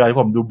ลเวลาที่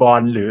ผมดูบอ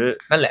ลหรือ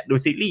นั่นแหละดู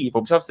ซีรีส์ผ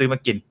มชอบซื้อมา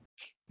กิน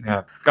นะค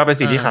รับก็เป็น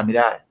สิ่งที่ขาดไม่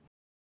ได้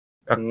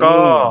แล้วก็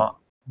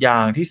อย่า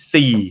ง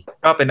ที่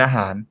4ก็เป็นอาห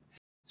าร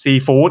ซี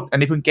ฟู้ดอัน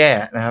นี้เพิ่งแก้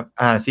นะครับ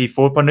ซี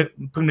ฟู้ดเพราะ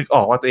เพิ่งนึกอ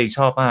อกว่าตัวเองช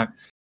อบมาก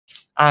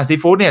ซี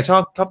ฟู้ดเนี่ย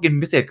ชอบกิน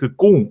พิเศษคือ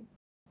กุ้ง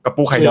กับ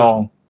ปูไข่ดอง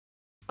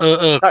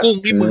กุ้ง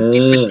นี่มึงกิ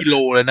นเป็นกิโล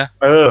เลยนะ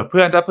เ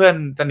พื่อนถ้าเพื่อน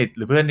สนิทห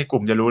รือเพื่อนในกลุ่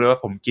มจะรู้เลยว่า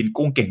ผมกิน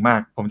กุ้งเก่งมา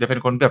กผมจะเป็น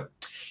คนแบบ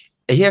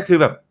ไอ้เหี้ยคือ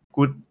แบบ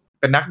กู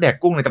เป็นนักแดก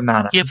กุ้งในตำนา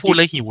นอ่ะเหี้ยพูดแ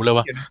ล้วหิวเลย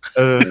วะ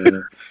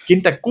กิน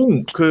แต่กุ้ง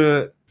คือ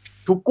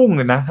ทุกกุ้งเ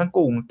ลยนะทั้ง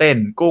กุ้งเต้น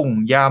กุ้ง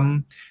ย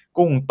ำ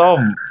กุ้งต้ม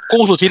กุ้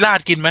งสุธิราช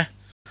กินไหม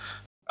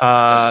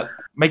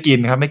ไม่กิน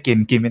ครับไม่กิน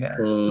ไม่ได้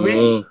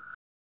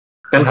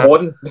กันค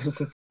น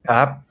ค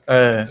รับ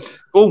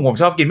กุ้งผม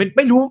ชอบกินไ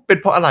ม่รู้เป็น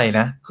เพราะอะไร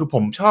นะคือผ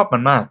มชอบมั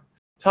นมาก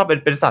ชอบ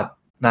เป็นสัตว์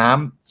น้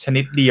ำช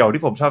นิดเดียว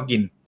ที่ผมชอบกิ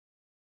น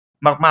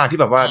มากๆที่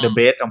แบบว่าเดอะเบ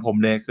สของผม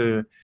เลยคือ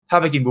ถ้า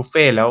ไปกินบุฟเ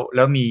ฟ่ต์แ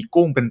ล้วมี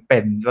กุ้งเป็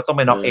นแล้วต้องไ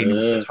ปน็อกเองผ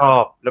มจะชอ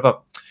บแล้วแบบ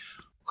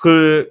คื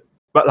อ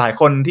หลาย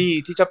คน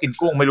ที่ชอบกิน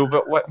กุ้งไม่รู้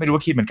ว่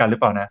าคิดเหมือนกันหรือ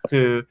เปล่านะ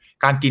คือ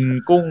การกิน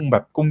กุ้งแบ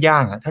บกุ้งย่า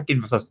งอ่ะถ้ากิน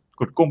สด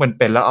กุดกุ้ง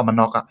เป็นแล้วเอามา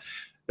น็อกอ่ะ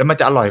แล้วมัน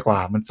จะอร่อยกว่า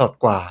มันสด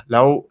กว่าแล้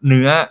วเ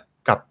นื้อ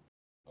กับ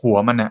หัว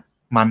มันอ่ะ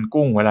มัน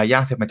กุ้งเวลาย่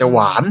างเสร็จมันจะหว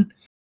าน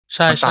ใ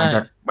ช่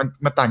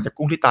มันต่างจาก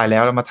กุ้งที่ตายแล้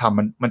วมาท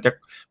ำมั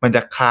นจ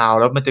ะคาว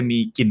แล้วมันจะมี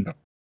กลิ่นแบบ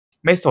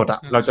ไม่สดอ่ะ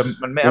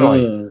มันไม่อร่อย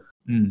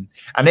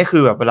อันนี้คื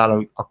อแบบเวลาเรา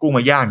เอากุ้งม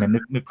าย่างเนี่ย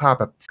นึกภาพ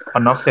แบบพอ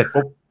น็อกเสร็จ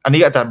ปุ๊บอันนี้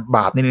อาจจะบ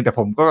าปนิดนึงแต่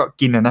ผมก็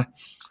กินนะ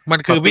มัน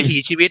คือวิถี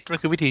ชีวิต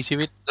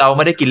เราไ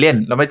ม่ได้กินเล่น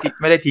เราไ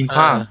ม่ได้ทิ้งข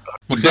ว้าง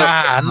มือ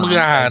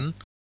อาหาร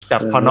จั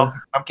บพอน็อก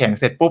น้ำแข็ง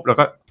เสร็จปุ๊บเรา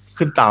ก็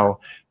ขึ้นเตา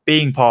ปิ้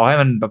งพอให้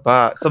มันแบบว่า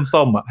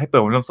ส้มๆอ่ะให้เปลือ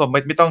กมันส้ม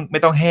ๆไม่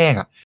ต้องแห้ง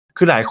อ่ะ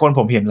คือหลายคนผ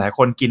มเห็นหลายค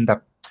นกินแบบ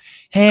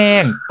แห้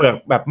งเปลือก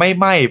แบบไม่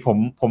ไหม้ผ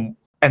ม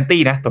แอน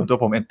ตี้นะตัว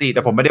ผมแอนตี้แ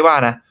ต่ผมไม่ได้ว่า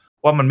นะ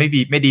ว่ามันไม่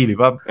ดีหรือ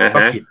ว่า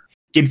ผิด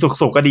กิน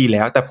สุกๆก็ดีแ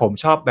ล้วแต่ผม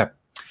ชอบแบบ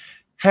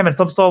ให้มัน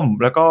ส้ม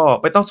ๆแล้วก็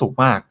ไม่ต้องสุก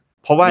มาก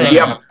เพราะว่าอย่าง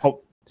นี้ครับ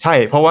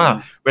เพราะว่า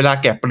เวลา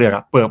แกะเปลือก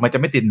เปลือกมันจะ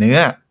ไม่ติดเนื้อ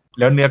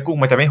แล้วเนื้อกุ้ง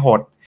มันจะไม่ห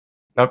ด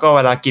แล้วก็เว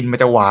ลากินมัน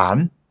จะหวาน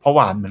เพราะห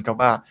วานเหมือนกับ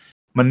ว่า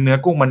มันเนื้อ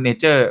กุ้งมันเน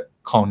เจอร์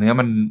ของเนื้อ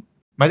มัน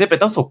ไม่ได้เป็น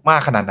ต้องสุกมา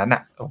กขนาดนั้นอ่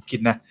ะผมคิด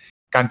นะ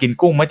การกิน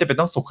กุ้งไม่จะเป็น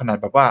ต้องสุกขนาด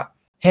แบบว่า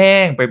แห้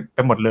งไป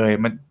หมดเลย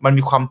มัน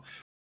มีความ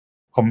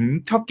ผม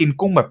ชอบกิน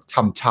กุ้งแบบ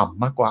ฉ่ำ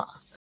ๆมากกว่า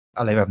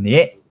อะไรแบบนี้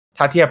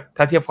ถ้าเ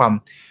ทียบคว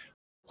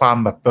าม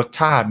แบบรส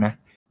ชาตินะ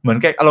เหมือน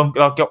กับอารมณ์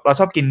เรา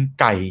ชอบกิน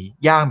ไก่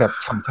ย่างแบบ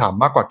ฉ่ำ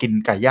ๆมากกว่ากิน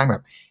ไก่ย่างแบ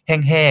บแ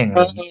ห้ง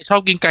ๆชอ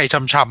บกินไก่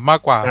ฉ่ำๆมา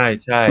กกว่า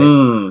ใช่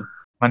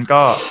มัน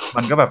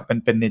ก็แบบ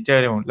เป็นเนเจอร์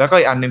เลยแล้วก็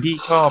อีกอันนึงที่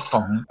ชอบข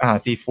องอาหาร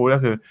ซีฟู้ด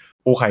ก็คือ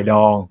ปูไข่ด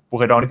อง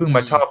ที่เพิ่งม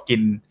าชอบกิ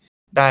น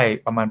ได้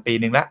ประมาณปี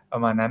นึงละปร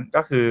ะมาณนั้น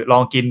ก็คือลอ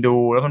งกินดู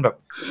แล้วมันแบบ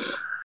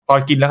พอ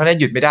กินแล้วเขาเนี่ย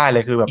หยุดไม่ได้เล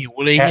ยคือแบบหิว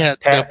เลยเนี่ย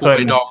แทะปูไ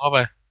ข่ดองเข้าไป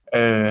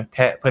แท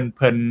ะเ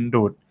พลิน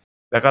ดูด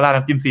แล้วก็ราด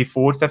น้ำจิ้มซี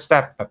ฟู้ดแซ่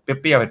บๆแบบเ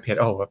ปรี้ยวๆเผ็ดๆ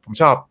โอ้โหผม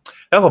ชอบ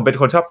แล้วผมเป็น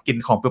คนชอบกิน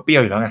ของเปรี้ย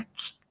วๆอยู่แล้วไง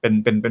เ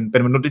ป็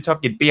นมนุษย์ที่ชอบ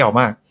กินเปรี้ยว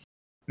มาก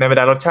ในบรร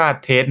ดารสชาติ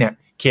เทสเนี่ย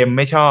เค็มไ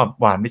ม่ชอบ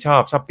หวานไม่ชอ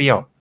บเปรี้ยว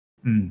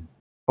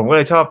ผมก็เ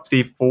ลยชอบซี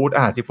ฟู้ดอ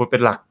าหารซีฟู้ดเป็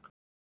นหลัก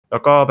แล้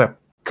วก็แบบ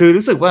คือ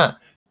รู้สึกว่า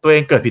ตัวเอ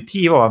งเกิดผิด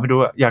ที่เปล่าวะไม่รู้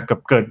อะอยาก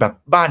เกิดแบบ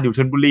บ้านอยู่ช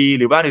ลบุรี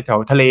หรือบ้านอยู่แถว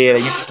ทะเลอะไร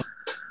เงี้ย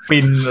ฟิ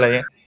นอะไรเ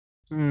งี้ย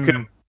คือ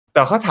แ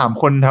ต่เขาถาม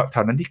คนแถ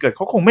วนั้นที่เกิดเ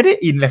ขาคงไม่ได้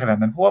อินเลยขนาด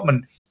นั้นเพราะว่ามั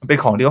นเป็น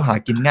ของที่เขาหา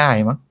กินง่าย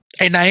มั้ง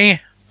ไอ้ไหน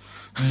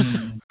อื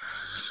ม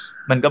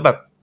มันก็แบบ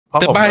เพราะ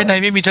แต่ ผม บ้านใน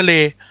ไม่มีทะเล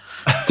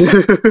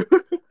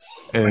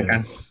เหมื เออ อนกั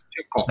น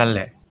ชื่อเกาะ นั่นแห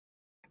ละ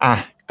อ่ะ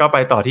ก็ไป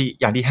ต่อที่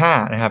อย่างที่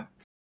5นะครับ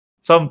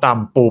ส้มต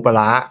ำปูปลา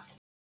ร้า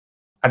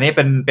อันนี้เ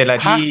ป็นอะไร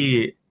ที่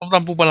ต้มต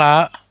ำปูปลาร้า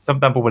ส้ม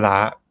ตำปูปลาร้า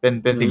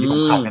เป็นสิ่งที่ผ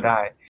มขาดไม่ได้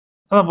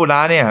ส้มตำปูปลาร้า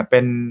เนี่ยเ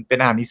ป็น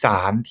อาหารอีสา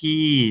น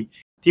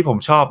ที่ผม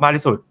ชอบมาก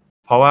ที่สุด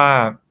เพราะว่า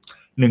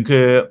หนึ่งคื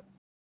อ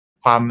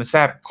ความแ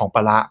ซ่บของปล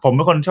าร้าผมเ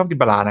ป็นคนชอบกิน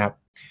ปลาร้านะครับ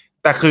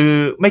แต่คือ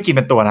ไม่กินเ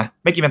ป็นตัวนะ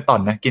ไม่กินเป็นตอ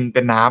นนะกินเ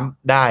ป็นน้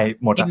ำได้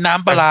หมด กินน้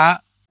ำปลาร้า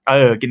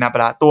กินน้ำปล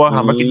าร้าตัวถ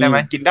ามว่ากินได้ไหม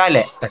กินได้แห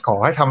ละ แต่ขอ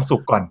ให้ทำสุ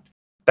กก่อน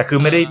แต่คือ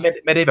ไม่ไ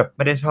ด้แบบไ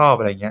ม่ได้ชอบ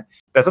อะไรเงี้ย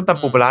แต่ส้มต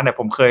ำปูปลาร้าเนี่ย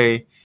ผมเคย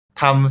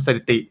ทำส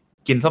ถิติ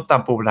กินส้มต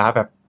ำปูปลาร้าแ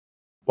บบ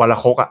วันละ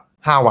ครก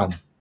5 วัน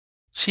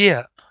เชี่ย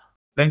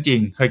เรื่องจริง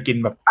เคยกิน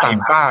แบบสั่ง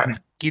ป้า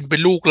กินเป็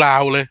นลูกลา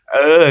วเลย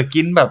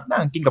กินแบบนั่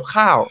งกินกับ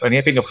ข้าวอัน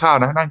นี้เป็นกับข้าว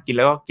นะนั่งกินแ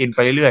ล้วก็กินไป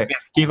เรื่อย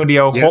ๆกินคนเดี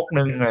ยวครก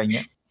นึงอะไรเ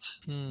งี้ย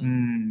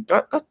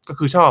ก็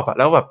คือชอบอะ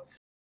แล้วแบบ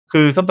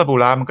คือส้มตำปู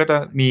ร้ามันก็จะ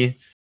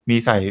มี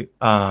ใส่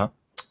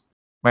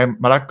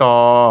มะละกอ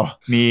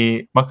มี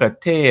มะเขือ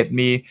เทศ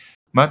มี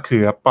มะเขื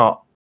อเปราะ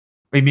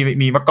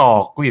มีมะกอ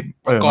กกูหยิบ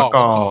มะก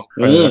อก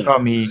แล้วก็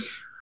มี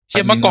เ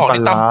ชี่ยมะกอก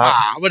นี่ตำป่า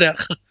ปะเนี่ย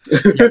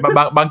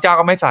บางเจ้า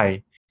ก็ไม่ใส่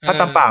ถ้า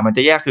ตำป่ามันจ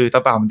ะแยกคือต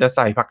ำป่ามันจะใ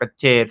ส่ผักกระ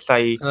เฉดใส่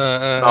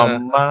หน่อ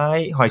ไม้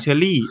หอยเชอ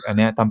รี่อันเ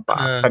นี้ยตำป่า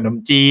ขนม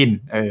จีน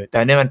แต่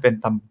อันเนี้ยมันเป็น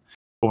ต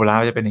ำปูปลาร้า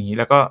จะเป็นอย่างนี้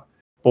แล้วก็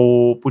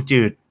ปู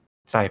จืด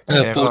ใส่ไป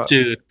แล้ว ปู ก็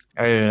จืด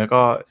แล้ว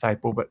ก็ใส่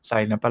ใส่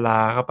น้ำปลาร้า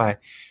เข้าไป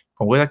ผ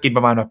มก็จะกินป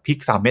ระมาณแบบพริก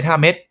3 เม็ด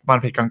 5 เม็ดประมาณ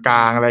เผ็ดกลา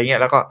งๆอะไรเงี้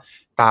ยแล้วก็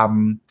ตาม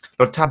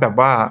รสชาติแบบ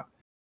ว่า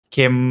เ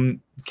ค็ม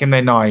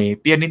หน่อยๆ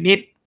เปรี้ยวนิด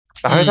ๆ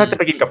แต่ถ้าจะไ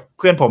ปกินกับเ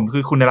พื่อนผมคื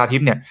อคุณนราทิ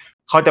พย์เนี่ย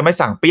เขาจะไม่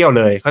สั่งเปรี้ยว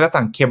เลยเขาจะ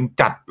สั่งเค็ม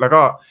จัดแล้ว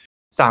ก็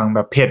สั่งแบ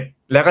บเผ็ด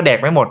แล้วก็แดก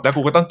ไม่หมดแล้ว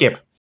กูก็ต้องเก็บ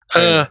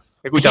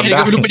ให้กูจำได้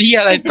ไม่รู้เป็นที่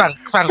อะไร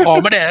สั่งของ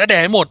มาแดกแล้วแด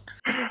กให้หมด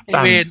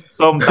สั่ง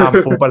ส้มต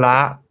ำปูปลาร้า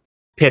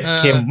เผ็ด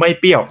เค็มไม่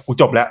เปรี้ยวกู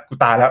จบแล้วกู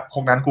ตายแล้วค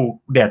งนั้นกู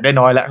แดกได้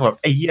น้อยแล้วแบบ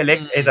ไอ้เหี้ยเล็ก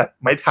ไอ้สัตว์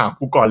ไม่ถาม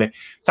กูก่อนเลย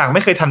สั่งไ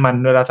ม่เคยทันมัน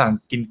เวลาสั่ง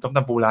กินส้มต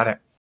ำปูปลาร้าเนี่ย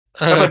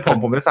ถ้าเป็น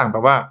ผมจะสั่งแบ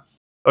บว่า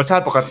รสชา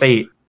ติปกติ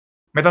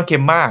ไม่ต้องเค็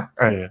มมาก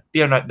เป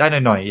รี้ยวได้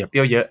หน่อยๆอย่าเป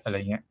รี้ยวเยอะอะไร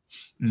เงี้ย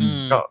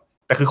ก็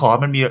แต่คือขอ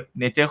มันมี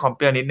เนเจอร์ความเป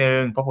รี้ยวนิดนึง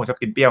เพราะผมชอบ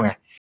กินเปรี้ยวไง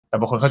แต่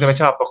บางคนเขาจะไม่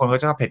ชอบบางคนเขา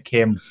ชอบเผ็ดเ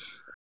ค็ม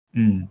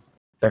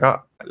แต่ก็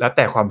แล้วแ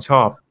ต่ความช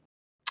อบ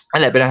อัน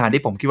แหละเป็นอาหาร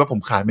ที่ผมคิดว่าผม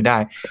ขาดไม่ได้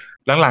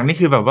หลังๆนี่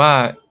คือแบบว่า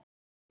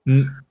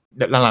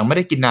หลังๆไม่ไ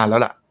ด้กินนานแล้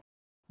วล่ะ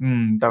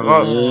แต่ก็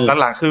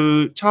หลังๆคือ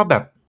ชอบแบ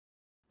บ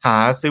หา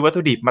ซื้อวัต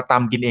ถุดิบมาต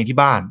ำกินเองที่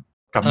บ้าน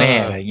กับแม่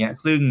อะไรเงี้ย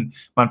ซึ่ง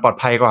มันปลอด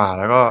ภัยกว่า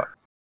แล้ว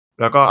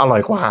ก็อร่อ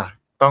ยกว่า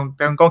ต้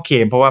องเค็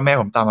มเพราะว่าแม่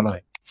ผมตำอร่อย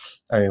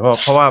เ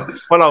พร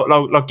าะ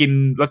เรากิน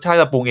รสชาติ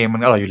เราปรุงเองมั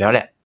นอร่อยอยู่แล้วแห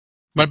ละ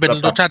มันเป็น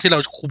รสชาติที่เรา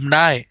คุมไ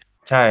ด้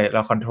ใช่เร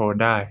าคอนโทรล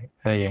ได้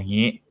อะไรอย่าง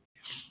นี้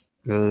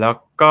แล้ว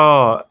ก็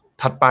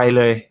ถัดไปเ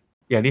ลย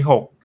อย่างที่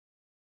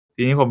6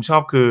สิ่งที่ผมชอ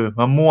บคือ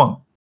มะม่วง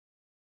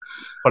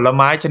ผลไ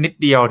ม้ชนิด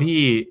เดียว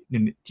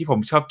ที่ผม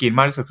ชอบกินม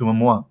ากที่สุดคือมะ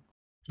ม่วง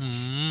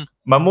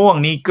มะม่วง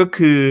นี่ก็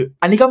คือ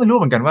อันนี้ก็ไม่รู้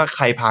เหมือนกันว่าใค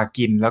รพา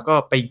กินแล้วก็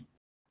ไป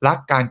รัก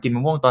การกินม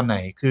ะม่วงตอนไหน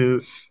คือ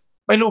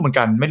ไม่รู้เหมือน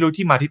กันไม่รู้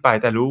ที่มาที่ไป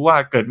แต่รู้ว่า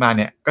เกิดมาเ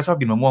นี่ยก็ชอบ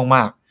กินมะม่วงม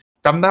าก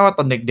จำได้ว่าต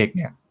อนเด็กๆเ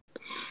นี่ย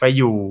ไป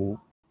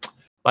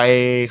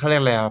เขาเรีย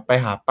กอะไรไป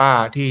หาป้า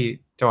ที่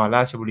จังหวัดร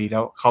าชบุรีแล้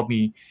วเขา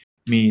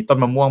มีต้น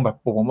มะม่วงแบบ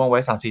ปลูกมะม่วงไว้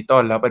 3-4 ต้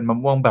นแล้วเป็นมะ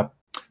ม่วงแบบ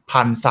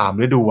พันธุ์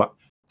3 ฤดูอ่ะ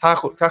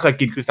ถ้าเคย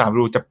กินคือ3 ฤ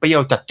ดูจะเปรี้ย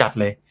วจัดๆ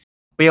เลย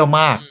เปรี้ยวม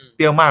าก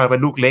แล้วเป็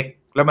นลูกเล็ก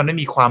แล้วมันไม่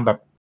มีความแบบ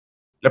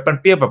แล้วเป็น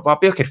เปรี้ยวแบบว่า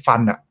เปรี้ยวเข็ดฟั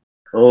นอ่ะ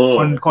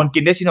คนกิ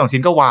นได้ชิ้น2 ชิ้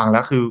นก็วางแล้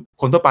วคือ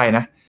คนทั่วไปน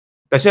ะ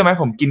แต่เชื่อไหม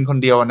ผมกินคน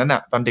เดียวนั้นอ่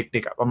ะตอนเด็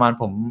กๆอ่ะประมาณ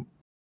ผม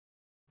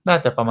น่า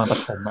จะประมาณปร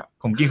ะถมอ่ะ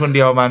ผมกินคนเ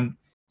ดียวประมาณ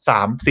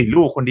 3-4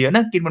 ลูกคนเดียว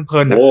นั่งกินมันเพลิ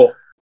นอ่ะ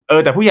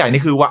แต่ผู้ใหญ่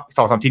นี่คือว่า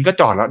 2-3 ชิ้นก็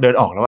จอดแล้วเดิน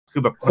ออกแล้วคื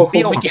อแบบเป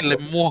รี้ยวไม่กินเลย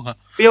ม่วงอ่ะ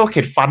เปรี้ยวเ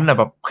ข็ดฟันอ่ะ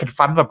แบบเข็ด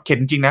ฟันแบบเข็ด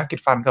จริงนะเข็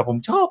ดฟันครับผม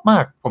ชอบมา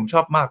ก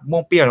ม่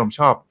วงเปรี้ยวผม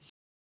ชอบ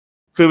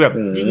คือแบบ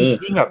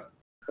ยิ่งแบบ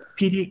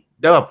พี่ที่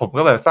แล้วแบบผม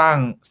ก็แบบสร้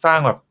าง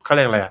แบบเขาเ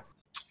รียกอะไรอ่ะ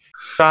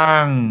สร้า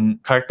ง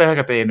คาแรคเตอร์ให้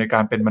กับตัวเองในกา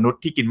รเป็นมนุษ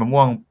ย์ที่กินมะม่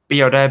วงเป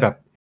รี้ยวได้แบบ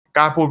ก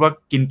ล้าพูดว่า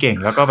กินเก่ง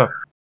แล้วก็แบบ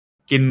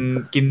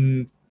กิน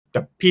แบ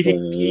บพี่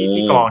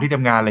ที่กองที่ท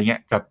ำงานอะไรเงี้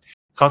ยแบบ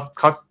เ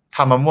ขาท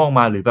ำมะม่วง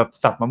มาหรือแบบ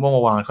สับมะม่วงม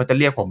าวางเขาจะ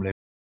เรียกผมเลย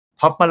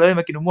ท็อปมาเลย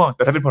มากินมะม่วงแ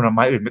ต่ถ้าเป็นผลไ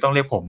ม้อื่นไม่ต้องเ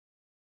รียกผม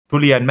ทุ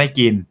เรียนไม่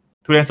กิน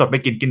ทุเรียนสดไม่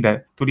กินแต่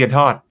ทุเรียนท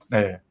อด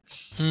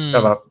แต่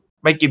แบบ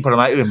ไม่กินผลไ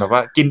ม้อื่นแบบว่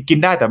ากิน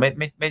ได้แต่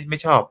ไม่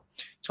ชอบ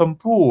ชม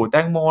พู่แต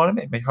งโมแล้ว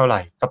ไม่เท่าไหร่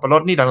สับปะร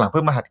ดนี่หลังๆเ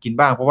พิ่งมาหัดกิน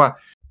บ้างเพราะว่า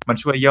มัน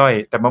ช่วยย่อย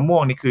แต่มะม่ว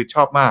งนี่คือช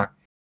อบมาก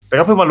แต่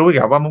ก็เพิ่งมารู้อี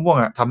กว่ามะม่วง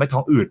อ่ะทำให้ท้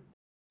องอืด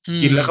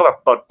กินแล้วก็แบบ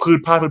ตดพืช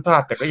พลา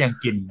ดแต่ก็ยัง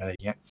กินอะไร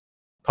เงี้ย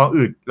ท้อง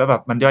อืดแล้วแบ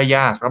บมันย่อยย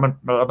ากแล้ว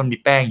มันมี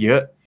แป้งเยอ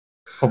ะ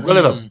ผมก็เล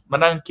ยแบบมา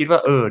นั่งคิดว่า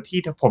ที่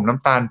ผมน้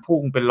ำตาลพุ่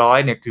งเป็น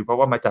100เนี่ยคือเพราะ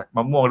ว่ามาจากม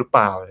ะม่วงหรือเป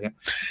ล่าอะไรเงี้ย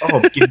เพราะผ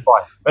มกินบ่อ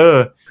ย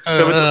จ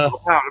ะไปตรวจสุข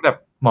ภาพแล้วแบบ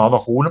หมอบอ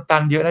กหูน้ำตา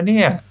ลเยอะนะเ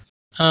นี่ย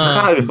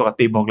ค่าอื่นปก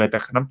ติหมดเลยแต่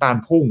น้ำตาล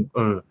พุ่ง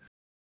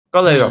ก็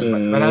เลยแบบ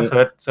มานั่งเซิ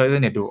ร์ชอินเทอ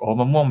ร์เน็ตดู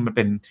มะม่วงมันเ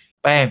ป็น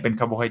แป้งเป็น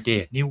คาร์โบไฮเดร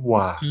ตนี่ห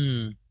ว่า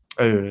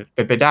เ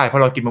ป็นไปได้เพรา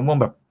ะเรากินมะม่วง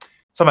แบบ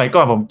สมัยก่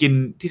อนผมกิน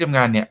ที่ทำง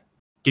านเนี่ย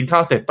กินข้า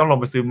วเสร็จต้องลง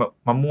ไปซื้อ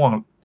มะม่วง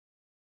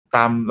ต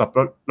ามแบบ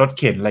รถ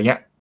เข็นอะไรเงี้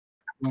ย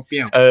เปรี้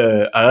ยว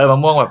มะ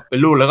ม่วงแบบเป็น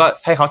ลูกแล้วก็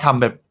ให้เขาท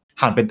ำแบบ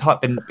หั่นเป็นทอด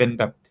เป็น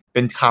แบบเ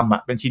ป็นคำอ่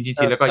ะเป็น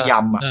ชิ้นๆแล้วก็ย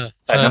ำอ่ะ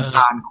ใส่น้ำต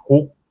าลคลุ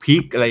กพริ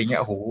กอะไรเงี้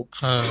ยโอ้โห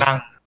นั่ง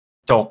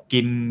จก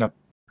กินแบบ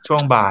ช่ว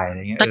งบ่ายอะไร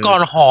เงี้ยแต่ก่อ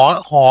นห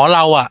อเร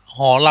า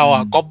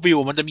ก๊อปวิว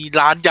มันจะมี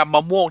ร้านยำม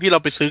ะม่วงที่เรา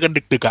ไปซื้อกัน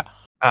ดึกๆอ่ะ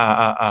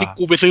ที่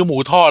กูไปซื้อหมู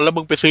ทอดแล้ว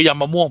มึงไปซื้อย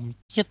ำมะม่วง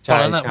เหี้ยตอน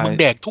นั้นอ่ะมึง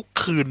แดกทุก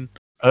คืน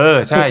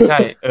ใช่ใช่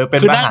เป็น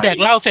คือนั่งแดก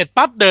เหล้าเสร็จ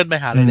ปั๊บเดินไป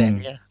หาอะไรแดก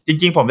เนี่ยจ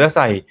ริงๆผมจะ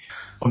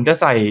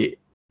ใส่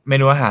เม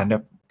นูอาหารแบ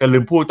บจะลื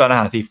มพูดตอนอา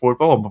หารซีฟู้ดเ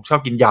พราะผมชอ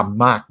บกินย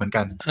ำมากเหมือน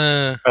กัน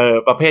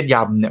ประเภทย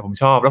ำเนี่ยผม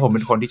ชอบแล้วผมเ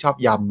ป็นคนที่ชอบ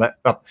ย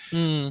ำแบบ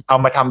เอา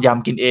มาทำย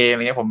ำกินเองอะไ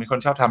รเงี้ยผมเป็นคน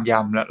ชอบทำย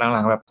ำแล้วห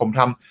ลังๆแบบผ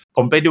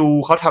มไปดู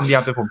เขาทำย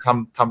ำแต่ผม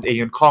ทำเอง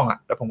จนคล่องอ่ะ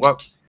แล้วผมก็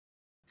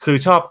คือ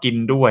ชอบกิน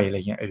ด้วยอะไร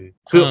เงี้ย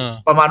คือ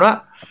ประมาณว่า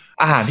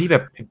อาหารที่แบ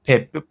บเผ็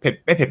ด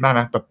ไม่เผ็ดมาก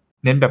นะแบบ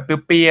เน้นแบบ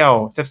เปรี้ยว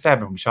ๆแซ่บๆ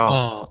แบบผมชอบ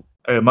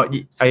ม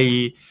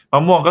ะ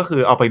ม่วงก็คื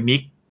อเอาไปมิ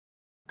ก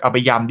เอาไป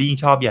ยำยิ่ง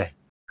ชอบใหญ่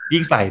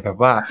ยิ่งใส่แบบ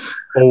ว่า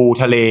ปู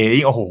ทะเล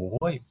ยิ่งโอ้โห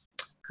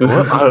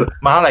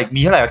มาอะไร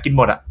มีเท่าไหร่ก็กินห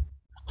มดอ่ะ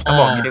ต้อง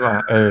บอกงี้ดีกว่า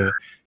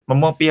มะ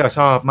ม่วงเปรี้ยวช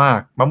อบมาก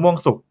มะม่วง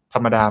สุกธร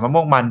รมดามะม่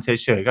วงมันเฉ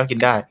ยๆก็กิน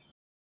ได้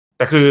แ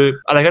ต่คือ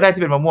อะไรก็ได้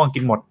ที่เป็นมะม่วงกิ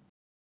นหมด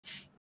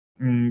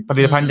ผ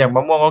ลิตภัณฑ์อย่างม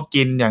ะม่วงก็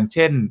กินอย่างเ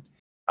ช่น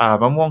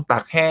มะม่วงตา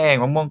กแห้ง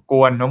มะม่วงก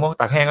วนมะม่วง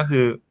ตากแห้งก็คื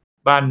อ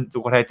บ้านสุ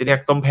โขทัยจะเรียก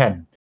ส้มแผ่น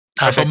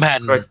ส้มแผ่น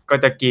ก็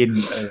จะกิน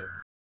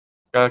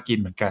ก็กิน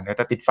เหมือนกันก็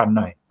จะติดฟัน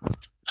หน่อย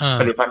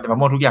ผลิตภัณฑ์จากมะ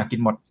ม่วงทุกอย่างกิน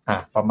หมด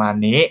ประมาณ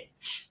นี้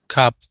ค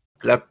รับ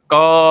แล้ว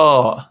ก็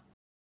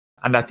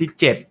อันดับที่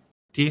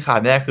7ที่ขาด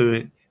ไม่ได้คือ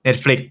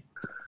Netflix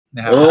น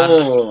ะครับ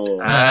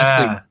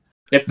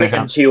Netflix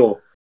and chill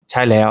ใ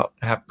ช่แล้ว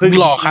นะครับมึง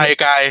หลอกใคร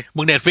กาย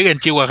มึง Netflix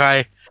and chill กับใคร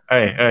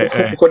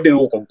คนดู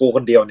ของกูค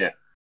นเดียวเนี่ย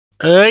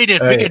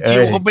Netflix and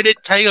chill เขาไม่ได้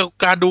ใช้กับ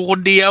การดูคน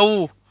เดียว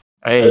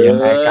ยัง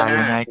ไง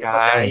ก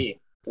าย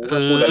กูก็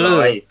พูดล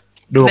อย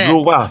ๆดูลู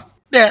กป่ะ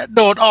เนี่ยโ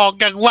ดดออก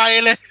อย่างไว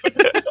เลย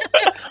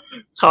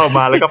เข้าม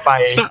าแล้วก็ไป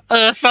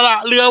สละ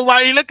เรือไว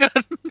แล้วกัน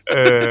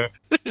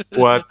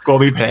กลัว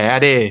มีแผล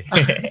ดิ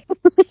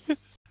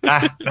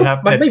นะครับ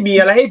มันไม่มี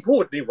อะไรให้พู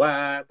ดดิว่า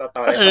ต่อต่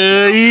อ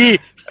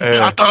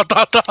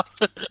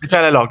ไม่ใช่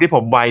อะไรหรอกที่ผ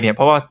มไวเนี่ยเ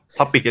พราะว่า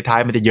ท็อปิกท้า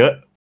ยมันจะเยอะ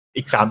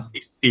อีก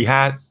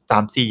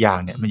4 อย่าง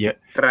เนี่ยมันเยอะ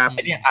ครับไ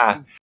อ้เนี่ย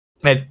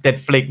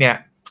Netflix เนี่ย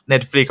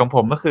Netflix ของผ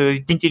มก็คือ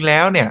จริงๆแล้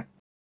วเนี่ย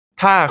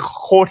ถ้า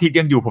โคตรฮิต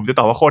ยังอยู่ผมจะ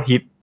ตอบว่าโคตรฮิ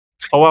ต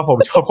เพราะว่าผม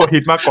ชอบโคตรฮิ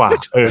ตมากกว่า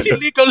ซี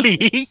รีส์เกาหลี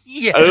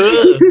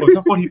ผมช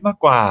อบโคตรฮิตมาก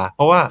กว่าเพ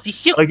ราะว่า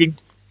จริง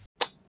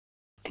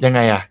ยังไง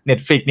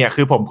Netflix เนี่ย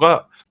คือผมก็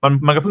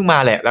มันก็เพิ่งมา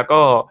แหละแล้ว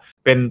ก็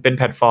เป็นแ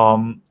พลตฟอร์ม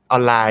ออ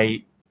นไลน์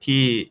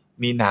ที่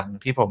มีหนัง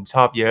ที่ผมช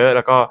อบเยอะแ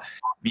ล้วก็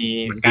มี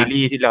ซี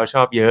รีส์ที่เราช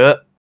อบเยอะ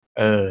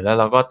แล้ว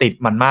เราก็ติด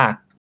มันมาก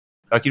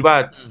เราคิดว่า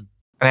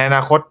ในอน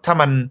าคตถ้า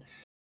มัน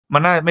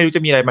น่าไม่รู้จ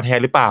ะมีอะไรมาแทน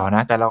หรือเปล่าน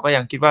ะแต่เราก็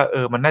ยังคิดว่า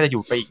มันน่าจะอ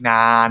ยู่ไปอีกน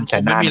านแต่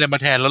นานไม่มีอะไรมา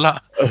แทนแล้วล่ะ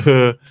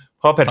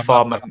เพราะแพลตฟอ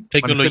ร์มเท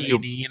คโนโลยี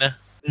นี้นะ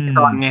ซ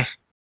อนไง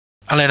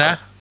อะไรนะ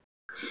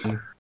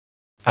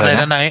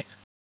ไหน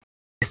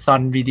ซอ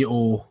นวิดีโอ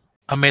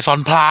Amazon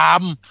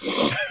Prime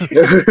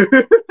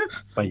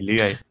ไปเ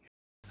รื่อย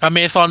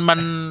Amazon มัน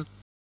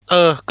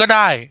ก็ไ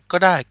ด้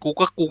กู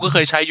ก็เค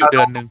ยใช้อยู่เดื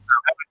อนนึง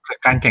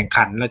การแข่ง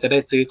ขันเราจะได้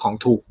ซื้อของ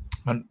ถูก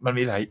มัน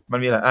มีหลา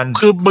ยอัน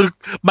คือ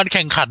มันแ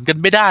ข่งขันกัน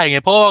ไม่ได้ไง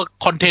เพราะว่า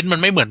คอนเทนต์มั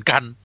นไม่เหมือนกั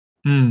น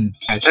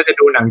ถ้าจะ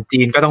ดูหนังจี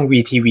นก็ต้อง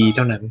VTV เ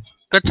ท่านั้น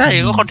ก็ใช่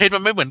ก็คอนเทนต์มั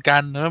นไม่เหมือนกั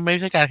นไม่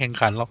ใช่การแข่ง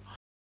ขันหรอก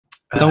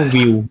ต้อง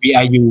วิว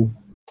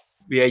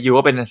VIU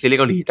ก็เป็นซีรีส์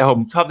เกาหลีแต่ผม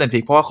ชอบ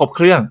Netflix เพราะว่าครบเค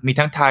รื่องมี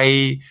ทั้งไทย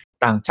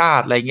ต่างชา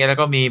ติอะไรเงี้ยแล้ว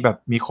ก็มีแบบ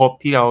มีครบ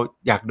ที่เรา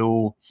อยากดู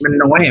มัน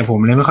น้อยผม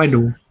เลยไม่ค่อย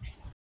ดู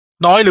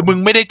น้อยหรือมึง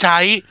ไม่ได้ใช้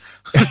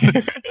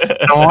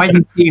น้อยจ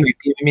ริงๆหรือ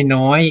ที่ไม่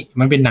น้อย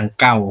มันเป็นหนัง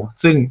เก่า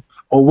ซึ่ง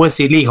โอเวอร์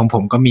ซีรีส์ของผ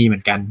มก็มีเหมื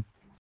อนกัน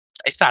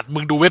ไอสัตว์มึ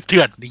งดูเว็บเ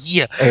ถื่อนไอ้เหี้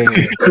ย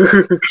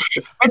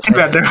ไม่เถื่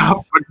อนนะครับ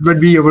มัน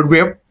มีอยู่บนเ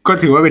ว็บก็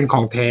ถือว่าเป็นข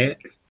องแ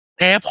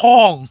ท้พ้อ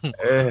ง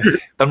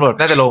ตำรวจ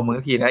น่าจะลงมือ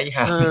ทีนะอี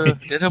ห่า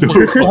เดี๋ยวถ้า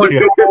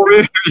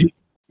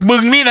มึ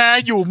งนี่นะ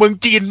อยู่เมือง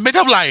จีนไม่เ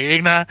ท่าไหร่เอ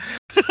งนะ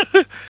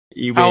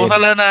เอาซะ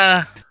แล้วนะ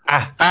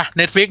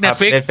Netflix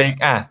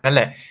นั่นแ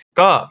หละ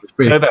ก็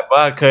เคยแบบว่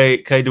า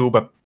เคยดูแบ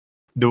บ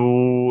ดู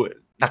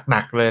หนั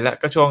กๆเลยแล้ว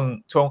ก็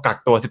ช่วงกัก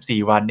ตัว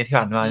14 วันที่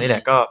ผ่านมานี่แหล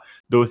ะก็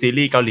ดูซี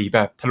รีส์เกาหลีแบ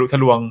บทะลุ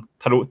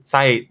ไ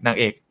ส้นาง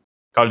เอก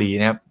เกาหลี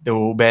นะครับดู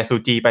แบซู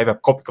จีไปแบบ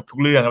ครบกับทุก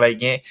เรื่องอะไรอย่า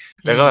งเงี้ย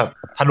แล้วก็แบบ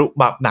ทะลุ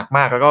แบบหนักม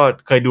ากแล้วก็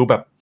เคยดูแบ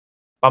บ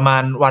ประมา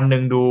ณวันนึ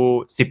งดู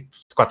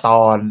10 กว่าต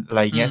อนอะไร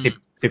เงี้ย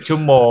10 ชั่ว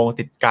โมง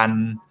ติดกัน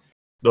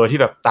โดยที่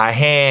แบบตา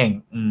แห้ง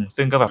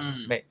ซึ่งก็แบบ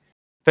ไม่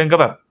ซึ่งก็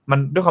แบบมัน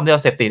ด้วยความที่เร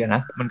าเสพติดน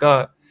ะมันก็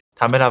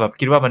ทำให้เราแบบ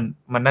คิดว่า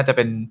มันน่าจะเ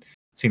ป็น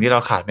สิ่งที่เรา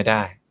ขาดไม่ไ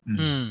ด้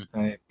ใน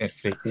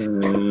Netflix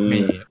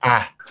มี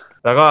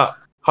แล้วก็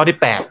ข้อที่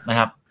8นะ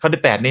ครับข้อ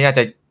ที่8นี่น่าจ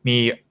ะมี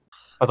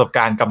ประสบก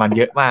ารณ์กับมันเ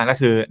ยอะมากก็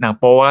คือหนัง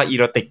โป๊อี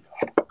โรติก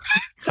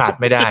ขาด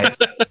ไม่ได้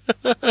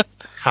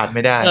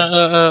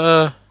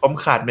ผม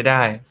ขาดไม่ไ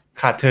ด้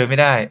ขาดเธอไม่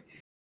ได้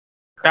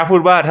กล้าพู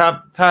ดว่า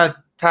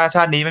ถ้าช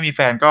าตินี้ไม่มีแฟ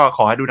นก็ข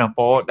อให้ดูหนังโ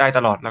ป๊ได้ต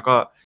ลอด แล้วก็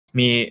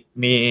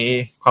มี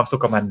ความสุ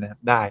ขกับมันนะครับ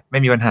ได้ไม่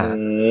มีปัญหา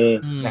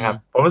นะครับ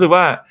ผมรู้สึก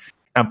ว่า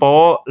หนังโป๊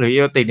หรืออี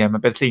โรติกเนี่ยมั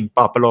นเป็นสิ่งป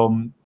ลอบประโลม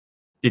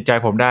จิตใจ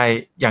ผมได้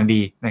อย่าง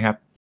ดีนะครับ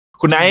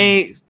คุณไน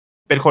ท์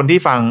เป็นคนที่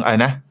ฟังอะไร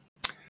นะ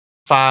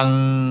ฟัง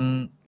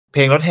เพ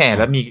ลงรถแห่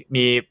แล้ว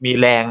มี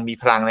แรงมี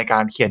พลังในกา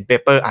รเขียนเป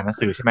เปอร์อ่านหนัง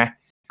สือใช่ไหม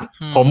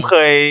ผมเ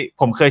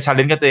คยชาเ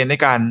ลนจ์กับตัวเองใน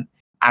การ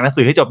อ่านหนัง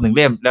สือให้จบ1 เ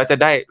ล่มแล้วจะ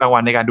ได้รางวั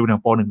ลในการดูหนัง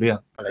โป๊1 เรื่อง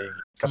อะไรอย่าง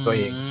นี้กับตัวเ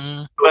อง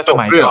เมื่อส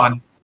มัยก่อน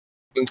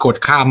มึงกด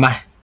ข้ามไหม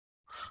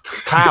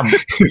ข้าม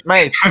ไม่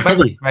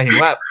ดิหมายถึง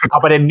ว่าเอา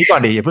ประเด็นนี้ก่อ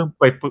นดิอย่าเพิ่ง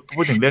ไป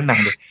พูดถึงเรื่องหนัง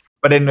ดิ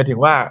ประเด็นหมายถึง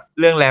ว่า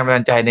เรื่องแรงบันด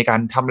าลใจในการ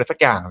ทำอะไรสัก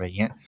อย่างอะไรอย่าง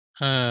เงี้ย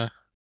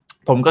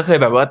ผมก็เคย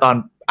แบบว่าตอน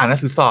อ่านหนั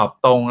งสือสอบ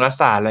ตรงรัฐ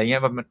ศาสตร์อะไรเงี้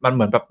ยมันเห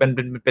มือนแบบเ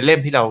ป็นเล่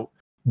มที่เรา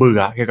เบื่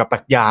อเกี่ยวกับปรั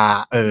ชญา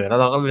แล้ว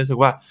เราก็รู้สึก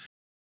ว่า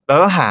เรา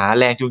ต้องหา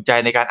แรงจูงใจ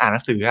ในการอ่านห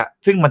นังสืออะ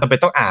ซึ่งมันจำเป็น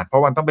ต้องอ่านเพรา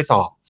ะมันต้องไปส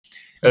อบ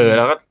แ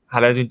ล้วก็หา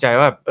แรงจูงใจ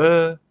ว่า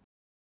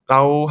เร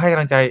าให้ก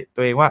ำลังใจตั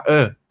วเองว่า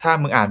ถ้า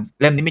มึงอ่าน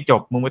เล่มนี้ไม่จ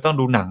บมึงไม่ต้อง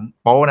ดูหนัง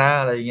โป๊นะ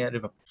อะไรอย่างเงี้ยหรื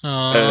อแบบ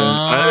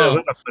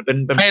แบบเป็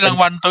นให้ราง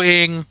วัลตัวเอ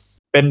ง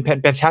เป็น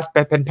แ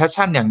พช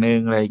ชั่นอย่างนึง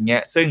อะไรอย่างเงี้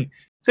ย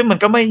ซึ่งมัน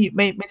ก็ไ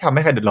ม่ทำใ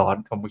ห้ใครเดือดร้อน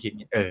ผมก็คิดอย่า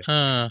งเงี้ย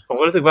ผม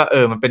ก็รู้สึกว่า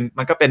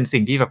มันก็เป็น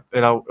สิ่งที่แบบ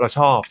เราช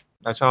อ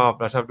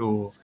บดู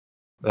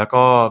แล้ว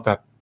ก็แบบ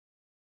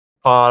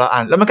พอเราอ่า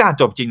นแล้วมันก็อ่าน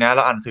จบจริงนะเร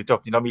าอ่านหนังสือจบ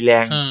จริงเรามีแร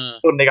ง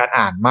ต้นในการ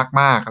อ่าน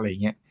มากๆอะไรอย่า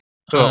งเงี้ย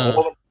คือแบบโอ้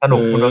สนุ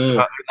กมันรู้สึก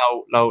ว่า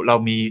เรา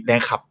มีแร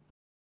งขับ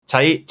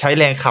ใช้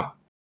แรงขับ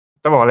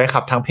ต้องบอกแรง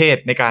ขับทางเพศ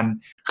ในการ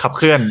ขับเ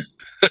คลื่อน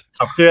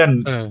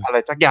อะไร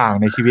สักอย่าง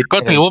ในชีวิตก็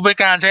ถือว่าเป็น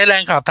การใช้แร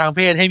งขับทางเพ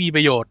ศให้มีป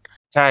ระโยชน์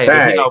ใช่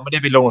ที่เราไม่ได้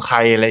ไปลงกับใคร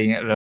อะไรอย่างเงี้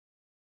ย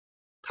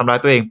ทำร้าย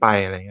ตัวเองไป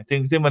อะไรอย่างเงี้ย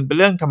ซึ่งมันเป็น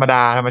เรื่องธรรมด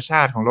าธรรมช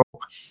าติของโลก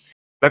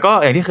แล้วก็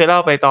อย่างที่เคยเล่า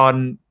ไปตอน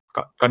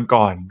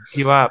ก่อน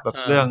ที่ว่าแบบ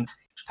เรื่อง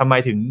ทำไม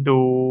ถึงดู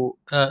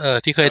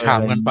ที่เคยถาม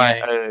กันไป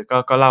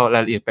ก็เล่ารา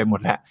ยละเอียดไปหมด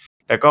แล้ว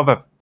แต่ก็แบบ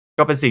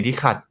ก็เป็นสิ่งที่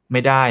ขัดไ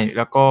ม่ได้แ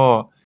ล้วก็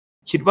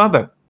คิดว่าแบ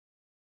บ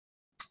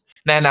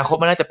ในอนาคต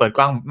มันน่าจะเปิดก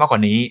ว้างมากกว่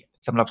านี้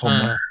สำหรับผม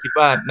นะคิด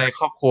ว่าในค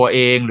รอบครัวเอ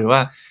งหรือว่า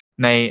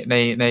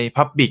ใน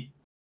พับบิก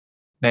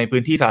ในพื้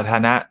นที่สาธาร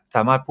ณะส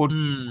ามารถพูด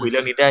คุยเรื่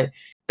องนี้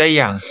ได้อ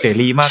ย่างเส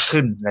รีมาก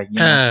ขึ้นอะไรอย่างเ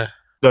งี้ย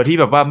โดยที่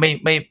แบบว่าไ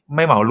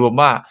ม่เหมารวม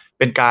ว่า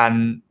เป็นการ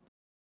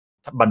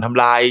บั่นท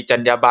ำลายจร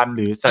รยาบรรณห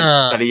รือ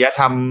จริย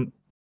ธรรม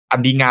อัน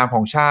ดีงามข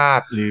องชา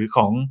ติหรือข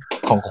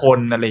องคน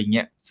อะไรอย่างเ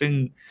งี้ยซึ่ง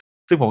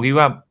ผมคิด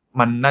ว่า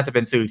มันน่าจะเ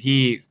ป็นสื่อ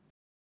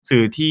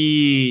ที่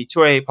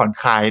ช่วยผ่อน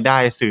คลายได้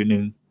สื่อห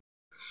นึ่ง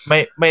ไ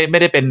ม่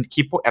ได้เป็นค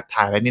ลิปพวกแอบ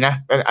ถ่ายอะไรนี่นะ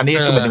อันนี้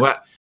คือหมายถึงว่า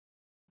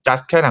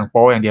just แค่หนังโ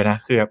ป๊อย่างเดียวนะ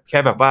คือแค่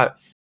แบบว่า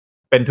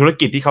เป็นธุร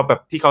กิจที่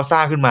เขาสร้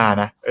างขึ้นมา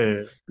นะ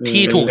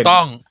ที่ถูกต้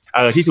อง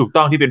ที่ถูก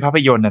ต้องที่เป็นภาพ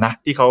ยนตร์นะ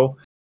ที่เขา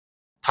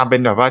ทำเป็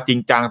นแบบว่าจริง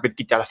จังเป็น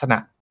กิจลักษณะ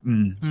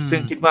ซึ่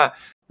งคิดว่า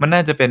มันน่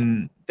าจะเ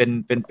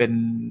ป็น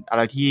อะไ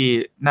รที่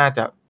น่าจ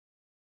ะ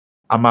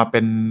เอามาเ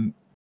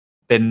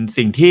ป็น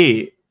สิ่งที่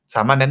ส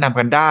ามารถแนะนำ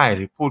กันได้ห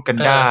รือพูดกัน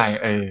ได้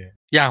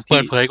อย่างเปิ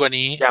ดเผยกว่า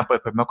นี้อย่างเปิด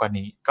เผยมากกว่า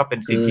นี้ก็เป็น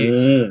สิ่งที่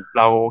เ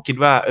ราคิด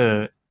ว่า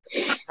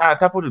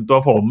ถ้าพูดถึงตัว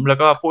ผมแล้ว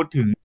ก็พูด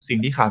ถึงสิ่ง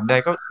ที่ขาดไม่ได้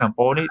ก็หนังโ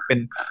ป๊นี่เป็น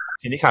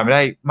สิ่งที่ขาดไม่ไ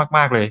ด้ม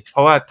ากๆเลยเพร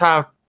าะว่าถ้า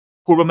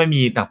พูดว่าไม่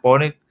มีหนังโป๊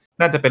นี่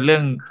น่าจะเป็นเรื่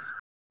อง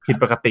ผิด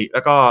ปกติแ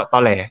ล้วก็ตอ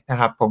แหลนะ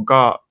ครับผมก็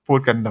พูด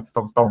กันแบบต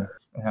รง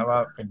ๆนะฮะว่า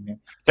เป็น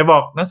จะบอ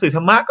กหนังสือธ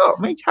รรมะก็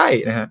ไม่ใช่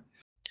นะฮะ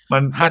มั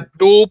นหัด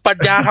ดูปรัช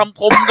ญาคำ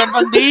คมกันบ้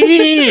างดิ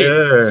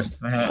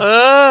นะฮะ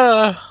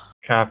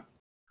ครับ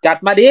จัด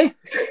มาดิ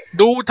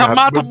ดูธรรม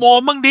ะธรรมโม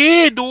บ้างดิ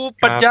ดู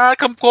ปรัชญา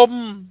คำคม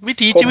วิ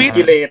ถีชีวิต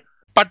กิเลส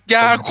ปรัชญ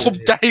าข่ม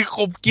ใจ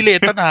ข่มกิเลส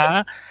ตัณหา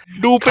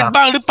ดูเป็น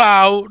บ้างหรือเปล่า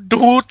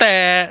ดูแต่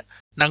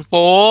หนังโ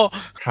ป๊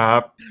ครั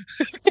บ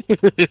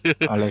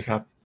เอาเลยครั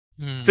บ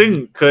ซึ่ง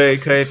เ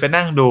คยไป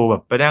นั่งดูแบ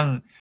บไปนั่ง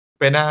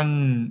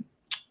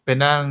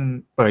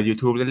เปิด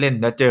YouTube เล่น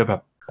ๆแล้วเจอ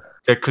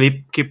ค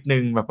ลิปนึ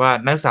งแบบว่า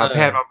นักศึกษาแพ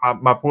ทย์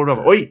มาพูดว่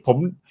าโอ๊ยผม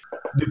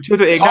ช่วย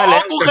ตัวเองได้แล้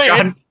วจากก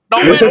ารน้อ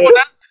งเวทคน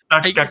นั้น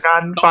จากกา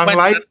รฟัง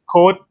ไลฟ์โ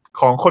ค้ด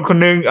ของคน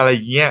นึงอะไรอ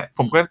ย่างเงี้ยผ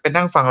มก็ไป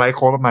นั่งฟังไลฟ์โ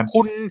ค้ดประมาณ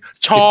คุณ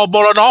ชบ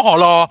รน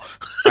หรอ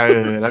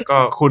แล้วก็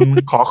คุณ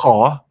ขอ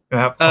น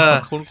ะครับ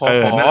คุณขอ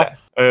นั่นแหละ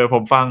ผ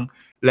มฟัง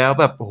แล้ว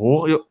แบบโอ้โห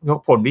ยก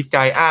ผลวิ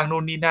จัยอ้าง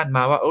นู่นนี่นั่นม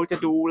าว่าจะ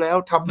ดูแล้ว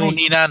ทำให้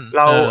เ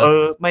รา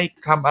ไม่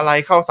ทำอะไร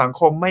เข้าสัง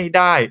คมไม่ไ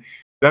ด้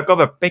แล้วก็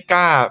แบบไม่ก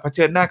ล้าเผ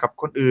ชิญหน้ากับ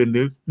คนอื่นห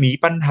รือหนี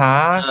ปัญหา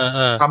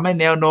ทำให้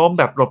แนวโน้ม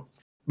แบบหลบ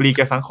หลีก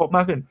จากสังคมม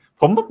ากขึ้น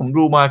ผม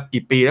ดูมา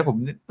กี่ปีแล้วผม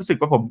รู้สึก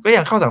ว่าผมก็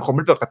ยังเข้าสังคมเ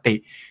ป็นปกติ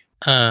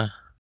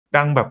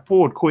ยังแบบพู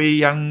ดคุย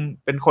ยัง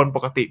เป็นคนป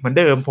กติเหมือน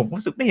เดิมผม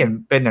รู้สึกไม่เห็น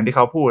เป็นอย่างที่เข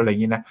าพูดอะไรอย่า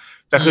งนี้นะ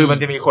แต่คือมัน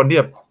จะมีคนที่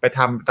แบบไปท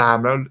ำตาม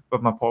แล้ว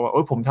มาพบว่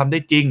าผมทำได้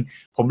จริง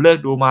ผมเลิก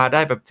ดูมาไ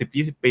ด้แบบ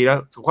10-20 ปีแล้ว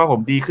สุขภาพผ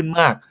มดีขึ้นม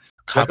าก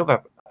แล้วก็แบ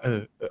บเ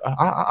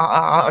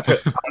ถอะ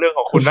เอาเรื่องข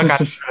องคุณแล้วกัน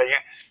อะไรเ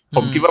งี้ยผ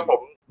มคิดว่าผม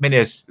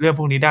manage เรื่อง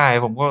พวกนี้ได้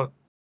ผมก็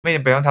ไม่จ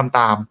ำเป็นต้องทำ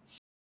ตาม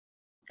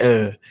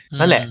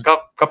นั่นแหละ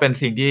ก็เป็น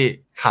สิ่งที่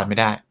ขาดไม่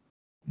ได้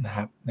นะค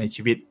รับใน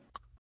ชีวิต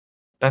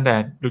ตั้งแต่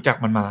รู้จัก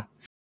มันมา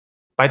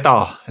ไปต่อ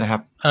นะครั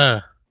บ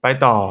ไป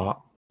ต่อ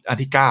อัน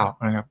ที่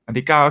9นะครับอัน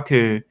ที่9ก็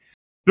คือ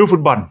ลูกฟุ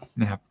ตบอล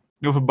นะครับ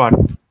ลูกฟุตบอล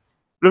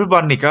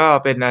นี่ก็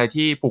เป็นอะไร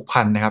ที่ผูก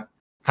พันนะครับ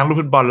ทั้งลูก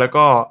ฟุตบอลแล้ว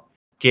ก็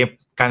เกม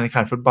การแข่ง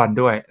ขันฟุตบอล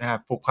ด้วยนะครับ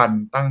ผูกพัน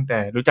ตั้งแต่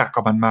รู้จัก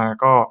กับมันมา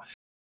ก็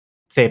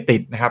เสพติ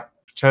ดนะครับ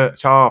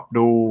ชอบ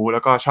ดูแล้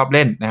วก็ชอบเ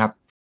ล่นนะครับ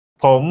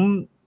ผม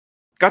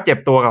ก็เจ็บ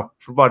ตัวกับ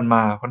ฟุตบอลม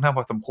าค่อนข้างพ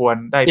อสมควร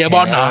ได้ เสีย แผ บ ล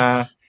อลเหรอ มา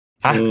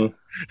ฮะ อืม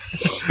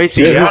ไม่เ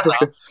สีย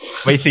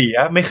ไม่เสีย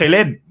ไม่เคยเ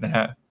ล่นนะค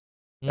รับ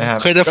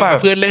เคยจะฝาก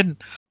เพื่อนเล่น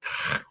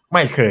ไ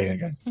ม่เคยเหมือ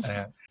นกันนะค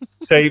รับ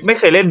ไม่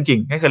เคยเล่นจริ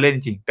งไม่เคยเล่นจ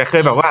ริงแต่เค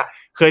ยแบบว่า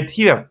เคย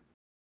ที่แบบ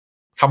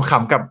ข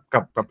ำๆ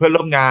กับเพื่อน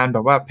ร่วมงานแบ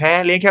บว่าแพ้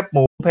เลี้ยงแคบห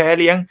มูแพ้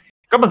เลี้ยง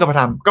ก็มันก็พ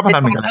นั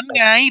นเหมือนกัน นั้น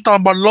ไงตอน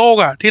บอลโลก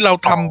อ่ะที่เรา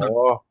ทำแบบ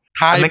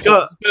ทาย อันนั้นก็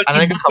เพื่อ อัน กิ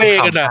นั้น น บุ ก็ ฟเฟ่ต์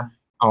ขำ กัน ๆ อ่ะ กัน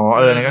อ๋อ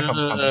นั่นก็ขำ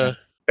ๆกัน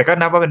แต่ก็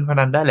นับว่าเป็นพ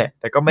นันได้แหละ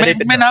แต่ก็ไม่ได้เ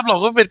ป็น ไม่นับหรอก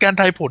ก็เป็นการ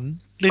ทายผล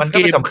เล่น มัน เก ก็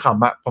เป็น ม ขำ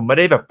ๆอ่ะผมไม่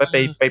ได้แบบ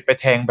ไป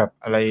แทงแบบ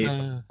อะไร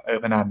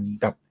พนัน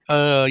กับ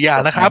อย่า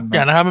นะครับ อ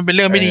ย่านะครับมันเป็นเ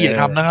รื่องไม่ดีอย่า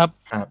ทำนะครับ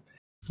ครับ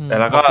แต่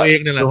แล้วก็ บอกตัวเอง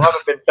นี่แหละ ดูว่ามั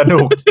นเป็นสนุ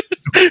ก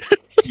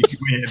อีก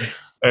เวร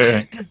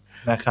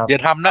นะครับ อย่า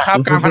ทำนะครับ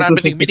การพนันเป็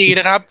นสิ่งไม่ดี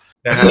นะครับ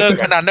นะครับ เลิก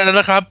พนันได้แล้ว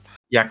นะครับ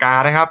อย่ากา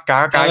นะครับกา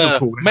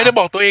ถูกๆนะครับ ไม่ได้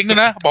บอกตัวเองด้วย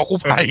นะ บอกครู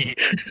ไผ่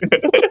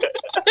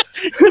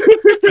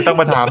ไม่ต้อง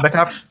มาถามนะค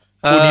รับ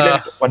คู่นี้เล่น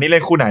วันนี้เล่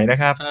นคู่ไหนนะ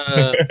ครับ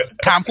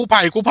ถามครูไ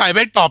ผ่แ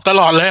ม่งตอบต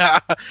ลอดเลยอ่ะ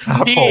ครั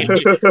บ พี่ ผม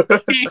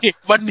พี่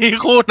วันนี้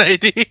คู่ไหน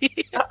ดี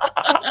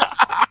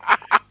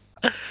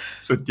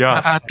สุดยอด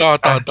ต่อ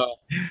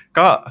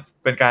ก็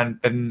เ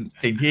ป็น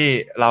สิ่งที่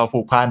เราผู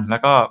กพันแล้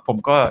วก็ผม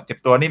ก็เจ็บ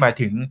ตัวนี่หมาย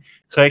ถึง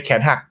เคยแข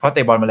นหักเพราะเต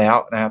ะบอลมาแล้ว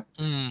นะครับ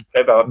เค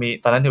ยแบบว่ามี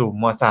ตอนนั้นอยู่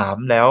ม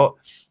.3 แล้ว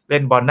เล่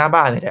นบอลหน้า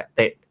บ้านเนี่ยแหละเ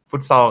ตะฟุ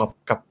ตซอล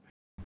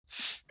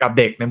กับ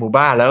เด็กในหมู่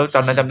บ้านแล้วต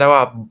อนนั้นจำได้ว่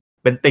า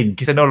เป็นติ่งค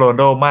ริสเตียโนโรนัล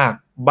โดมาก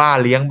บ้า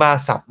เลี้ยงบ้า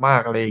สับมา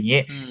กอะไรอย่าง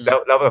นี้แ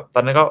ล้วแบบตอ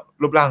นนั้นก็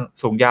รูปร่าง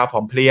สูงยาวผอ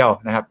มเพรียว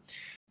นะครับ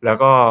แล้ว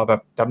ก็แบ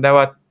บจำได้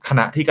ว่าข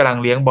ณะที่กำลัง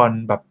เลี้ยงบอล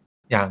แบบ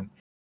อย่าง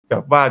แบ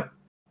บว่า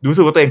รู้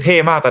สึกว่าตัวเองเท่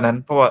มากตอนนั้น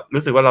เพราะว่า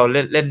รู้สึกว่าเรา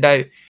เล่นได้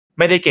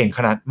ไม่ได้เก่งข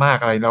นาดมาก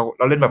อะไรเ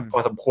ราเล่นแบบพอ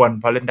สมควร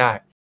พอเล่นได้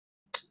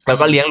แล้ว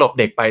ก็เลี้ยงหลบ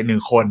เด็กไป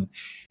1 คน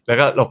แล้ว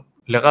ก็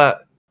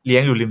เลี้ย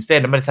งอยู่ริมเส้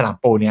นนั้นมันสนาม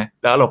ปูเนี่ย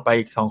แล้วหลบไป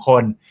อีก2 ค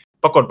น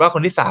ปรากฏว่าค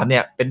นที่3เนี่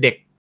ยเป็นเด็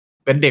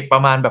กปร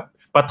ะมาณแบบ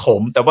ประถ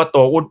มแต่ว่าตั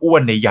วอ้ว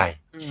นๆใหญ่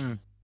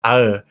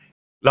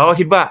ๆเราก็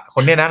คิดว่าค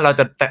นนี้นะเรา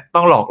จะต้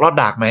องหลอกลอด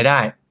ดากมันได้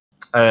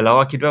เรา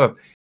ก็คิดว่าแบบ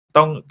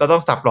ต้อ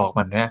งสับหลอก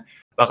มันนะ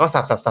เราก็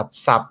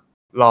สับ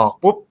หลอก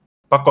ปุ๊บ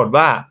ปรากฏ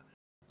ว่า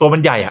ตัวมั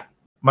นใหญ่อ่ะ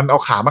มันเอา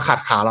ขามาขัด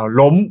ขาเรา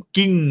ล้ม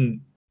กิ้ง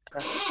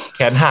แข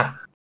นหัก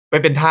ไป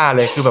เป็นท่าเ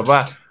ลยคือแบบว่า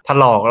ถ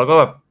ลอกแล้วก็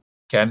แบบ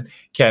แ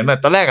ขนแบบ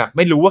ตอนแรกอ่ะไ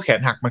ม่รู้ว่าแขน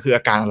หักมันคืออ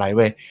าการอะไรเ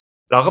ว้ย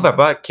เราก็แบบ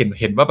ว่า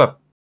เห็นว่าแบบ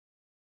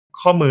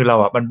ข้อมือเรา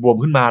อ่ะมันบวม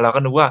ขึ้นมาเราก็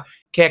นึกว่า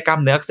แค่กล้าม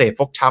เนื้ออักเสบ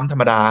ฟกช้ำธร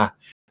รมดา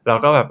เรา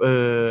ก็แบบ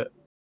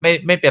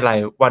ไม่เป็นไร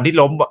วันที่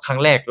ล้มครั้ง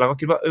แรกเราก็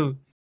คิดว่า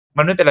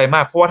มันไม่เป็นไรม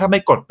ากเพราะว่าถ้าไม่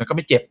กดมันก็ไ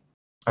ม่เจ็บ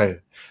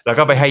แล้ว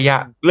ก็ไปให้ย่า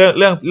เ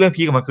รื่อง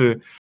พีคมันคือ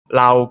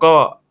เราก็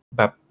แ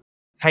บบ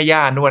ให้ย่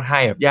านวดให้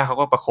แบบย่าเขา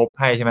ก็ประคบ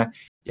ให้ใช่ไหม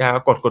ย่าก็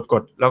ก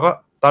ดแล้วก็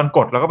ตอนก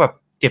ดเราก็แบบ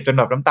เจ็บจน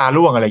แบบน้ำตา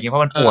ร่วงอะไรอย่างเงี้ยเพร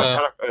าะมันปวด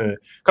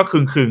ก็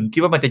คึงคิ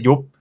ดว่ามันจะยุบ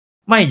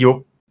ไม่ยุบ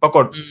ปราก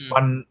ฏ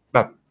มันแบ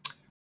บ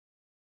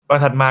วัน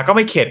ถัดมาก็ไ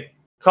ม่เข็ด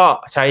ก็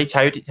ใ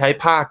ช้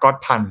ผ้าก๊อซ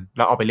พันแ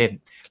ล้วเอาไปเ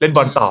ล่นบ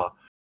อลต่อ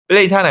เ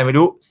ล่นท่าไหนไม่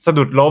รู้สะ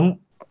ดุดล้ม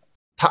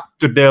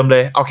จุดเดิมเล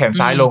ยเอาแขน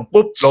ซ้ายลง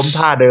ปุ๊บล้ม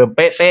ท่าเดิมเ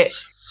ป๊ะ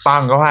ปั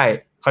งก็ให้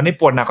คราวนี้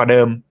ปวดหนักกว่าเ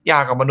ดิมยา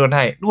กกับมานวดใ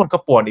ห้นวดก็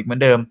ปวดอีกเหมือ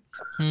นเดิม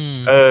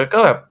ก็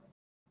แบบ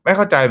ไม่เ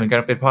ข้าใจเหมือนกัน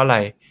เป็นเพราะอะไร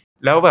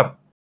แล้วแบบ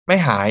ไม่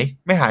หา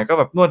ยก็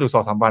แบบนวดอยู่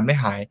 2-3 วันไม่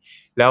หาย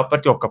แล้วปร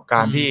ะจวบกับก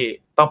ารที่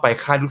ต้องไป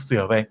ค่ายลูกเสื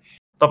อไป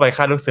ต้องไป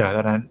ค่ายลูกเสือต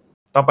อนนั้น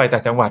ต้องไปแต่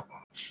จังหวัด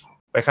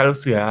ไปค่ายลูก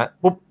เสือ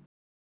ปุ๊บ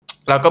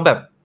เราก็แบบ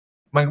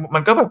มั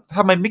นก็แบบถ้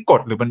ามันไม่ก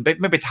ดหรือมัน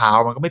ไม่ไปเท้า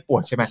มันก็ไม่ปว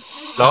ดใช่ไหม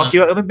เราก็คิด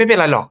ว่าไม่เป็น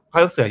ไรหรอกค่า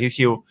ยลูกเสือ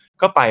ชิว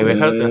ๆก็ไปไว้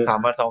ค่ายลูกเสือ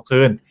3 วัน 2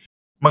 คืน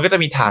มันก็จะ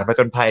มีฐานผจ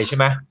ญภัยใช่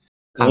ไหม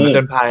ฐานผจ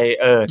ญภัย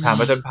ฐาน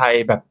ผจญภัย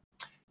แบบ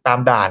ตาม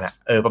ด่านอ่ะ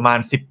ประมาณ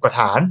10 กว่า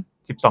ฐาน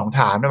12 ฐ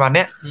านประมาณเ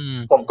นี้ย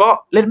ผมก็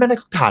เล่นไม่ได้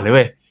ทุกฐานเลยเ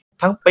ว้ย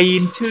ทั้งปี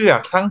นเชือ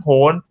กทั้งโห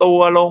นตัว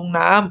ลง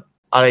น้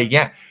ำอะไรเ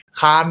งี้ย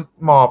คาน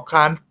หมอบค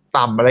าน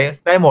ต่ำอะไร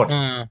ได้หมด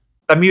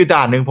แต่มีอยู่ด่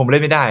านหนึ่งผมเล่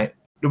นไม่ได้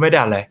ดูไม่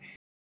ด่านอะไร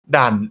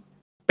ด่าน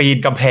ปีน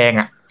กำแพง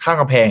อ่ะข้าง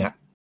กำแพงอ่ะ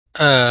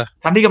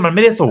ทั้งที่มันไ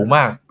ม่ได้สูงม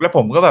ากแล้วผ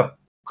มก็แบบ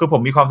คือผ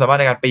มมีความสามารถ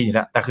ในการปีนอยู่แ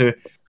ล้วแต่คือ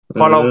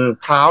พอเรา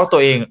เท้าตั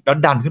วเองแล้ว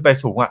ดันขึ้นไป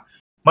สูงอ่ะ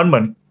มันเหมื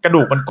อนกระ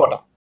ดูกมันกดอ่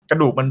ะกระ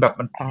ดูกมันแบบ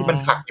มันที่มัน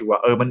หักอยู่อ่ะ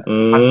มัน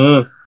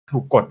ถู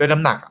กกดด้วยน้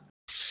ำหนัก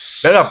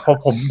แล้วแบบพอ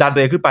ผมดันตั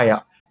วเองขึ้นไปอ่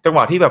ะจังหว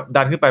ะที่แบบ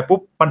ดันขึ้นไปปุ๊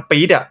บมัน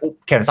ปี๊ดอ่ะ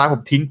แขนซ้ายผ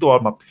มทิ้งตัว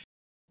แบบ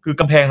คือ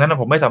กำแพงนั้นนะ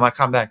ผมไม่สามารถ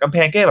ข้ามได้กำแพ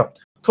งแค่แบบ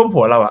ท่วม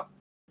หัวเราอ่ะ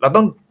เรา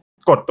ต้อง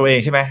กดตัวเอง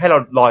ใช่ไหมให้เรา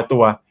ลอยตั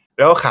วแ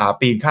ล้วก็ขา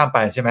ปีนข้ามไป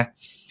ใช่ไหม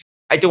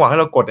ไอ้จังหวะที่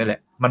เรากดนี่แหล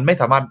ะมันไม่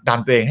สามารถดัน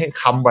ตัวเองให้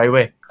ค้ำไว้เ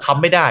ว้ยค้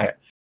ำไม่ได้อ่ะ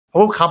เพราะ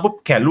ว่าค้ำปุ๊บ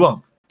แขนร่วง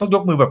ต้องย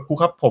กมือแบบครู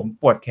ครับผม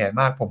ปวดแขน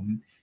มากผม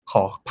ข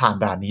อผ่าน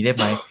ด่านนี้ได้ไ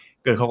หม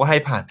เกิดเขาก็ให้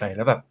ผ่านไปแ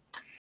ล้วแบบ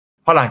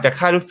พอหลังจาก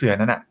ค่ายลูกเสือ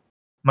นั้นอ่ะ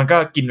มันก็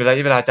กินเ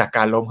วลาจากก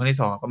ารล้มครั้งที่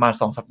2ประมาณ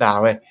2 สัปดาห์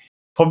เว้ย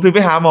ผมถึงไป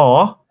หาหมอ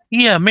เ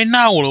หี้ยไม่เ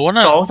น่าเหรอวะ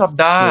น่ะ 2 สัป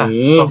ดาห์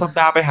 2 สัป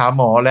ดาห์ไปหาห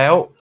มอแล้ว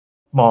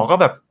หมอก็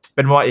แบบเ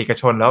ป็นวอเอก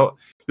ชนแ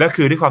ล้ว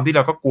คือด้วยความที่เร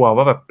าก็กลัว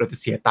ว่าแบบเราจะ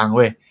เสียตังค์เ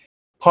ว้ย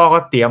พ่อก็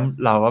เตรียม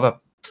เราว่าแบบ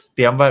เต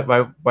รียม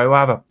ไว้ว่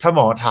าแบบถ้าหม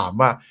อถาม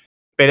ว่า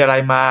เป็นอะไร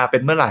มาเป็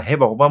นเมื่อไหร่ให้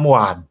บอกว่าเมื่อว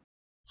าน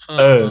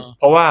เ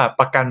พราะว่า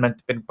ประกันมัน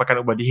เป็นประกัน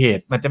อุบัติเห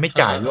ตุมันจะไม่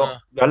จ่าย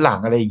ย้อนหลัง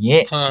อะไรอย่างเงี้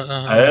ย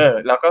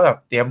เราก็แบบ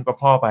เตรียมกับ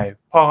พ่อไป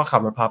พ่อก็ขั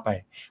บรถพาไป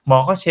หมอ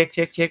ก็เ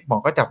ช็คหมอ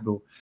ก็จับดู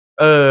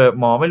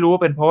หมอไม่รู้ว่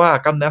าเป็นเพราะว่า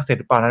กล้ามเนื้ออักเสบ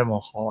หรือเปล่านะหมอ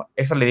ขอเ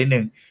อ็กซเรย์นิดนึ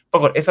งปรา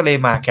กฏเอ็กซเร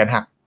ย์มาแขน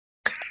หัก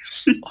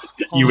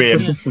อีเวน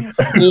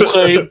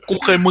กู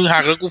เคยมือหั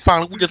กแล้วกูฟัง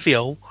แล้วกูจะเสี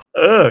ยว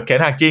แขน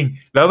หักจริง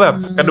แล้วแบบ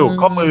กระดูก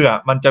ข้อมืออ่ะ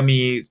มันจะมี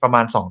ประม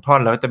าณ2ท่อน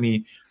แล้วจะมี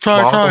ว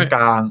อลตรงก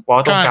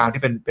ลาง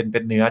ที่เป็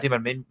นเนื้อที่มั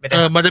นไม่ได้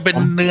มันจะเป็น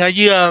เนื้อเ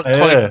ยื่อ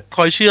ค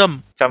อยเชื่อม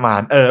สมา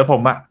นผ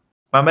มอ่ะ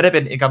มันไม่ได้เป็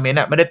นเอ็นกาเมนต์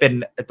อ่ะไม่ได้เป็น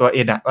ตัวเ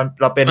อ็นอ่ะ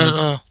เราเ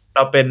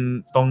ป็น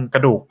ตรงกร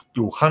ะดูกอ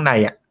ยู่ข้างใน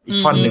อ่ะอีก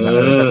ท่อนหนึ่ง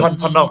แต่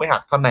ท่อนนอกไม่หั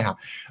กท่อนในหัก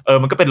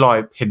มันก็เป็นรอย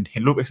เห็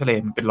นรูปเอ็กซเร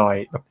ย์มันเป็นรอย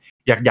แบบ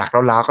อยาก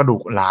ร้าวกระดู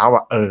กร้าวอ่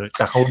ะแ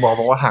ต่เขาหมอ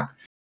บอกว่าหัก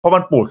เพราะมั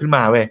นปูดขึ้นม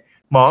าเว้ย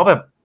หมอก็แบ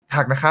บ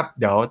หักนะครับ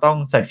เดี๋ยวต้อง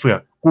ใส่เฟือก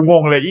กูง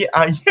งเลย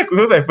กู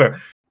ต้องใส่เฟือก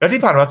แล้ว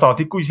ที่ผ่านมา2 อา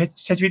ทิตย์กู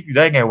ใช้ชีวิตอยู่ไ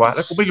ด้ไงวะแ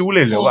ล้วกูไม่รู้เล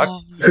ยเหรอว่า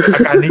อา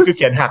การนี้คือแ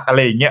ขนหักอะไร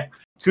อย่างเงี้ย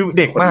คือ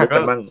เด็กมากแล้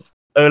ว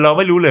เราไ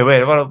ม่รู้เลยเว้ย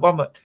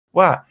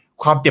ว่า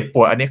ความเจ็บป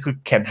วดอันนี้คือ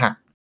แขนหัก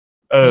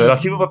เรา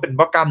คิดว่ามันเป็นเพ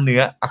ราะกล้ามเนื้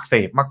ออักเส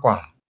บมากกว่า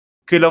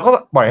คือเราก็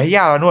ปล่อยให้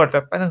ย่านวด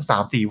ไปตั้ง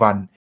 3-4 วัน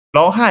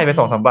ร้องไห้ไป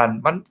 2-3 วัน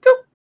มันก็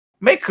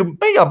ไ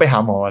ม่ยอมไปหา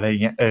หมออะไรอย่า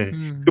งเงี้ย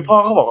คือพ่อ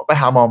ก็บอกไป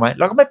หาหมอไหม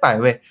เราก็ไม่ไป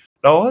เว้ย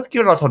เราก็คิด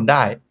ว่าเราทนไ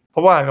ด้เพร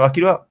าะว่าเราคิ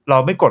ดว่าเรา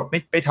ไม่กด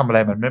ไม่ทำอะไร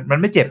มัน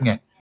ไม่เจ็บไง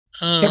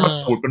แค่มัน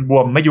ปูดมันบ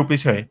วมไม่ยุบ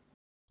เฉย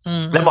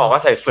แล้วหมอก็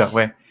ใส่เฟือกเ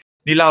ว้ย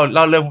นี่เล่า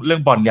เรื่อ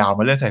งบอลยาว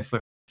มาเรื่องใส่เฟือ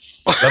ก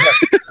แล้วแบบ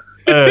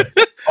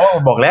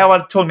บอกแล้วว่า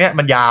ช่วงเนี้ย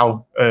มันยาว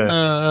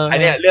ไอ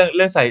เนี้ยเ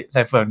รื่องใ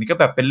ส่เฟือกนี่ก็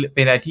แบบเ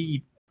ป็นอะไร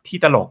ที่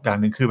ตลกอย่า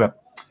งนึงคือแบบ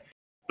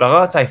เราก็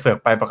ใส่เฟือก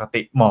ไปปก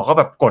ติหมอก็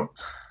แบบกด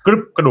กรึ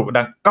บกระดูก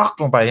ดังก๊อก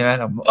ลงไปใช่ไหม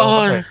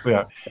ก็ใส่เฟือ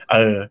ก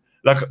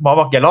แล้วหมอ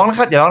บอกอย่าร้องนะค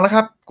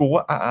รับกู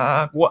ว่า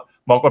กูว่า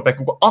หมอกดไป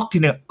กูก็อ๊อกที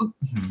นึง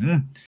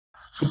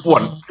คือปว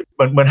ด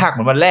เหมือนหักเห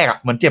มือนวันแรกอ่ะ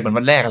เหมือนเจ็บเหมือน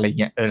วันแรกอะไร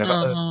เงี้ยแล้วก็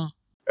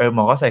หม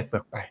อก็ใส่เฟื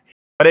อกไป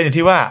ประเด็นอยู่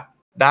ที่ว่า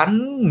ดัน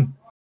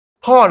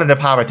พ่อดันจะ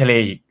พาไปทะเล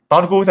อีกตอ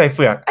นกูใส่เ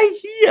ฟือกไอ้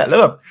เหี้ยแล้ว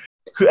แบบ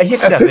คือไอ้เหี้ย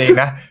กระดับเอง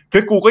นะคื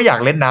อกูก็อยาก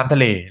เล่นน้ำทะ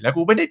เลแล้ว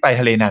กูไม่ได้ไป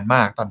ทะเลนานม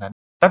ากตอนนั้น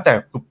ตั้งแต่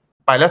กู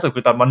ไปล่าสุด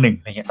คือตอนม.1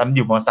 อะไรเงี้ยตอนอ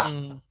ยู่ม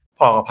.3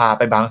 พ่อก็พาไ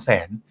ปบางแส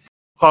น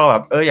พ่อแบ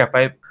บอยากไ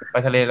ป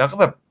ทะเลแล้วก็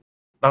แบบ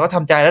เราก็ท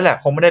ำใจแล้วแหละ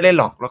คงไม่ได้เล่น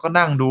หรอกแล้วก็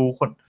นั่งดู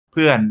คนเ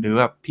พื่อนหรือ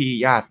แบบพี่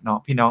ญาติน้อง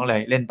พี่น้องอะไร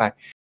เล่นไป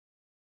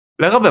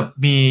แล้วก็แบบ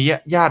มี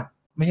ญาติ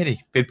ไม่ใช่ดิ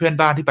เป็นเพื่อน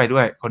บ้านที่ไปด้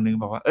วยคนนึง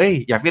บอกว่า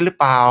อยากเล่นหรือ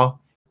เปล่า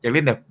อยากเ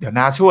ล่นแบบเดี๋ยว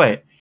น้าช่วย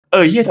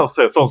เหี้ย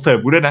ส่งเสริม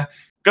กูด้วยนะ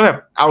ก็แบบ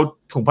เอา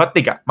ถุงพลาส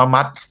ติกอ่ะมา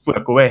มัดเฟือ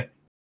กกูเว้ย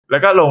แล้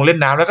วก็ลงเล่น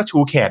น้ำแล้วก็ชู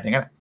แขนอย่างเ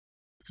งี้ย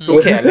ชู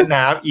แขนเล่น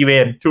น้ำอีเว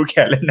นชูแข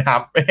นเล่นน้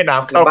ำไม่ให้น้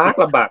ำเข้า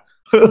ลำบาก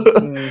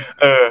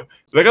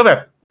แล้วก็แบบ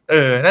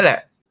นั่นแหละ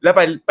แล้ว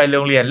ไปโ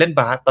รงเรียนเล่น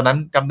บาสตอนนั้น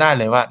จำได้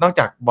เลยว่านอก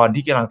จากบอล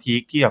ที่กำลังพี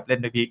คที่แบบเล่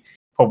นในพีค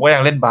ผมก็ยั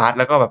งเล่นบาส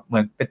แล้วก็แบบเหมื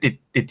อนไป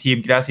ติดทีม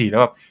กีฬาสีแล้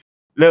วแบบ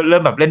เริ่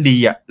มแบบเล่นดี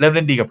อ่ะเริ่มเ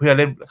ล่นดีกับเพื่อน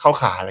เล่นเข้า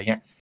ขาอะไรเงี้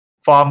ย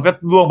ฟอร์มก็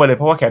ร่วงไปเลยเ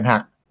พราะว่าแขนหั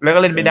กแล้ว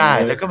ก็เล่นไม่ได้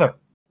แล้วก็แบบ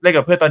เล่น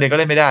กับเพื่อนตอนเด็กก็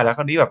เล่นไม่ได้แล้วค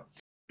ราวนี้แบบ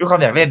ด้วยความ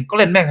อยากเล่นก็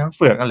เล่นแม่งทั้งเ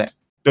ฟือกนั่นแหละ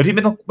โดยที่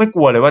ไม่ก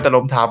ลัวเลยว่าจะ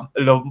ล้ม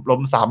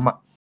ซ้ำอ่ะ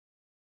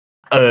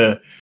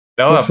แ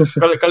ล้วแบบ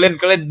ก็เ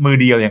ล่นมือ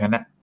เดียวอย่างนั้นน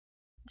ะ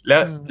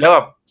แล้วแบ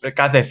บ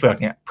การใส่เฟือก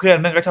เนี่ยเพื่อน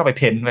แม่งก็ชอบไป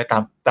เพ้นไว้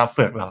ตามเ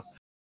ฟือกเรา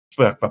เ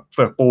ฟือกแบบเ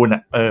ฟือกปูนอ่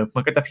ะมั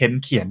นก็จะเพ้น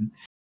เขียน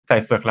ใส่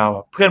เฟือกเรา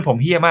เพื่อนผม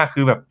เหี้ยมาก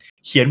คือแบบ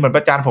เขียนเหมือนป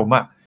ระจานผมอ่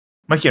ะ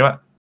มันเขียนว่า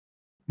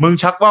มึง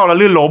ชักว่าวแล้ว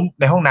ลื่นล้ม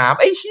ในห้องน้ำ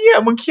ไอ้เหี้ย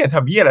มึงเขียนท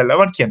ำเหี้ยอะไรแล้ว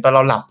มันเขียนตอนเร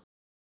าหลับ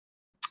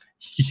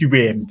อีเว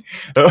น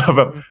แ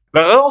บบแล้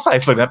วก็ต้องใส่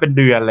เฟือกนั้นเป็น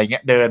เดือนอะไรเงี้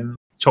ยเดิน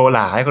โชว์หล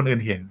าให้คนอื่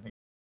นเห็น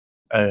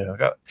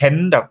ก็เพ้น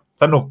แบบ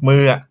สนุกมื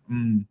ออ่ะ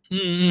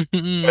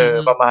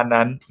ประมาณ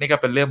นั้นนี่ก็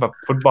เป็นเรื่องแบบ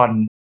ฟุตบอล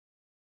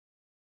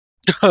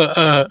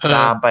ล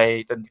ามไป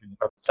จนถึง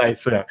แบบใส่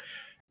เฟือก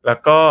แล้ว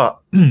ก็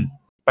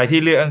ไปที่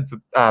เรื่อง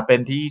เป็น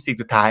ที่สิ่ง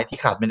สุดท้ายที่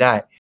ขาดไม่ได้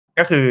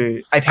ก็คือ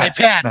iPad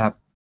นะครับ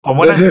ผม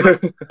ว่า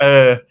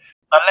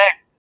ตอ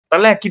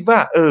นแรกคิดว่า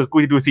กู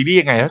จะดูซีรีส์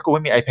ยังไงถ้ากูไ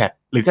ม่มี iPad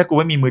หรือถ้ากู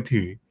ไม่มีมือ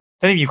ถือ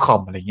ถ้าไม่มีคอ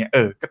มอะไรเงี้ย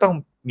ก็ต้อง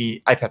มี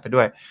iPad ไปด้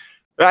วย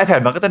แล้ว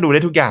iPad มันก็จะดูไ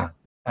ด้ทุกอย่าง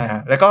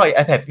แล้วก็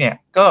iPad เนี่ย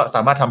ก็ส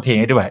ามารถทำเพลง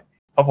ได้ด้วย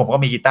เพราะผมก็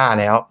มีกีตาร์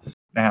แล้ว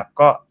นะครับ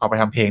ก็เอาไป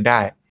ทำเพลงได้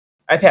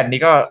iPad นี้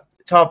ก็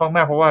ชอบมา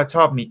กๆเพราะ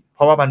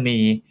ว่ามันมี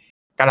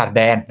กระดาษแบ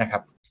นนะครั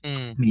บ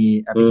มี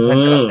แอปพลิเคชัน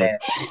กระดาษแบน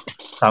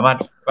สามารถ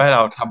ให้เร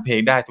าทำเพลง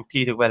ได้ทุก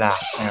ที่ทุกเวลา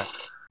นะครับ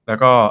แล้ว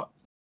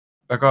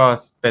ก็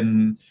เป็น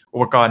อุ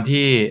ปกรณ์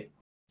ที่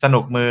สนุ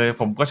กมือ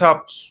ผมก็ชอบ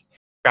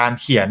การ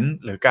เขียน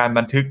หรือการ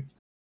บันทึก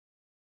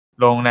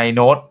ลงในโ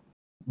น้ต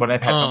บน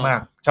iPad มาก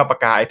ๆชอบปา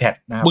กกา iPad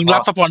นะครับมึงรั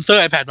บสปอนเซอ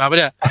ร์ iPad มาปะ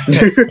เนี่ย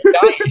ไ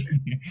ด้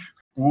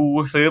กู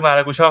ซื้อมาแ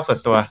ล้วกูชอบส่วน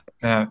ตัว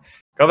นะครับ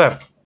ก็แบบ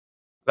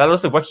แล้ว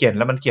รู้สึกว่าเขียน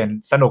แล้วมันเขียน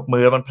สนุกมื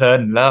อมันเพลิ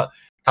นแล้ว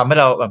ทำให้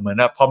เราแบบเหมือ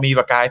นพอมี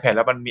ปากกา iPad แ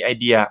ล้วมันมีไอ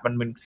เดียมัน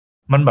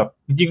มันแบบ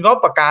จริงๆก็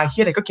ปากกาเขี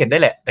ยนอะไรก็เขียนได้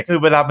แหละแต่คือ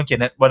เวลามันเขีย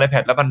นบน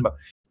iPad แล้วมันแบบ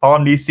พอมั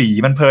นมีสี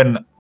มันเพลิน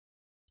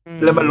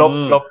แล้วมัน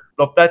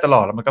ลบได้ตล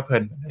อดแล้วมันก็เพลิ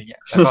นอะไรอย่างเงี้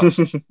ยแล้วก็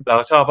เรา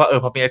ชอบว่า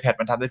พอมี iPad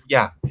มันทำได้ทุกอ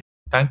ย่าง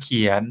ทั้งเ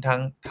ขียนทั้ง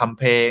ทำ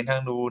เพลงทั้ง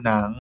ดูหนั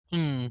ง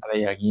อะไร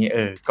อย่างนี้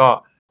ก็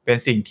เป็น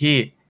สิ่งที่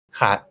ข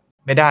าด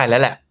ไม่ได้แล้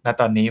วแหละณ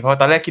ตอนนี้เพราะ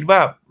ตอนแรกคิดว่า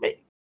ไม่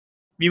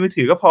มีมือ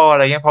ถือก็พออะไ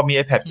รเงี้ยพอมี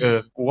iPad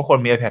กูก็ควร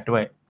มี iPad ด้ว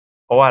ย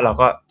เพราะว่าเรา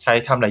ก็ใช้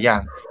ทำหลายอย่า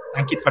ง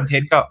ทั้งคิดคอนเท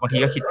นต์ก็บางที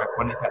ก็คิดจากบ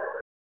น iPad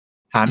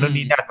หาโน่น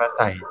นี่นั่นมาใ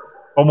ส่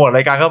โปรโมทร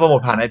ายการก็โปรโม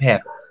ทผ่าน iPad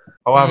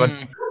เพราะว่ามัน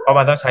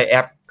ต้องใช้แอ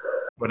ป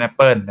บน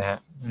Apple นะฮะ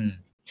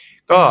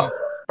ก็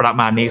ประ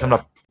มาณนี้สำหรั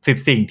บ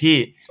10สิ่งที่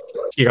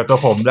เกี่ยวกับตัว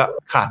ผมและ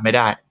ขาดไม่ไ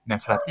ด้นะ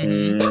ครับ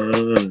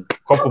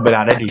ควบคุมเวล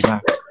าได้ดีมา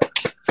ก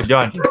สุดยอ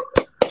ดจริง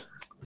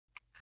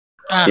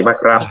ดีมาก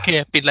ครับโอเค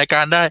ปิดรายก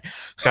ารได้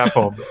ครับผ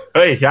มเ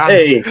ฮ้ยยัง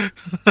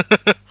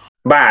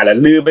บ้าเหรอ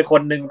ลืมไปค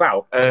นนึงเปล่า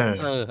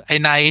ไอ้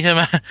ไนใช่ไห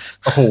ม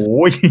โอ้โห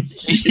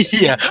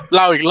เ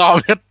ล่าอีกรอบ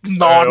ก็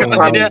นอนกัน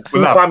ทีเนี้ย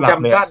ความจ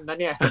ำสั้นนะ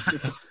เนี่ย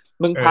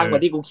มึงพังกว่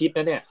าที่กูคิดน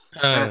ะเนี่ย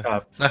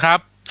นะครับ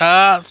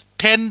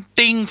10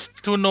 things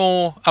to know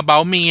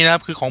about me นะครั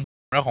บคือของผ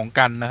มและของ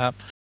กันนะครับ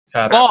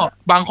ก็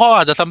บางข้อ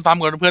อาจจะซ้ำ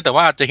ๆกันเพื่อนแต่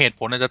ว่าอาจจะเหตุ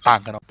ผลอาจจะต่าง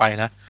กันออกไป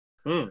นะ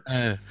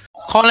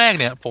ข้อแรก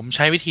เนี่ยผมใ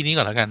ช้วิธีนี้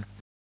ก่อนแล้วกัน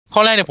ข้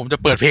อแรกเนี่ยผมจะ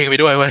เปิดเพลงไป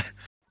ด้วยเว้ย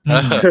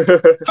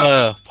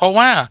เพราะ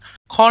ว่า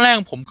ข้อแรก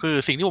ผมคือ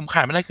สิ่งที่ผมข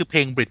าดไม่ได้คือเพล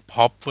ง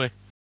Britpop เว้ย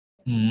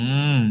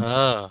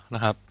น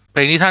ะครับเพ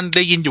ลงที่ท่านไ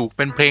ด้ยินอยู่เ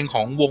ป็นเพลงข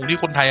องวงที่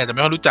คนไทยอาจจะไ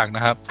ม่ค่อยรู้จักน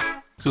ะครับ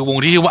คือวง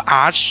ที่ชื่อว่า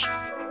Arch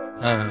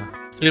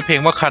ชื่อเพลง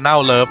ว่า Canal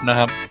Love นะ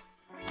ครับ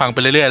ฟังไป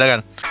เรื่อยๆแล้วกั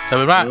นแต่เ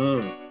ป็นว่า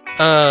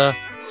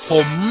ผ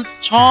ม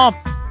ชอบ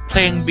เพล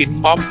ง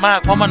Britpop มาก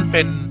เพราะมันเ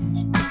ป็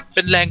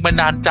นแรงบัน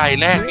ดาลใจ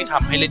แรกที่ท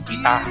ำให้เล่นกี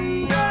ตาร์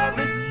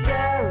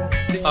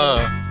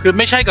คือ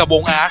ไม่ใช่กับว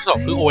ง Arch หรอก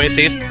คือ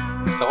Oasis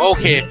แต่ว่าโอ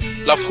เค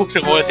เราพูดถึ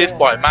ง Oasis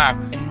บ่อยมาก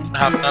นะ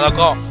ครับแล้ว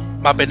ก็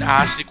มาเป็น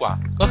Arch ดีกว่า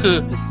ก็คือ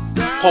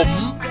ผม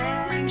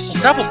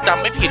ถ้าผมจ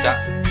ำไม่ผิดอะ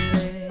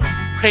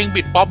เพลง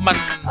Britpop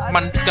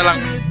มันกำลัง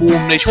บู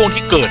มในช่วง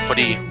ที่เกิดพอ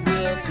ดี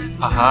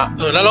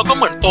แล้วเราก็เ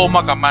หมือนโตม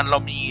ากับมันเรา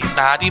มี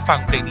น้าที่ฟัง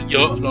เพลงนี้เย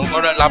อะเราก็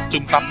ได้รับซึ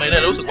มซับมาเล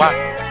ยรู้สึกว่า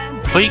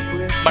เฮ้ย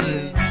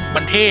มั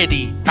นเท่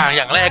ดีอ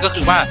ย่างแรกก็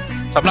คือว่า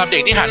สำหรับเด็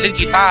กที่หัดเล่น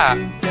กีตาร์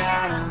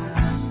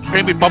เพล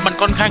ง Britpop มัน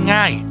ค่อนข้าง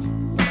ง่าย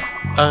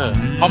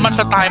เพราะมัน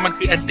สไตล์มัน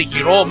คือแอนตี้ฮี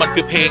โร่มัน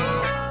คือเพลง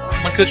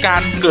มันคือกา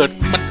รเกิด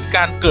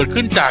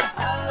ขึ้นจาก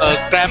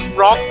แกรม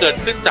ร็อกเกิด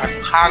ขึ้นจาก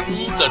พัง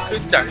เกิดขึ้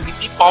นจากซิ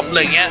ตี้ป๊อปอะไร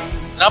เงี้ย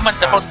แล้วมัน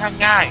จะค่อนข้าง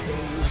ง่าย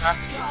นะ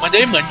มันจะ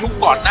ไม่เหมือนยุค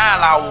ก่อนหน้า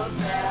เรา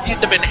ที่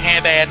จะเป็นแฮ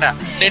ร์แบนด์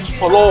เล่นโซ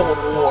โล่โ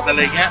หดๆอะไร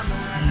เงี้ย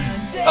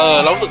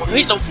เรารู้สึกเ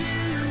ฮ้ย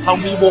เรา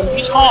มีวง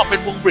ที่ชอบเป็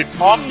นวง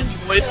Britpop มี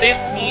Oasis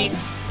มี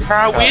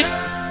Travis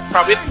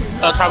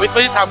ไม่ใ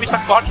ช่ Travis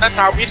Scott นะ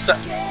Travis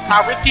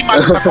ที่มา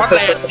จากสกอตแ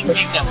ลนด์จ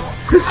ริงๆ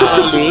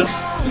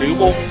หรือ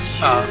วง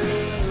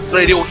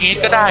Radiohead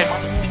ก็ได้มั้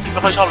งจริงๆไ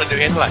ม่ค่อยชอบ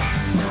Radiohead เท่าไหร่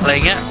อะไร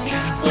เงี้ย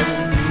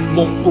ว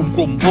งก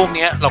ลุ่มพวก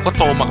นี้เราก็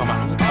โตมากับมัน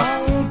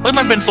เฮ้ย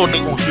มันเป็นส่วนหนึ่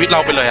งของชีวิตเรา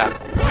ไปเลย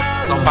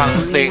เราฟัง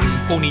เพลง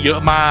พวกนี้เยอะ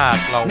มาก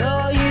เรา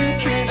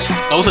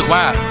รู้สึกว่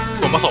า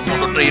ส่วนผสมของ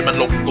ดนตรีมัน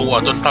ลงตัว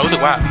จนเรารู้สึ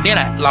กว่าเนี่ยแ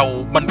หละ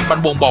มัน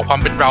บ่งบอกความ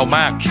เป็นเราม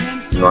าก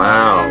ว้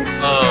าว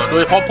โด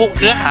ยเฉพาะพวก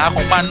เนื้อหาข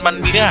องมัน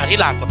มีเนื้อหาที่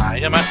หลากหลาย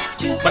ใช่ไหม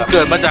มันเ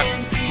กิดมาจาก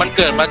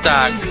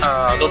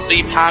ดนตรี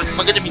พัง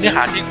มันก็จะมีเนื้อห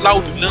าที่เล่า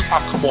ถึงเรื่องควา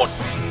มขบถ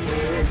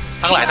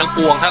ทั้งหลายทั้งป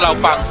วงถ้าเรา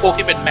ฟังพวก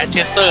ที่เป็นแมนเช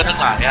สเตอร์ทั้ง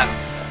หลายอ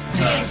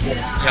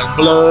ย่างเบ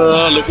ลอ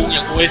หรือวงอ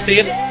ย่าง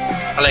Oasis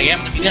อะไรเงี้ย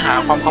มันมีเนื้อหา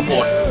ความขบ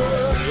ถ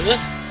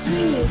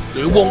ห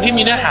รือวงที่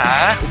มีเนื้อหา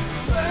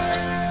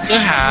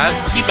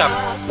ที่แบบ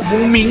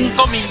มุ้งมิ้ง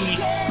ก็มี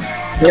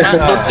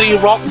ดนตรี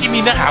ร็อกที่มี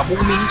เนื้อหามุ้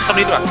งมิ้งคำ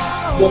นี้ด้วย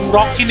วง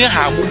ร็อกที่เนื้อห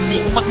ามุ้ง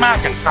มิ้งมาก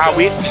ๆอย่าง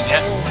Travis อย่างเงี้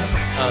ย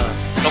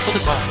เราก็รู้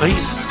สึกว่าเฮ้ย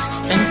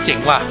เจ๋ง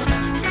ว่ะ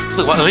รู้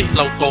สึกว่าเฮ้ยเ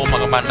ราโตมา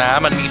กับมันนะ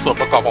มันมีส่วน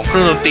ประกอบของเครื่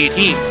องดนตรี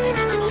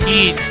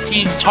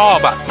ที่ชอบ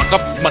มั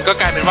นก็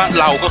กลายเป็นว่า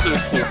เราก็คือ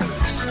ถูก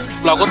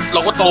เรา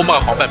ก็โตมา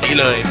กับของแบบนี้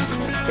เลย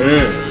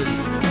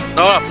แ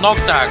ล้วนอก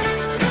จาก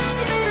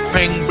เพล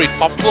ง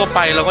Britpop ทั่วไป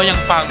เราก็ยัง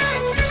ฟัง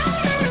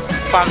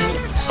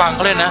เข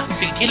าเลยนะ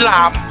สิ่งที่ล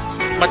าม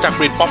มาจาก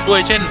Britpop ด้ว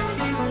ยเช่น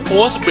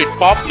Post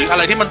Britpop หรืออะไ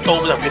รที่มันโต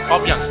มาจาก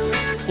Britpop อย่าง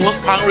Post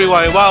Punk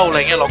Revival อะไร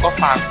เงี้ยเราก็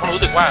ฟังเพราะ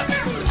รู้สึกว่า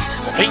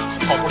เฮ้ย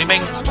ของพวกนี้แม่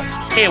ง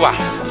เท่ว่ะ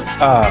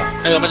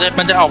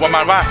มันจะออกประมา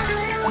ณว่า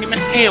พวกนี้มั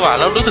นเท่ว่ะ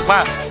แล้วรู้สึกว่า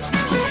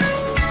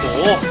โอ้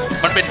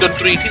มันเป็นดน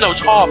ตรีที่เรา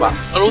ชอบ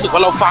เรารู้สึกว่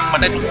าเราฟังมั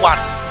นได้ทุกวัน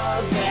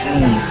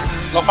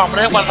เราฟังมันไ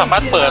ด้ทุกวันสามา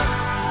รถเปิด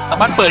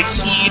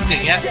คีย์อย่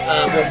างเงี้ย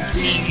วง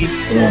คีย์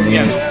อ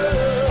ย่าง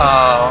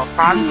ฟ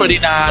รานซ์เฟอร์ดิ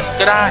นานด์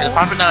ก็ได้ฟร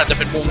านซ์เฟอร์ดินานด์อาจจะ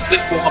เป็นวง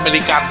อเม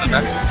ริกันน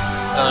ะ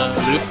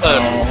หรือเปิด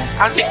ค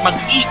ลาสสิกมัง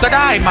กี้ก็ไ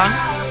ด้มั้ง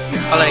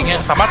อะไรเงี้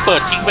ยสามารถเปิ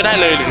ดทิ้งไปได้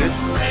เลยหรือ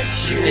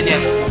เนี่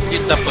ยที่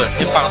จะเปิดใ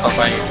ห้ฟังต่อไ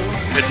ป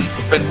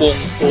เป็นวง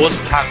โพส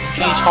ต์ทาง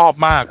ที่ชอบ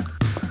มาก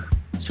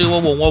ชื่อว่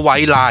าวงว่า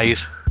White Lies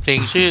เพลง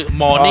ชื่อ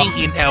Morning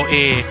in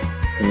LA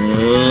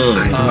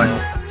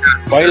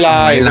White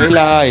Lies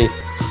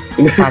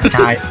ชาติช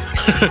าย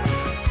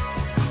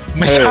ไ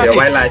ม่ใช่ เสือ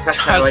ไว้ลายชาติ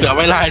ชาย เสือไ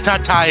ว้ลายชา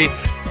ติชาย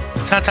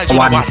ชุน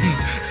วัน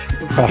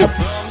ครับ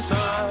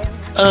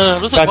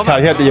รู้สึก ชาติ ว่า ชาย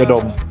เทพติยด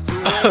ม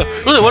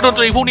รู้สึกว่าดนต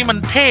รีพวกนี้มัน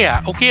เท่อะ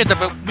โอเคแต่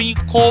แบบมี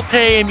โคเพล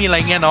ย์มีอะไร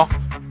เงี้ยเนาะ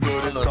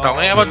แต่ว่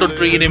าเนี่ยว่าดนต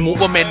รีในมู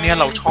ฟเมนต์เนี่ย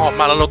เราชอบ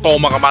มากแล้วเราโต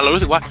มากับมันเรา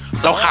รู้สึกว่า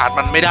เราขาด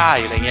มันไม่ได้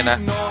อะไรเงี้ยนะ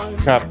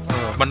ครับ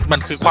มัน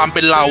คือความเ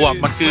ป็นเราอ่ะ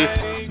มัน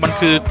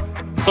คือ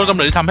ต้นกำเ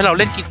นิดที่ทำให้เรา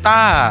เล่นกีตา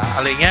ร์อ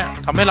ะไรเงี้ย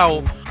ทำให้เรา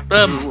เ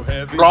ริ่ม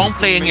ร้องเพ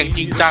ลงอย่างจ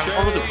ริงจังเพร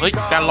าะรู้สึกเฮ้ย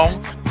การ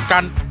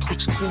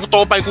กูโต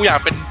ไปกูอยาก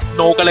เป็นโ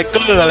นกาเลเก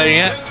อร์อะไร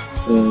เงี้ย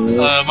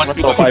มันคื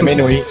อ ต่อไปไม่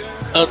นุ้ย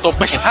ตบ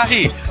ไม่ใช่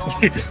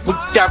มึง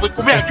อยากเป็นกู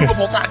ไม่อยากยุ่งกับ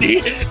วงการนี้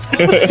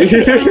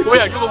กูไม่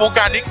อยากยุ่งกับวงก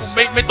ารนี้กู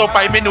ไม่โตไป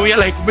ไม่นุ้ยอะ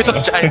ไรกูไม่สน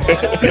ใจ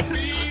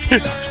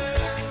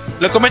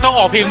แล้วก็ไม่ต้อง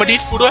ออกเพลงมาดิ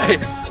สกูด้วย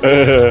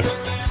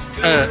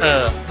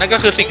นั่นก็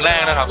คือสิ่งแร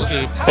กนะครับก็คื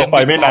อ ต่อไป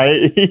ไม่ไหน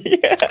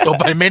โต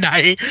ไปไม่ไหน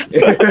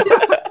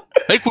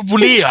เฮ้ยคุณบูล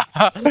ลี่เหรอ่ะ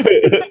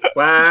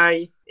วาย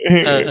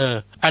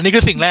อันนี้คื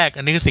อสิ่งแรก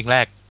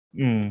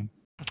อืม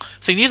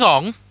สิ่งที่สอ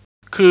ง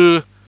คือ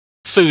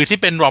สื่อที่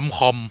เป็นรอมค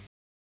อม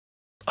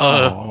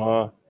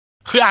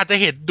คืออาจจะ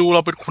เห็นดูเร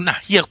าเป็นคน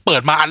เฮียเปิ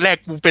ดมาอันแรก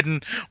กูเป็น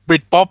บริ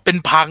ตป๊อปเป็น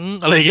พัง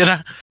อะไรอย่างเงี้ยน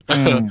ะ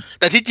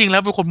แต่ที่จริงแล้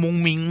วเป็นคนมุ้ง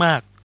มิ้งมา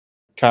ก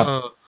ครับ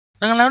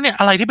ดังนั้นแล้วเนี่ย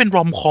อะไรที่เป็นร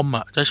อมคอม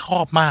อ่ะจะชอ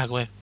บมากเ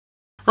ว้ย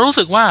รู้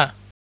สึกว่า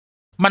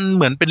มันเ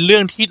หมือนเป็นเรื่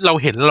องที่เรา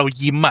เห็นเรา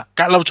ยิ้มอ่ะ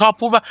เราชอบ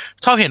พูดว่า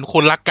ชอบเห็นค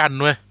นรักกัน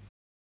เว้ย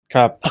ค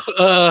รับ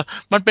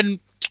มันเป็น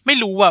ไม่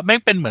รู้อ่ะแม่ง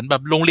เป็นเหมือนแบ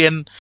บโรงเรียน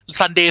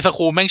ซันเดย์ส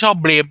คูลแม่งชอบ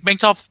เบรมแม่ง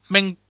ชอบแ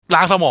ม่งล้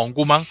างสมอง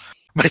กูมั้ง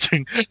หมายถึ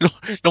ง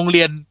โรงเ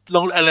รียน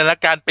อะไรนะ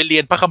การไปเรี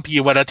ยนพระคัมภี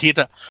ร์วันอาทิตย์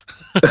อ่ะ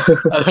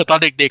ตอน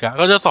เด็กๆอ่ะ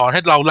ก็จะสอนใ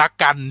ห้เรารัก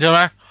กันใช่ไหม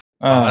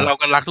เรา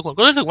กันรักทุกคน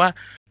ก็รู้สึกว่า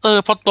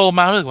พอโตม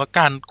ารู้สึกว่าก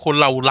ารคน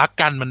เรารัก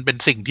กันมันเป็น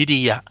สิ่งที่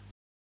ดีอ่ะ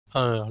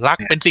รัก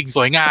เป็นสิ่งส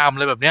วยงามอะ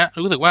ไรแบบเนี้ย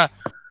รู้สึกว่า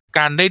ก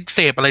ารได้เส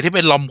พอะไรที่เ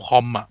ป็นลอมคอ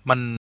มอ่ะ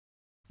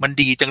มัน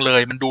ดีจังเล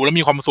ยมันดูแล้ว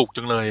มีความสุข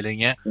จังเลยอะไร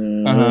เงี้ย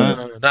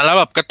แล้ว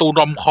แบบการ์ตูน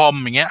รอมคอม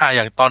อย่างเงี้ยอ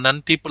ย่างตอนนั้น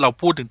ที่เรา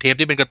พูดถึงเทป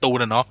ที่เป็นการ์ตูน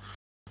เนาะ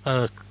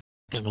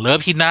อย่างเลิฟ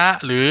ฮินะ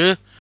หรือ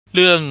เ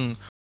รื่อง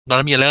ตอน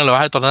นั้นมีเรื่องอะไรว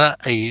ะตอนนั้น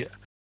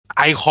ไ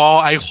อคอ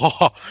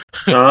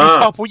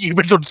ชอบผู้หญิงเ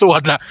ป็นส่ว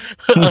นๆอ่ะ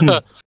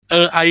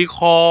ไอค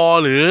อ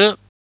หรื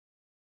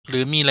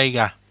อมีอะไรอีก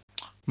อ่ะ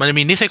มันจะ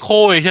มีนิเซโค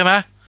ใช่ไหม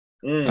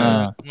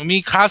มันมี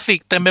คลาสสิก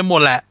เต็มไปหม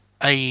ดแหละ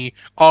ไอ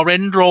ออเร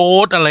นจ์โร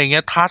ดอะไรเ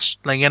งี้ยทัช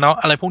อะไรเงี้ยเนาะ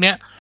อะไรพวกเนี้ย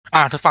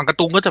ถ้าฝั่งการ์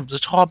ตูนก็จะ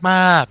ชอบม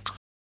าก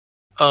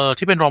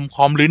ที่เป็นรอมค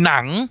อมหรือหนั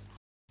ง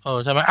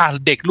ใช่ไหม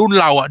เด็กรุ่น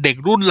เราเด็ก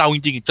รุ่นเราจ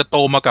ริงๆจะโต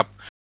มากับ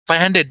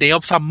 500 Days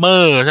of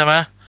Summer ใช่ไหม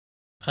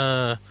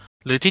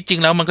หรือที่จริง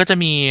แล้วมันก็จะ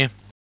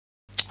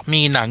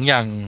มีหนังอย่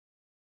าง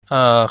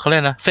เขาเรีย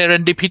กนะ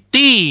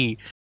Serendipity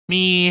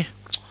มี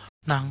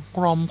หนัง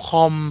รอมค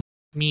อม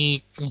มี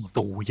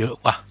ดูเยอะ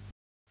ว่ะ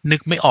นึ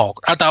กไม่ออก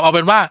แต่เอาเ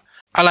ป็นว่า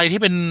อะไร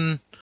ที่เป็น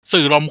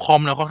สื่อรอมคอ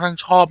มเราค่อนข้าง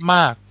ชอบม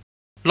าก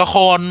ละค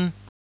ร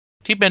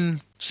ที่เป็น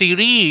ซี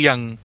รีส์อย่า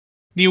ง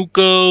New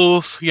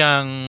Girls อย่า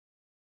ง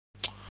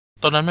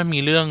ตอนนั้นมันมี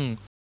เรื่อง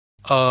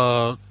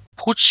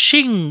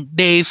Pushing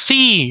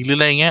Daisy หรืออ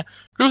ะไรเงี้ย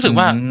รู้สึก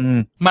ว่า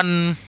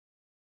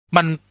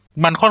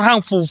มันค่อนข้าง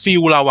ฟูลฟิ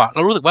ลเราเร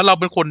ารู้สึกว่าเรา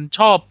เป็นคน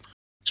ช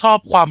อบ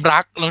ความรั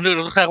กเราเ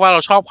รียกว่าเร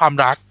าชอบความ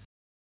รัก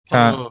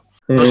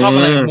เราชอบอ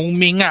ะไรมุ้ง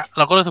มิ้งเ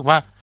ราก็รู้สึกว่า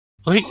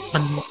เฮ้ยมั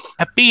นแ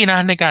ฮปปี้นะ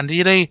ในการที่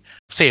ได้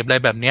เสพอะไร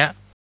แบบเนี้ย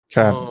ค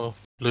รับ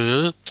หรือ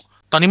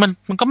ตอนนี้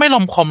มันก็ไม่ร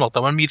อมคอมหรอกแ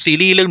ต่มันมีซี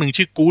รีส์เรื่องหนึ่ง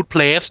ชื่อ Good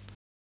Place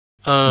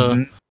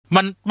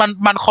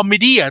มันคอมเม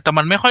ดี้แต่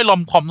มันไม่ค่อยรอ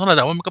มคอมเท่าไหร่แ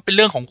ต่ว่ามันก็เป็นเ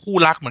รื่องของคู่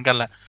รักเหมือนกัน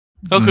แหละ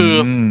ก็คือ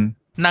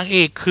นางเอ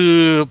กคื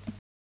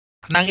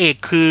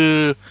อ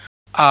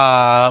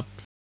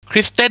ค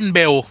ริสเตนเบ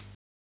ล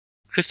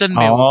คริสเตนเ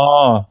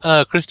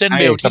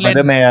บลที่เล่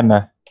นแมนน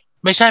ะ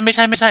ไม่ใช่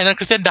นั่น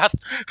คริสเตนดัส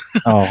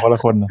คนละ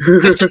คน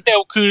คริสเตนเบล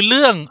คือเ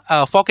รื่อง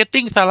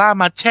Forgetting Sarah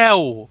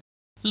Marshall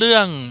เรื่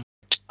อง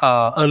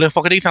เรื่อง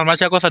Forgetting Sarah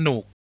Marshall ก็สนุ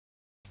ก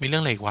มีเรื่อ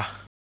งอะไรอีกวะ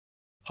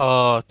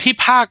ที่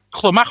ภาค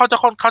ส่วนมากเขา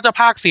จะ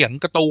ภาคเสียง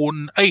การ์ตูน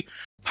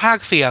ภาค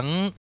เสียง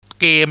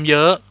เกมเย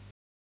อะ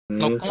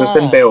แล้วก็คริสเต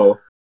นเบล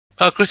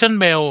คริส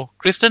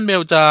เตนเบ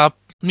ลจะ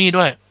มี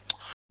ด้วย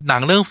หนั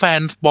งเรื่องแฟ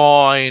นบอ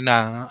ยหนั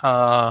ง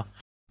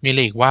มีอะไ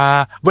รอีกว่า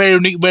เว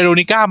โร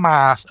นิก้ามา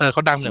เข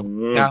าดังแบบ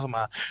ก้าม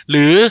าห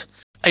รือ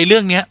เรื่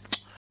องเนี้ย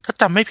ถ้า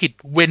จำไม่ผิด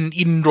เวน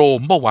อินโร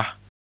มป่าววะ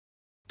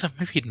จำไ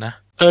ม่ผิดนะ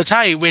ใ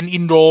ช่เวนอิ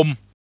นโรม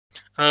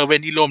เว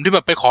นอินโรมที่แบ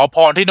บไปขอพ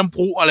รที่น้ำ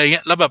พุอะไรเ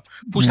งี้ยแล้วแบบ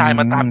ผู้ชาย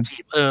มาตามจี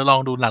บลอง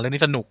ดูหนังเรื่อง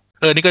นี้สนุก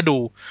นี่ก็ดู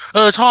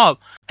ชอบ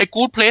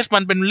Good Place มั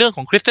นเป็นเรื่องข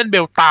องคริสเตนเบ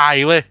ลตาย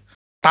เว้ย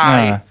ต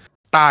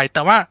ายแ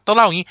ต่ว่าต้องเ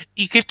ล่าอย่างนี้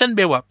คริสเตนเบ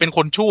ลเป็นค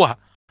นชั่ว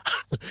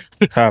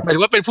หมายถึ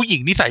งว่าเป็นผู้หญิ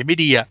งนิสัยไม่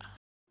ดี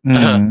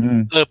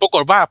ปราก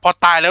ฏว่าพอ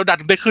ตายแล้วดั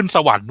นได้ขึ้นส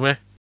วรรค์เว้ย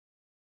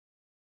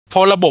พอ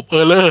ระบบเอ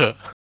อร์เลอร์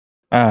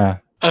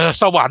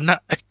สวรรค์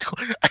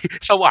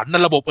สวรรค์นั่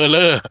นระบบเออร์เล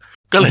อร์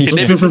ก็เลยไ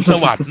ด้ไปขึ้นส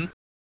วรรค์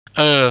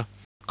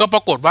ก็ปร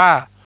ากฏว่า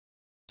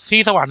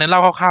ที่สวรรค์เนี่ยเล่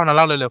าคร่าวๆนะเ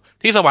ล่าเร็ว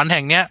ๆที่สวรรค์แ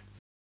ห่งเนี้ย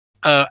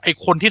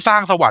คนที่สร้า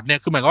งสวรรค์เนี่ย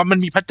คือหมายความว่ามัน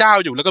มีพระเจ้า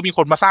อยู่แล้วก็มีค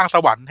นมาสร้างส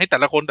วรรค์ให้แต่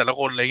ละคน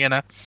อะไรเงี้ยน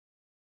ะ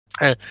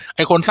ไอ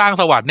คนสร้าง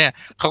สวรรค์เนี่ย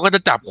เขาก็จะ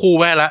จับคู่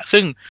ไว้แล้ว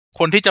ซึ่ง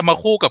คนที่จะมา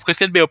คู่กับคริสเ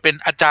ตียนเบลเป็น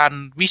อาจาร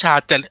ย์วิชา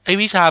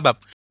วิชาแบบ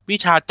วิ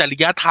ชาจริ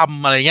ยธรรม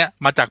อะไรเงี้ย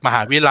มาจากมห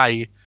าวิทยาลัย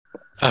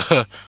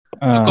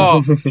แล้วก็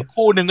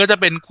คู่หนึ่งก็จะ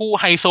เป็นคู่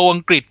ไฮโซอั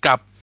งกฤษกับ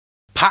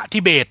พระทิ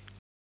เบต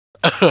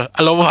อ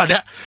ารมณ์ประมาณเนี้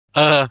ย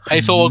ไฮ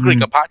โซอังกฤษ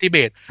กับพระทิเบ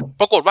ต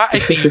ปรากฏว่าไอ้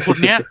4คน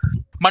เนี้ย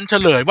มันเฉ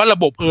ลยว่าระ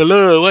บบเออร์เล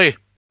อร์เว้ย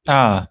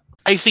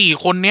ไอ้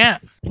4คนเนี้ย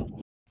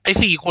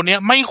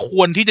ไม่ค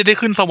วรที่จะได้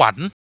ขึ้นสวรร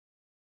ค์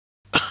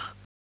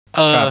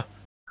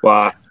ว่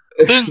า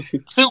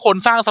ซึ่งคน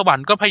สร้างสวรร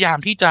ค์ก็พยายาม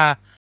ที่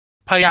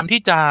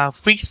จะ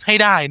ฟิกซ์ให้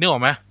ได้นึกออ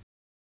กไหม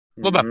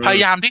ว่าแบบพย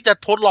ายามที่จะ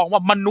ทดลองว่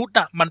ามนุษย์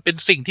อ่ะมันเป็น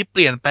สิ่งที่เป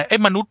ลี่ยนแปลง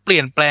มนุษย์เปลี่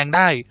ยนแปลงไ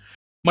ด้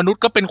มนุษ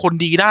ย์ก็เป็นคน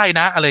ดีได้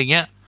นะอะไรเ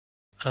งี้ย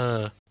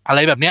อะไร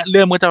แบบเนี้ยเ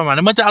รื่องมันจะประมาณ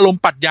นั้นมันจะอารม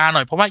ณ์ปรัชญาห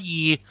น่อยเพราะว่า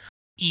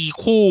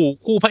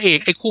คู่พระเอก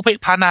คู่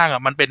พระนางอ่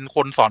ะมันเป็นค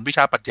นสอนวิช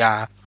าปรัชญา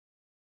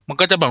มัน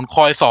ก็จะแบบค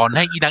อยสอนใ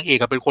ห้นางเอก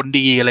เป็นคน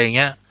ดีอะไรเ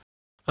งี้ย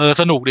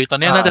สนุกดีตอน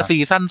นี้น่าจะซี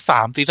ซั่น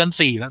3ซีซั่น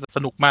4แล้วส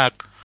นุกมาก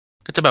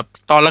ก็จะแบบ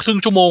ตอนละครึ่ง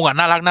ชั่วโมงอ่ะ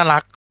น่ารั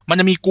กมัน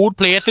จะมีกู๊ดเ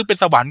พลสซึ่งเป็น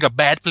สวรรค์กับแ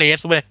บดเพลส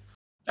เว้ย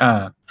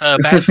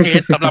แบดเพล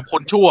สสำหรับค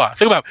นชั่ว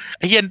ซึ่งแบบไ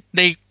อ้เหี้ยใ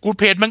นกู๊ด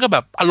เพลสมันก็แบ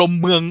บอารมณ์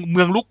เ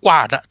มืองลูกกว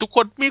าดอะทุกค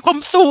นมีความ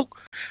สุข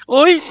โ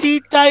อ้ยดี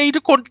ใจทุ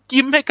กคน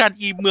ยิ้มให้กัน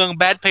อีเมือง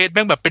แบดเพลสแ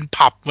ม่งแบบเป็น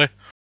ผับเว้ย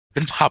เ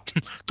ป็นผับ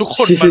ทุก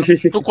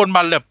คนม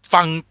าแบบ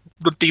ฟัง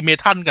ดนตรีเม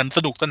ทัลกัน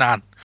สนุกสนาน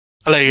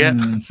อะไรเงี้ย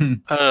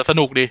ส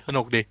นุกดี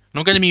มั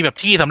นก็จะมีแบบ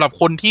ที่สำหรับ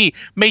คนที่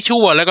ไม่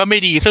ชั่วแล้วก็ไม่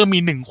ดีซึ่งมี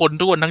1 คน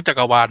ทุกคนทั้งจั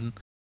กรวาล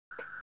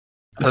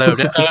อะไรแบบเ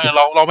นี้ย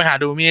ลองไปหา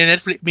ดูมี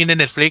ใน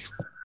Netflix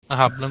นะ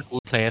ครับเรื่อง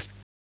Good Place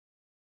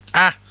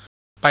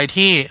ไป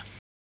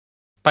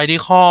ที่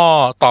ข้อ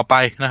ต่อไป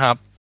นะครับ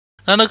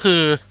นั่นก็คื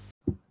อ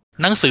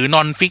หนังสือน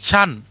อนฟิก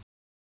ชัน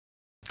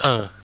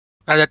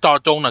อาจจะเจาะ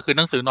จงหน่อยคือห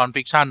นังสือนอน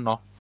ฟิกชันเนาะ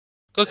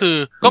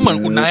ก็เหมือน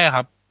คุณนายอะค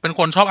รับเป็นค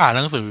นชอบอ่าน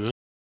หนังสือ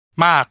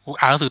มาก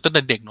อ่านหนังสือตั้งแ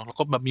ต่เด็กเนาะแล้ว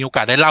ก็แบบมีโอก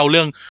าสได้เล่าเ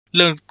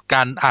รื่องก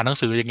ารอ่านหนัง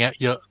สืออย่างเงี้ย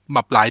เยอะแบ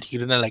บหลายที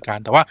ในรายการ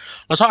แต่ว่า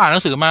เราชอบอ่านห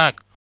นังสือมาก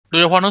โด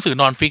ยเฉพาะหนังสือ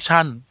นอนฟิกชั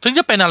นซึ่งจ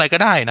ะเป็นอะไรก็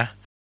ได้นะ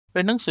เ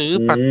ป็นหนังสือ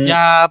ปรัชญ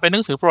าเป็นห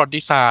นังสือประวั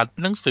ติศาสตร์เป็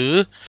นหนังสือ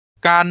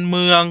การเ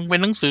มืองเป็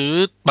นหนังสือ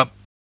แบบ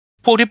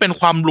พวกที่เป็น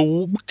ความรู้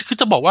คือ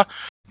จะบอกว่า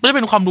ไม่ได้เ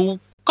ป็นความรู้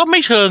ก็ไม่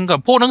เชิงกับ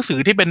พวกหนังสือ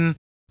ที่เป็น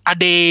อ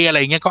เดอะไร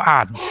เงี้ยก็อ่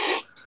าน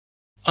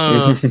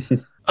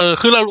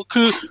คือ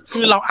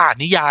เราอ่าน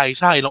นิยาย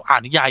ใช่เราอ่า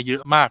นนิยายเยอ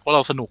ะมากเพราะเร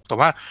าสนุกแต่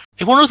ว่าไ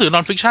อ้พวกหนังสือน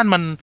อนฟิกชัน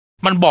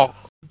มันบอก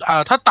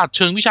ถ้าตัดเ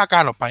ชิงวิชากา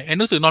รออกไปไอ้ห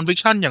นังสือนอนฟิก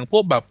ชันอย่างพว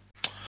กแบบ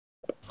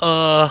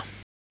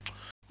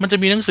มันจะ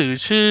มีหนังสือ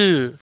ชื่อ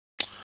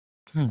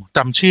จ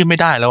ำชื่อไม่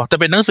ได้แล้วแต่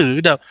เป็นหนังสือ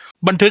แบบ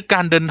บันทึกกา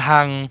รเดินทา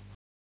ง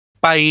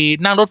ไป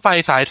นั่งรถไฟ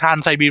สายทราน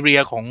ไซบีเรี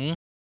ยของ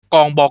ก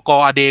องบก.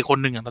อเดคน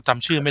หนึ่งเราจ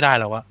ำชื่อไม่ได้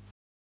แล้วว่า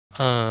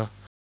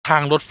ทา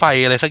งรถไฟ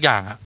อะไรสักอย่า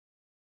งอ่ะ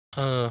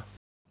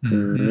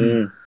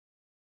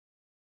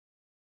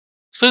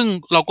ซึ่ง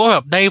เราก็แบ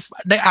บ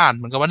ได้อ่านเ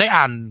หมือนกับว่าได้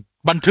อ่าน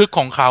บันทึกข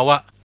องเขาอ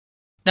ะ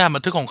เนี่ยบั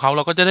นทึกของเขาเ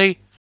ราก็จะ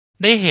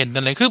ได้เห็นอ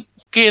ะไรคือ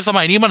เกส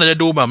มัยนี้มันอาจจะ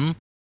ดูแบบ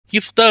ฮิ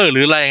ปสเตอร์หรื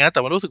ออะไรนะแ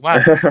ต่ว่ารู้สึกว่า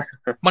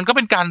มันก็เ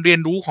ป็นการเรียน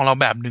รู้ของเรา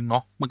แบบหนึ่งเนา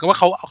ะเหมือนกับว่า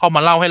เขาม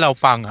าเล่าให้เรา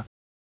ฟังอะ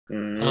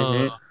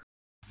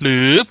หรื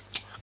อ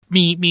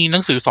มีหนั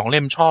งสือ2 เ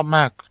ล่มชอบม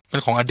ากเป็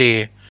นของอเด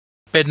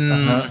เ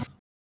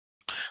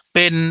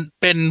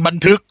ป็นบัน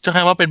ทึกจะใ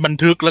ช้ว่าเป็นบัน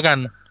ทึกแล้วกัน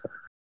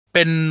เ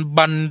ป็น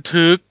บัน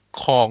ทึก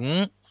ของ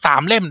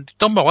3 เล่ม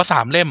ต้องบอกว่า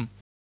3 เล่ม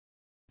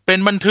เป็น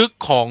บันทึก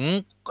ของ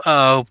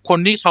คน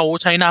ที่เขา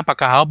ใช้นามปาก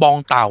กาว่าบอง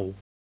เต่า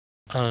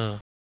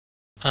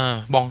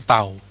บองเต่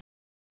า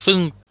ซึ่ง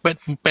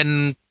เ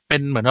ป็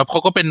นเหมือนว่าเขา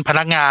ก็เป็นพ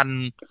นักงาน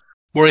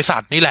บริษั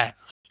ทนี่แหละ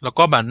แล้ว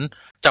ก็เหมือน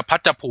จับพัด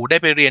จับผูได้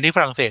ไปเรียนที่ฝ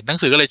รั่งเศสหนัง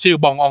สือก็เลยชื่อ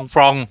บององฟ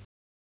รอง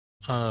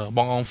บ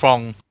ององฟรอง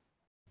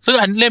ซึ่ง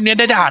อันเล่มนี้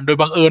ได้อ่านโดย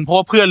บังเอิญเพราะ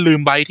ว่าเพื่อนลื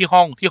มไว้ที่ห้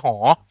องที่หอ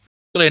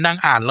ก็เลยนั่ง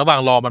อ่านระหว่า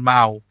งรอมันมา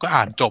เอาก็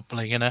อ่านจบอะไ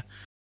รเงี้ยนะ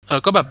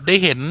ก็แบบได้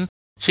เห็น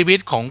ชีวิต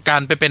ของกา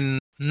รไปเป็น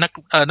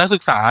นักศึ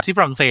กษาที่ฝ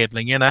รั่งเศสอะไร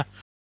เงี้ยนะ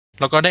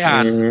แล้วก็ได้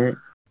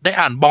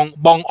อ่านบ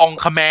ององ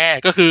คาแม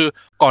ก็คือ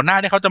ก่อนหน้า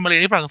ที่เขาจะมาเรีย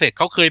นที่ฝรั่งเศสเ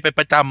ขาเคยไป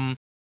ประจ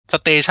ำส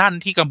เตชัน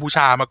ที่กัมพูช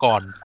ามาก่อ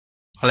น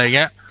อะไรเ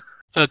งี้ย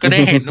ก็ได้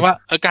เห็นว่า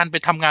การไป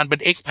ทำงานเป็น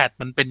เอ็กซ์แพด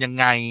มันเป็นยัง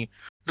ไง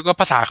แล้วก็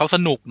ภาษาเขาส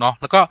นุกเนาะ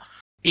แล้วก็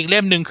อีกเ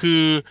ล่มหนึ่งคื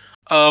อ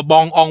บ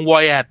ององวอ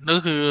ยแอด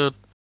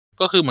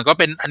ก็คือเหมือนก็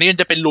เป็นอันนี้มัน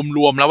จะเป็นร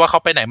วมๆแล้วว่าเขา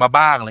ไปไหนมา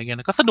บ้างอะไรเงี้ย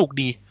ก็สนุก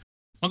ดี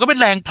มันก็เป็น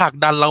แรงผลัก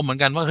ดันเราเหมือน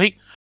กันว่าเฮ้ย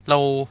เร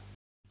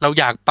า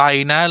อยากไป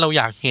นะเรา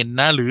อยากเห็น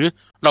นะหรือ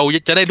เรา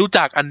จะได้รู้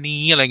จักอัน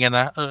นี้อะไรเงี้ย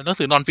นะหนัง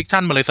สือนอนฟิกชั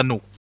นมันเลยสนุ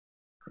ก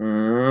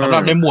สำหรั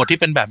บในหมวดที่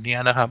เป็นแบบนี้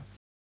นะครับ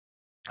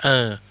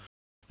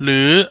หรื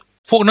อ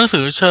พวกหนังสื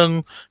อเชิง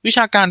วิช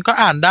าการก็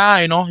อ่านได้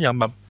เนาะอย่าง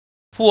แบบ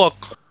พวก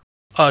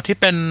ที่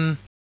เป็น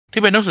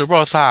หนังสือประ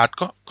วัติศาสตร์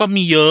ก็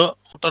มีเยอะ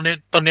ตอน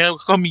นี้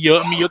ก็มีเยอ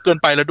ะเกิน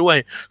ไปแล้วด้วย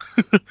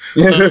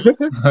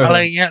อะไร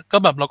เงี้ยก็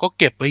แบบเราก็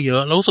เก็บไว้เยอ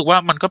ะแล้วรู้สึกว่า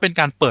มันก็เป็น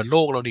การเปิดโล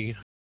กเราดี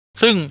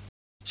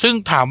ซึ่ง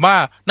ถามว่า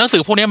หนังสื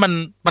อพวกนี้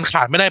มันข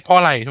าดไม่ได้เพราะ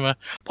อะไรใช่ไหม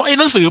เพราะไอ้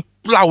หนังสือ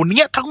เหล่า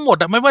นี้ทั้งหมด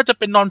อะไม่ว่าจะ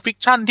เป็นนอนฟิก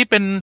ชันที่เป็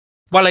น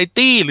วาไร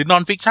ตี้หรือนอ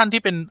นฟิกชัน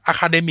ที่เป็นอะ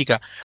คาเดมิกอ่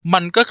ะมั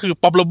นก็คือ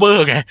ป๊อปเลเวอ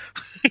ร์ไง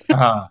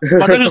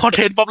มันก็คือคอนเ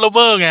ทนต์ป๊อปเลเว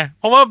อร์ไง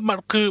เพราะว่ามัน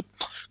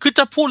คือจ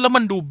ะพูดแล้ว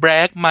มันดูแบร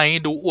กไหม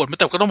ดูอวดไหมแ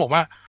ต่ก็ต้องบอกว่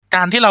าก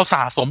ารที่เราส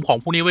ะสมของ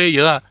พวกนี้ไว้เ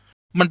ยอะ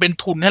มันเป็น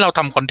ทุนให้เราท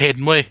ำคอนเทน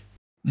ต์เว้ย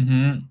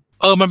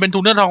มันเป็นทุ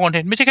นให้เราทำคอนเท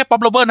นต์ไม่ใช่แค่ป๊อป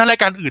เลเวอร์นะราย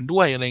การอื่นด้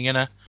วยอะไรเงี้ย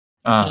นะ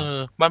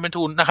มันเป็น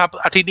ทุนนะครับ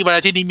อาทิตย์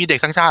นี้มีเด็ก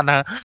สังชาตินะฮ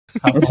ะ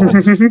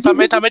ถ้าไ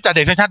ม่จัดเ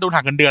ด็กสังชาติโดน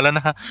หักเงินเดือนแล้วน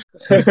ะฮะ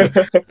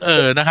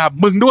นะครับ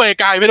มึงด้วย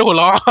กายไม่ต้องหัว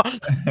เราะ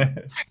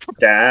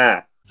จ้า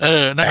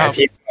นะครับ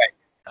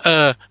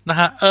นะ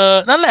ฮะ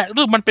นั่นแหละ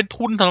รู้สึกมันเป็น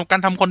ทุนสำหรับกา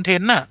รทำคอนเท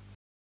นต์น่ะ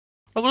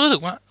เราก็รู้สึ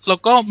กว่าแล้ว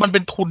ก็มันเป็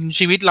นทุน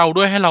ชีวิตเรา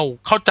ด้วยให้เรา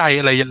เข้าใจ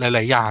อะไรหล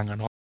ายๆอย่างอะ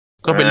เนาะ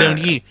ก็เป็นเรื่อง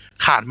ที่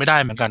ขาดไม่ได้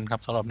เหมือนกันครั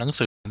บสำหรับหนัง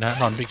สือนะ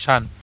นอนฟิกชั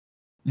น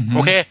โอ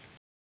เค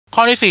ข้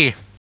อที่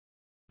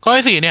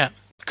 4เนี่ย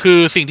คือ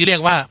สิ่งที่เรีย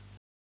กว่า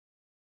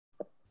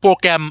โปร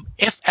แกรม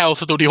FL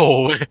Studio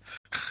เว้ย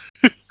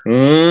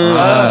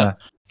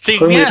สิ่ง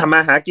เครื่องมื เนี้ อย ทำม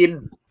าหากิน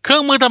เครื่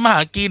องมือทำมาห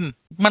ากิน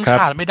มัน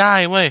ขาดไม่ได้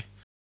เว้ย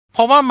เพ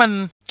ราะว่ามัน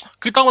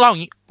คือต้องเล่าอย่า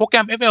งนี้โปรแกร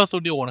ม FL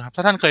Studio นะครับถ้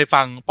าท่านเคย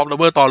ฟัง Pop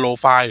Lover ตอน Low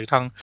Fi หรือท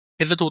าง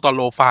S2 ตอน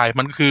Low Fi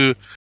มันคือ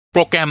โป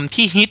รแกรม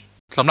ที่ฮิต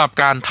สำหรับ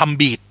การทำ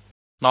บีท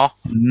เนาะ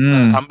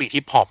ทำบีท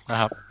ฮิปฮอปน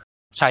ะครับ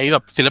ใช้แบ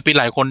บศิลปิน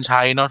หลายคนใ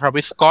ช้เนาะ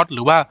Travis Scott ห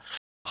รือว่า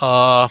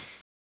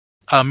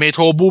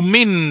Metro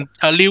Boomin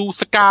Lil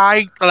Sky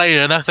อะไรอย่าง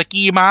เงี้ยนะ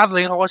Ski Mask อะไร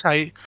เขาก็ใช้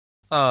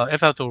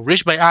FL Studio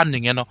Rich Brian อ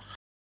ย่างเงี้ยเนาะ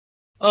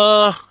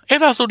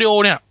FL Studio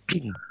เนี่ย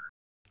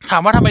ถา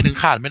มว่าทำไมถึง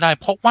ขาดไม่ได้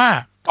เพราะว่า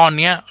ตอนเ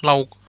นี้ยเร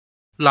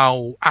า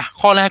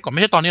ข้อแรกก่อนไ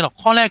ม่ใช่ตอนนี้หรอก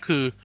ข้อแรกคื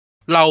อ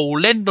เรา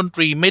เล่นดนต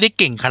รีไม่ได้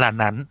เก่งขนาด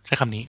นั้นใช้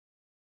คำนี้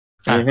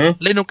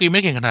เล่นดนตรีไม่ไ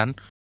ด้เก่งขนาดนั้น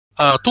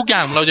ทุกอย่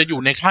างเราจะอยู่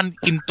ในขั้น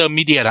อินเตอร์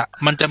มีเดียตอะ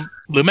มันจะ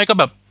หรือไม่ก็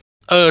แบบ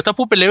ถ้า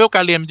พูดเป็นเลเวลก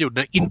ารเรียนมันอยู่ใ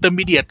นอินเตอร์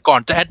มีเดียตก่อน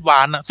จะแอดวา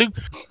นซ์อะซึ่ง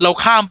เรา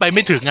ข้ามไปไ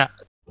ม่ถึงอะ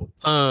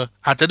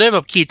อาจจะได้แบ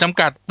บขีดจำ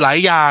กัดหลาย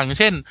อย่าง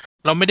เช่น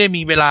เราไม่ได้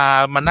มีเวลา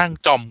มานั่ง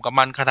จ่อมกับ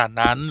มันขนาด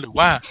นั้นหรือ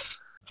ว่า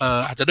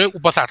อาจจะด้วยอุ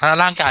ปสรรคทาง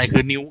ร่างกายคื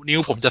อนิ้ว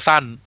ผมจะสั้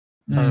น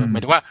หมา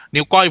ยถึงว่า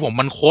นิ้วก้อยผม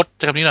มันคดใ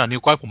ช่คำนี้หน่อยนิ้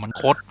วก้อยผมมัน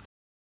คด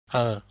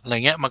อะไร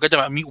เงี้ยมันก็จะ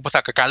มีอุปสร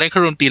รคกับการเล่นเค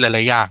รื่องดนตรีหล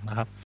ายๆอย่างนะค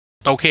รับ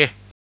โอเค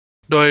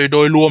โด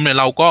ยรวมเนี่ย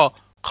เราก็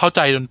เข้าใจ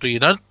ดนตรี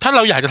แล้วถ้าเร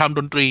าอยากจะทำด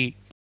นตรี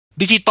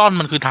ดิจิตอล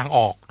มันคือทางอ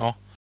อกเนาะ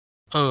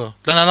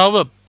ดังนั้นแล้วแ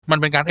บบมัน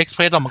เป็นการเอ็กซ์เพ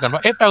รสเราเหมือนกันว่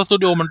า FL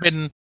Studio มันเป็น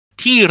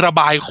ที่ระ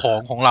บาย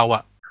ของเราอ่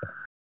ะ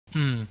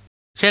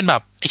เช่นแบ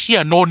บไอ้เชี่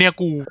ยโน้ตเนี่ย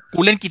กู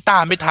เล่นกีตา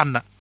ร์ไม่ทัน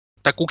อ่ะ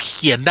แต่กูเ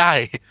ขียนได้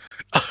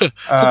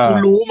เพราะกู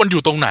รู้มันอ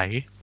ยู่ตรงไหน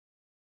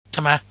ใ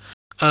ช่ไหม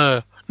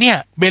เนี่ย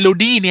เมโล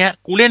ดี้เนี้ย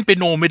กูเล่นเปีย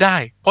โนไม่ได้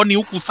เพราะนิ้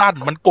วกูสั้น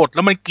มันกดแ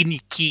ล้วมันกินอี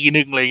กคีย์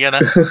นึงอะไรเงี้ยน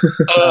ะ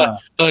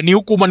นิ้ว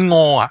กูมันง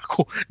ออ่ะ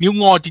นิ้ว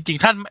งอจริง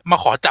ๆท่านมา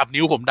ขอจับ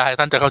นิ้วผมได้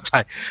ท่านจะเข้าใจ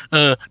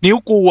นิ้ว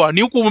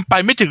กูมันไป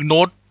ไม่ถึงโ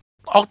น้ต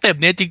ออกเทป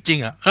เนี้ยจริง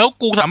ๆอ่ะแล้ว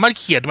กูสามารถ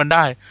เขียนมันไ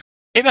ด้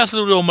FL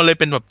Studio มันเลย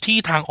เป็นแบบที่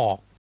ทางออก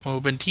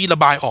เป็นที่ระ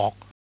บายออก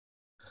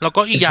แล้ว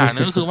ก็อีกอย่างนึ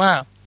งก็คือว่า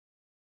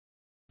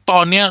ตอ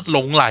นเนี้ยหล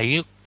งไหล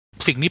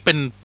สิ่งนี้เป็น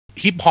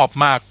ฮิปฮอป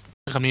มาก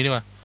คำนี้ดีก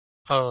ว่า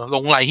หล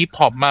งไหลฮิปฮ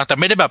อปมากแต่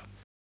ไม่ได้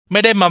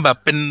มาแบบ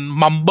เป็น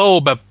มัมเบิล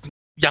แบบ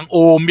ยังโอ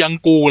มยัง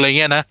กูอะไร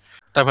เงี้ยนะ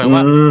แต่หมายว่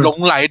าหลง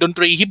ไหลดนต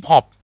รีฮิปฮอ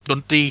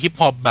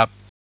ปแ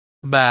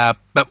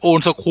บบโอน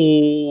สคู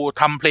ล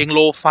ทำเพลงโล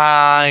ฟา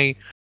ย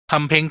ท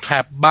ำเพลงแทร็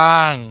ปบ้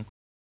าง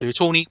หรือ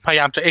ช่วงนี้พยา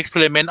ยามจะเอ็กซ์เพ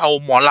ร์เมนต์เอา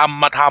หมอล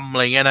ำมาทำอะ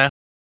ไรเงี้ยนะ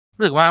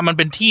รู้สึกว่ามันเ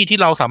ป็นที่ที่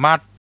เราสามารถ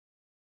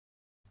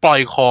ปล่อ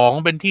ยของ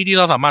เป็นที่ที่เ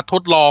ราสามารถท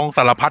ดลองส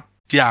ารพัด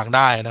อย่างไ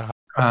ด้นะครับ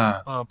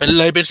เ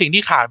ป็นสิ่ง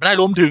ที่ขาดไม่ได้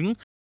รวมถึง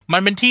มั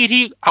นเป็นที่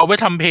ที่เอาไว้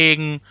ทำเพลง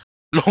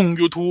ลง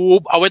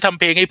YouTube เอาไว้ทำ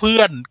เพลงให้เพื่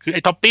อนคือไ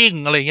อ้ท็อปปิ้ง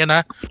อะไรเงี้ยน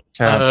ะ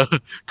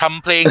ท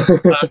ำเพลง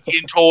อิ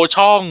นโทร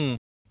ช่อง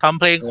ทำ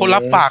เพลงคนรั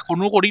บฝากคน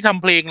นู้นคนที่ท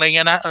ำเพลงอะไรเ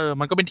งี้ยนะ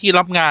มันก็เป็นที่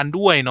รับงาน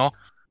ด้วยเนาะ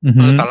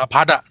สาร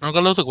พัดเราก็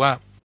รู้สึกว่า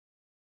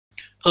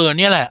เ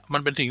นี่ยแหละมั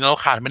นเป็นสิ่งที่เรา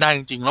ขาดไม่ได้จ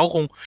ริงๆแล้วค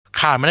ง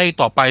ขาดไม่ได้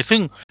ต่อไปซึ่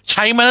งใ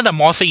ช้มาตั้งแต่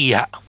ม.4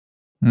 อ่ะ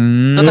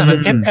ตั้งแต่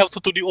FL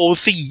Studio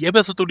 4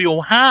 FL Studio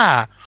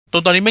 5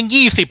ตอนนี้แม่ง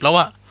20แล้ว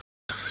อ่ะ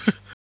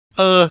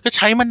ก็ใ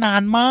ช้มานา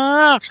นม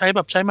ากใช้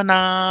มาน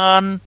า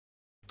น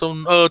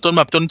จนแ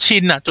บบจนชิ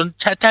นอ่ะจน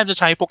แทบจะ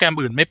ใช้โปรแกรม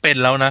อื่นไม่เป็น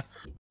แล้วนะ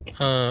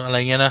อะไร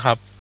เงี้ยนะครับ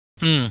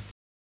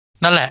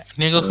นั่นแหละ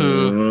นี่ก็คื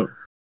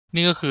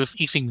อ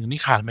อีกสิ่งหนึ่ง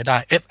ที่ขาดไม่ได้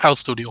FL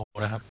Studio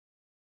นะครับ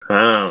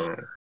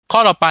ข้อ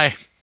ต่อไป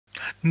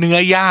เนื้อ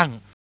ย่าง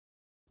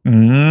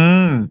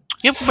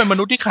เนี่ยกูเป็นม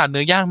นุษย์ที่ขาดเ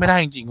นื้อย่างไม่ได้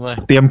จริงๆเว้ย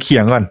เตรียมเขี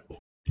ยงก่อน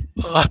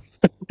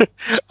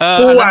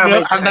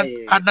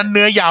อันนั้นเ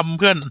นื้อยำ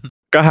เพื่อน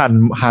ก็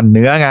หั่นเ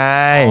นื้อไง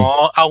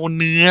เอา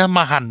เนื้อม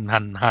าหั่น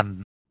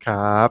ค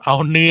รับเอา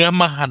เนื้อ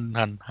มาหั่น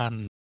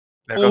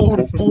แล้วก็ค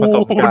ลุกผส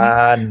มกั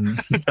น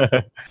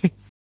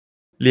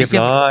เรียบ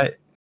ร้อย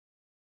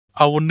เ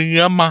อาเนื้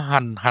อมา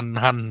หั่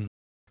น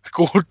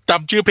กูจ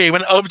ำชื่อเพลงมั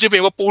นชื่อเพล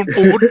งว่าปูน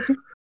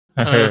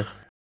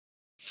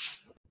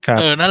ครับ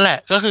นั่นแหละ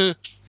ก็คือ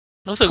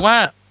รู้สึกว่า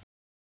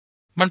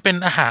มันเป็น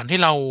อาหารที่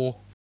เร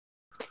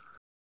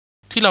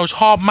าช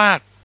อบมาก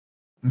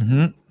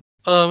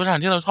เป็นอาหา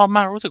รที่เราชอบม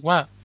ากรู้สึกว่า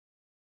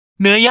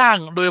เนื้อย่าง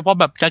โดยเฉพาะ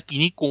แบบยากิ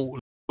นิกุ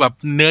แบบ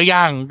เนื้อ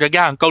ย่าง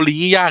ย่างเกาหลี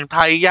ย่างไท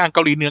ยย่างเก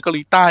าหลีเหนือเกาห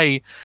ลีใต้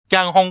ย่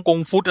างฮ่องกง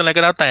ฟู้ดอะไร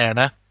ก็แล้วแต่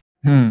นะ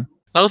อืม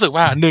เรารู้สึก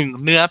ว่าหนึ่ง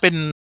เนื้อเ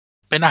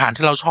ป็นอาหาร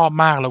ที่เราชอบ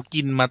มากเรา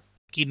กิน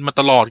มา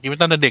ตลอดกินมา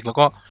ตั้งแต่เด็กแล้ว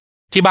ก็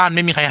ที่บ้านไ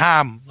ม่มีใครห้า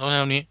มแล้วแน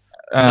วนี้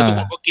แล้วทุกค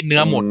นก็กินเนื้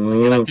อหมดอะไร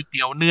เงี้ยนะก๋วยเ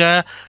ตี๋ยวเ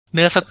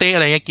นื้อสเต๊ะอะ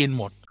ไรเงี้ยกิน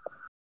หมด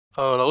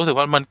เรารู้สึก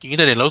ว่ามันกินตั้ง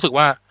แต่เด็กเรารู้สึก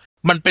ว่า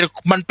มัน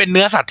เป็นเ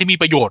นื้อสัตว์ที่มี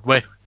ประโยชน์เว้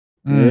ย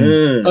อื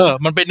ม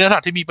มันเป็นเนื้อสั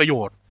ตว์ที่มีประโย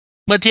ชน์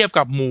เมื่อเทียบ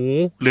กับหมู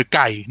หรือไ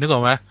ก่นึกออ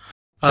กไหม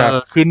ครับ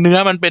คือเนื้อ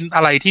มันเป็นอ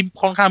ะไรที่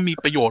ค่อนข้างมี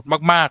ประโยชน์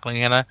มากๆอะไร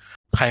เงี้ยนะ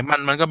ไข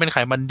มันก็เป็นไข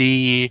มันดี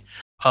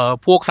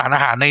พวกสารอา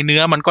หารในเนื้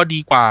อมันก็ดี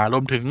กว่าร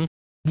วมถึง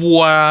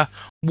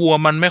วัว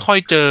มันไม่ค่อย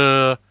เจอ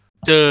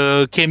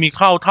เคมีค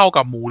อลเท่า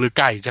กับหมูหรือ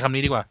ไก่ใช้คำ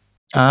นี้ดีกว่า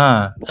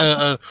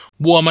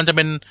วัวมันจะเ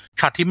ป็น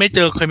สัตว์ที่ไม่เจ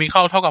อเคมีค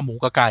อลเท่ากับหมู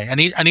กับไก่ อัน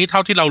นี้เท่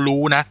าที่เรา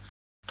รู้นะ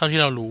เท่าที่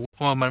เรารู้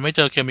ว่ามันไม่เจ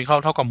อเคมีคอล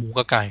เท่ากับหมู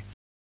กับไก่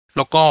แ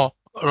ล้วก็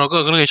เรา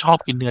ก็เลยชอบ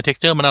กินเนื้อ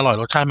texture มันอร่อย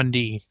รสชาติมัน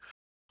ดี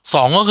ส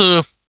องก็คือ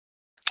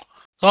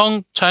ต้อง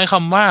ใช้ค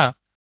ำว่า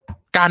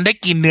การได้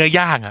กินเนื้อ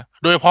ย่างอ่ะ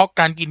โดยเฉพาะ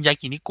การกินยา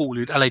กินิกุห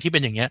รืออะไรที่เป็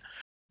นอย่างเงี้ย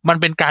มัน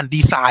เป็นการ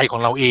ดีไซน์ขอ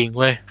งเราเอง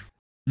เว้ย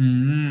อื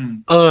ม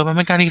มันเ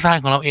ป็นการดีไซ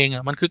น์ของเราเองอ่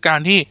ะมันคือการ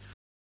ที่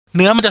เ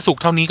นื้อมันจะสุก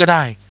เท่านี้ก็ไ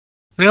ด้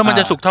เนื้อมัน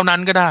จะสุกเท่านั้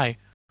นก็ได้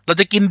เรา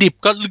จะกินดิบ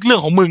ก็เรื่อ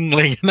งของมึงอะไ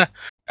รอย่างเงี้ยนะ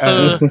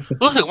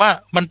รู้สึกว่า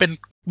มันเ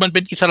ป็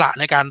นอิสระ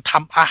ในการท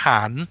ำอาห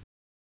าร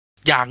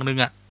อย่างหนึ่ง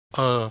อ่ะ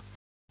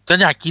ฉัน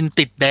อยากกิน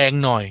ติดแดง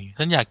หน่อย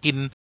ฉันอยากกิน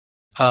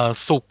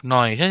สุกห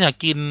น่อยฉันอยาก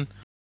กิน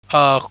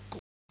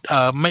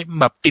ไม่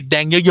แบบติดแด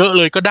งเยอะๆเ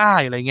ลยก็ได้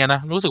อะไรเงี้ยน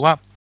ะรู้สึกว่า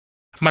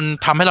มัน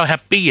ทำให้เราแฮ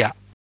ปปี้อ่ะ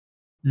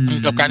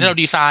กับการที่เรา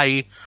ดีไซ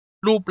น์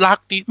รูปลักษ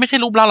ณ์ไม่ใช่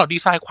รูปลักษณ์หรอกดี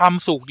ไซน์ความ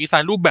สุขดีไซ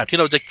น์รูปแบบที่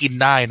เราจะกิน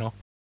ได้เนาะ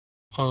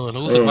เรา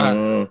รู้สึกว่า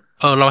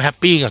เราแฮป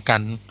ปี้กับกา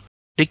ร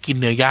ได้กิน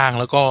เนื้อย่าง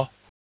แล้ว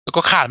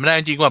ก็ขาดไม่ได้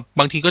จริงๆว่า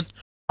บางทีก็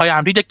พยายา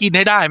มที่จะกินใ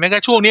ห้ได้แม้กระ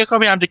ทั่งช่วงนี้ก็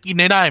พยายามจะกิน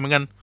ให้ได้เหมือนกั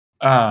น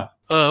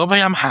ก็พย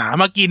ายามหา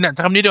มากินอ่ะ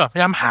คำนี้ดีกว่าพย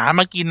ายามหา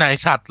มากินใน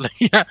สัตว์อะไร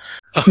เงี้ย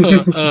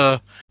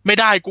ไม่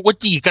ได้กูก็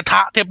จี่กระท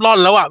ะเทฟลอน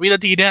แล้วอ่ะวิน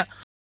าทีเนี้ย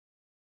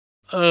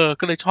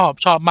ก็เลย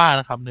ชอบมาก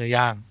นะครับเนื้อ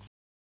ย่าง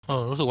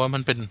รู้สึกว่ามั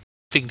นเป็น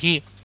สิ่งที่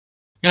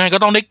ยังไงก็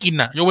ต้องได้กิน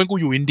อ่ะยกเว้นกู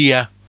อยู่อินเดีย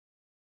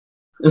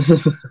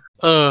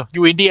อ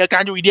ยู่อินเดียกา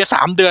รอยู่อินเดีย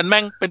3 เดือนแ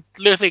ม่งเป็น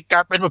เรื่องสิกา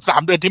รเป็นแบบ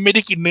3 เดือนที่ไม่ไ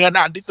ด้กินเนื้อน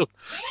านที่สุด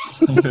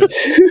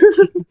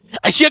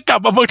ไอ้เชี่ยกลับ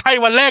มาเมืองไทย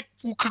วันแรก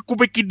กู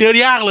ไปกินเนื้อ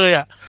ย่างเลย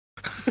อ่ะ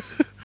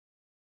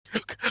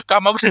กลั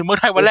บมาถึงเมือง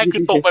ไทยวันแรกคื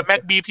อตรงไปแม็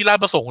กบีที่ราช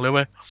ประสงค์เลยเ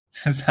ว้ย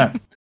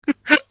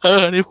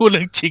นี่พูดเ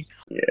รื่องจริง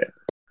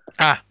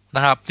น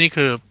ะครับนี่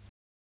คือ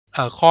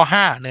ข้อ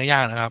5เนื้อย่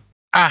างนะครับ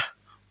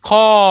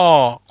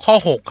ข้อ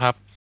6ครับ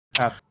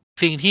ครับ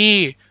สิ่งที่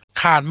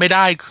ขาดไม่ไ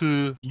ด้คือ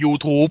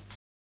YouTube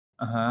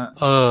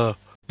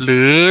หรื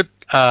อ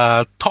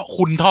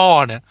คุณท่อ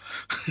เนี่ย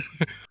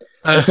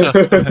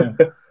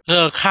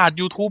ขาด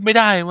YouTube ไม่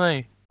ได้เว้ย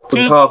คุ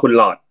ณท่อคุณห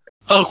ลอด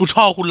คุณ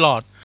ท่อคุณหลอ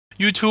ด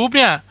YouTube เ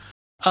นี่ย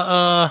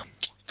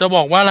จะบ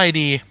อกว่าอะไร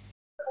ดี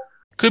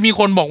คือมี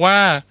คนบอกว่า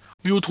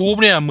YouTube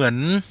เนี่ยเห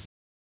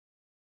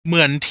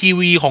มือนที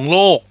วีของโล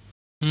ก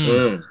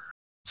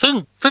ซึ่ง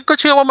ก็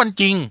เชื่อว่ามัน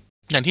จริง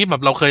อย่างที่แบ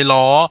บเราเคย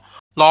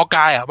ล้อก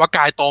ายว่าก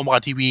ายโตมา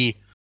กับทีวี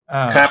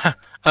ครับ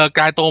ก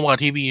ายโตมากับ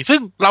ทีวีซึ่ง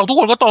เราทุก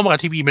คนก็โตมากั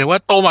บทีวีหมายว่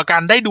าโตมากา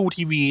รได้ดู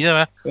ทีวีใช่ไห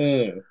ม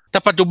แต่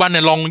ปัจจุบันเ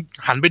นี่ยลอง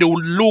หันไปดู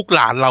ลูกห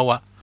ลานเราอ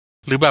ะ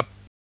หรือแบบ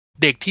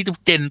เด็กที่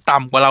เจนต่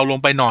ำกว่าเราลง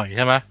ไปหน่อยใ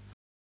ช่ไหม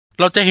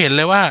เราจะเห็นเ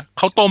ลยว่าเ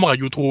ขาโตมากับ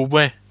YouTube เ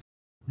ว้ย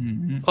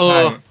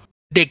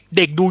เ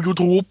ด็กดู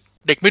YouTube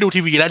เด็กไม่ดู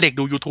ทีวีแล้วเด็ก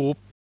ดู YouTube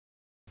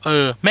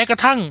แม้กระ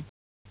ทั่ง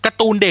การ์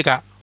ตูนเด็กอะ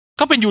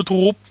ก็เป็น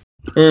YouTube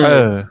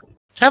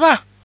ใช่ป่ะ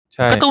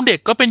การ์ตูนเด็ก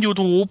ก็เป็น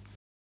YouTube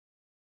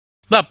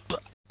แบบ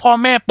พ่อ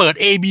แม่เปิด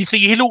ABC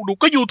ให้ลูกดู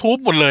ก็ YouTube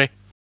หมดเลย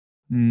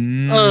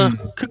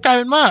คือกลายเ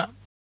ป็นว่า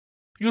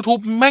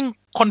YouTube แม่ง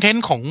คอนเทน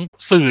ต์ของ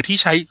สื่อที่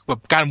ใช้แบ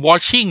บการ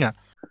watching อ่ะ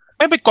ไ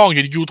ม่ไปกองอ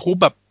ยู่ใน YouTube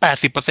แบ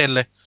บ 80% เ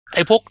ลยไ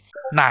อ้พวก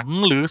หนัง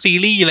หรือซี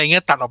รีส์อะไรเ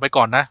งี้ยตัดออกไป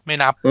ก่อนนะไม่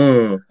นับ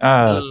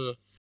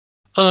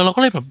เรา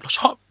ก็เลยแบบช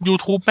อบ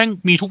YouTube แม่ง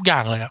มีทุกอย่า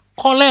งเลยอะ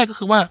ข้อแรกก็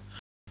คือว่า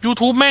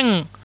YouTube แม่ง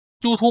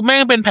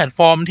เป็นแพลตฟ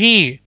อร์ม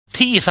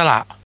ที่อิสระ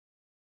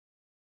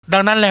ดั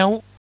งนั้นแล้ว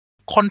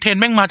คอนเทนต์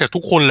แม่งมาจากทุ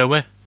กคนเลยเว้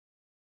ย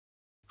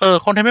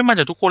คอนเทนต์แม่งมา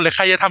จากทุกคนเลยใค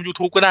รจะทำ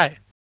YouTube ก็ได้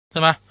ใช่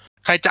ไหม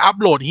ใครจะอัป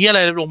โหลดเฮียอะไ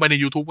รลงไปใน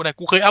YouTube ก็ได้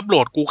กูเคยอัปโหล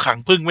ดกูขัง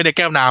พึ่งไว้ในแ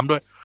ก้วน้ำด้ว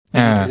ย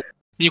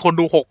มีคน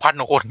ดู 6,000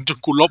 กว่าคนจน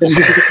กูลบออก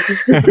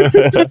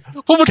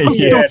พวกมันท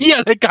ำดูเฮีย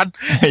อะไรกัน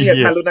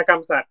ทารุณกรร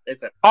มสัตว์ไอ้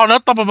สัตว์แล้ว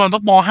ตอนประมาณต้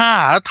องม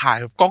.5 แล้วถ่าย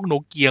กล้องโน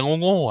เกีย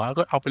โง่ๆ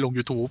ก็เอาไปลง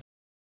YouTube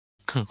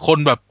คน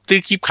แบบที่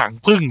คลิปขัง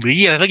พึ่งหรือ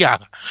อะไรสักอย่าง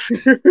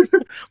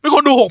ไม่ค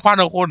นดู 6,000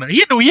 กว่าคนเ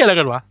ฮียดูเฮียอะไร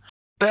กันวะ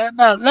แต่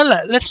นั่นแหล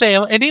ะเลทเซล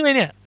ไอ้นี่ไหมเ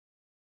นี่ย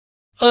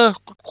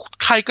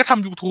ใครก็ท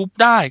ำ YouTube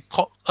ได้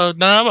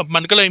นะแบบมั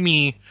นก็เลยมี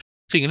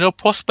สิ่งที่เรียกว่า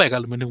prospect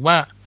หมายถึงว่า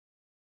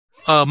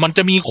มันจ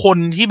ะมีคน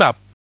ที่แบบ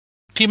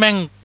ที่แ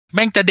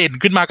ม่งจะเด่น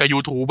ขึ้นมากับ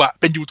YouTube อะ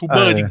เป็นยูทูบเบ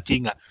อร์จริ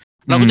งๆอะ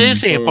เราก็จะได้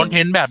เสพคอนเท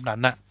นต์แบบนั้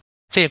นน่ะ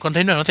เสพคอนเท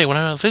นต์แบบนั้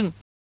นซึ่ง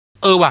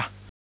ว่ะ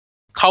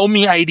เขา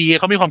มีไอเดีย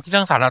เขามีความคิดส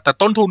ร้างสรรค์แต่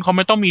ต้นทุนเขาไ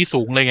ม่ต้องมี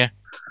สูงเลยไง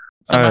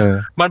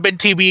มันเป็น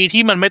ทีวี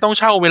ที่มันไม่ต้อง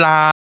เช่าเวลา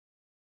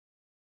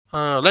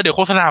แล้วเดี๋ยวโ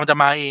ฆษณามันจะ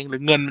มาเองหรื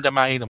อเงินมันจะม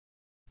าเอง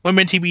มันเ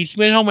ป็นทีวีที่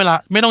ไม่ต้องเวลา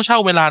ไม่ต้องเช่า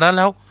เวลานั้น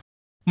แล้ว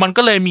มัน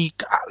ก็เลยมี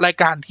ราย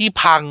การที่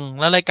พัง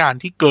และรายการ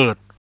ที่เกิด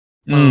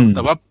แ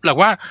ต่ว่าเ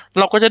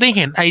ราก็จะได้เ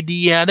ห็นไอเ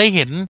ดียได้เ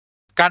ห็น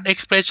การเอ็ก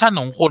ซ์เพรสชัน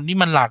ของคนที่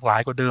มันหลากหลา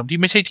ยกว่าเดิมที่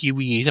ไม่ใช่ที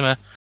วีใช่ไหม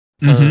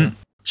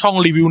ช่อง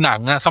รีวิวหนั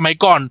งอะสมัย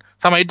ก่อน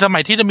สมั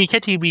ยที่จะมีแค่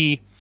ทีวี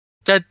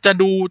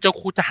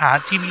จะหา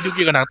ทีวีดูเ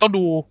กี่ยวกับหนังต้อง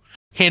ดู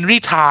เฮน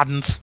รี่ทราน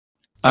ส์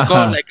แล้วก็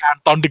รายการ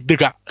ตอนดึ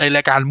กๆอ่ะร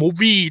ายการมูฟ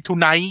วี่ทู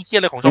ไนท์ที่อ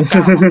ะไรของช่อง 9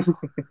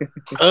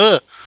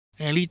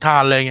เฮนรี่ทรา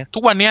นอะไรเงี้ยทุ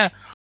กวันเนี้ย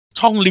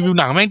ช่องรีวิว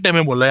หนังแม่งเต็มไป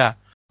หมดเลยอ่ะ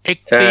เอ็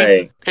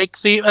ก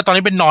ซีตอน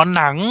นี้เป็นหนอน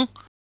หนัง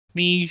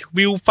มี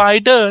วิวไฟ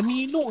เดอร์มี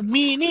นู่น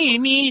มีนี่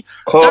มี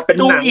คอเป็นห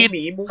นังห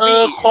มีมูฟวี่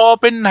คอ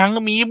เป็นหนัง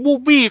หมีมูฟ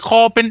วี่คอ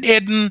เป็นเอ็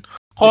น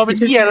คอเป็น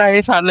ที่อะไร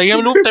สัตว์อะไรเงี้ยไ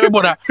ม่รู้เต็มไปหม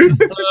ดอ่ะ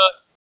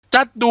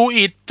จัดดู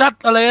อิดจัด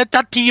อะไร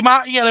จัดทีมะ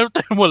อะไรเ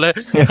ต็มหมดเลย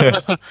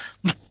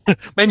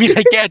ไม่มีใคร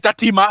แก้จัด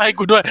ทีมะให้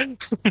กูด้วย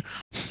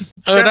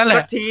นั่นแหล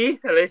ะ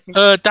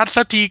จัด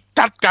สักที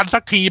จัดกันสั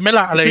กทีไหม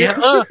ล่ะอะไรเงี้ย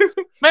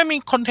แม่มี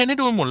คอนเทนต์ให้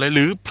ดูหมดเลยห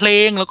รือเพล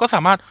งแล้วก็ส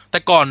ามารถแต่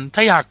ก่อนถ้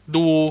าอยาก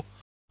ดู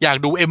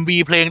MV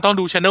เพลงต้อง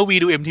ดู Channel V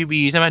ดู MTV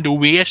ใช่ไหมดู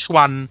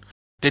VH1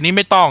 เดี๋ยวนี้ไ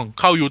ม่ต้อง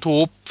เข้า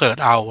YouTube เสิร์ช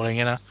เอาอะไร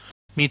เงี้ยนะ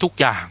มีทุก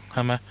อย่างใ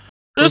ช่ไหม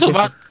รู้สึก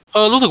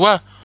ว่า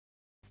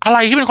อะไร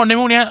ที่เป็นคอนเทน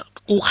ต์พวกเนี้ย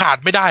กูขาด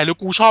ไม่ได้แล้ว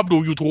กูชอบดู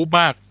YouTube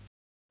มาก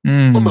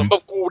มันเหมือนแบ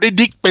บกูได้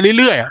ดิกไป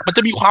เรื่อยๆมันจ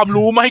ะมีความ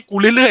รู้มาให้กู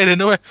เรื่อยๆเลย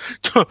นะเว้ย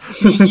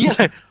มีอะไ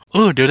ร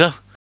เดี๋ย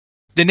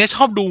วนี้ช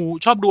อบ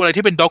ดูอะไร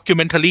ที่เป็นด็อกิวเ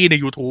มนทารีใน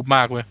YouTube ม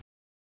ากเว้ย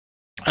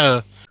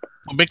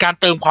มันเป็นการ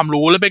เติมความ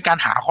รู้และเป็นการ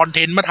หาคอนเท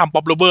นต์มาทำป๊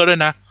อปเลเวอร์ด้วย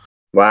นะ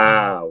ว้า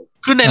ว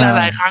คือในห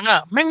ลายๆครั้งอ่ะ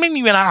แม่งไม่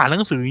มีเวลาอ่านห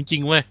นังสือจริ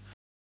งๆเว้ย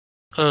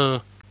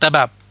แต่แบ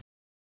บ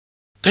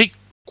เฮ้ย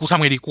กูทำ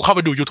ไงดีกูเข้าไป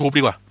ดู YouTube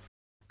ดีกว่า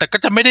แต่ก็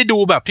จะไม่ได้ดู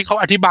แบบที่เขา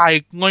อธิบาย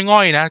ง่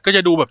อยๆนะก็จ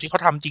ะดูแบบที่เขา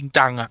ทำจริง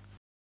จังอ่ะ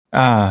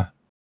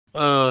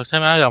ใช่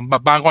ไหมอย่างแบ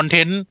บบางคอนเท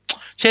นต์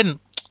เช่น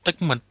แต่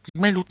เหมือน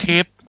ไม่รู้เท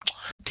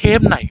ป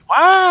ไหน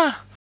ว่า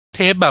เท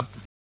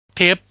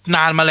ปน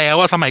านมาแล้ว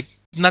ว่าสมัย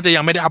น่าจะยั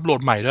งไม่ได้อัปโหล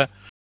ดใหม่ด้วย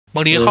บ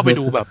างทีก็เข้าไป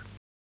ดูแบบ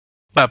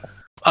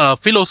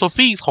ฟิโลโซ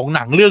ฟีของห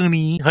นังเรื่อง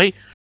นี้เฮ้ย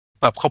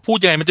แบบเขาพูด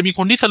ยังไงมันจะมีค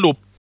นที่สรุป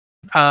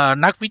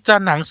นักวิจาร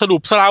ณ์หนังสรุ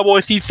ปสลาโว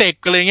ซีเซก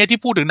อะไรเงี้ยที่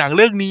พูดถึงหนังเ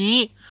รื่องนี้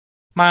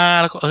มา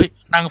แล้วก็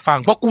นั่งฟัง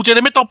เพราะกูจะไ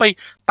ด้ไม่ต้องไป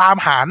ตาม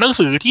หาหนัง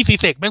สือที่ซี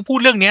เซกแม่งพูด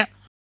เรื่องเนี้ย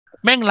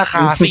แม่งราค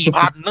า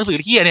 4,000 หนังสือ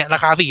ที่เนี่ยรา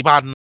คา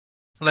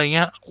 4,000 อะไรเ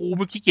งี้ยกูไ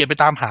ม่ขี้เกียจไป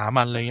ตามหา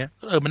มันอะไรเงี้ย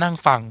มานั่ง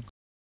ฟัง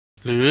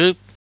หรือ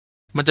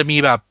มันจะมี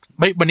แบบ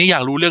วันนี้อยา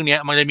กรู้เรื่องเนี้ย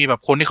มันจะมีแบบ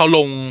คนที่เขาล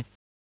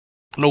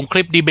งค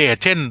ลิปดีเบต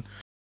เช่น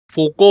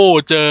ฟูโก้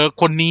เจอ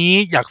คนนี้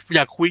อยา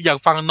กคุยอยาก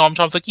ฟังนอมช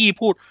อมสกี้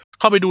พูด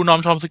เข้าไปดูนอม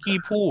ชอมสกี้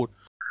พูด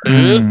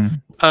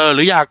ห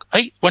รืออยาก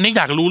วันนี้อ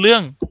ยากรู้เรื่อ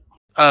ง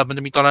มันจ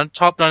ะมีตอนนั้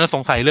นส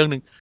งสัยเรื่องนึ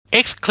ง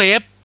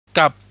Exclave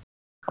กับ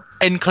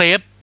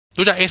Enclave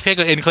รู้จัก Exclave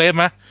กับ Enclave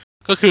มั้ย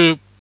ก็คือ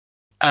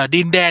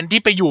ดินแดนที่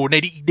ไปอยู่ใน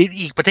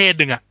อีกประเทศ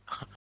นึงอ่ะ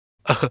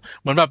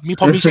เหมือนแบบมี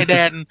พอมีชายแด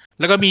น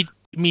แล้วก็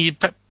มี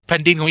แผ่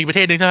นดินของอีกประเ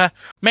ทศนึงใช่มั้ย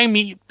แม่ง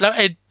มีแล้วไ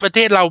อ้ประเท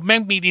ศเราแม่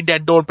งมีดินแด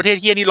นโดนประเทศ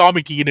เหี้ยนี่ล้อม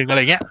อีกทีนึงอะไร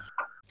เงี้ย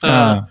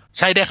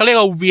ชายแดนเขาเรียก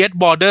ว่า Weird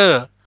Border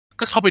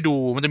ก็เข้าไปดู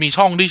มันจะมี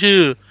ช่องที่ชื่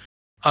อ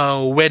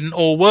When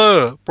Over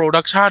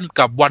Production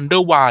กับ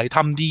Wonder Why ท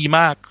ำดีม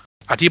าก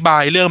อธิบา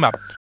ยเรื่องแบบ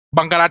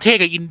บังกลาเทศ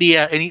กับอินเดีย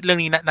ไอ้นี่เรื่อง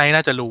นี้นาย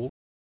น่าจะรู้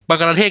บัง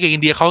กลาเทศกับอิ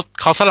นเดีย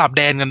เขาสลับแ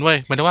ดนกันเว้ย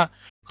หมายถึงว่า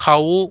เข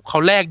า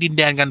แลกดินแ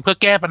ดนกันเพื่อ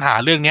แก้ปัญหา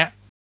เรื่องเนี้ย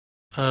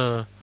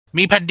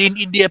มีแผ่นดิน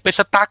อินเดียไปส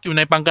ตั๊กอยู่ใ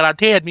นบังกลา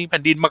เทศมีแผ่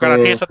นดินบังกลา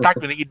เทศสตั๊ก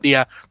อยู่ในอินเดีย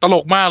ตล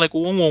กมากเลยกู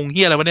ก็งงเ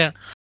หี้ยอะไรวะเนี่ย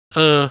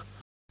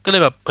ก็เล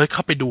ยแบบเข้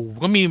าไปดู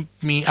ก็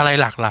มีอะไร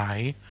หลากหลาย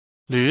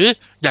หรือ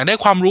อยากได้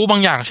ความรู้บา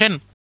งอย่างเช่น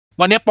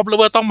วันนี้ป๊อปเลเ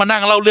วอร์ต้องมานั่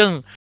งเล่าเรื่อง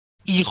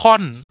อีคอ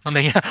นอะไร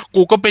เงี้ย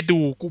กูก็ไปดู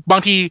บา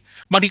งที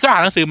ก็อ่า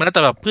นหนังสือมาแล้วแ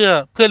ต่แบบเ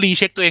พื่อรีเ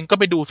ช็คตัวเองก็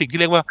ไปดูสิ่งที่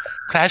เรียกว่า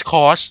Crash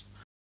Course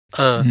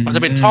มันจ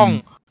ะเป็น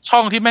ช่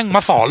องที่แม่งม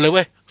าสอนเลยเ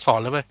ว้ย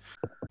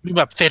มีแ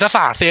บบเศรษฐศ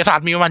าสต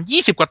ร์มีประมาณ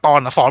20กว่าตอน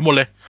สอนหมดเ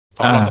ลยส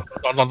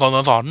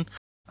อน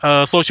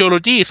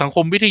sociology สังค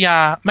มวิทยา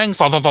แม่ง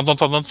สอน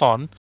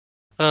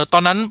ตอ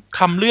นนั้น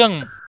ทำเรื่อง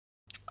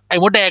ไอ้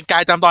มดแดงกา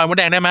ยจำตอนไอ้มด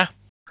แดงได้ไหม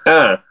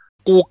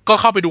กูก็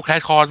เข้าไปดู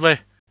Crash Course เว้ย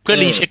เพื่อ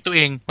รีเช็คตัวเ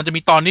องมันจะมี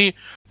ตอนที่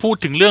พูด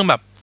ถึงเรื่องแบ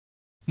บ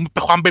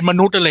ความเป็นม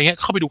นุษย์อะไรเงี้ย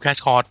เข้าไปดู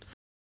Crash Course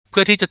เ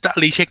พื่อที่จะ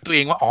รีเช็คตัวเอ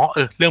งว่า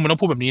เรื่องมันต้อง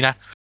พูดแบบนี้นะ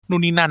นู่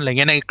นนี่นั่นอะไรเ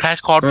งี้ยใน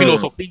Crash Course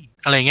Philosophy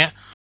อะไรเงี้ย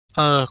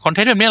คอนเท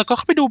นต์แบบนี้เราก็เ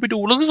ข้าไปดู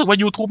แล้วรู้สึกว่า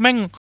YouTube แ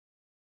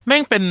ม่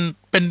งเ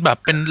ป็นแบบ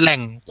เป็นแหล่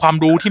งความ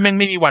รู้ที่แม่ง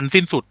ไม่มีวัน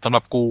สิ้นสุดสำห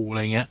รับกูอะไร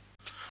เงี้ย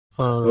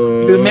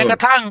หรือแม้กร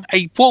ะทั่งไอ้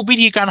พวกวิ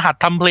ธีการหัด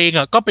ทำเพลง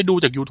ก็ไปดู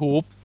จาก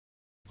YouTube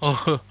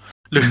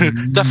หรือ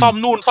จะซ่อม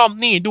นู่นซ่อม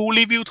นี่ดู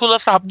รีวิวโทร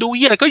ศัพท์ดู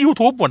อะไรก็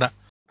YouTube หมด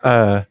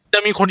จะ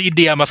มีคนอินเ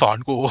ดียมาสอน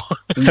กู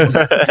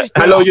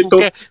ฮัลโหล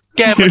YouTube แ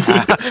ก้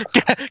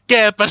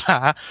ปัญหา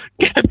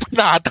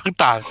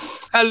ต่าง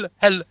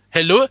ๆ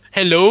hello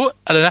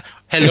อะไรนะ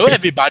hello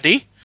everybody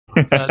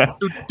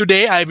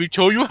today I will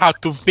show you how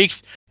to fix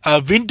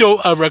Windows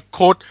error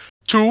code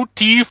 2 3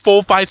 4 5 6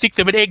 7 8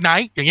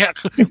 9อย่างเงี้ย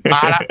ม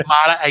า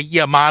ละไอ้เหี้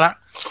ยมาละ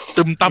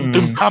ตึมตั้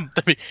มแ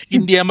ต่อิ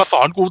นเดียมาส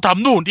อนกูท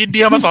ำนู่นอินเ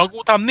ดียมาสอนกู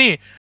ทำนี่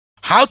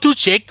how to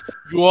check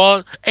your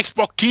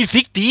Xbox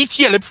 360เ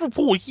หี้ยอะไร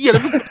พูดเหี้ยอะไร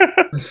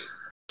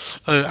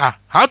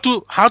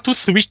how to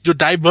switch your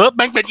driver แ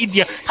ม่งเป็นอินเดี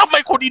ยทำไม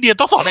คนอินเดีย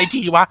ต้องสอนไอ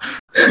ทีวะ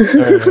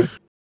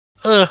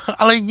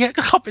อะไรเงี้ย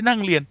ก็เข้าไปนั่ง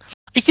เรียน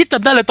ไอ้คิดจ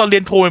ำได้เลยตอนเรี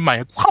ยนโทใหม่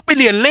กูเข้าไป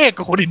เรียนเลข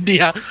กับคนอินเดี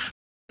ย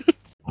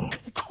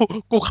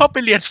กูเข้าไป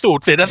เรียนสูต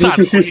รเศรษฐศาสตร์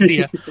กับคนอินเดี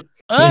ย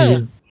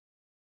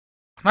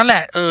นั่นแหล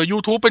ะ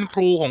YouTube เป็นค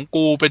รูของ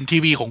กูเป็นที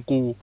วีของ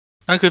กู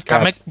นั่นคือท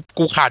ำให้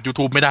กูขาด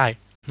YouTube ไม่ได้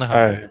นะครับ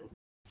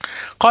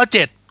ข้อ7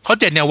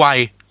เนี่ยไว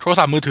โทร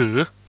ศัพท์มือถือ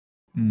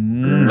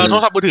โทร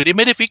ศัพท์มือถือนี่ไ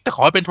ม่ได้ฟิกแต่ข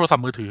อให้เป็นโทรศัพ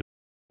ท์มือถือ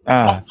เ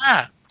พราะว่า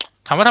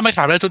ถามว่าทำไมข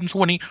าดได้จนทุ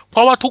กวันนี้เพร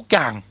าะว่าทุกอ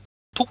ย่า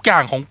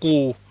งของกู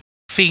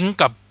ซิงก์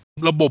กับ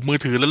ระบบมือ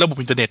ถือและระบบ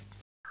อินเทอร์เน็ต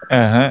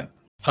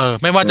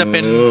ไม่ว่าจะเ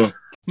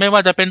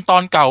ป็นตอ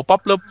นเก่า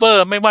Pop Lover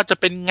ไม่ว่าจะ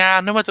เป็นงาน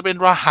ไม่ว่าจะเป็น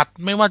รหัส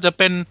ไม่ว่าจะ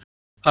เป็น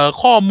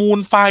ข้อมูล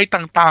ไฟล์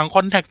ต่างๆค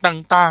อนแทค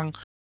ต่าง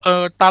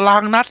ๆตารา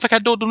งนัดสแค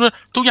ดดู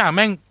ทุกอย่างแ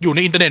ม่งอยู่ใน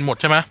อินเทอร์เน็ตหมด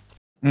ใช่ไหม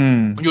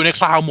อยู่ในค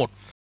ลาวด์หมด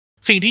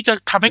สิ่งที่จะ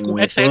ทำให้กู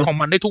access ของ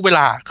มันได้ทุกเวล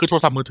าคือโทร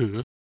ศัพท์มือถือ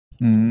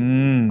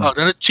แ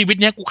ล้วชีวิต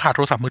เนี้ยกูขาดโท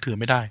รศัพท์มือถือ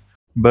ไม่ได้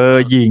เบอ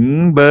ร์หญิง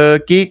เบอ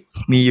ร์กิ๊ก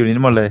มีอยู่ใน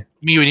นี้หมดเลย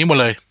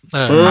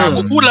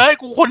กูพูดเลย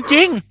กูคนจ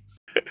ริง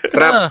ค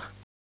รับ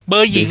เบอ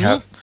ร์หญิง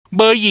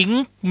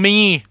มี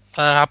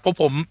ครับเพราะ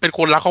ผมเป็นค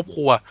นรักครอบค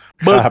รัว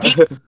เบอร์กิ๊ก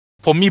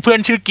ผมมีเพื่อน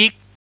ชื่อกิ๊ก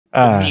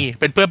ผมมี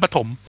เป็นเพื่อนประถ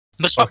ม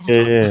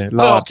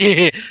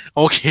โ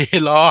อเค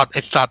รอดไ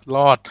อ้สัตว์ร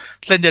อด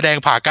เส้นจะแดง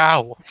ผ่า8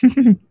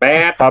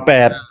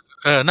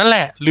 นั่นแหล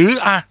ะหรือ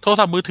โทร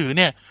ศัพท์มือถือเ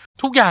นี่ย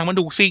ทุกอย่างมัน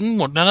ดูซิงค์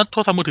หมดนะแล้วโท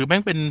รศัพท์มือถือแม่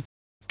งเป็น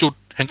จุด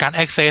แห่งการ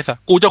access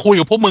กูจะคุย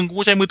กับพวกมึงกู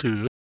ใช้มือถือ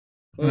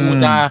กู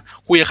จะ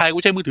คุยกับใครกู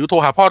ใช้มือถือโทร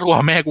หาพ่อโทรห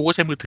าแม่กูก็ใ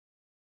ช้มือถือ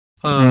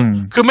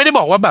คือไม่ได้บ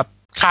อกว่าแบบ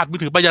ขาดมือ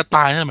ถือไปจะต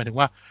ายนะหมายถึง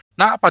ว่า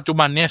ณปัจจุ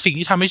บันเนี่ยสิ่ง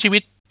ที่ทำให้ชีวิ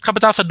ตข้าพ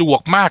เจ้าสะดวก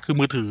มากคือ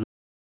มือถือ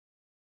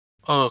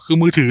คือ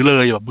มือถือเล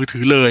ยแบบมือถื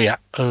อเลย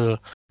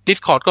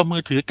Discord ก็มื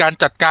อถือการ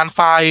จัดการไฟ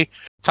ล์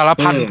สาร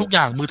พันทุกอ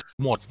ย่างมือถือ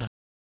หมดนะ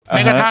แ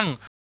ม้กระทั่ง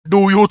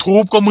ดู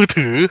YouTube ก็มือ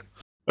ถือ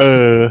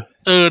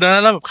ดังนั้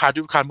นแล้วแบบขา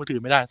ดมือถือ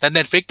ไม่ได้แต่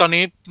Netflix ตอน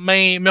นี้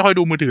ไม่ค่อย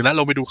ดูมือถือแล้ว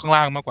ลงไปดูข้าง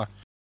ล่างมากกว่า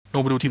ล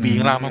งไปดูทีวี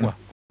ข้างล่างมากกว่า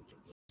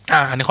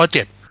อันนี้ข้อ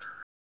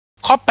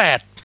7ข้อ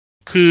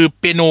8คือ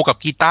เปียโนกับ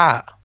กีตาร์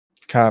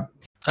ครับ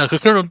คือ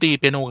เครื่องดนตรี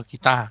เปียโนกับกี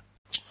ตาร์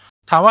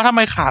ถามว่าทำไม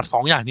ขาด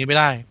2อย่างนี้ไม่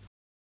ได้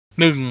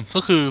1ก็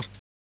คือ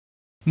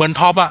เหมือน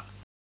ท็อป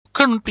เค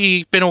รื่องดนตรี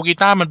เปียโนกี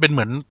ตาร์มันเป็นเห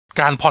มือน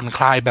การผ่อนค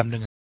ลายแบบนึ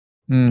ง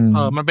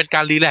มันเป็นก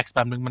ารรีแลกซ์แบ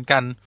บนึงเหมือนกั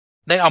น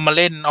ได้เอามาเ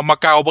ล่นเอามา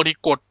เกาบริ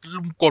ก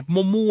ด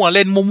มั่วๆเ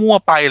ล่นมั่ว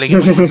ๆไปอะไรอย่างเ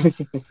งี้ย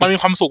มันมี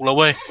ความสุขแล้ว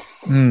เว้ย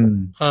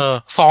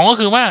2ก็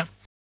คือว่า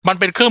มัน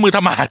เป็นเครื่องมือท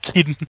ำมาหา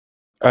กิน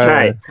ใช่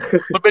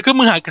มันเป็นเครื่อง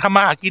มือทำม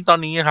าหากินตอน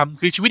นี้ครับ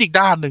คือชีวิตอีก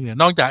ด้านหนึ่งเนี่ย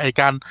นอกจากไอ้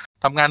การ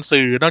ทำงาน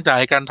สื่อนอกจาก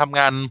ไอ้การทำ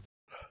งา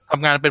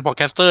นเป็นพอดแ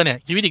คสเตอร์เนี่ย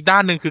ชีวิตอีกด้า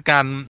นหนึ่งคือก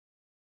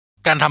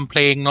ารทำเพล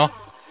งเนาะ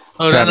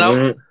แล้ว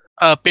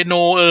เปียโน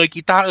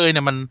กีตาร์เ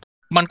นี่ย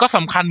มันก็ส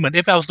ำคัญเหมือน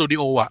FL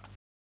Studio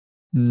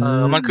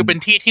มันคือเป็น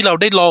ที่ที่เรา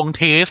ได้ลอง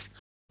เทส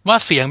ว่า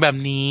เสียงแบบ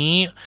นี้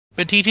เ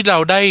ป็นที่ที่เรา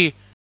ไ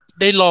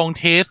ด้ลอง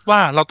เทสว่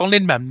าเราต้องเ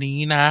ล่นแบบนี้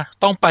นะ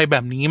ต้องไปแบ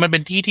บนี้มันเป็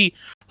นที่ที่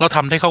เราท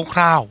ำได้ค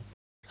ร่าว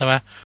ๆใช่ไหม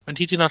เป็น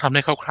ที่ที่เราทำไ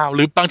ด้คร่าวๆห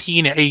รือบางที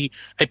เนี่ย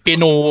ไอเปีย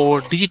โน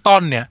ดิจิตอ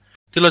ลเนี่ย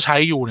ที่เราใช้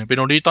อยู่เนี่ยเปียโ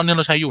นดิจิตอลที่เ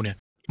ราใช้อยู่เนี่ย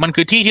มัน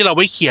คือที่ที่เราไ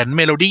ว้เขียนเ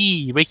มโลดี้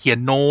ไว้เขียน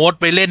โน้ต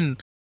ไว้เล่น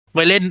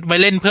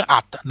เพื่ออั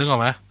ดนึกออก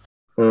ไหม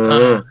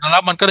แล้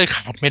วมันก็เลยข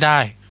าดไม่ได้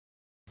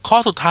ข้อ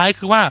สุดท้าย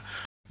คือว่า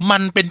มั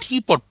นเป็นที่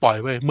ปลดปล่อย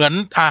เว้ยเหมือ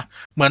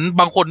น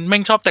บางคนแม่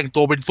งชอบแต่งตั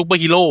วเป็นซุปเปอ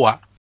ร์ฮีโร่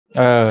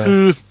คื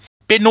อ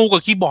เปียโนกั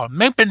บคีย์บอร์ดแ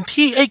ม่งเป็น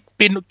ที่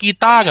เป็นกี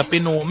ตาร์กับเปี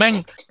ยโนแ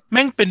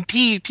ม่งเป็น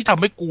ที่ที่ท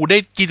ำให้กูได้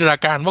จินตนา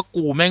การว่า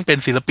กูแม่งเป็น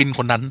ศิลปินค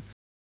นนั้น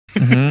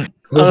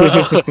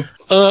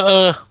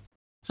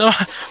ใช่ไหม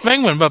แม่ง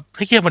เหมือนแบบใ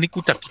ห้เคียวันนี้กู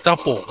จับกีตาร์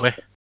โปร่งเว้ย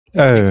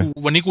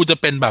วันนี้กูจะ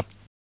เป็น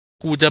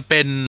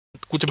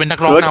นัก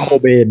ร้องนำ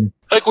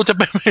กูจะเ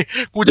ป็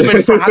น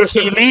ฟาส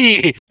ชีลี่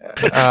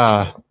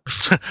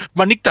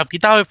วันนี้จับกี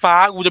ตาร์ไฟฟ้า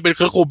กูจะเป็นเ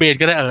คิร์ทโคเบน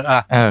ก็ได้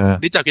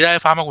นี่จับกีตาร์ไฟ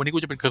ฟ้ามาวันนี้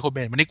กูจะเป็นเคิร์ทโคเบ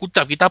นวันนี้กู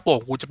จับกีตาร์โปร่ง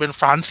กูจะเป็น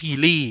ฟรานซ์ซี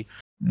ลี่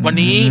วัน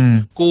นี้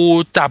กู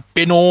จับเ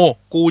ปียโน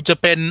กูจะ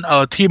เป็น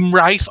ทีมไ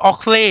รซ์ออก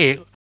เล่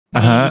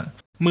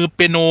มือเ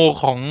ปียโน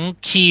ของ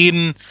คีน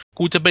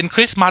กูจะเป็นค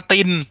ริสมา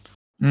ติน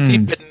ที่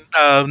เป็น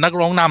นัก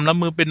ร้องนำแล้ว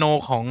มือเปียโน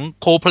ของ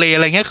โคเพลย์อะ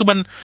ไรเงี้ยคือมัน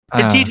เ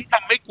ป็นที่ที่ท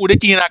ำให้กูได้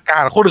จินตนากา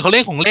รคนอื่นเขาเ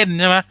ล่นของเล่น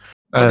ใช่ไหม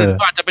คนอื่น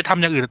ก็อาจจะไปท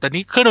ำอย่างอื่นแต่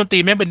นี้เครื่องดนตรี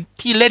แม่งเป็น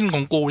ที่เล่นข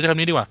องกูใช้คำ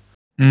นี้ดีกว่า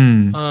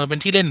เป็น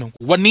ที่เล่นของ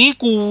กูวันนี้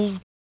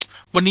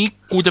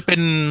กูจะเป็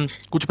น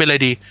อะไร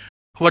ดี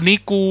วันนี้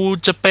กู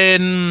จะเป็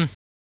น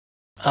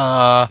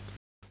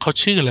เขา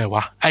ชื่ออะไรว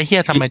ะไอ้เหี้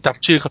ยทำไมจับ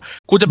ชื่อเขา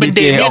กูจะเป็นเด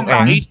เมียนไร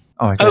ท์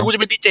กูจะ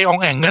เป็นดีเจออง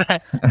แองก็ได้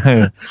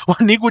วั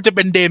นนี้กูจะเ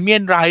ป็นเดเมีย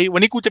นไรท์วั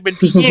นนี้กูจะเป็น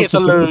พี่เย่ส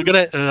เลอร์ก็ไ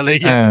ด้อะไรอย่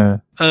างเงี้ย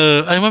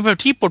ไอ้มันแบบ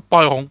ที่ปลดปล่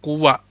อยของกู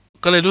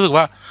ก็เลยรู้สึก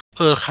ว่า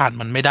ขาด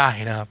มันไม่ได้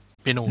นะครับ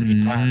เปียโนกี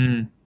ตาร์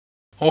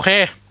โอเค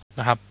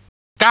นะครับ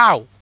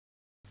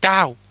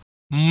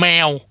แม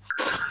ว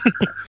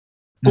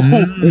กู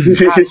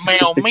ขาดแม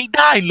วไม่ไ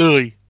ด้เล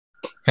ย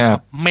ครับ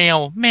แมว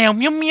เ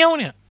มี้ยว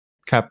เนี่ย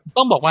ครับ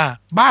ต้องบอกว่า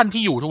บ้าน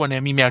ที่อยู่ทุกวัน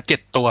นี้มีแมว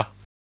7 ตัว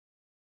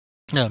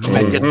มีแม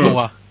ว7 ตัว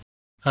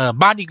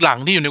บ้านอีกหลัง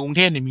ที่อยู่ในกรุงเ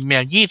ทพเนี่ยมีแม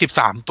ว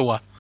23 ตัว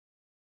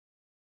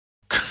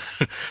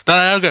ตอน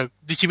นั้นเกิด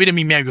ชีวิต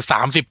มีแมวอยู่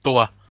30 ตัว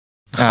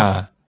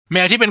แม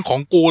วที่เป็นขอ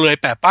งกูเลย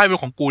แปะป้ายเป็น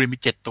ของกูเนี่ยมี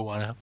7 ตัว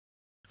นะครับ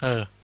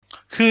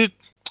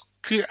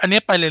คืออันนี้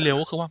ไปเร็วๆ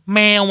ก็คือว่าแม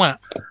วอ่ะ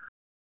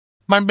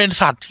มันเป็น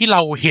สัตว์ที่เร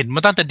าเห็นม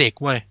าตั้งแต่เด็ก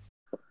เว้ย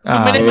มั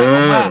นไม่ไ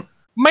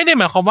ด้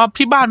หมายความว่า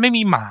ที่บ้านไม่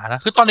มีหมานะ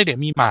คือตอนเด็ก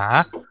ๆมีหมา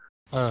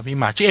มี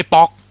หมาชื่อไอ้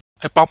ป๊อก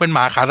เป็นหม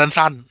าขา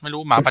สั้นๆไม่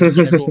รู้หมาพันธุ์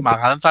ไม่รู้หมา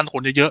ขาสั้นๆข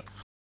นเยอะ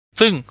ๆ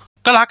ซึ่ง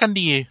ก็รักกัน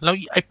ดีแล้ว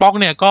ไอ้ป๊อก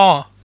เนี่ย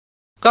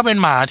ก็เป็น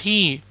หมา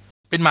ที่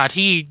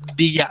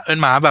ดีอ่ะเป็น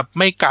หมาแบบ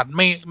ไม่กัด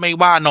ไม่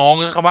ว่าน้อง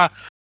คำว่า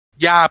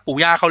ปู่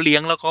ย่าเขาเลี้ย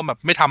งแล้วก็แบบ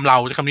ไม่ทำเรา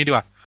ใช้คำนี้ดีก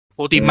ว่าป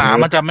กติหมา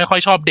มันจะไม่ค่อย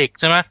ชอบเด็ก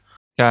ใช่ไหม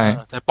ใช่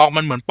แต่ป๊อก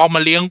มันเหมือนป๊อกม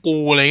าเลี้ยงกู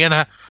อะไรเงี้ยน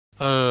ะ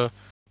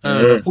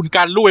คุณก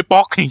ารลูกไอ้ป๊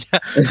อกอย่างเงี้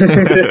ย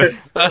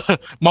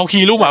เมาคี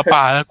ลูกหมา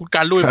ป่าคุณก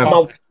ารลูกไอ้ป๊อก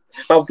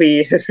เมาฟรี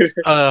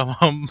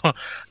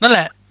นั่นแห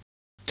ละ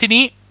ที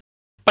นี้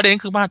ประเด็น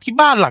คือว่าที่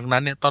บ้านหลังนั้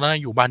นเนี่ยตอนนั้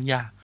นอยู่บ้านย่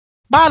า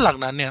บ้านหลัง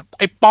นั้นเนี่ย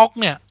ไอ้ป๊อก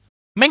เนี่ย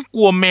แม่งก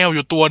ลัวแมวอ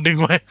ยู่ตัวหนึ่ง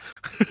เว้ย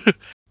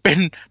เ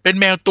ป็น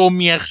แมวตัวเ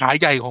มียขา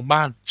ใหญ่ของบ้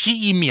านชื่อ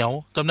อีเหมียว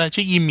จำได้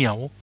ชื่ออีเหมียว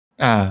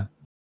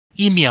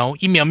อีเหมี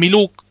ยวมี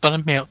ลูกตอนนั้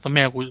นแมว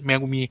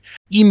กูมี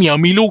อีเหมียว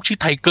มีลูกชื่อ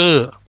ไทเกอ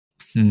ร์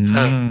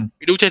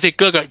มีลูกชื่อไทเ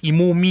กอร์กับอี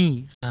มูมี่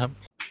นะครับ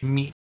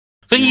มี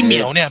ซึ่งอีเหมี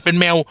ยวเนี่ยเป็น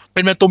แมว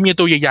ตัวเมีย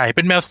ตัวใหญ่ๆเ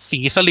ป็นแมวสี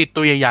สลิด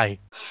ตัวใหญ่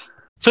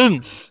ๆ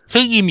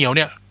ซึ่งอีเหมียวเ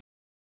นี่ย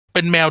เ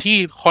ป็นแมวที่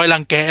คอยรั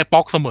งแกไอ้ป๊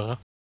อกเสมอ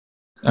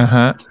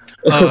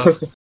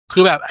คื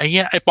อแบบไอ้เ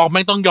งี้ยไอ้ป๊อกแ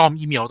ม่งต้องยอม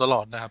อีเหมียวตล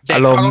อดนะครับแดก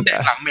ข้าวต้องแดก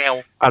หลังแมว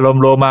อารม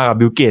ณ์โลมากับ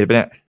บิลเกตไปเ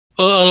นี่ย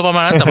ประม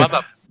าณนั้นแต่ว่าแบ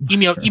บอีเ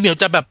หมียว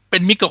จะแบบเป็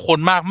นมิตรกับคน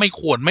มากไม่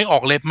ข่วนไม่ออ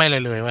กเล็บไม่อะไร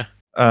เลยเว้ย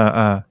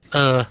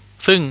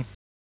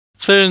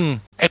ซึ่ง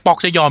ไอ้ป๊อก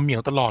จะยอมเหมีย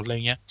วตลอดอะไร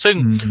เงี้ยซึ่ง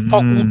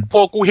พ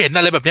อกูเห็นอ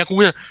ะไรแบบเนี้ยกู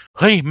จะ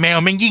เฮ้ยแมว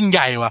แม่งยิ่งให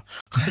ญ่ว่ะ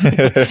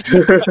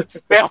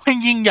แมวแม่ง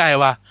ยิ่งใหญ่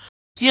ว่ะ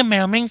เหี้ยแม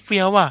วแม่งเฟี้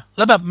ยวว่ะแ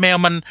ล้วแบบแมว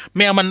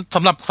มันส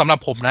ำหรับ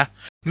ผมนะ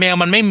แมว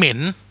มันไม่เหม็น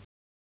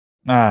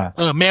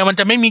แมวมัน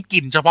จะไม่มีก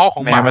ลิ่นเฉพาะข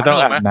องหมาไม่ต้อง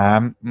อาบน้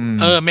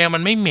ำแมวมั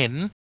นไม่เหม็น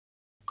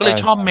ก็เลย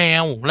ชอบแม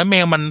วและแม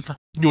วมัน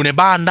อยู่ใน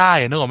บ้านได้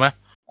นึกออกไหม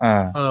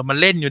มัน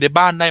เล่นอยู่ใน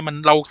บ้านได้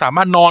เราสาม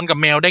ารถนอนกับ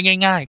แมวได้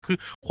ง่ายๆคือ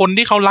คน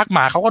ที่เขารักหม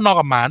าเขาก็นอน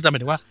กับหมาแต่หมา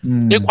ยถึงว่า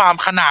ด้วยความ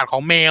ขนาดขอ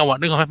งแมว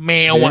นึกออกไหมแม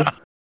ว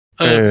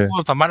ก็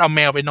สามารถเอาแม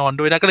วไปนอน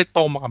ด้วยได้ก็เลยโต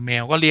มากับแม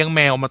วก็เลี้ยงแ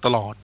มวมาตล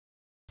อด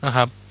นะค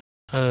รับ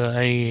ไอ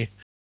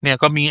เนี่ย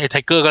ก็มีไอไท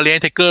เกอร์ก็เลี้ยง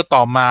ไทเกอร์ต่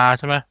อมาใ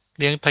ช่ไหม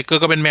เลี้ยงไทเกอ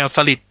ร์ก็เป็นแมวส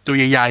ลิดตัว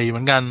ใหญ่ๆเห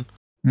มือนกัน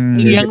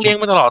เลี้ยง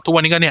มาตลอดทุกวั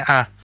นนี้ก็เนี่ย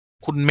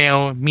คุณแมว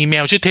มีแม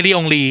วชื่อเทลลี่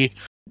องลี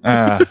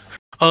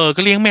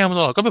ก็เลี้ยงแมวมา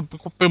ตลอดก็แบบ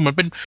เป็นเหมือนเ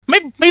ป็น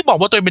ไม่บอก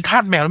ว่าตัวเองเป็นทา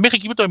สแมวไม่เคย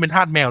คิดว่าตัวเองเป็นท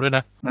าสแมวด้วยน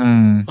ะ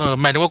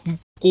หมายถึงว่า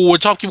กู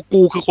ชอบคิดว่า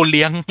กูคือคนเ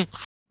ลี้ยง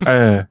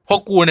เพรา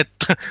ะกูเนี่ย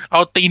เอ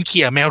าตีนเ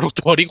ขี่ยแมวทุก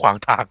ตัวที่ขวาง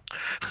ทาง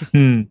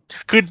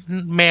คือ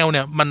แมวเ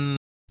นี่ย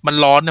มัน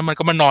ร้อนเนี่ยมัน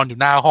ก็มานอนอยู่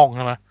หน้าห้องใ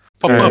ช่ไหม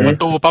พอเปิดประ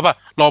ตูปั๊บอะ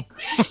หลบ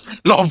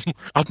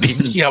เอาตีน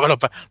เขี่ยมาหลบ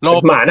ไปหล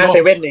บหมาหน้าเซ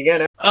เว่นอย่างเงี้ย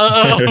นะ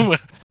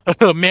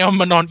แมว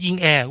มานอนอิง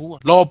แอร์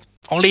หลบ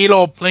ของลีหล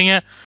บอะไรเงี้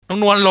ยน้อง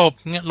นวลหลบ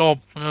เงี้ยหลบ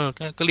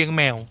ก็เลี้ยง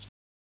แมว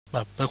แบ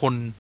บเป็นคน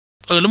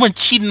แล้วมัน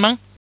ชินมั้ง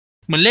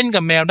เหมือนเล่น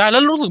กับแมวได้แล้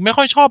วรู้สึกไม่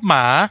ค่อยชอบหม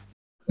า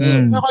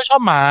ไม่ค่อยชอ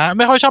บห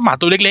มา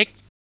ตัวเล็ก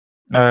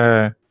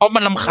ๆเพราะมั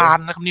นรำคาญ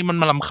นะคำนี้มั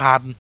นรำคา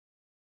ญ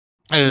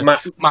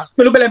ไ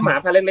ม่รู้เป็นอะไรหมา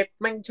พันธุ์เล็ก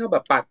ๆแม่งชอบแบ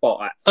บปากเปาะ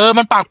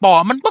มันปากเปาะ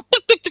มันปึ๊ก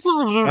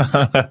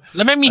แ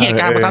ล้วไม่มีเหตุ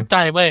การณ์ประทับใจ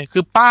เว้ยคื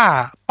อป้า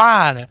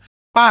เนี่ย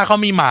ป้าเขา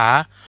มีหม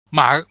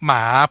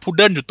าพุดเ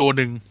ดิ้ลอยู่ตัวห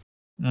นึ่ง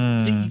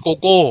ชื่ออีโก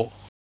โก้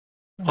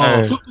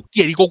ซึ่งกูเก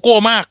ลียดอีโกโก้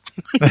มาก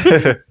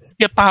เ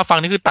ฮียป้าฟัง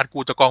นี่คือตัดกู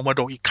จากกองมร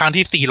ดกอีกครั้ง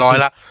ที่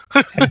400ละ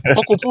เพร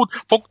าะกู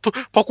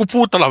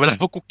พูดตลอดเวลา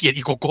เพราะกูเกลียด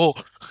อีโกโก้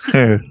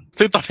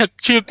ซึ่งตอนนี้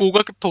ชื่อกูก็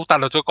ถูกตัด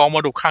ออกจากกองม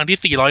รดกครั้ง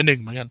ที่401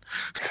เหมือนกัน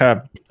ครับ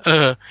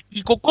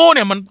อีโกโก้เ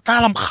นี่ยมันน่า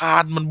รำคา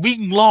ญมันวิ่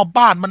งรอบ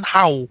บ้านมันเ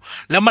ห่า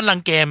แล้วมันรัง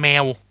แกแม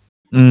ว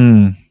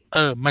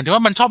หมายถึงว่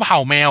ามันชอบเห่า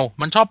แมว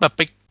มันชอบแบบ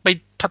ไป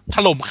ถ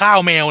ล่มข้าว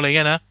แมวอะไรเ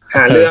งี้ยนะห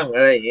าเรื่องอ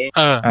ะไรอย่างงี้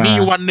มีอ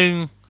ยู่วันนึง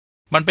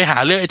มันไปหา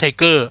เรื่องไอ้ไท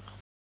เกอ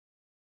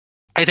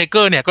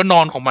ร์เนี่ยก็น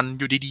อนของมัน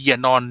อยู่ดี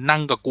ๆนอนนั่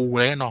งกับกูเ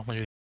ลยนอนมาอ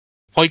ยู่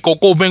พออีโก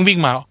โก้แม่งวิ่ง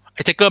มาไ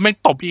อ้ไทเกอร์แม่ง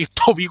ตบ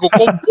อีโกโ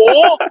ก้โอ้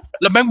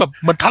แล้วแม่งแบบ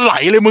เหมือนถลา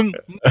ยเลยมึง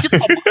ที่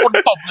ตบคน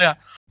ตบเลย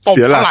ตบ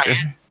ถลาย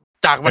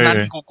จากวันนั้น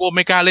อีโกโก้ไ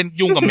ม่กล้าเล่น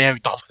ยุ่งกับแมวอี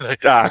กต่อไปเลย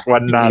จากวั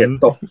นนั้น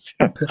ตบ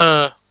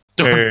โ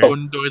ดน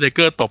ไทเก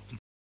อร์ตบ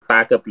ตา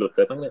เกือบหลุดเล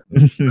ยต้องเนี่ย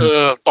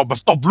ตบแบ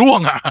บตบล่ว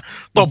ง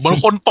ตบเหมือน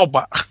คนตบ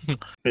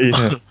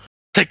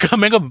ไทเกอร์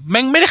แม่งก็แ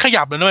ม่งไม่ได้ข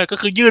ยับเลยด้วยก็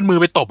คือยื่นมือ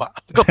ไปตบ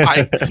ก็ไป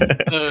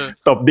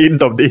ตบดิน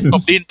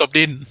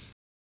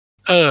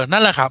นั่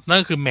นแหละครับนั่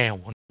นคือแมว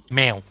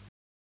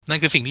นั่น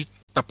คือสิ่งที่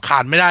แบบขา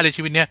ดไม่ได้เลย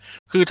ชีวิตเนี้ย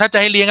คือถ้าจะ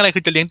ให้เลี้ยงอะไรคื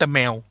อจะเลี้ยงแต่แม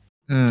ว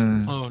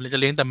เลยจะ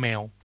เลี้ยงแต่แมว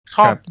ช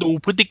อบดู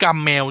พฤติกรรม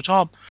แมวช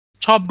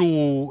อบ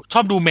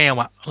ดูแมว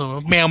อ่ะ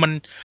แมว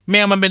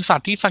มันเป็นสัต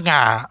ว์ที่สง่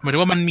าหมายถึ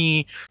งว่ามันมี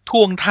ท่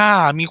วงท่า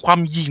มีความ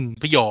หยิ่ง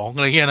พยองอ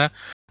ะไรเงี้ยนะ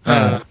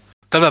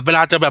แต่แบบเวล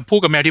าจะแบบพูด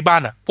กับแมวที่บ้า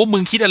นอ่ะพวกมึ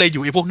งคิดอะไรอ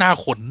ยู่ไอ้พวกหน้า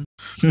ขน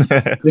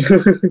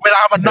เวล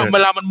ามั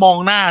นมอง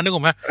หน้านึกอ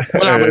อกไหม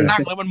เวลามันนั่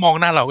งแล้วมันมอง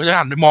หน้าเราก็จะ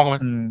หันไปมองมั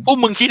นพวก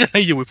มึงคิดอะไร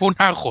อยู่ไอ้พวกห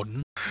น้าขน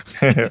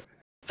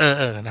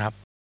นะครับ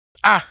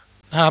อ่ะ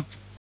นะครับ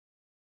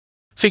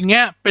สิ่งเนี้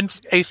ยเป็น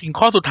สิ่ง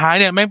ข้อสุดท้าย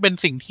เนี่ยแม่งเป็น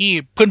สิ่งที่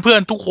เพื่อ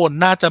นๆทุกคน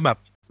น่าจะแบบ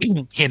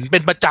เห็นเป็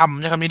นประจำ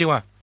ใช่คำนี้ดีกว่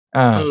า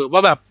ว่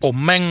าแบบผม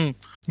แม่ง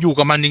อยู่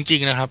กับมันจริ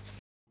งๆนะครับ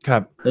ครั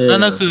บนั่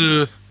นก็คือ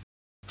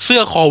เสื้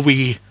อคอวี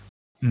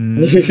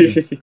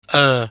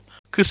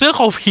คือเสื้อค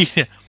อวีเ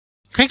นี่ย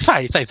ให้ใ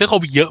ส่เสื้อคอ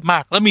วีเยอะมา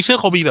กแล้วมีเสื้อ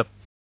คอวีแบบ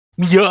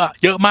มีเย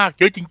อะมาก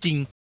เยอะจริง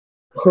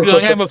ๆคือ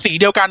ไงแบบสี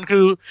เดียวกัน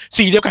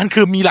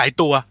คือมีหลาย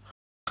ตัว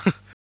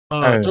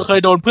จะเคย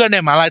โดนเพื่อนเ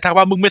นี่ยหมาลายทัก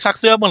ว่ามึงไม่ซัก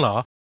เสื้อมั้งเหรอ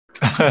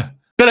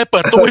ก็เลยเปิ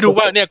ดตู้ให้ดู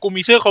ว่าเนี่ยกู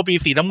มีเสื้อคอบี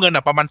สีน้ำเงิน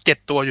ประมาณ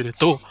7 ตัวอยู่ใน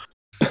ตู้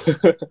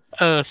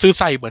ซื้อ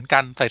ใส่เหมือนกั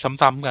นใส่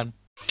ซ้ำๆกัน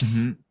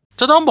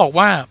จะต้องบอก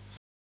ว่า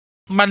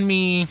มัน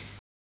มี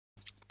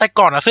แต่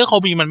ก่อนเสื้อคอ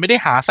บีมันไม่ได้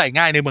หาใส่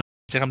ง่ายในเมือง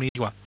ใช้คำนี้ดี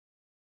กว่า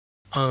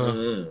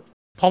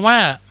เพราะว่า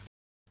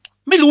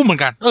ไม่รู้เหมือ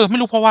นกันไม่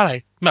รู้เพราะว่าอะไร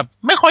แบบ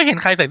ไม่ค่อยเห็น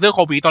ใครใส่เสื้อค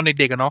อบีตอนเด็ก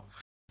ๆกันเนาะ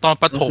ตอน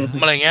ประถม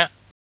อะไรเงี้ย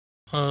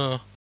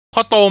พ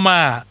อโตมา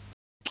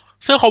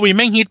เสื้อคอบีแ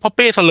ม่งฮิตเพราะเ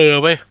ป้สเลอ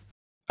ร์เว้ย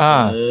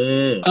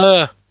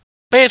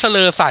เป้สเล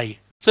อร์ใส่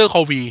เสื้อค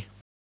อวี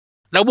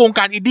แล้ววงก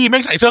ารอินดี้แม่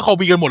งใส่เสื้อคอ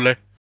วีกันหมดเลย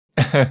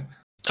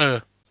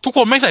ทุกค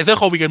นไม่ใส่เสื้อ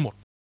คอวีกันหมด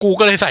กู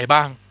ก็เลยใส่บ้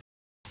าง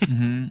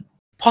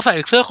พอใส่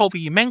เสื้อคอ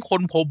วีแม่งค้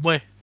นพบเว้ย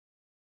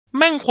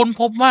แม่งค้น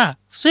พบว่า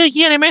เสื้อเ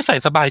หี้ยนี่แม่งใส่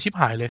สบายชิบ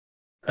หายเลย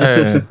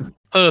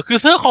คือ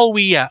เสื้อคอ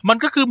วีมัน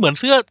ก็คือเหมือน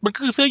เสื้อมัน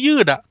คือเสื้อยื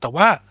ดแต่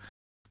ว่า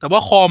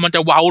คอมันจ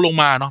ะเว้าลง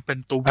มาเนาะเป็น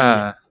ตัววี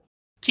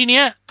ทีเนี้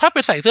ยถ้าไป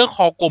ใส่เสื้อค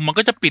อกลมมัน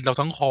ก็จะปิดเรา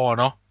ทั้งคอ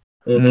เนาะ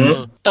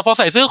แต่พอใ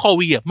ส่เสื้อคอ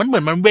วีมันเหมื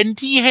อนมันเว้น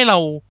ที่ให้เรา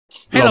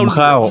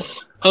เข้า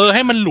ใ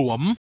ห้มันหลว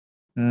ม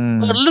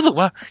รู้สึก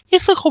ว่า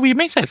เสื้อคอวี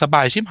ไม่ใส่สบ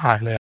ายชิบหาย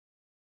เลย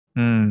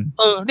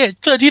เนี่ย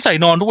เสื้อที่ใส่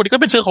นอนทุกวันนี้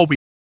ก็เป็นเสื้อคอวี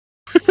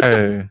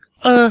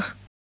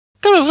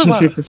ก็รู้สึกว่า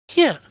เ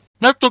ฮีย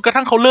แล้วจนกระ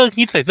ทั่งเขาเลิก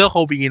ฮิตใส่เสื้อค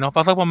อวีเนาะป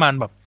ระมาณ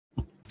แบบ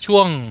ช่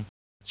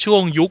ว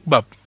งยุคแบ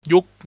บยุ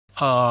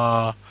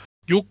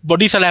คบอ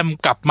ดี้สแลม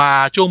กลับมา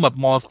ช่วงแบบ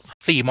ม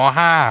.4 ม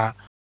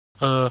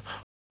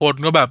.5 คน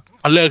ก็แบบ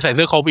เลิกใส่เ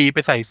สื้อคอวีไป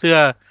ใส่เสื้อ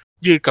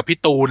ยืดกับพี่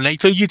ตูนและ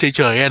เสื้อยืด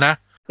เฉยๆนะ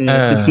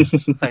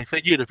ใส่เสื้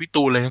อยืดกับพี่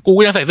ตูนเลยกู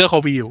ก็ยังใส่เสื้อคอ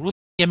วีอยู่รู้สึ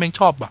กแม่ง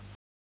ชอบ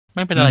แ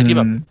ม่งเป็นอะไรที่แ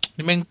บบ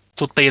แม่ง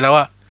สุดตีแล้ว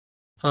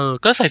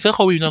ก็ใส่เสื้อค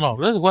อวีตลอด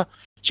รู้สึกว่า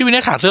ชีวิต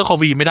นี้ขาดเสื้อคอ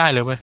วีไม่ได้เล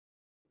ยเว้ย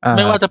ไ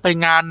ม่ว่าจะไป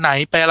งานไหน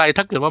ไปอะไร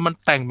ถ้าเกิดว่ามัน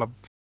แต่งแ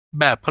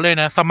บบเขาเลย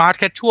นะสมาร์ท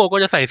แคชชวลก็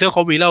จะใส่เสื้อค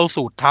อวีแล้ว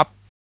สูททับ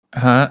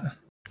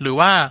หรือ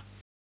ว่า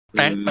แ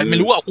ต่ไม่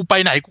รู้กูไป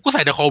ไหนกูก็ใ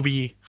ส่แต่คอวี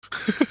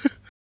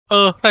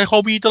ใส่คอ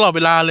วีตลอดเว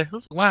ลาเลย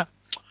รู้สึกว่า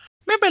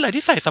ไม่เป็นอะไร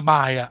ที่ใส่สบ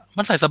าย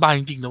มันใส่สบาย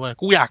จริงๆนะเว้ย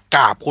กูอยากก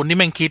ราบคนที่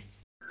แม่งคิด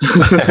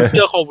เ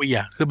สื้อคอวี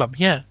คือแบบเ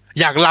ฮีย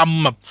อยากล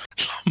ำแบบ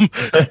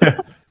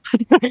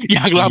อย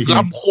ากล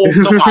ำโคม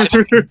ถวาย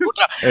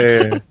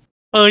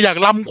อยาก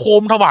ลำโค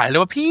มถวายเลย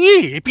ว่า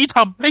พี่ท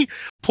ำให้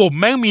ผม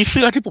แม่งมีเ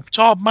สื้อที่ผม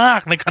ชอบมาก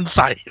ในการใ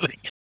ส่อะไร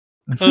เงี้ย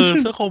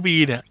เสื้อคอวี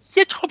เนี่ยเฮี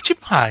ยชอบชิบ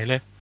หายเลย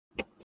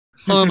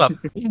แบบ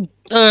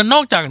น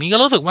อกจากนี้ก็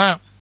รู้สึกว่า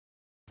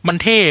มัน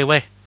เท่เว้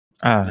ย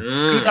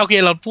คือโอเค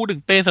เราพูดถึ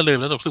งเป้เสลิม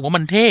แล้วรู้สึกว่า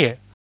มันเท่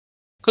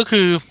ก็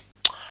คือ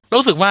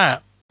รู้สึกว่า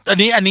อัน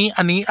นี้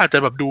อาจจะ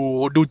แบบ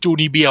ดูจู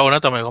นีเบียวนะ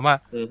แต่หมายความว่า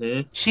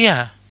เชี่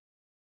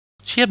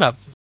ยแบบ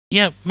เฮี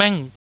ยแม่ง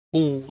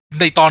กู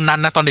ในตอนนั้น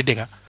นะตอนเด็ก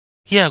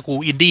ๆเฮียกู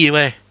อินดี้เ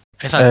ว้ย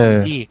ไอ้สัตว์อิ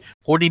นดี้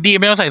คนอินดี้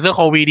ไม่ต้องใส่เสื้อค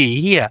อวีดิ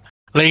เฮีย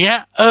อะไรเงี้ย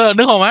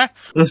นึกออกไหม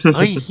เ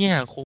ฮ้ยเฮีย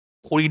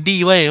คนอินดี้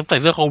เว้ยใส่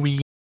เสื้อคอวี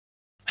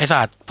ไอ้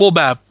สัตว์พวกแ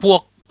บบพว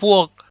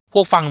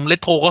กฟังเลท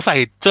โทเขาใส่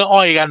เสื้ออ้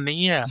อยกัน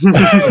นี่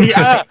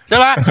ใช่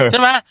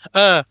ไหม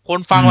คน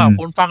ฟังแบบ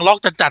คนฟังล็อก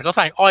จัดๆเขาใ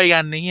ส่อ้อยกั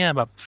นนี่แ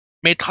บบ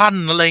เมทัล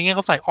อะไรเงี้ยเ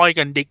ขาใส่อ้อย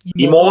กันเด็ก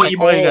อีโม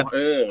กัน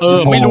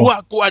ไม่รู้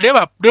กูอันนี้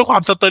แบบด้วยควา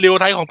มสเตอริโอ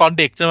ไทป์ของตอน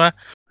เด็กใช่ไหม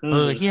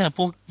เฮียพ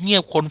วกเงีย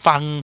บคนฟั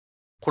ง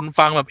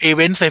แบบเอเว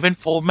นต์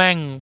74แม่ง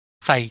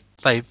ใ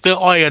ส่เสื้อ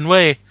อ้อยกันเ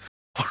ว้ย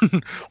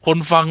คน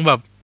ฟังแบบ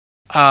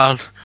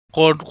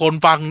คน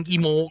ฟังอี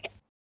โม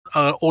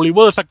โอลิเว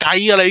อร์สกาย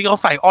อะไรที่เขา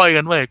ใส่อ้อย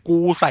กันเว้ยกู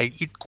ใส่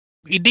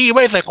อินดี้ไ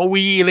ม่ใส่คอ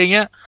วีอะไรเ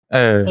งี้ย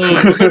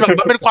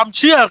มันเป็นความเ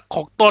ชื่อข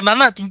องตอนนั้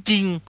นจริ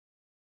ง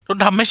ๆจน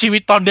ทำให้ชีวิ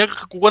ตตอนเนี้ย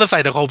กูก็จะใส่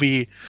แต่คอวี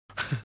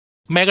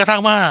แม้กระทั่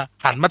งว่า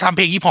หันมาทำเ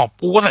พลงฮิปฮอป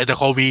กูก็ใส่แต่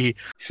คอวี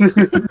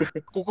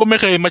กูก็ไม่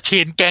เคยมาเช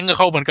นแก๊งกับเ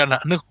ขาเหมือนกัน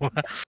นึกว่า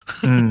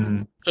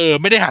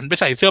ไม่ได้หันไป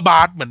ใส่เสื้อบา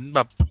สเหมือนแบ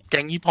บแ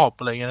ก๊งฮิปฮอป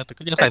อะไรเงี้ยแต่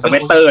ก็ยังใส่สเว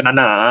ตเตอร์ห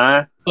นา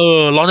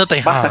ร้อนจะเต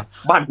ะ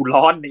บ้านกู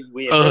ร้อนในเว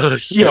ร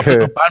เหี้ย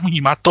บ้านมึง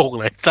หิมะตก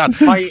เลยสัตว์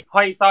ห้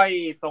อยสร้อย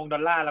ทรงดอ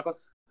ลลาร์แล้วก็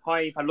ห้อ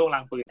ยพันล่วงร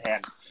างปืนแทน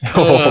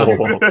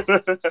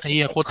ไอ้เ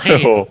หี้ยโคตรเท่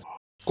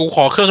กูข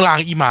อเครื่องราง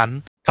อีหมัน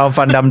ทำ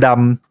ฟันด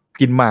ำๆ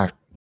กินหมาก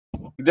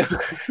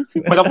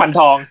ไม่ต้องฟันท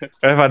อง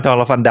ฟันทอง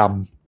แล้วฟันด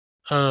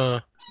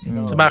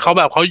ใช่ไหมเขา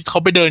แบบเขา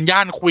ไปเดินย่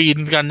านควีน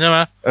กันใช่ไหม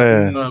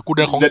กูเ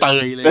ดินของเต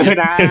ยเลย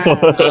นะ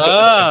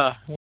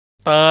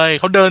เตย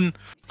เขาเดิน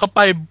เขา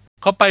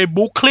ไป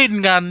บุ๊คลิน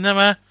กันใช่ไ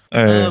หม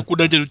กูเ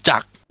ดินจตุจั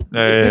กร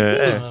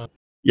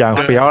อย่าง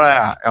เฟี้ยวเลย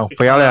อ่ะอย่างเ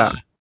ฟี้ยวเลยอ่ะ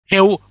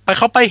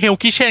เขาไปเฮล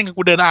คิเช่นกับ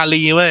กูเดินอา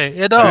รีเว้ย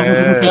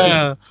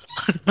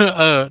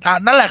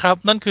นั่นแหละครับ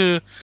นั่นคือ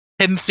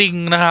Tenzing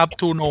นะครับ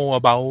to know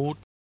about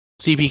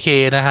CPK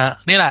นะฮะ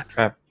นี่แหละค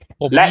รับ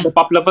และ The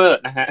Pop Lover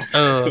นะฮะ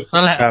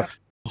นั่นแหละ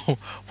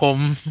ผ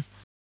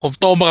ม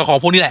โตมากับของ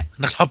พวกนี้แหละ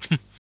นะครับ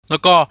แล้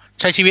วก็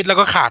ใช้ชีวิตแล้ว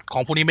ก็ขาดขอ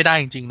งพวกนี้ไม่ได้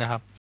จริงๆนะครั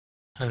บ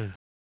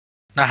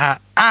นะฮะ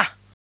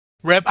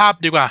wrap up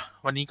ดีกว่า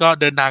วันนี้ก็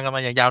เดินทางกันม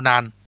าอย่างยาวนา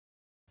น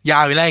ยา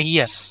วไปแล้วไอ้เหี้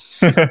ย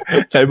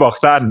ใครบอก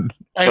สั้น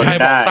ใคร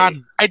บอกสั้น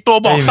ไอตัว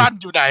บอกสั้น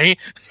อยู่ไหน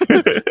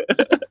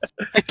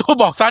ไอตัว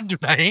บอกสั้นอยู่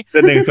ไหนจ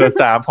ะ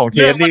1/3ของเท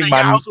ปนี่มั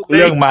นเ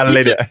รื่องมันเล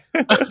ยเนี่ย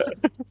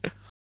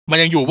มัน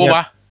ยังอยู่ปะว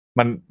ะ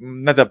มัน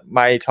น่าจะไม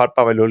ค์ช็อตไป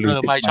ไม่รู้หรือ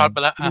ไมค์ช็อตไป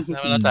แล้ว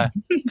แล้วแต่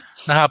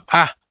นะครับ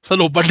ส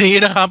รุปวันนี้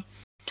นะครับ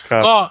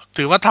ก็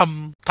ถือว่าท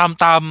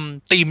ำตาม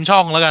ธีมช่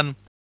องแล้วกัน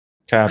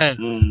ครับ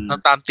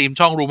ตามธีม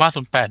ช่องรูม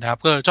508นะครับ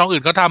ก็ช่อง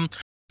อื่นก็ท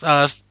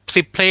ำ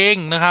10 เพลง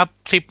นะครับ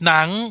10 ห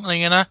นังอะไร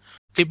เงี้ยนะ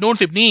10 นู่น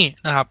10 นี่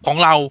นะครับของ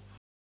เรา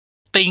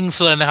things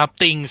เลยนะครับ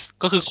things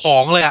ก็คือขอ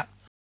งเลยอ่ะ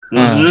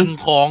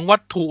ของวั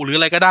ตถุหรืออ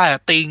ะไรก็ได้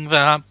things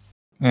นะครับ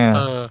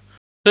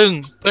ซึ่ง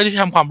เพื่อที่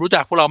ทำความรู้จั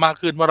กพวกเรามาก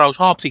ขึ้นว่าเรา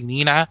ชอบสิ่ง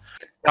นี้นะ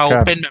เรา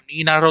เป็นแบบนี้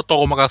นะเราโต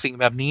มากับสิ่ง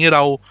แบบนี้เร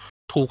า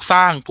ถูกส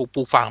ร้างถูกป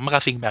ลูกฝังมากั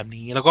บสิ่งแบบ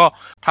นี้แล้วก็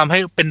ทำให้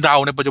เป็นเรา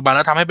ในปัจจุบันแ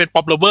ล้วทำให้เป็น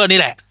pop lover นี่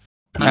แหละ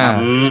นะครับ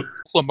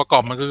ส่วนประกอ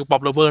บมันก็คือ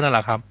pop lover นั่นแหล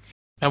ะครับ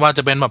ไม่ว่าจ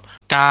ะเป็นแบบ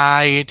กา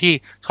ยที่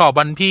ชอบ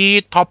วันพี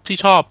ชท็อปที่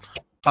ชอบ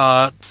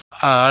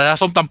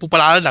ส้มตำปูป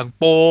ลาหนัง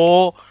โป๊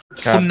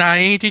คุณไน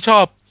ท์ที่ชอ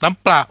บน้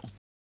ำเป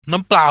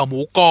ล่าหมู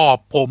กรอบ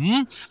ผม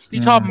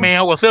ที่ชอบแม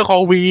วกับเสื้อคอ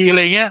วีอะไ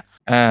รเงี้ย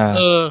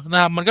น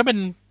ะครับมันก็เป็น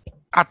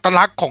อัต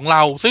ลักษณ์ของเร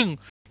าซึ่ง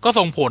ก็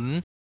ส่งผล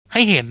ใ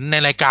ห้เห็นใน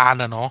รายการ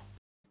เนาะ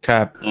ค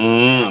รับ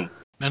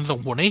มันส่ง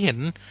ผลให้เห็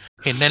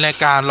นในราย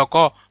การแล้ว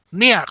ก็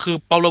เนี่ยคือ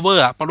Pop Lover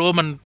อ่ะ Pop Lover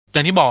มันอย่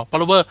างที่บอก Pop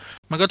Lover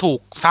มันก็ถูก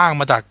สร้าง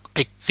มาจากไ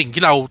อ้สิ่ง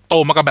ที่เราโต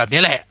มากับแบบ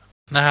นี้แหละ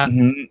นะฮะ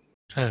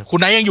คุณ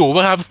ไนท์ยังอยู่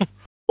ป่ะครับ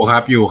ครั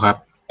บอยู่ครับ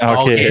โอ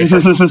เค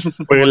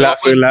ปืนละ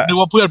นึก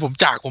ว่าเพื่อนผม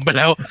จากผมไปแ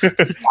ล้ว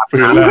ปื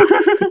นละ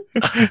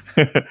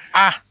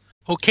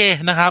โอเค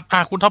นะครับ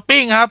คุณท็อป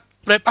ปิ้งครับ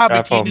เรปอัพอี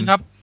กทีนึงครั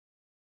บ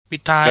ปิ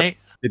ด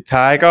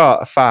ท้ายก็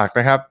ฝากน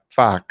ะครับ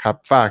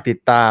ฝากติด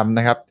ตามน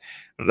ะครับ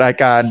ราย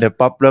การ The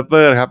Pop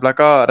Lover ครับแล้ว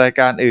ก็ราย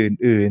การ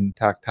อื่น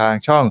ๆทาง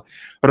ช่อง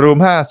Room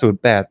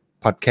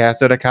 508 Podcast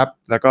ด้วยนะครับ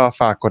แล้วก็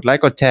ฝากกดไล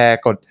ค์กดแชร์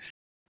กด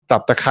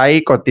Subscribe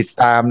กดติด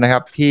ตามนะครั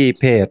บที่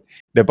เพจ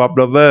The Pop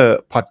Lover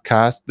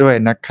Podcast ด้วย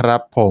นะครั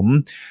บผม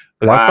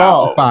แล้วก็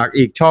ฝาก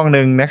อีกช่องห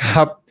นึ่งนะค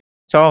รับ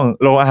ช่อง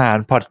โรงอาหาร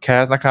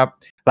Podcast นะครับ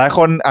หลายค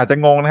นอาจจะ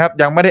งงนะครับ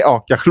ยังไม่ได้ออ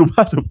กจากRoom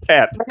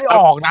 508ไม่ได้อ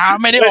อกนะ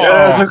ไม่ได้ออก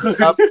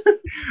ครับ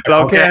เรา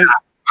แค่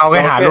เอาไป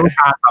หาลูก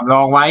ค้าสำร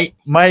องไว้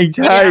ไม่ใ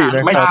ช่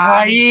ไม่ใช่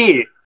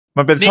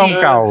มันเป็นช่อง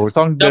เก่า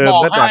ช่องเดิม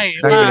ก็ได้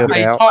ไอ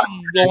ช่อง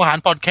โรงอาหาร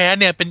พอดแคส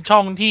ต์เนี่ยเป็นช่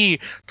องที่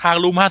ทาง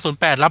รูม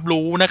508รับ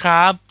รู้นะค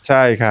รับใ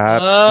ช่ครับ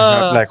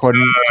หลายคน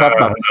ชอบ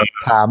แบบ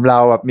ถามเรา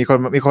แบบ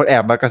มีคนแอ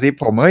บมากระซิบ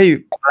ผมเฮ้ย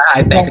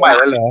ช่องใหม่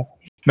แล้วเหรอ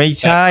ไม่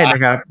ใช่นะ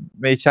ครับ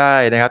ไม่ใช่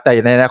นะครับแต่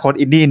ในอนาคต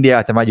อินดี้อินเดีย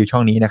อาจจะมาอยู่ช่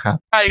องนี้นะครับ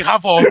ใช่ครับ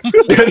ผม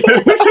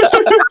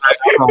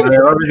บอกเล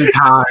ยว่าไม่ท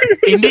าง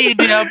อินดี้อินเ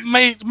ดีย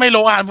ไม่โร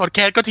งอาหารพอดแค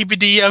สต์ก็ทีพี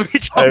ดีอ่ะ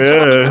พี่ชอบ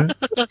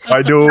คอ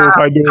ยดู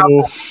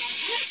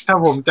ถ้า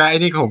ผมจะไอ้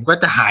นี่ผมก็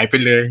จะหายไป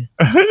เลย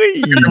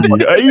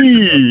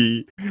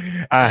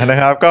นะ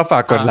ครับก็ฝา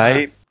กกดไล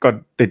ค์กด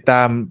ติดต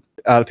าม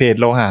เพจ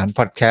โรงอาหาร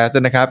พอดแคสต์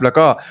นะครับแล้ว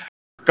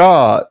ก็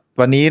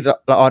วันนี้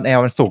เราออนแอ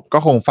ร์วันศุกร์ก็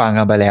คงฟัง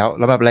กันไปแล้วแ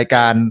ล้วแบบรายก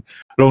าร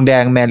โรงแด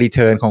งแมนรีเ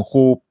ทิร์นของค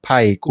รูไผ่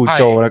ครูโ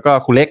จแล้วก็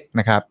ครูเล็ก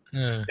นะครับ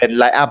เป็น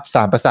ไลน์อัพ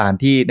3ประสาน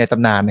ที่ในต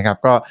ำนานนะครับ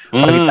ก็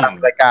ติดตาม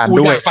รายการ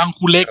ด้วยฟังค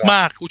รูเล็กม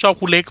ากกูชอบ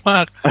ครูเล็กมา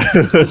ก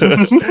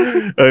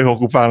ผม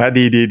กูฟังแล้ว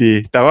ดี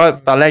แต่ว่า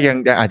ตอนแรกยัง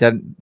อาจจะ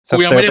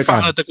กูยังไม่ได้ฟัง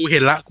แต่กูเห็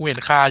น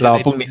ค่าอยู่เรา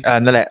พรุ่งนี้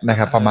นั่นแหละนะค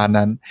รับประมาณ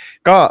นั้น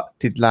ก็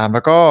ติดตามแ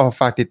ล้วก็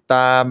ฝากติดต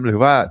ามหรือ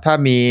ว่าถ้า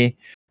มี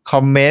คอ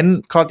มเมนต์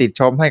ข้อติ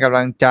ชมให้กำ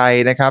ลังใจ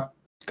นะครับ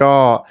ก็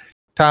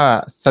ถ้า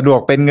สะดวก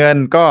เป็นเงิน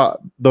ก็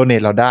โดเน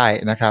ทเราได้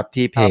นะครับ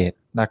ที่เพจ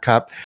นะครั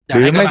บห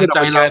รือไม่สะดว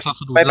ก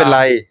ไม่เป็นไ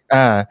ร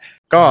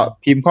ก็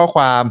พิมพ์ข้อค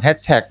วามแฮช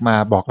แท็กมา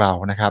บอกเรา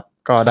นะครับ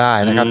ก็ได้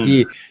นะครับที่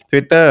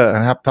Twitter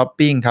นะครับ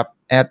topping ครับ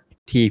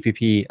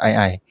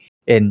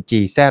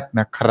 @tppingz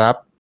นะครับ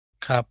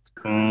ครับ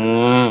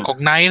ของ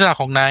ไนท์ล่ะ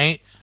ของไนท์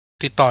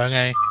ติดต่อยังไ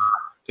ง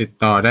ติด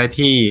ต่อได้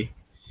ที่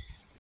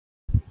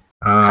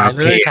เ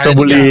พจชล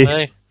บุรี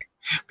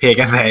เพจ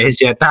กระแสเอเ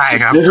ชียใต้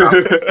ครับ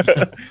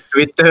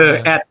Twitter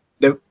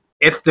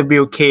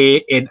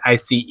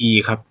 @swknice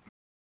ครับ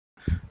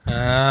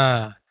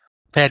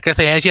เพจกระแ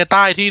สเอเชียใ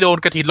ต้ที่โดน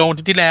กระถิ่นลง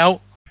ที่แล้ว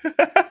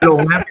ลง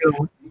นะล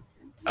ง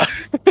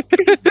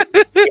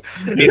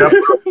นี่ครับ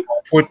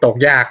พูดตก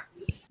ยาก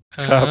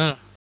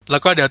แล้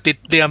วก็เดี๋ยว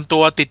เตรียมตั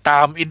วติดตา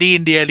มอินดี้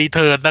อินเดียรีเ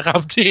ทิร์นนะครับ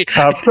ที่ ค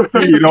รับ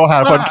ที่โลหะ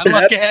พอดแคส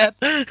ต์ แคส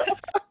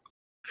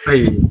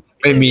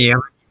ไม่มีครั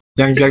บ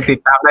ยังติด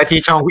ตามได้ที่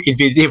ช่อง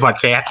Infinity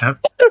Podcast ครับ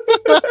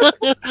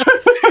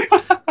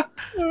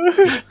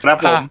ครับ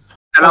ผม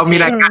แต่เรามี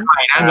รายการใหม่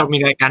นะเรามี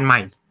รายการใหม่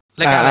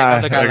รายการอะไรครับ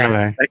รายการอะไ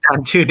ร รายการ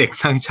ชื่อเด็ก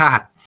สร้างชา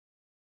ติ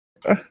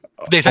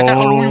เด็กสัญชาติเ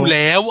ขารู้อยู่แ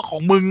ล้วขอ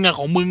งมึง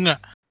อ่ะ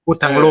พูด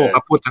ทั้งโลกค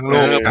รับพูดทั้งโล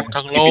กครับ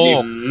ทั้งโล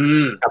ก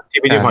กับที่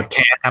เป็นพอดแค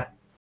สต์ครับ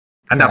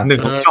อันดับหนึ่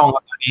งของช่องค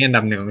รับตอนนี้อัน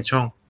ดับหนึ่งของช่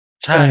อง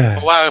ใช่เพ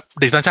ราะว่า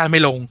เด็กสัญชาติไ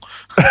ม่ลง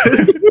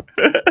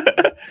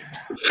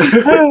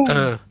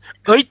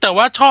เอ้ยแต่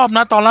ว่าชอบน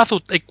ะตอนล่าสุ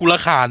ดไอ้กุล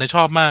ขาเนี่ยช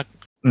อบมาก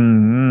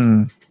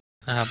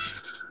นะครับ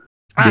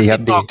ติด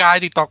ต่อกา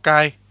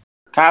ย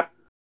ครับ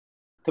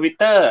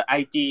Twitter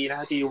IG นะค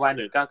รับ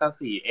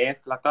GY1994S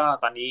แล้วก็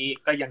ตอนนี้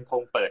ก็ยังค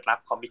งเปิดรับ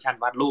คอมมิชชั่น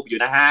วาดรูปอยู่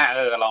นะฮะ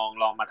ล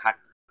องมาทัก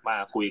มา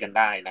คุยกันไ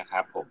ด้นะครั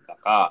บผมแล้ว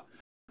ก็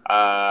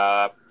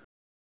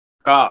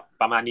ก็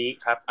ประมาณนี้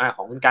ครับข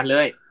องคุณกันเล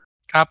ย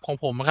ครับของ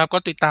ผมนะครับก็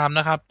ติดตามน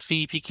ะครับ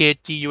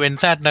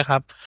CPKGUNZ นะครั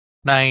บ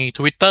ใน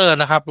Twitter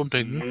นะครับรวม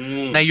ถึง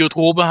ใน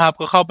YouTube นะครับ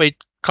ก็เข้า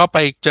ไป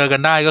เจอกั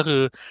นได้ก็คื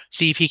อ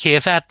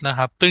CPKZ นะค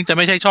รับซึ่งจะไ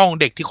ม่ใช่ช่อง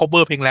เด็กที่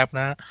cover เพลงแรป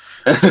นะ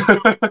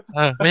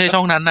ไม่ใช่ช่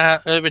องนั้นนะฮะ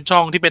เป็นช่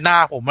องที่เป็นหน้า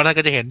ผมมัน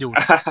ก็จะเห็นอยู่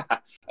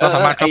ก็สา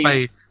มารถเข้าไป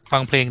ฟั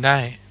งเพลงได้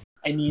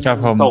ไอ้นี่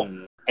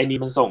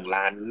มันส่ง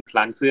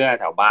ร้านเสื้อ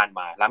แถวบ้าน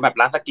มาร้านแบบ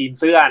ร้านสกรีน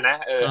เสื้อนะ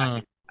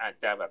อาจ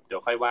จะแบบเดี๋ย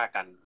วค่อยว่า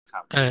กันครั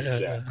บ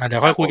เดี๋ย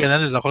วค่อยคุยกันนะ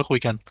เดี๋ยวเราค่อยคุย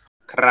กัน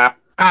ครับ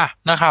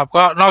นะครับ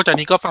ก็นอกจาก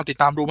นี้ก็ฝากติด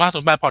ตามRoom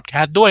 508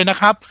 Podcast ด้วยนะ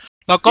ครับ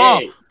แล้วก็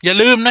อย่า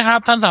ลืมนะครับ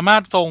ท่านสามาร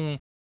ถส่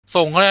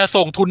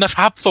งทุนท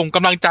รัพย์ส่งก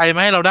ำลังใจม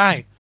าให้เราได้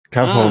ค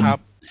รับผม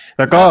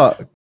แล้วก็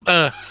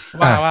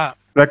ว่า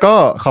แล้วก็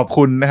ขอบ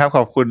คุณนะครับข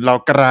อบคุณเรา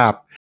กราบ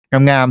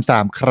งามๆ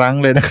3 ครั้ง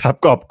เลยนะครับ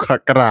ก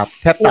ราบ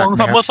แทบตัก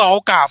ซัมเมอร์ซอล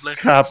กราบเลย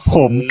ครับผ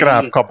มกรา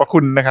บขอบพระคุ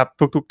ณนะครับ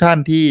ทุกท่าน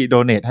ที่โด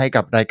เนทให้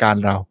กับรายการ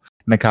เรา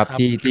นะครับ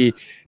ที่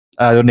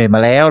โดเนทม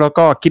าแล้ว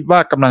ก็คิดว่า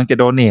กำลังจะ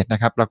โดเนทน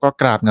ะครับแล้วก็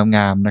กราบง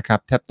ามๆนะครับ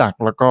แทบตัก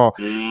แล้วก็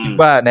คิด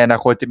ว่าในอนา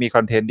คตจะมีค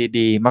อนเทนต์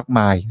ดีๆมากม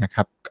ายนะค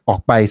รับออก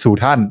ไปสู่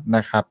ท่านน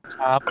ะครับ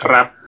ค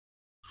รับ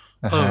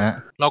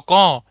แล้ว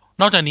ก็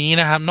นอกจากนี้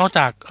นะครับนอกจ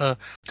าก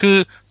คือ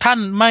ท่าน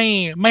ไ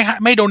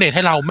ม่โดเนทใ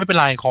ห้เราไม่เป็น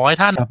ไรขอให้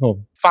ท่าน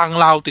ฟัง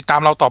เราติดตา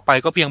มเราต่อไป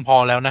ก็เพียงพอ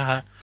แล้วนะฮะ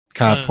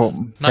ครับผม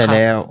ใช่แ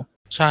ล้ว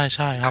ใช่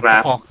ครับ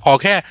ขอ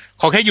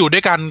แค่อยู่ด้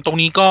วยกันตรง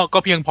นี้ก็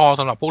เพียงพอ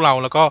สำหรับพวกเรา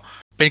แล้วก็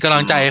เป็นกำลั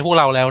งใจให้พวก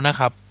เราแล้วนะ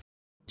ครับ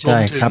ใช่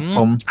ครับผ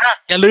ม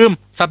อย่าลืม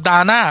สัปดา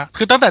ห์หน้า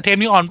คือตั้งแต่เทป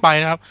นี้ออนไป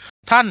นะครับ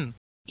ท่าน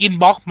อิน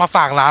บ็อกซ์มาฝ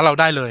ากร้านเรา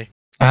ได้เลย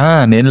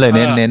เน้นเลยเ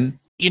น้น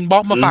อินบ็อ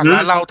กซ์มาฝากร้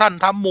านเราท่าน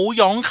ทำหมูห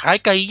ยองขาย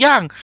ไก่ย่า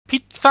งพิ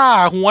ซซ่า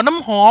หัวน้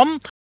ำหอม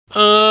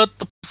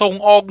ส่ง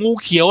ออกงู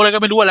เขียวอะไรก็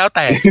ไม่รู้แล้วแ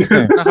ต่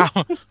นะครับ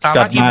สา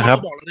มารถอินบ็อก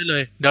ซ์บอกเราได้เล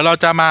ยเดี๋ยวเรา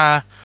จะมา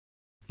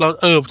เรา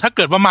ถ้าเ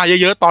กิดว่ามาเ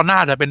ยอะๆตอนหน้า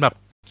จะเป็นแบบ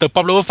เติร์ป๊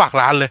อปแล้วฝาก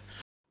ร้านเลย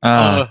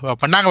แบบ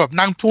มา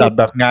นั่งพูด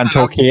แบบงานโช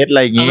ว์เคสอะไ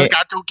รอย่างงี้ก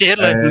ารโชว์เคส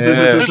เลย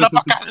รับป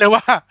ระกันเลย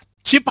ว่า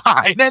ชิบหา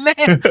ยแน่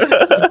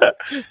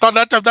ๆตอน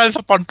นั้นจำได้ส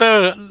ปอนเซอ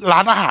ร์ร้า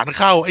นอาหาร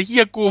เข้าไอ้เหี้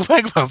ยกูแม่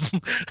งแบบ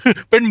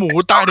เป็นหมู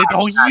ตายในท้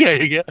องเหี้ย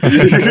อย่างเงี้ย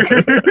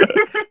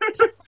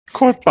โค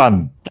ตรปั่น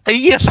ไอ้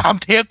เหี้ย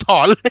3 เทปถอ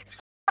นเลย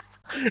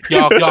หย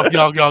อก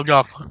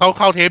เ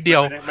ข้าเทปเดีย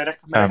วไม่ได้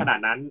ขนาด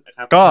นั้นค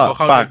รับก็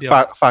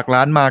ฝากร้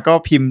านมาก็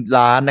พิมพ์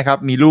ร้านนะครับ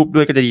มีรูปด้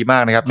วยก็จะดีมา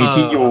กนะครับมี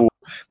ที่อยู่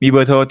มีเบ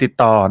อร์โทรติด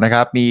ต่อนะค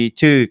รับมี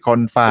ชื่อคน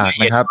ฝาก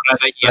นะครับราย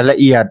ละ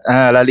เอีย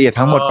ด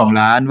ทั้งหมดของ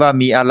ร้านว่า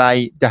มีอะไร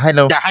จะให้เร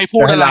าพู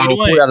ดอะไรด้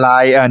วยพูดอะไร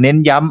เน้น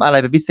ย้ำอะไร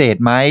เป็นพิเศษ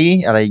ไหม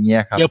อะไรอย่างเงี้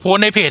ยครับอย่าโพส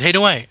ในเพจให้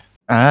ด้วย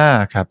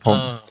ครับผม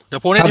เดี๋ย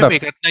วโพสในเพ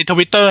จใน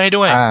Twitter ให้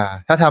ด้วย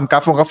ถ้าทำกร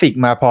าฟิก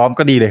มาพร้อม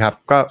ก็ดีเลยครับ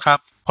ก็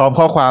พร้อม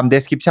ข้อความ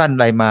description อ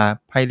ะไรมา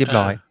ให้เรียบ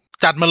ร้อย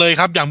จัดมาเลย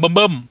ครับอย่างเ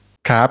บิ่ม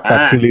ครับแบบ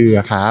คือเรือ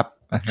ครับ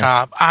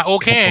โอ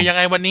เคยังไ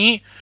งวันนี้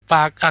ฝ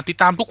ากติด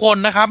ตามทุกคน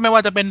นะครับไม่ว่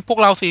าจะเป็นพวก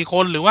เรา4 ค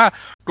นหรือว่า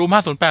Room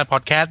 508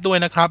 Podcast ด้วย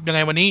นะครับยังไง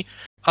วันนี้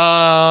เ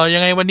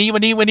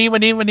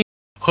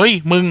ฮ้ย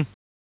มึง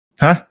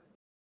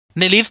ใ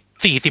นลิสต์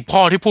40 ข้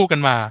อที่พูดกั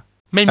นมา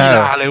ไม่มี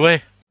ลาเลยเว้ย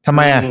ทำไ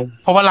ม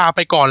เพราะว่าลาไ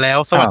ปก่อนแล้ว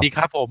สวัสดีค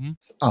รับผม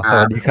ส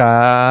วัสดีค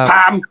รับพ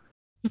าม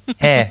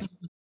แฮ่